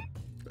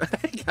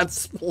 I got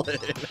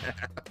split in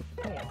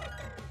half.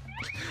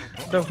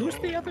 So who's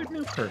the other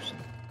new person?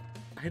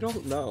 I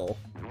don't know.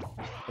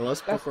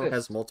 Unless Bookworm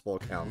has multiple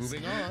accounts.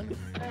 Moving on.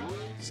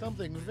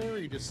 Something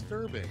very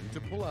disturbing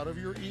to pull out of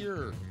your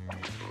ear.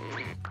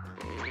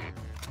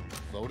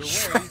 Float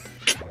away.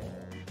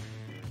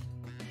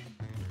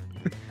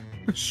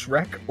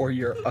 Shrek or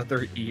your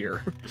other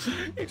ear?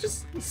 It's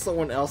just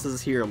someone else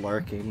is here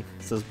lurking,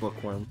 says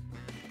Bookworm.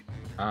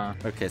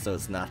 Okay, so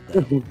it's not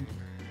them.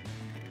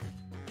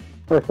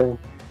 Okay.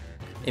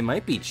 It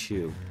might be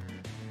Chew.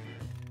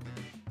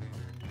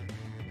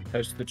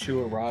 Has the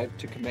Chew arrived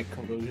to commit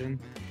collusion?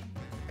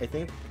 I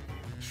think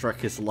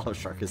Shrek is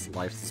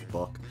Life's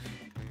book.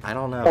 I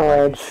don't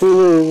know.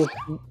 Chew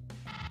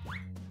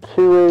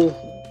is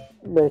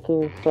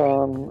making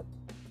some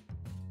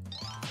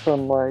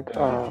like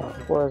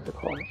what is it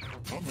called?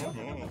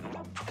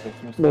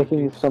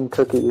 Making some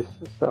cookies.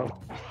 So.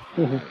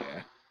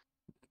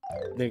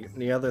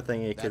 The other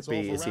thing it could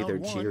be is either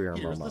Cheery or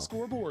Here's Momo. the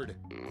scoreboard.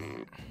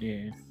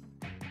 Yeah.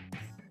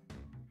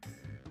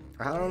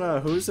 I don't know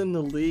who's in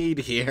the lead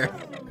here.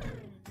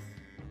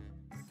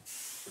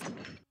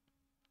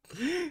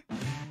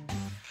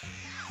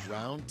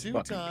 Round 2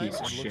 Fucking time. piece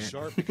of And look shit.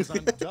 sharp because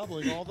I'm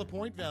doubling all the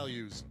point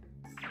values.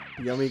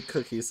 Yummy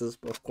cookies, says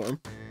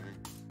Bookworm.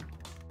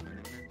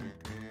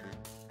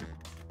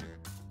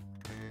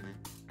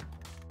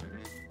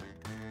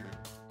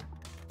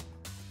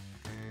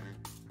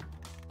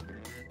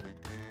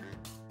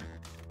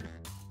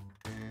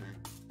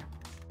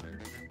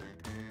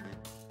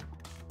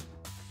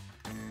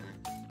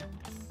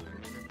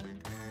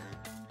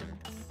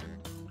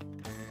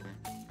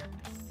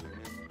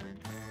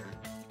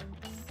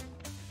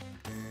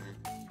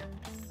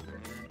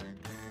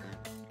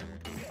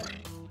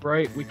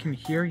 Right, we can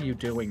hear you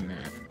doing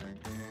that. I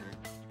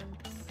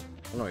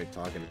don't know what you're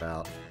talking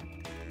about.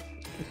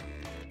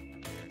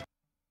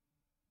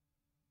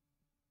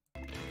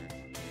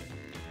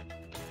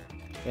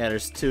 Yeah,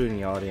 there's 2 in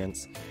the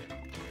audience.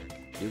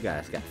 You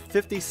guys got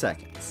 50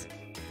 seconds.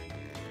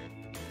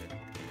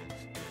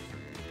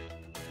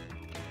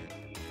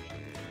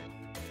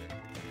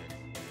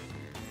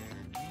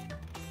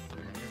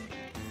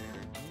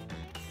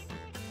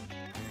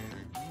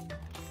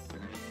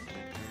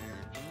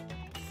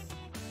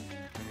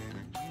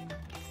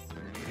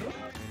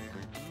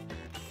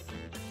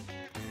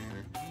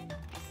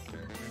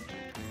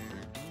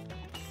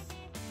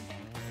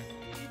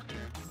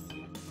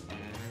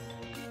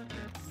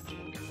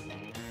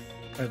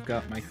 I've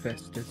got my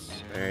Festus.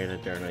 Alright,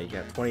 Adorno, you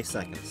got 20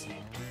 seconds.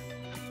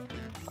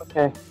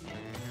 Okay.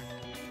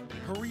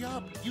 Hurry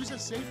up. Use a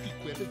safety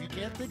quip if you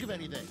can't think of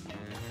anything.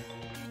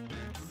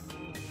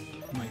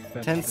 My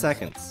Festus. 10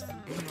 seconds.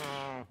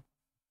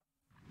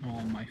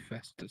 Oh, my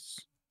Festus.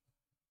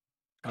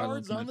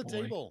 Cards on the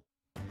table.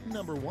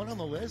 Number 1 on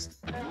the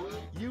list.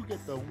 You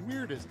get the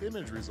weirdest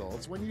image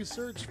results when you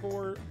search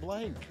for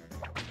blank.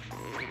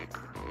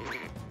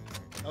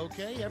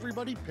 Okay,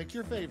 everybody pick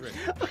your favorite.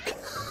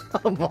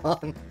 Come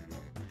on.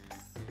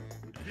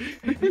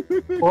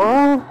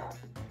 What?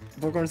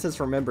 Bookworm says,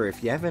 remember,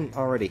 if you haven't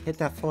already, hit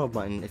that follow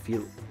button. If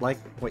you like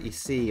what you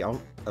see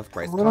of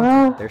Bryce's What?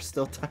 content, there's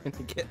still time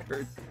to get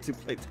her to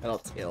play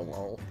Tattletale,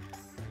 lol.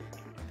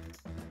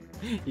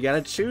 You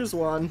gotta choose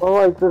one. Well,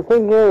 like, the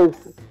thing is,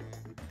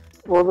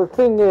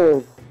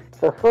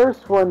 the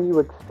first one you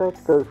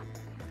expect those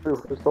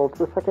true results,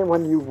 the second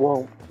one you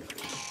won't.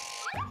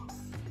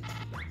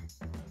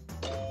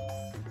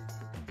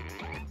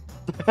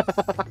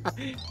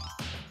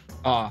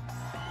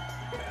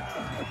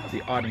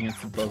 The audience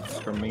votes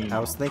for me. I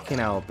was thinking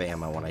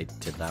Alabama when I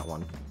did that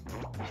one.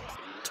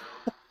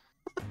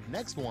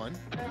 Next one,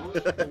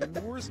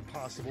 the worst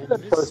possible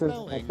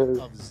misspelling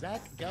of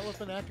Zach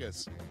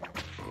Galifianakis.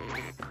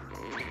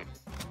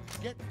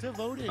 Get to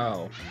voting.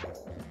 Oh.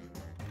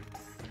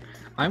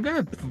 I'm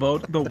gonna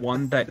vote the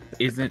one that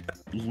isn't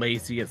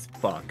lazy as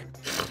fuck.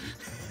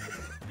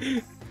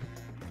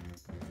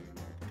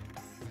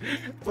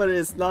 But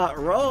it's not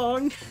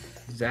wrong.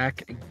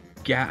 Zach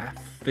That's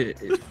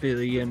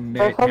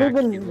not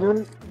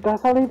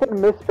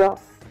even misspelled.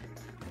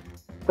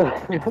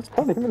 That's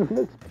not even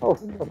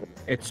misspelled.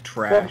 It's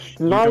trash. That's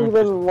not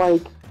even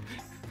like.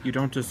 You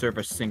don't deserve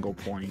a single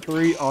point.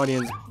 3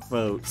 audience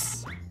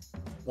votes.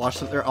 Watch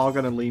them, they're all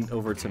gonna lean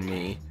over to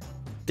me.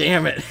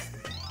 Damn it!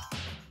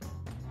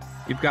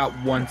 You've got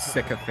one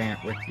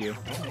sycophant with you.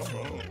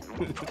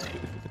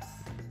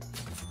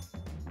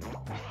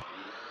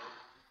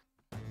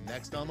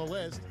 Next on the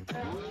list,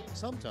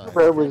 sometimes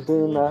Where was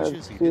doing that?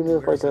 wishes he As soon didn't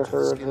as wear like I such a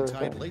heard her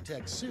skin-tight thing.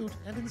 latex suit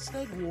and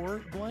instead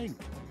wore blank.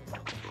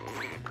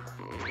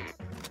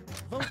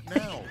 Vote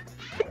now.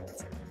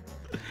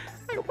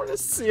 I want to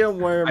see him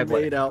wear a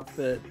maid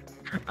outfit.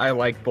 I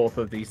like both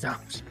of these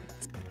options.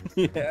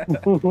 Yeah.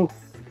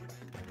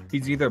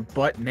 He's either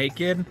butt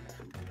naked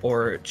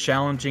or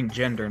challenging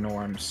gender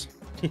norms.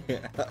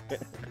 Yeah.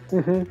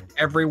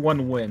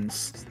 Everyone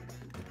wins.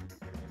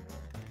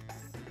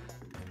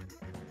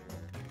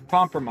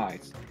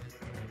 Compromise.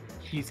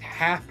 He's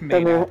half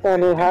made out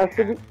And it has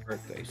to be.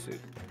 birthday suit.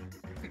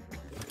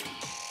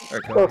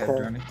 Alright, go ahead,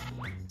 Johnny.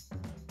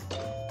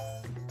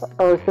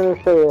 I was gonna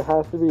say it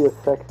has to be a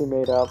sexy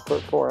maid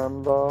outfit for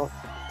him though.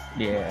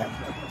 Yeah.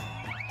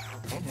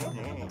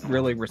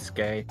 Really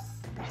risque.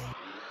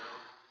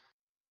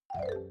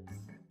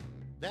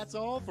 That's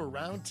all for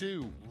round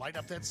 2. Light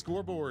up that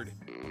scoreboard.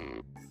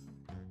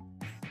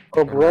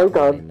 Oh, Roy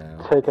got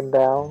taken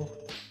down.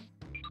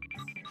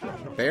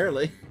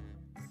 Barely.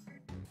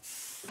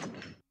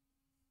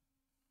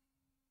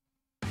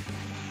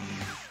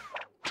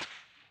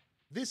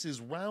 This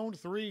is round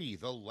 3,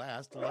 the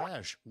last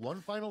lash.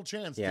 One final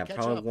chance Yeah, to catch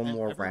probably up, one and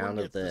more everyone round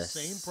of gets the this,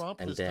 same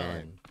prompt and this then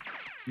time.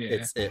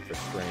 it's it for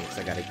spring.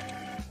 So I gotta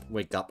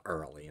wake up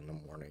early in the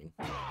morning.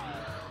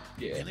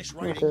 Yeah. Finish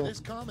writing this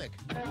comic.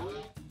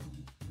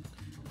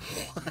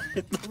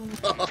 What the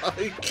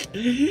fuck?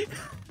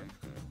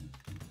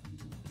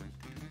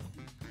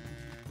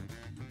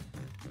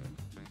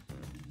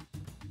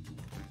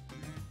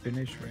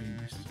 Finish writing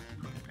this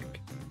comic.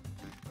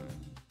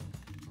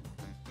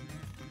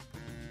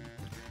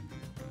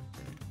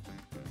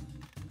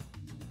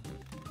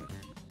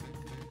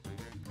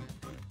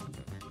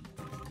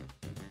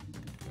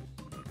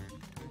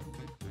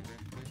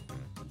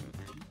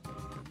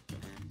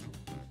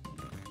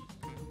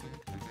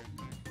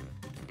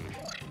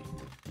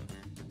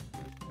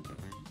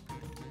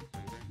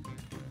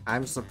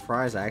 I'm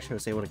surprised I actually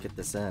was able to get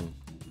this in.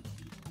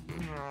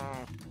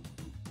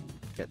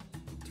 Get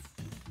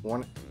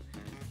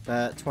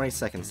 20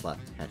 seconds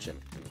left, Hatchet.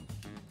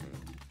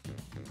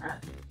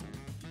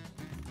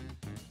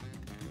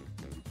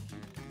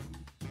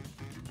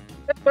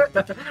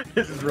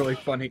 This is really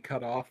funny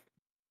cut off.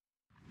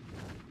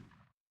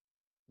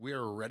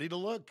 We're ready to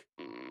look.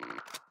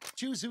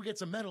 Choose who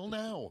gets a medal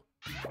now.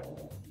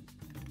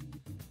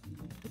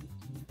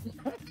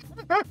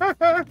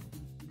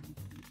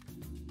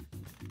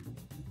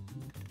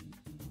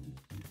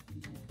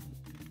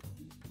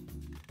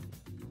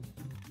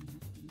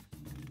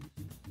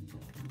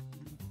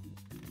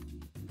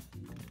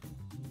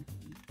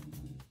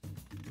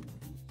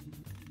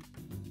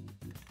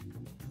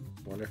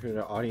 Wonder who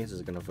the audience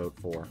is gonna vote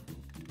for.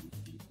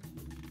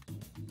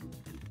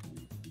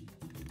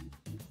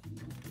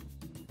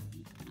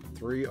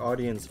 Three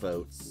audience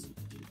votes.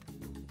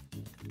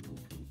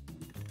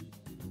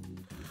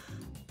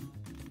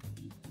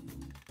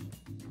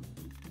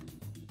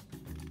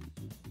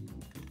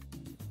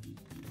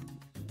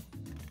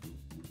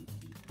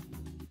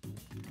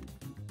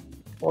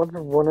 Would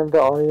one of the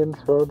audience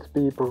votes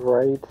be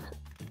bright,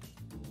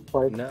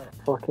 like No.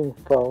 fucking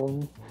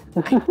phone?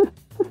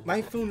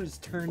 My phone is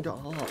turned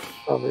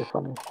off. That'd be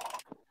funny.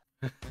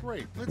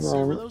 Great. Let's see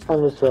where No, those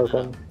I'm medals just ended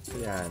joking.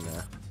 up. Yeah, I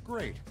know.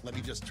 Great. Let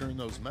me just turn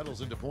those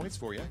medals into points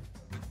for you.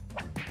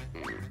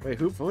 Wait,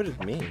 who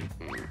voted me?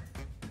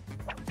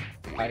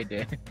 I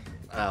did.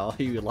 Oh,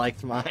 you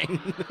liked mine.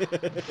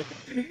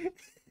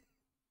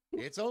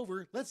 It's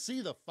over. Let's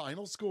see the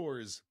final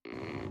scores.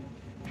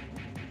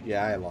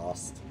 Yeah, I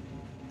lost.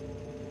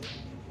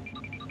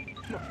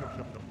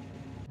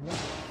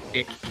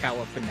 Ick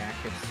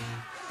Califanakis.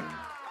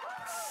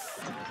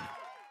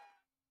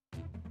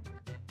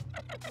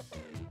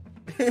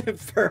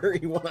 Furry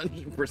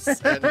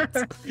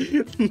 100%.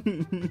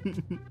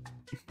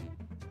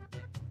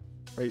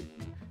 Wait,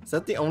 is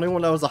that the only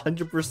one that was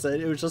 100%?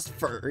 It was just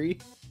furry?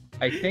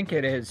 I think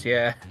it is,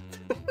 yeah.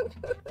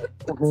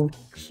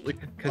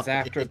 Because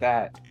after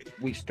that,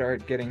 we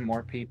start getting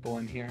more people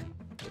in here.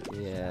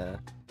 Yeah.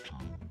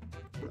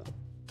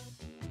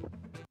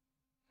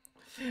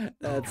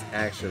 That's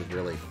actually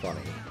really funny.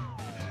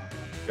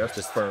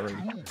 Just furry.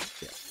 Yeah,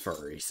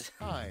 furries.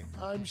 Hi,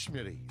 I'm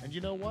Schmitty, and you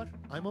know what?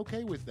 I'm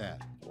okay with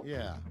that.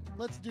 Yeah,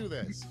 let's do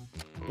this.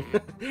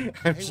 I'm Hey,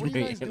 what are you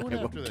Schmitty, guys and doing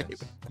I'm after okay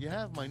this? You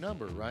have my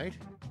number, right?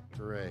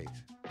 Great.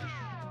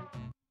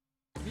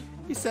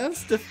 He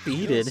sounds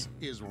defeated. This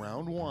is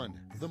round 1.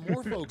 The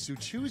more folks who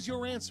choose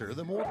your answer,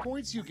 the more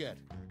points you get.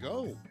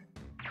 Go.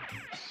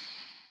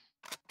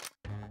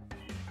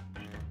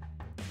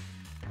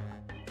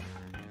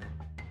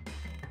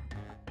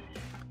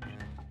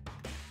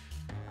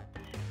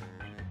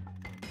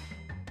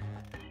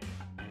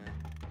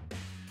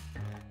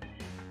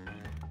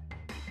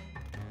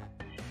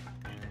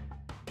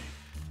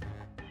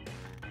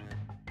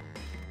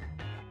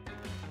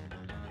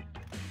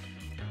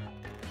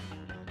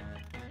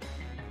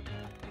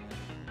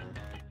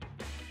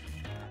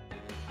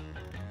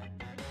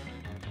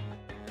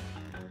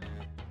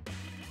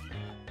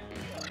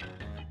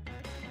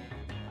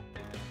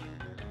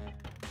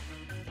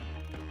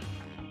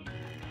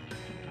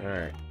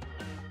 Alright.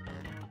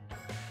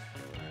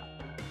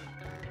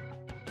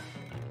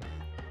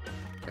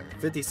 Okay,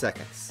 50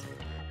 seconds.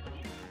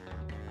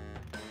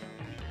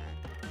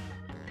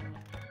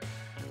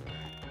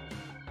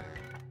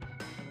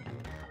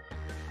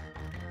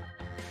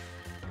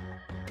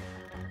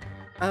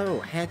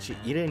 Oh, Hatchet,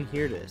 you didn't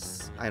hear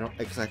this. I don't,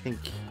 because I think,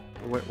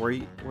 were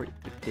you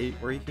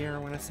here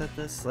when I said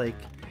this? Like,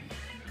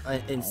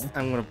 I'm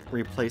gonna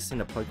replace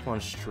into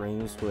Pokemon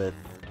streams with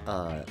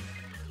a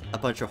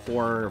bunch of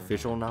horror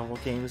visual novel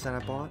games that I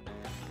bought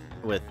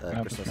with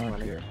Christmas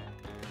money. Here.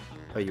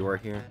 Oh, you were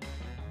here?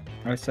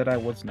 I said I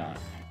was not.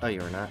 Oh,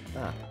 you were not?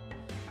 Oh.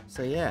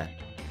 So yeah,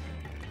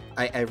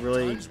 I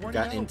really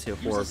got into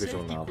horror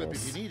visual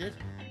novels.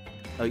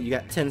 Oh, you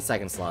got 10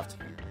 seconds left.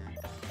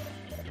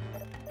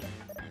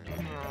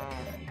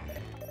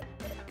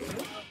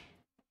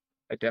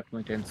 I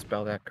definitely didn't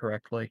spell that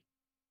correctly.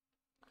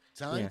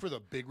 Time for the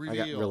big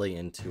reveal. I got really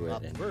into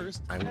it, and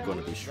first, I'm going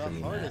to be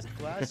streaming the hardest that.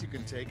 class you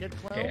can take at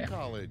Clown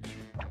College.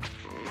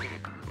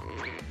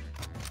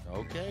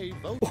 Okay,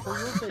 vote for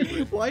your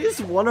favorite. Why is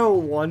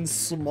 101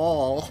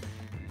 small?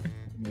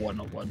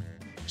 101.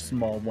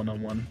 Small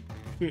 101.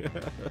 Yeah.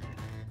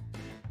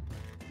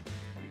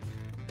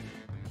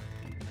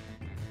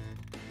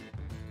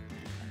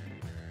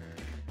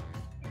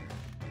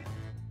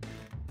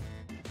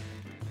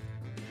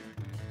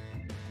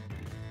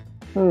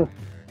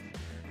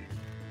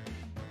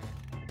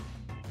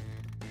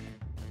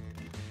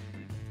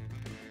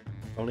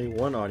 Only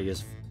one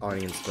audience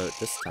vote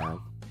this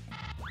time.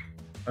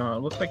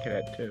 It looks like it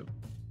had 2.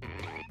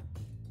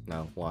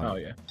 No, 1. Oh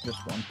yeah, just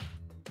 1.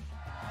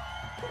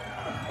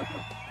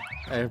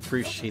 I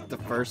appreciate the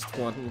first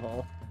one,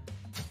 lol.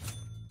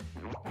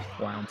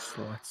 Clown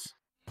sluts.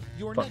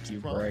 Your Fuck next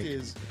you, prompt Greg.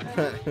 is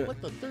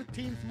what the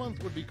 13th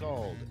month would be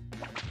called.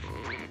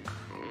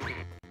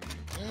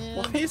 And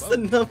Why is the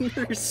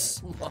number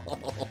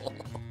small?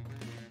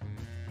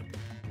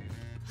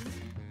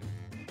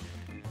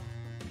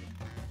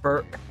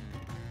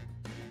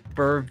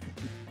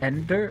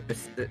 Ender?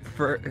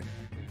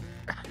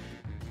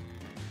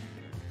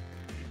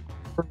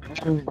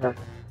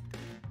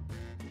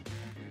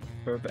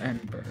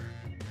 Ember.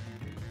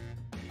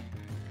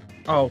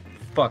 Oh,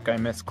 fuck, I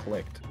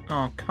misclicked.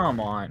 Oh, come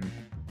on.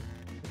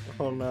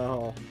 Oh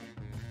no.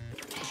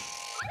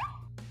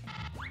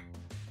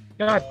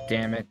 God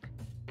damn it.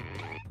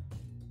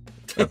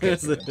 Okay,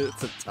 it's a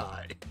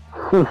tie.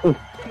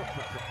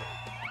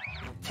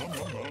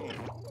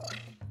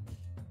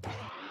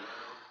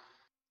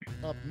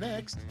 Up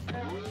next,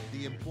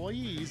 the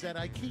employees at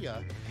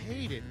IKEA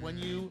hate it when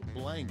you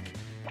blank.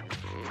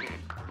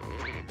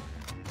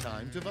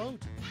 Time to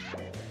vote.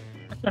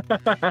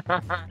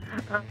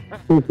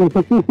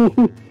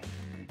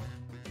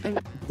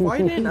 Why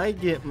didn't I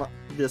get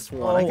this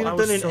one? I could have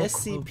done an so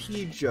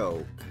SCP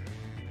joke.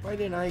 Why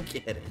didn't I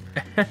get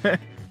it?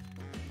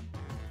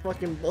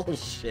 Fucking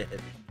bullshit.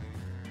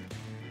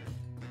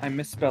 I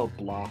misspelled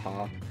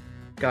Blaha.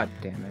 God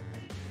damn it.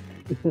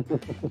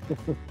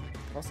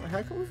 Also,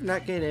 how come we've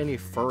not getting any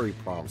furry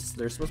prompts?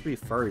 There's supposed to be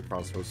furry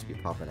prompts supposed to be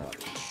popping up.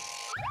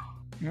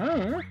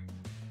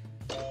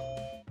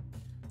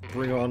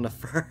 Bring on the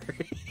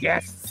furry.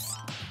 Yes!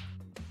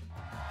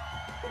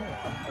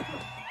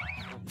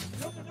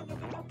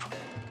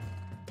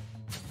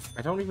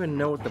 I don't even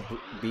know what the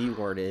B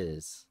word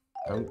is.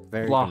 I'm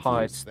very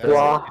Blaha,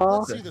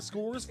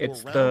 confused.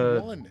 it's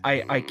the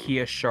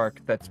IKEA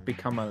shark that's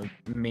become a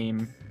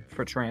meme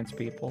for trans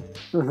people.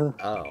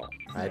 Oh,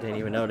 I didn't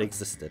even know it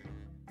existed.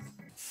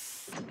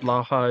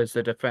 Blaha is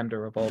the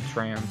defender of all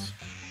trans.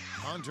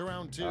 On to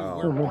round 2,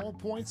 where all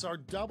points are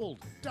doubled.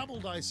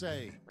 Doubled, I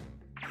say.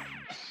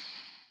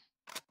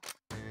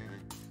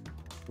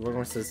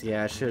 Logan says,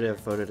 yeah, I should have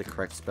voted the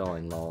correct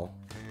spelling, lol.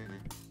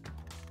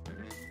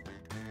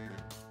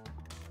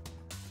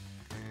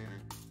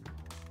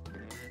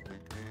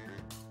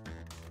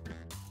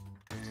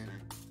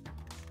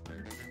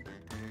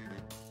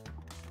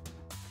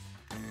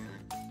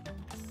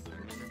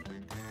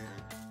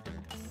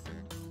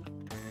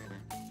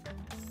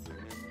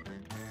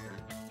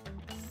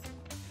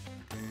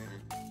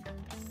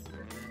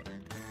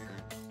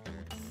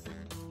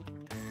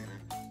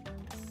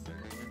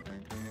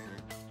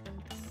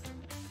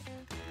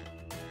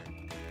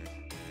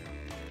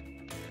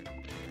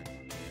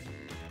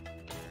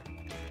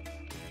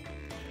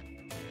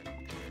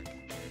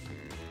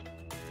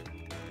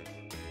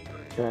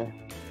 Okay.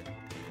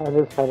 I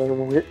just had a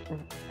weird...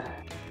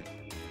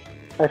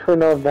 Actually,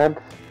 no,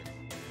 that's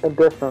a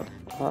different...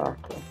 Oh,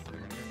 okay.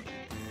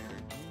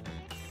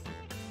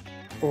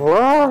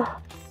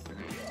 What?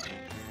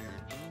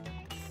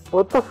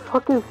 What the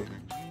fuck is...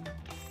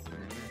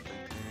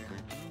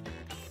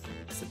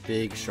 It's a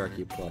big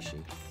Sharky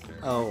plushie.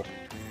 Oh.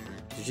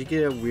 Did you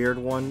get a weird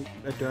one,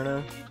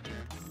 Adurna?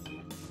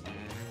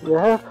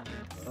 Yeah?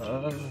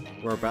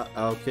 We're about...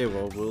 Okay,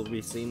 well, we'll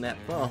be seeing that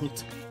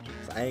prompt.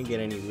 I didn't get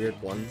any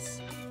weird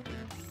ones.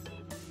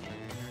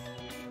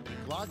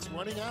 Clock's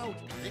running out.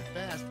 Think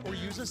fast or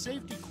use a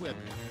safety quip.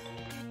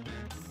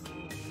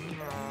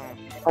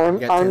 I'm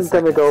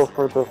gonna go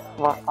for the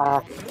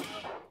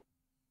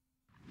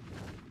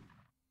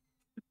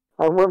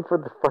I went for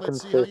the fucking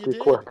Let's see how you safety did.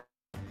 quest.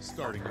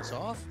 Starting us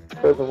off,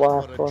 For the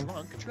last what a one.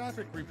 drunk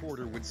traffic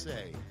reporter would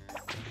say.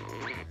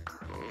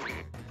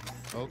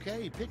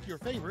 Okay, pick your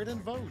favorite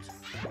and vote.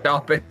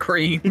 Stop it,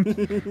 Cream.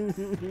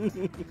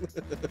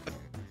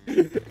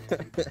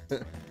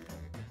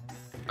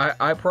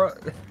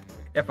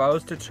 If I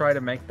was to try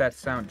to make that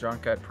sound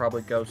drunk, I'd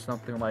probably go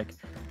something like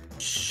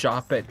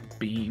shop at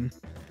Bean.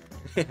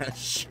 Yeah,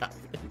 shop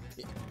at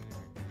Bean.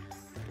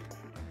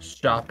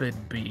 Shop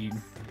at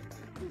Bean.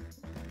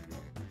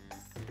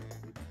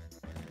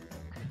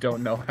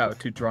 Don't know how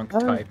to drunk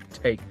type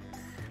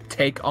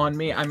take on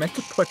me. I meant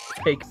to put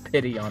take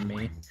pity on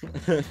me.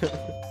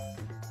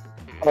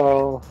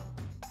 Oh.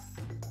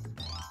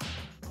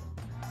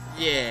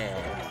 Yeah.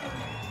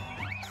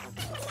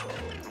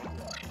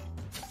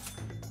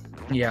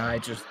 Yeah, I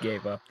just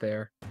gave up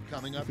there.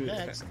 Coming up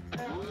next,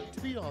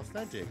 to be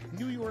authentic,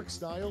 New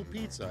York-style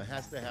pizza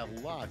has to have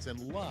lots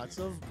and lots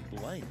of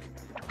blank.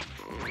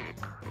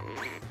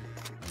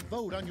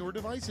 Vote on your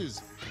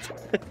devices.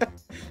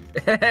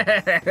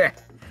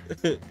 That's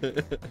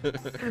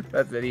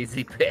an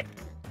easy pick.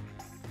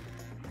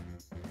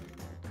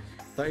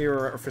 Thought you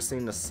were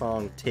referencing the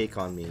song "Take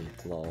on Me."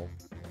 Lol.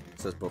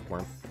 Says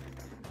Bookworm.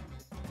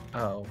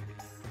 Oh.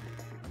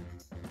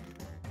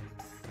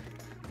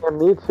 Yeah,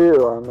 me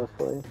too,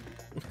 honestly.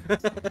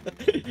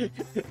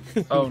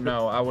 Oh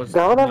no, I was.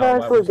 That would have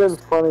actually been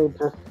funny.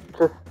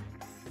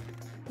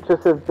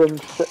 Just have been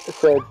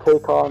said,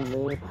 "Take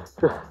on me."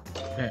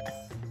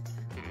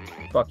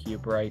 Fuck you,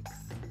 Bright.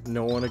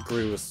 No one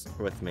agrees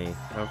with me.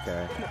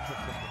 Okay.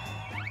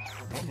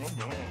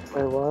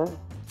 Wait, what?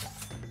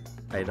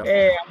 I don't.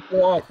 Hey, I'm I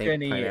walking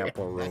think here.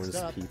 pineapple ruins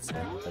pizza.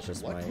 That's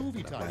just What my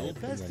movie title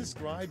best opinion.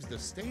 describes the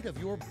state of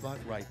your butt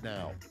right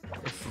now?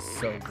 This is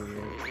so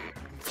weird.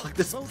 Fuck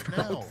this. Vote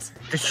now.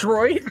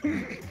 Detroit?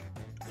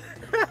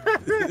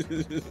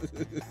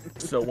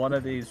 So one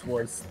of these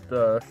was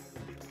the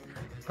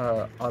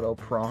auto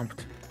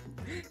prompt.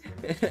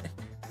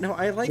 No,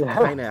 I like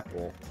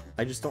pineapple.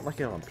 I just don't like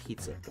it on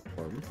pizza.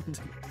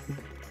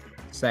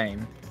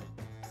 Same.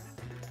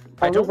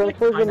 I was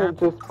actually gonna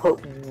just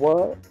put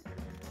what?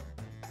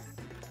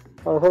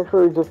 I was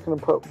actually just gonna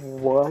put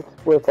what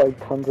with like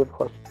tons of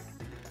question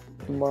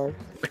marks.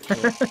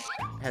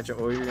 Hatchet,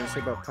 what were you gonna say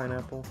about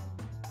pineapple?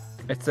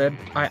 It said,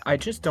 I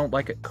just don't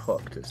like it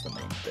cooked is the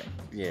main thing.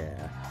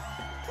 Yeah.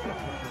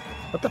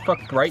 What the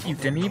fuck, Bright? You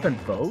didn't even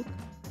vote?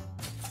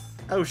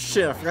 Oh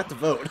shit, I forgot to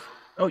vote.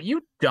 Oh,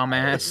 you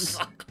dumbass.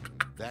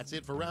 That's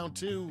it for round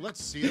 2.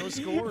 Let's see those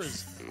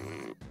scores.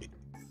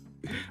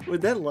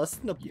 Would that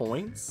lessen the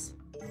points?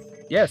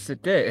 Yes,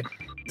 it did.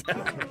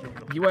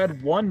 You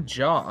had one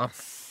job.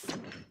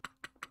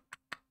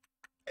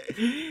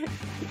 And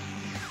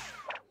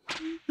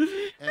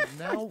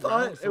now I thought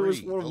round 3. it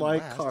was one of the my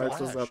last cards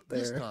was flash. up there.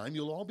 This time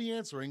you'll all be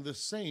answering the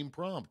same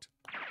prompt.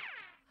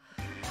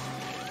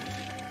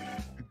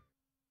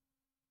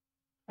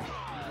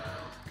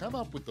 Come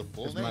up with the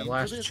full This is name my for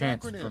last this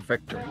chance acronym. for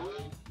victory.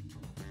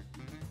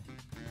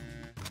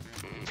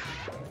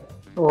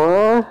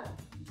 What?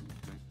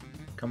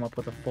 Come up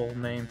with a full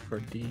name for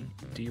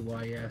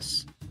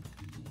DYS.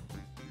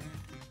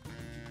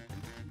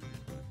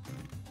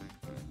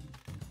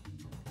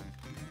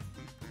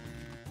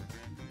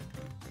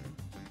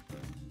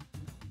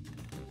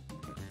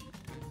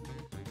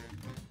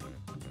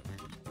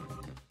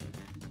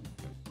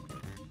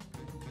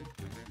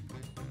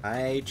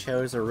 I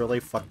chose a really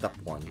fucked up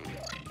one.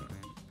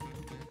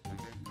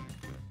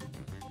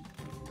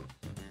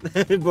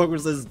 Booker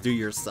says, "Do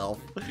yourself."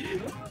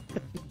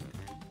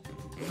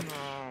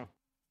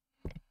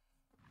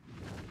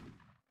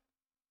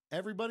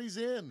 Everybody's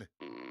in.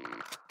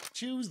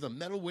 Choose the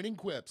medal-winning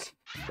quips.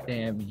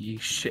 Damn ye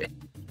shit.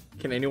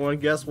 Can anyone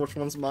guess which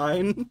one's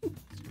mine?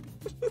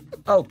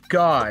 Oh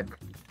god.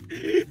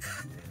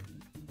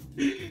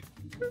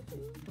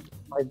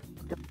 My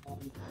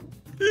God.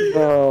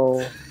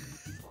 No.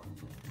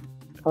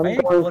 I'm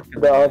ain't going looking for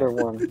the at other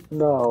one.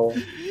 No.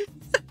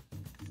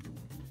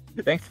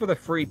 Thanks for the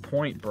free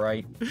point,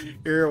 Bright.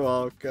 You're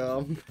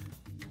welcome.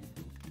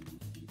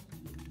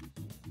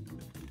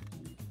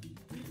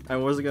 I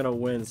wasn't gonna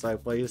win, so I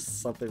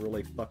placed something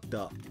really fucked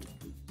up.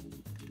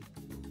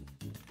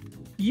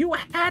 You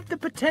had the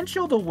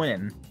potential to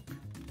win.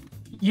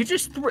 You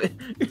just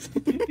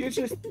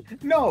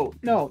no.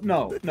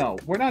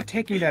 We're not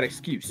taking that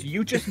excuse.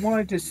 You just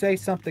wanted to say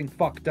something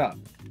fucked up.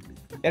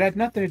 It had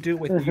nothing to do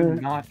with you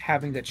not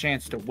having the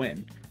chance to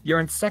win. You're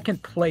in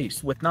second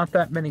place with not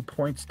that many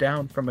points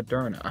down from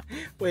Moderna.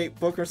 Wait,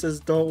 Booker says,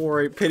 "Don't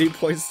worry, pity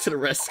points to the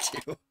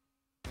rescue."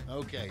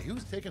 Okay,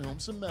 who's taking home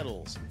some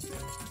medals?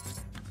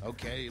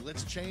 Okay,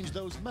 let's change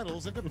those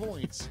medals into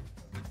points.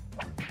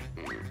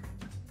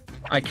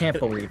 I can't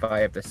believe I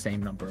have the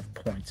same number of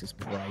points as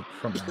Bright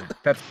from that.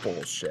 That's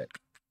bullshit.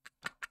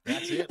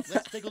 That's it.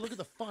 Let's take a look at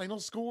the final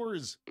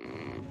scores.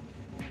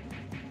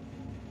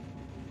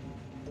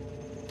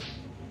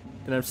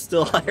 And I'm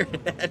still higher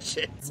than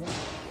Hatchet.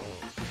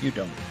 You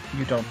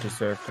don't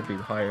deserve to be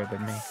higher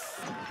than me.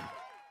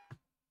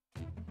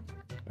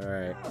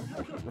 Alright.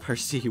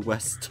 Mercy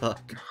West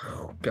Tuck.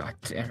 Oh, god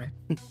damn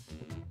it.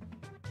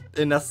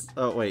 And that's...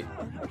 Oh, wait.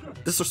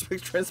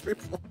 Disrespect trans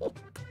people.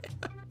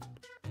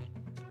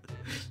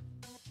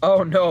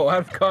 Oh no,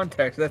 out of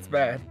context, that's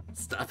bad.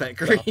 Stop it,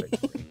 Green.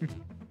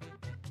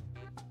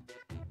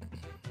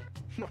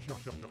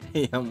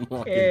 Hey, I'm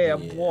walking here.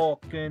 I'm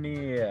walking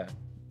here.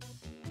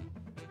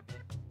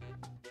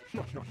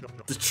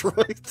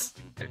 Detroit.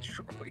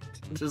 Detroit.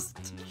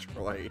 Just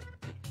Detroit.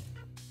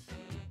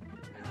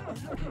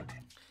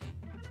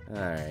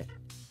 Alright.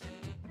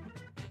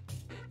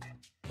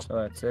 So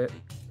that's it.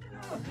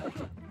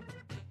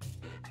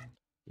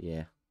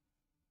 Yeah.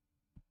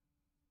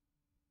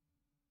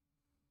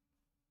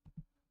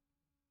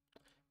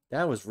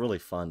 That was really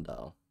fun,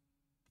 though.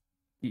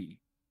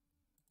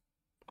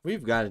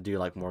 We've got to do,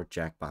 like, more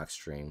Jackbox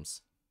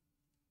streams.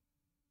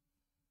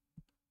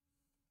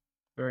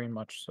 Very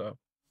much so.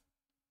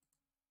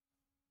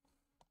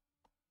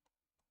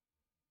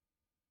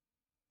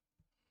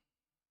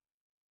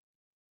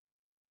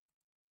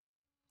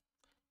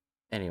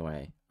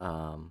 Anyway,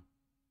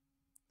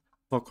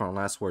 Bookworm,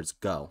 last words,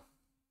 go.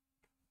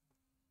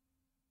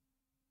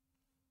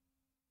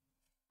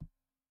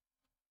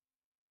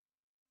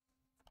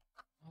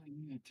 Oh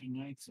yeah,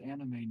 tonight's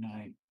anime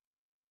night.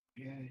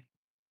 Yay.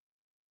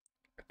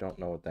 I don't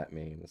know what that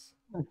means.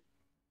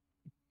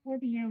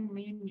 What do you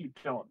mean you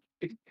don't?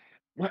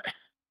 What?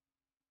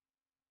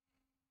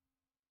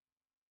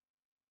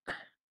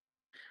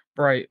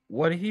 Right,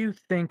 what do you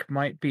think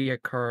might be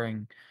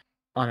occurring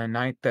on a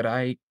night that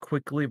I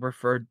quickly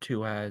referred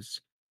to as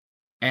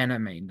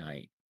anime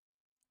night?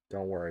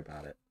 Don't worry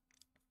about it.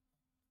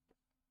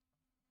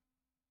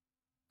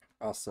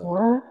 Also,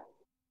 What?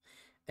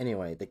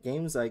 anyway, the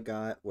games I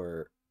got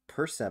were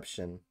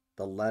Perception,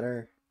 The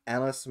Letter,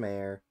 Alice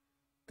Mare,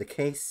 the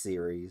Case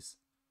series,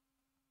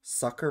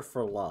 Sucker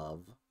for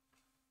Love,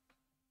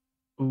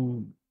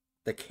 Ooh.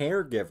 The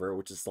Caregiver,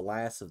 which is the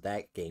last of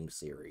that game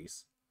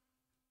series,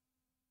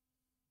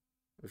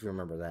 if you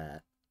remember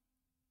that,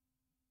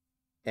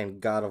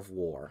 and God of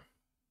War.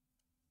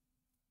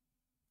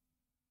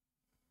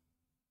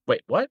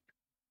 Wait, what?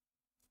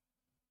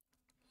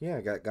 Yeah,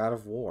 I got God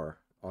of War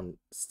on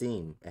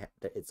Steam.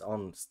 It's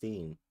on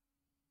Steam.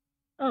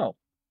 Oh,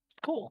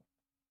 cool.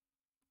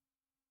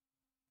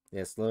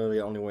 Yeah, it's literally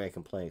the only way I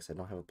can play it, because I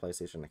don't have a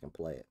PlayStation I can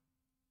play it.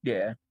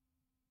 Yeah.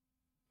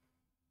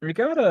 We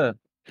gotta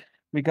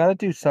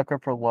do Sucker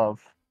for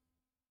Love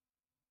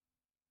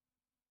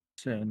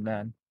soon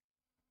then.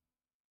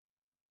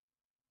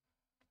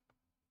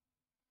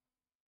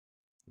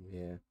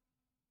 Yeah.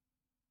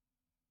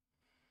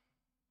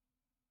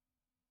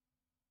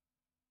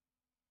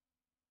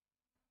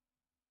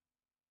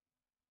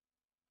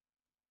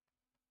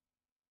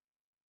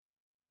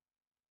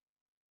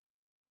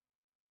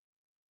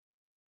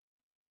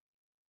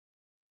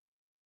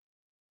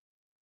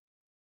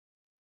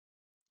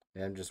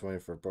 Yeah, I'm just waiting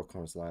for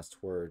Bookworm's last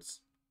words.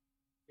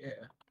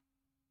 Yeah.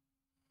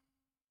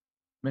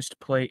 Missed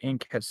Play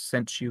Inc. has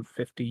sent you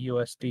 50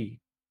 USD.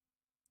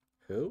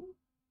 Who?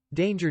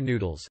 Danger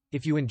Noodles,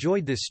 if you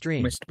enjoyed this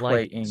stream, Missed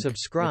Play like, Inc.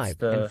 subscribe, It's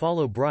the and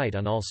follow Bright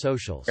on all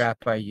socials.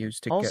 app I use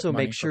to Also get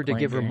money make sure for to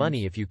give her playing money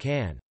games. if you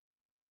can.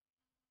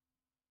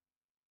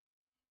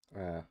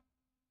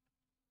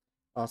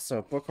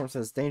 Also, Bookworm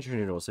says, Danger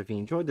Noodles, if you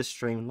enjoyed the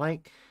stream,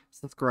 like,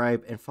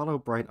 subscribe, and follow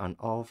Bright on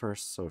all of her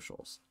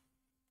socials.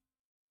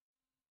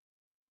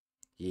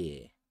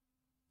 Yeah.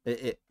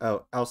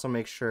 Oh, also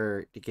make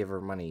sure to give her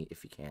money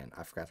if you can.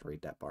 I forgot to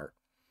read that part.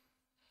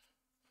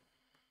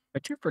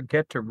 But you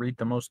forget to read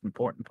the most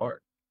important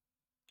part.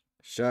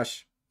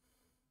 Shush.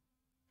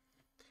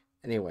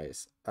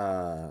 Anyways,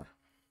 return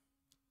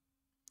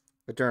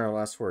our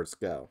last words,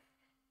 go.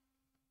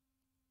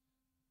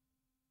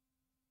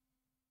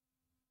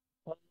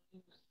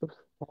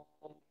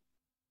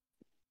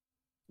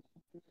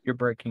 You're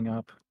breaking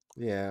up.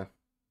 Yeah.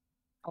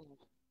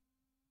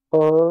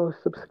 Oh,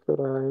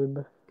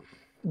 subscribe.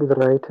 Be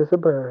right as a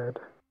bird.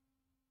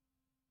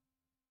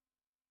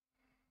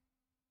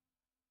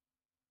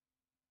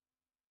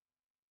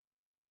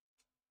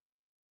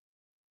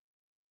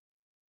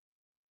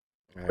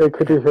 Right. Wait,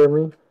 could you hear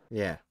me?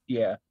 Yeah.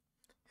 Yeah.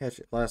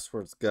 Hatchet, last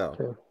words,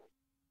 go.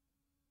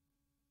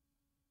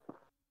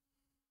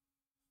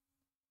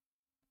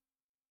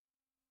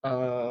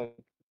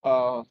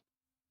 Okay.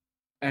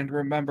 And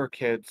remember,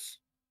 kids,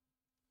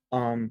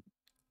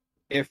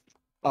 if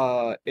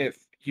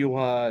you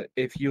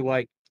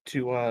like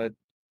to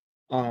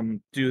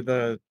do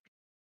the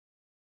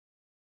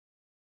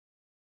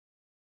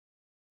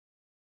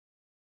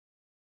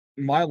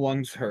my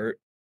lungs hurt.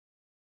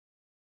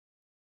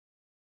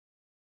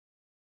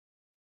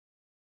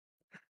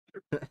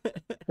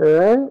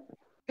 Alright?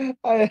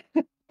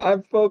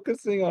 I'm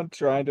focusing on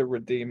trying to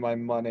redeem my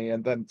money,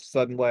 and then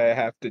suddenly I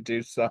have to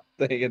do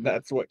something, and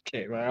that's what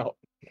came out.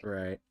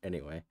 Right.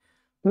 Anyway,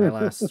 my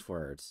last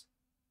words.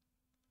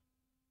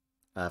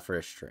 For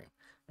a stream.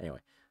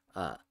 Anyway,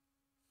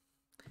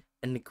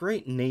 in the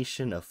great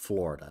nation of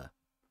Florida,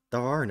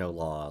 There are no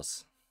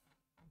laws.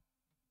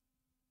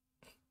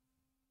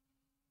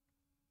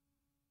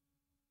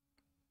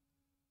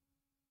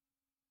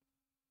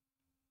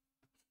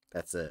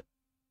 That's it.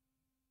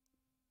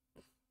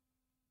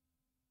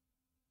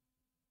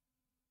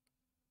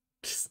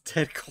 Just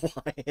dead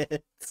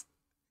quiet.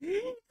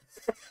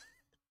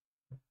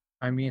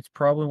 I mean, it's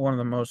probably one of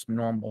the most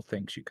normal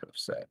things you could have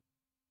said.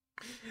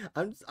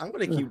 I'm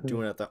gonna keep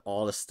doing it to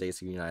all the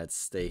states of the United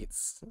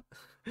States.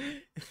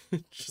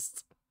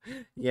 Just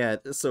yeah.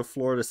 So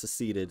Florida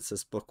seceded,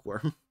 says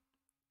Bookworm.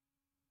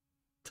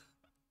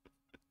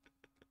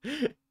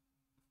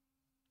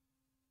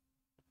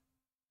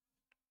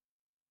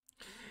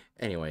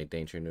 Anyway,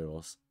 Danger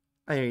Noodles.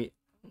 I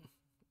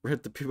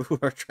read the people who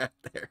are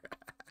trapped there.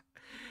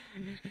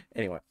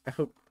 Anyway, I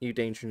hope you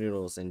Danger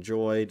Noodles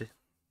enjoyed,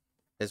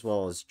 as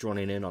well as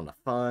joining in on the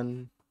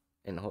fun,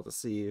 and I hope to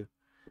see you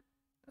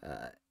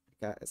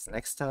guys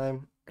next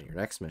time on your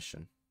next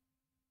mission.